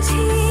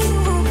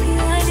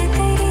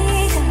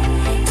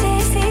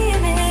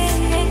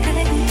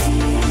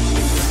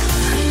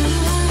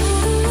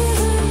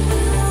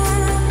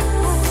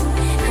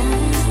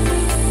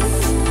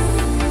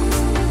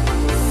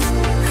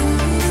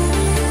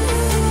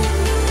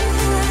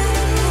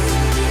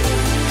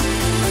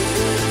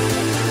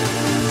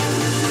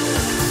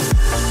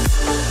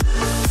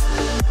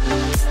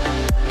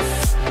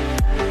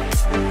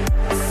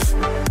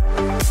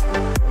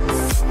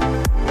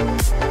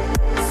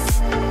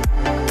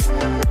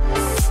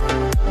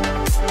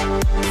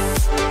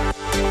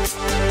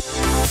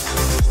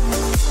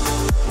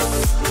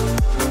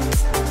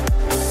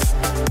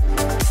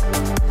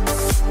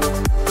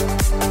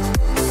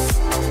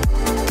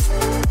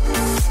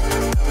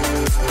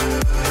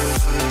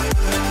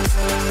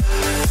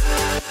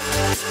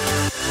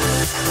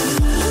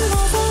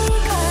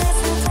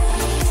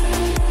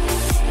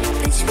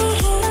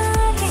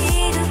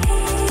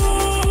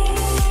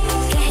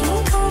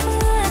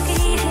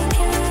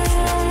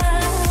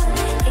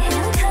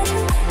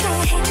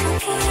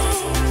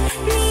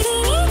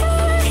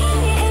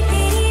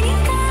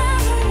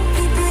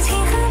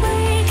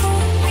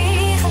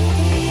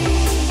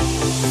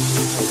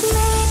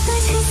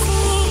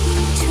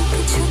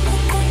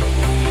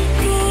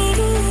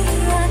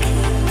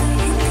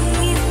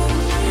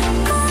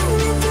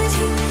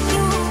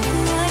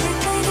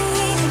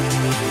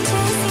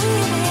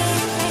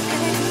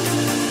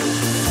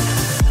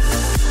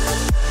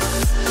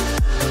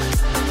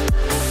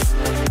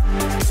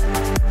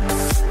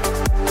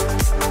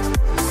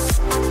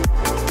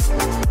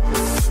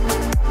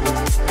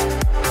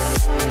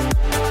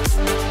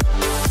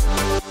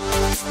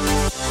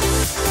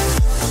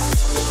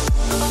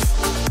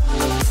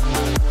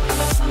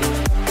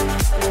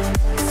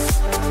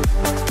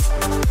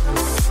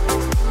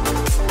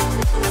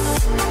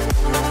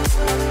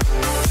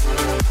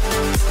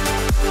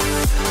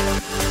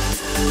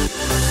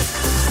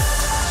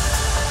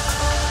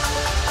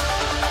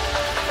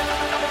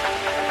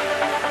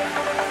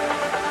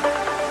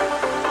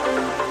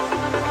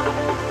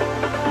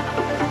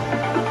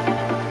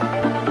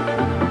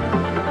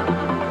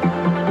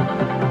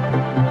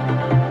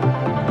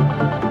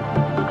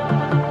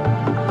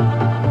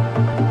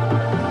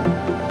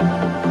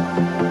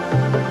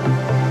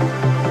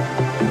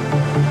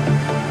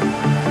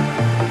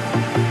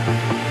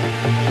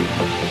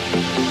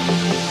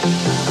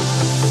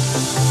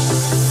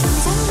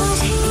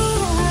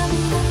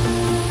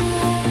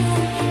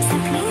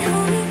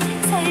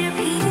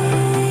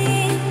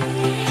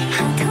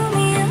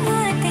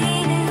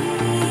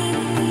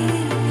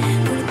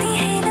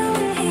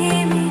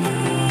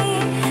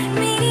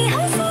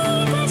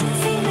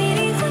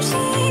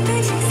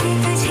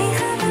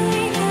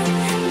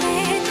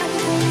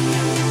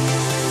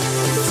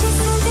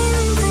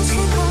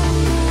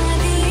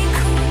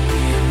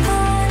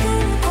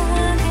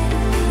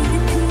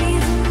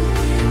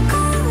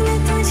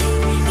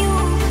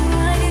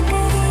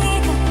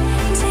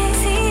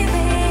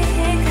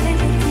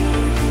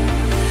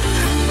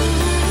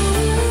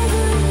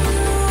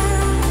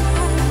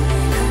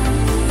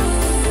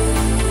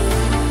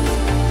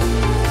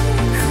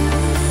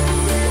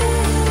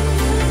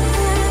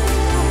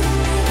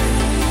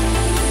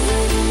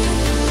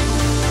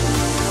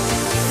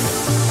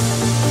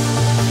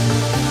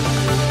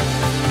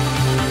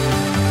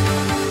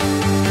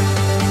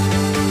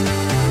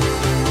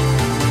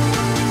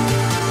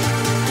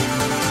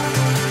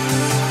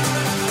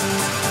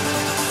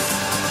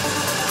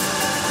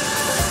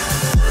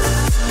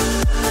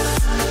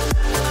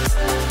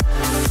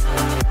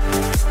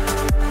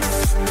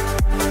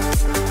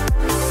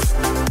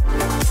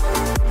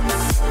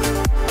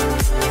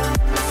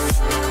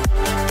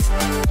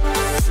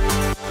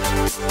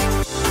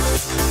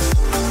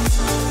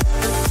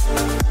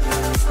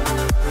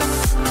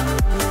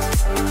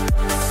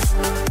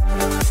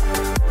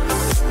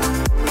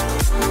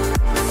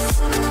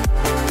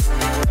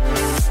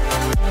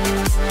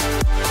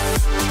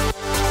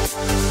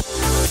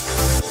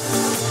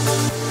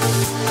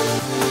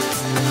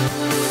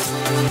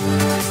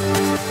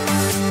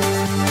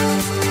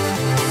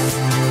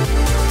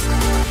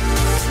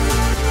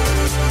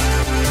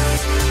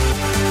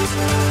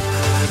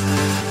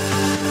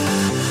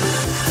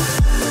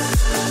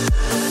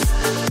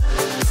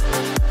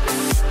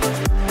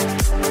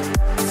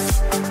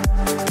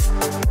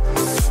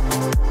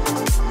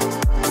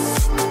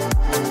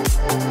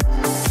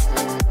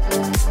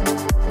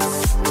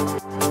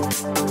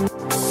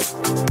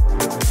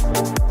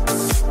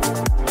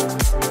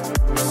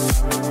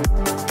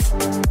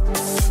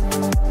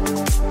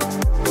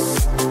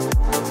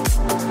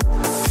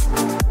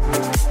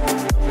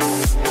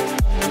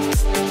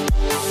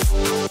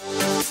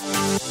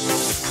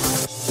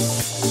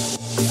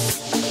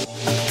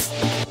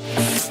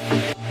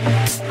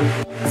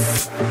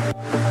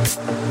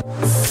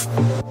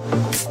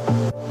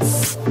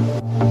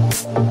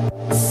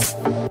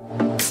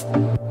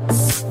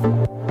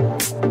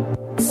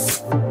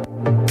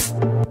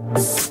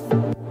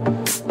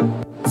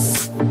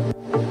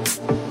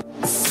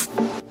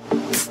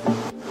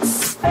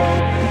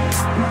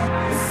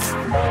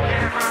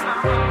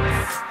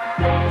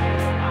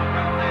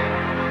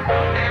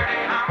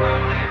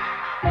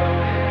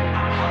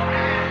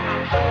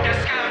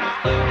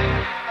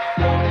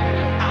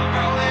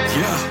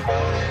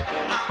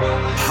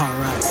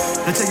Alright,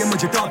 let's take it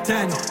with your top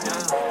 10.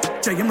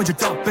 Take it with your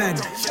top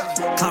end.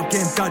 Cloud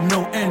game got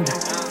no end,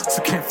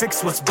 so can't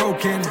fix what's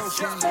broken.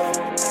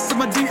 From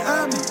my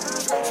DM,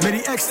 many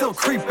ex still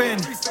creeping,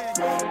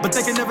 but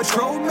they can never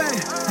troll me.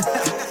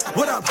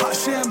 What up,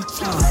 Hashem?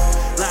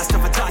 Last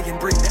of a dying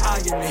breed, they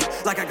eyeing me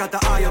like I got the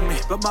eye on me,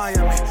 but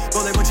Miami,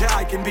 bole much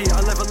I can be.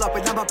 I level up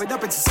and I'm up and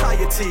up in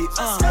society.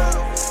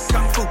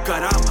 Kung Fu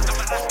Karama,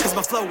 cause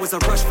my flow was a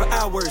rush for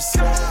hours.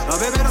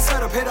 Abhi mera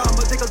setup hit on,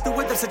 but they go do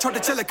it, there's a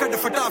chote chile kar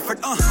fatafat.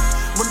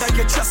 Munda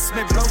ke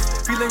chasme bro,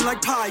 feeling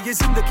like pie, ye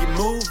zindagi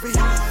movie.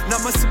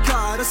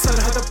 Namaskar,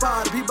 sarhad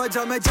paar bhi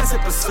baja main jaise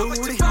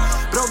basuri.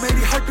 Bro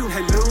meri hatu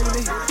hai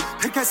loony,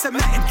 phir kaise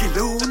main inki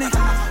loony.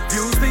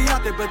 Views nahi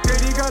aate, but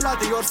teri gal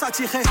aati aur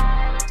sachi hai.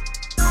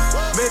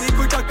 Meri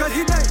koi takkar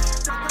hi nahi.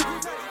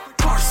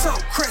 Bar so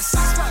crisp,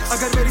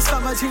 agar meri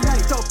samajh hi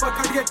nahi to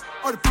pakadiye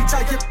aur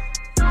picha ye.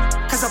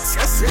 Cause I'm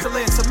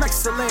excellent, I'm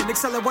excellent,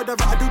 excelling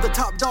whatever I do, the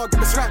top dog in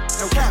this rap.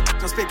 No cap,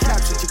 no spit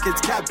captions, you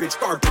kids cabbage,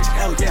 garbage,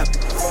 hell yeah.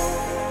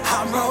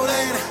 I'm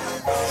rolling,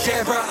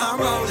 yeah bro, I'm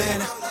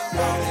rolling.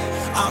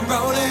 I'm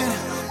rolling,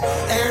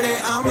 every day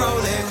I'm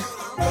rolling.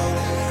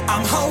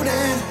 I'm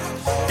holding,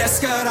 that's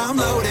good, I'm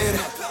loaded.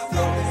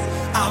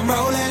 I'm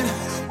rolling,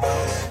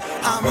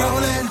 I'm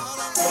rolling.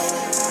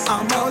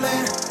 I'm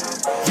rolling,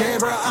 yeah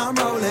bro, I'm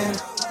rolling.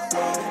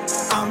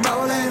 I'm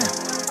rolling,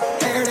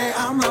 every day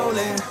I'm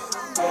rolling.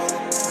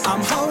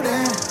 I'm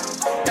holding,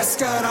 that's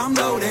good, I'm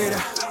loaded.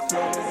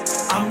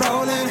 I'm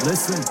rolling,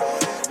 listen,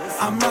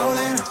 I'm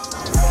rolling.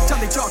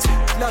 Charlie Chalk,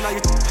 Lala,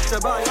 you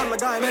buy all the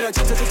guy, made a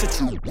chilla,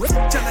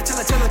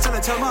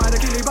 Mara,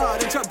 Kili Bar,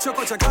 and Chub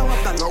Choco, Chakao,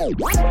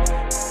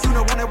 you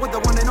know, when I with the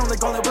one and only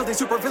gone, building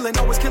super villain,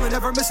 always killing,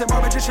 never missing.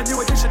 My magician,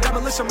 new edition,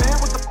 demolition,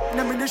 man, with the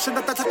ammunition,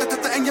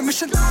 and your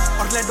mission.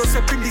 Orlando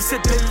se Pindi se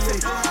Delhi,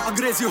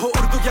 Angrezi ho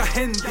Urdu ya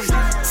Hindi.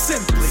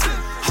 Simply,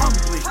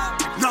 humbly,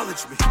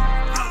 acknowledge me.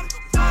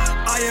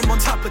 I am on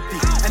top of thee,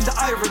 and the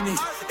irony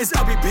is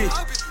Abhi bhi.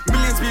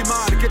 Millions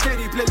बीमार के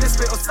तेरी playlist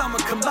पे Osama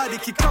Kambari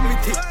की कमी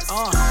थी.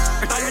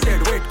 हटाया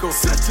dead weight को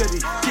surgery,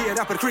 किया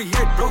rapper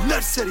create bro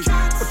nursery.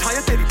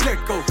 उठाया तेरी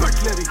plate को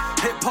burglary,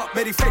 hip hop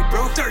मेरी fate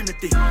bro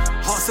eternity.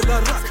 हौसला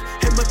रख,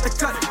 हिम्मत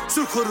कर,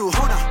 सुरखरू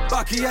होना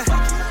बाकी है.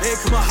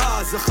 एक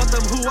महाज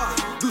खत्म हुआ,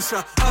 दूसरा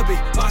अभी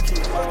बाकी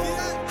है.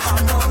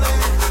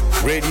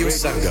 Radio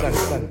Sangam.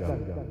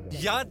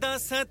 यादां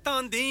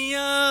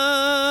सतांदियां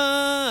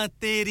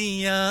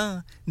तेरियां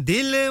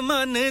दिल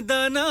मन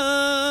दा ना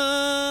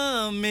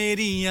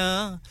मेरियां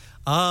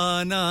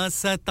आना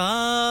सता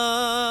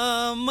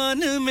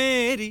मन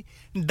मेरी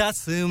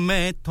दस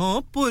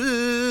मैथों पुल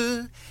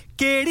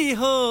केड़ी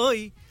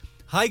होई.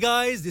 Hi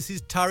guys, this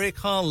is Tariq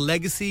Khan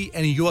Legacy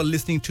and you are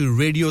listening to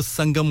Radio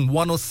Sangam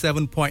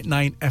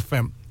 107.9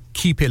 FM.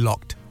 Keep it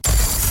locked.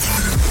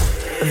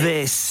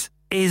 This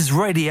is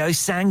Radio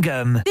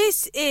Sangam.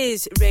 This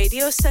is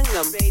Radio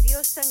Sangam. Radio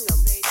Sangam.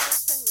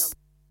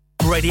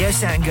 Radio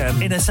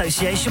Sangam in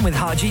association with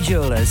Haji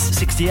Jewellers,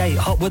 68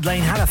 Hotwood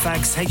Lane,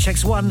 Halifax,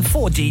 HX1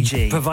 4DG.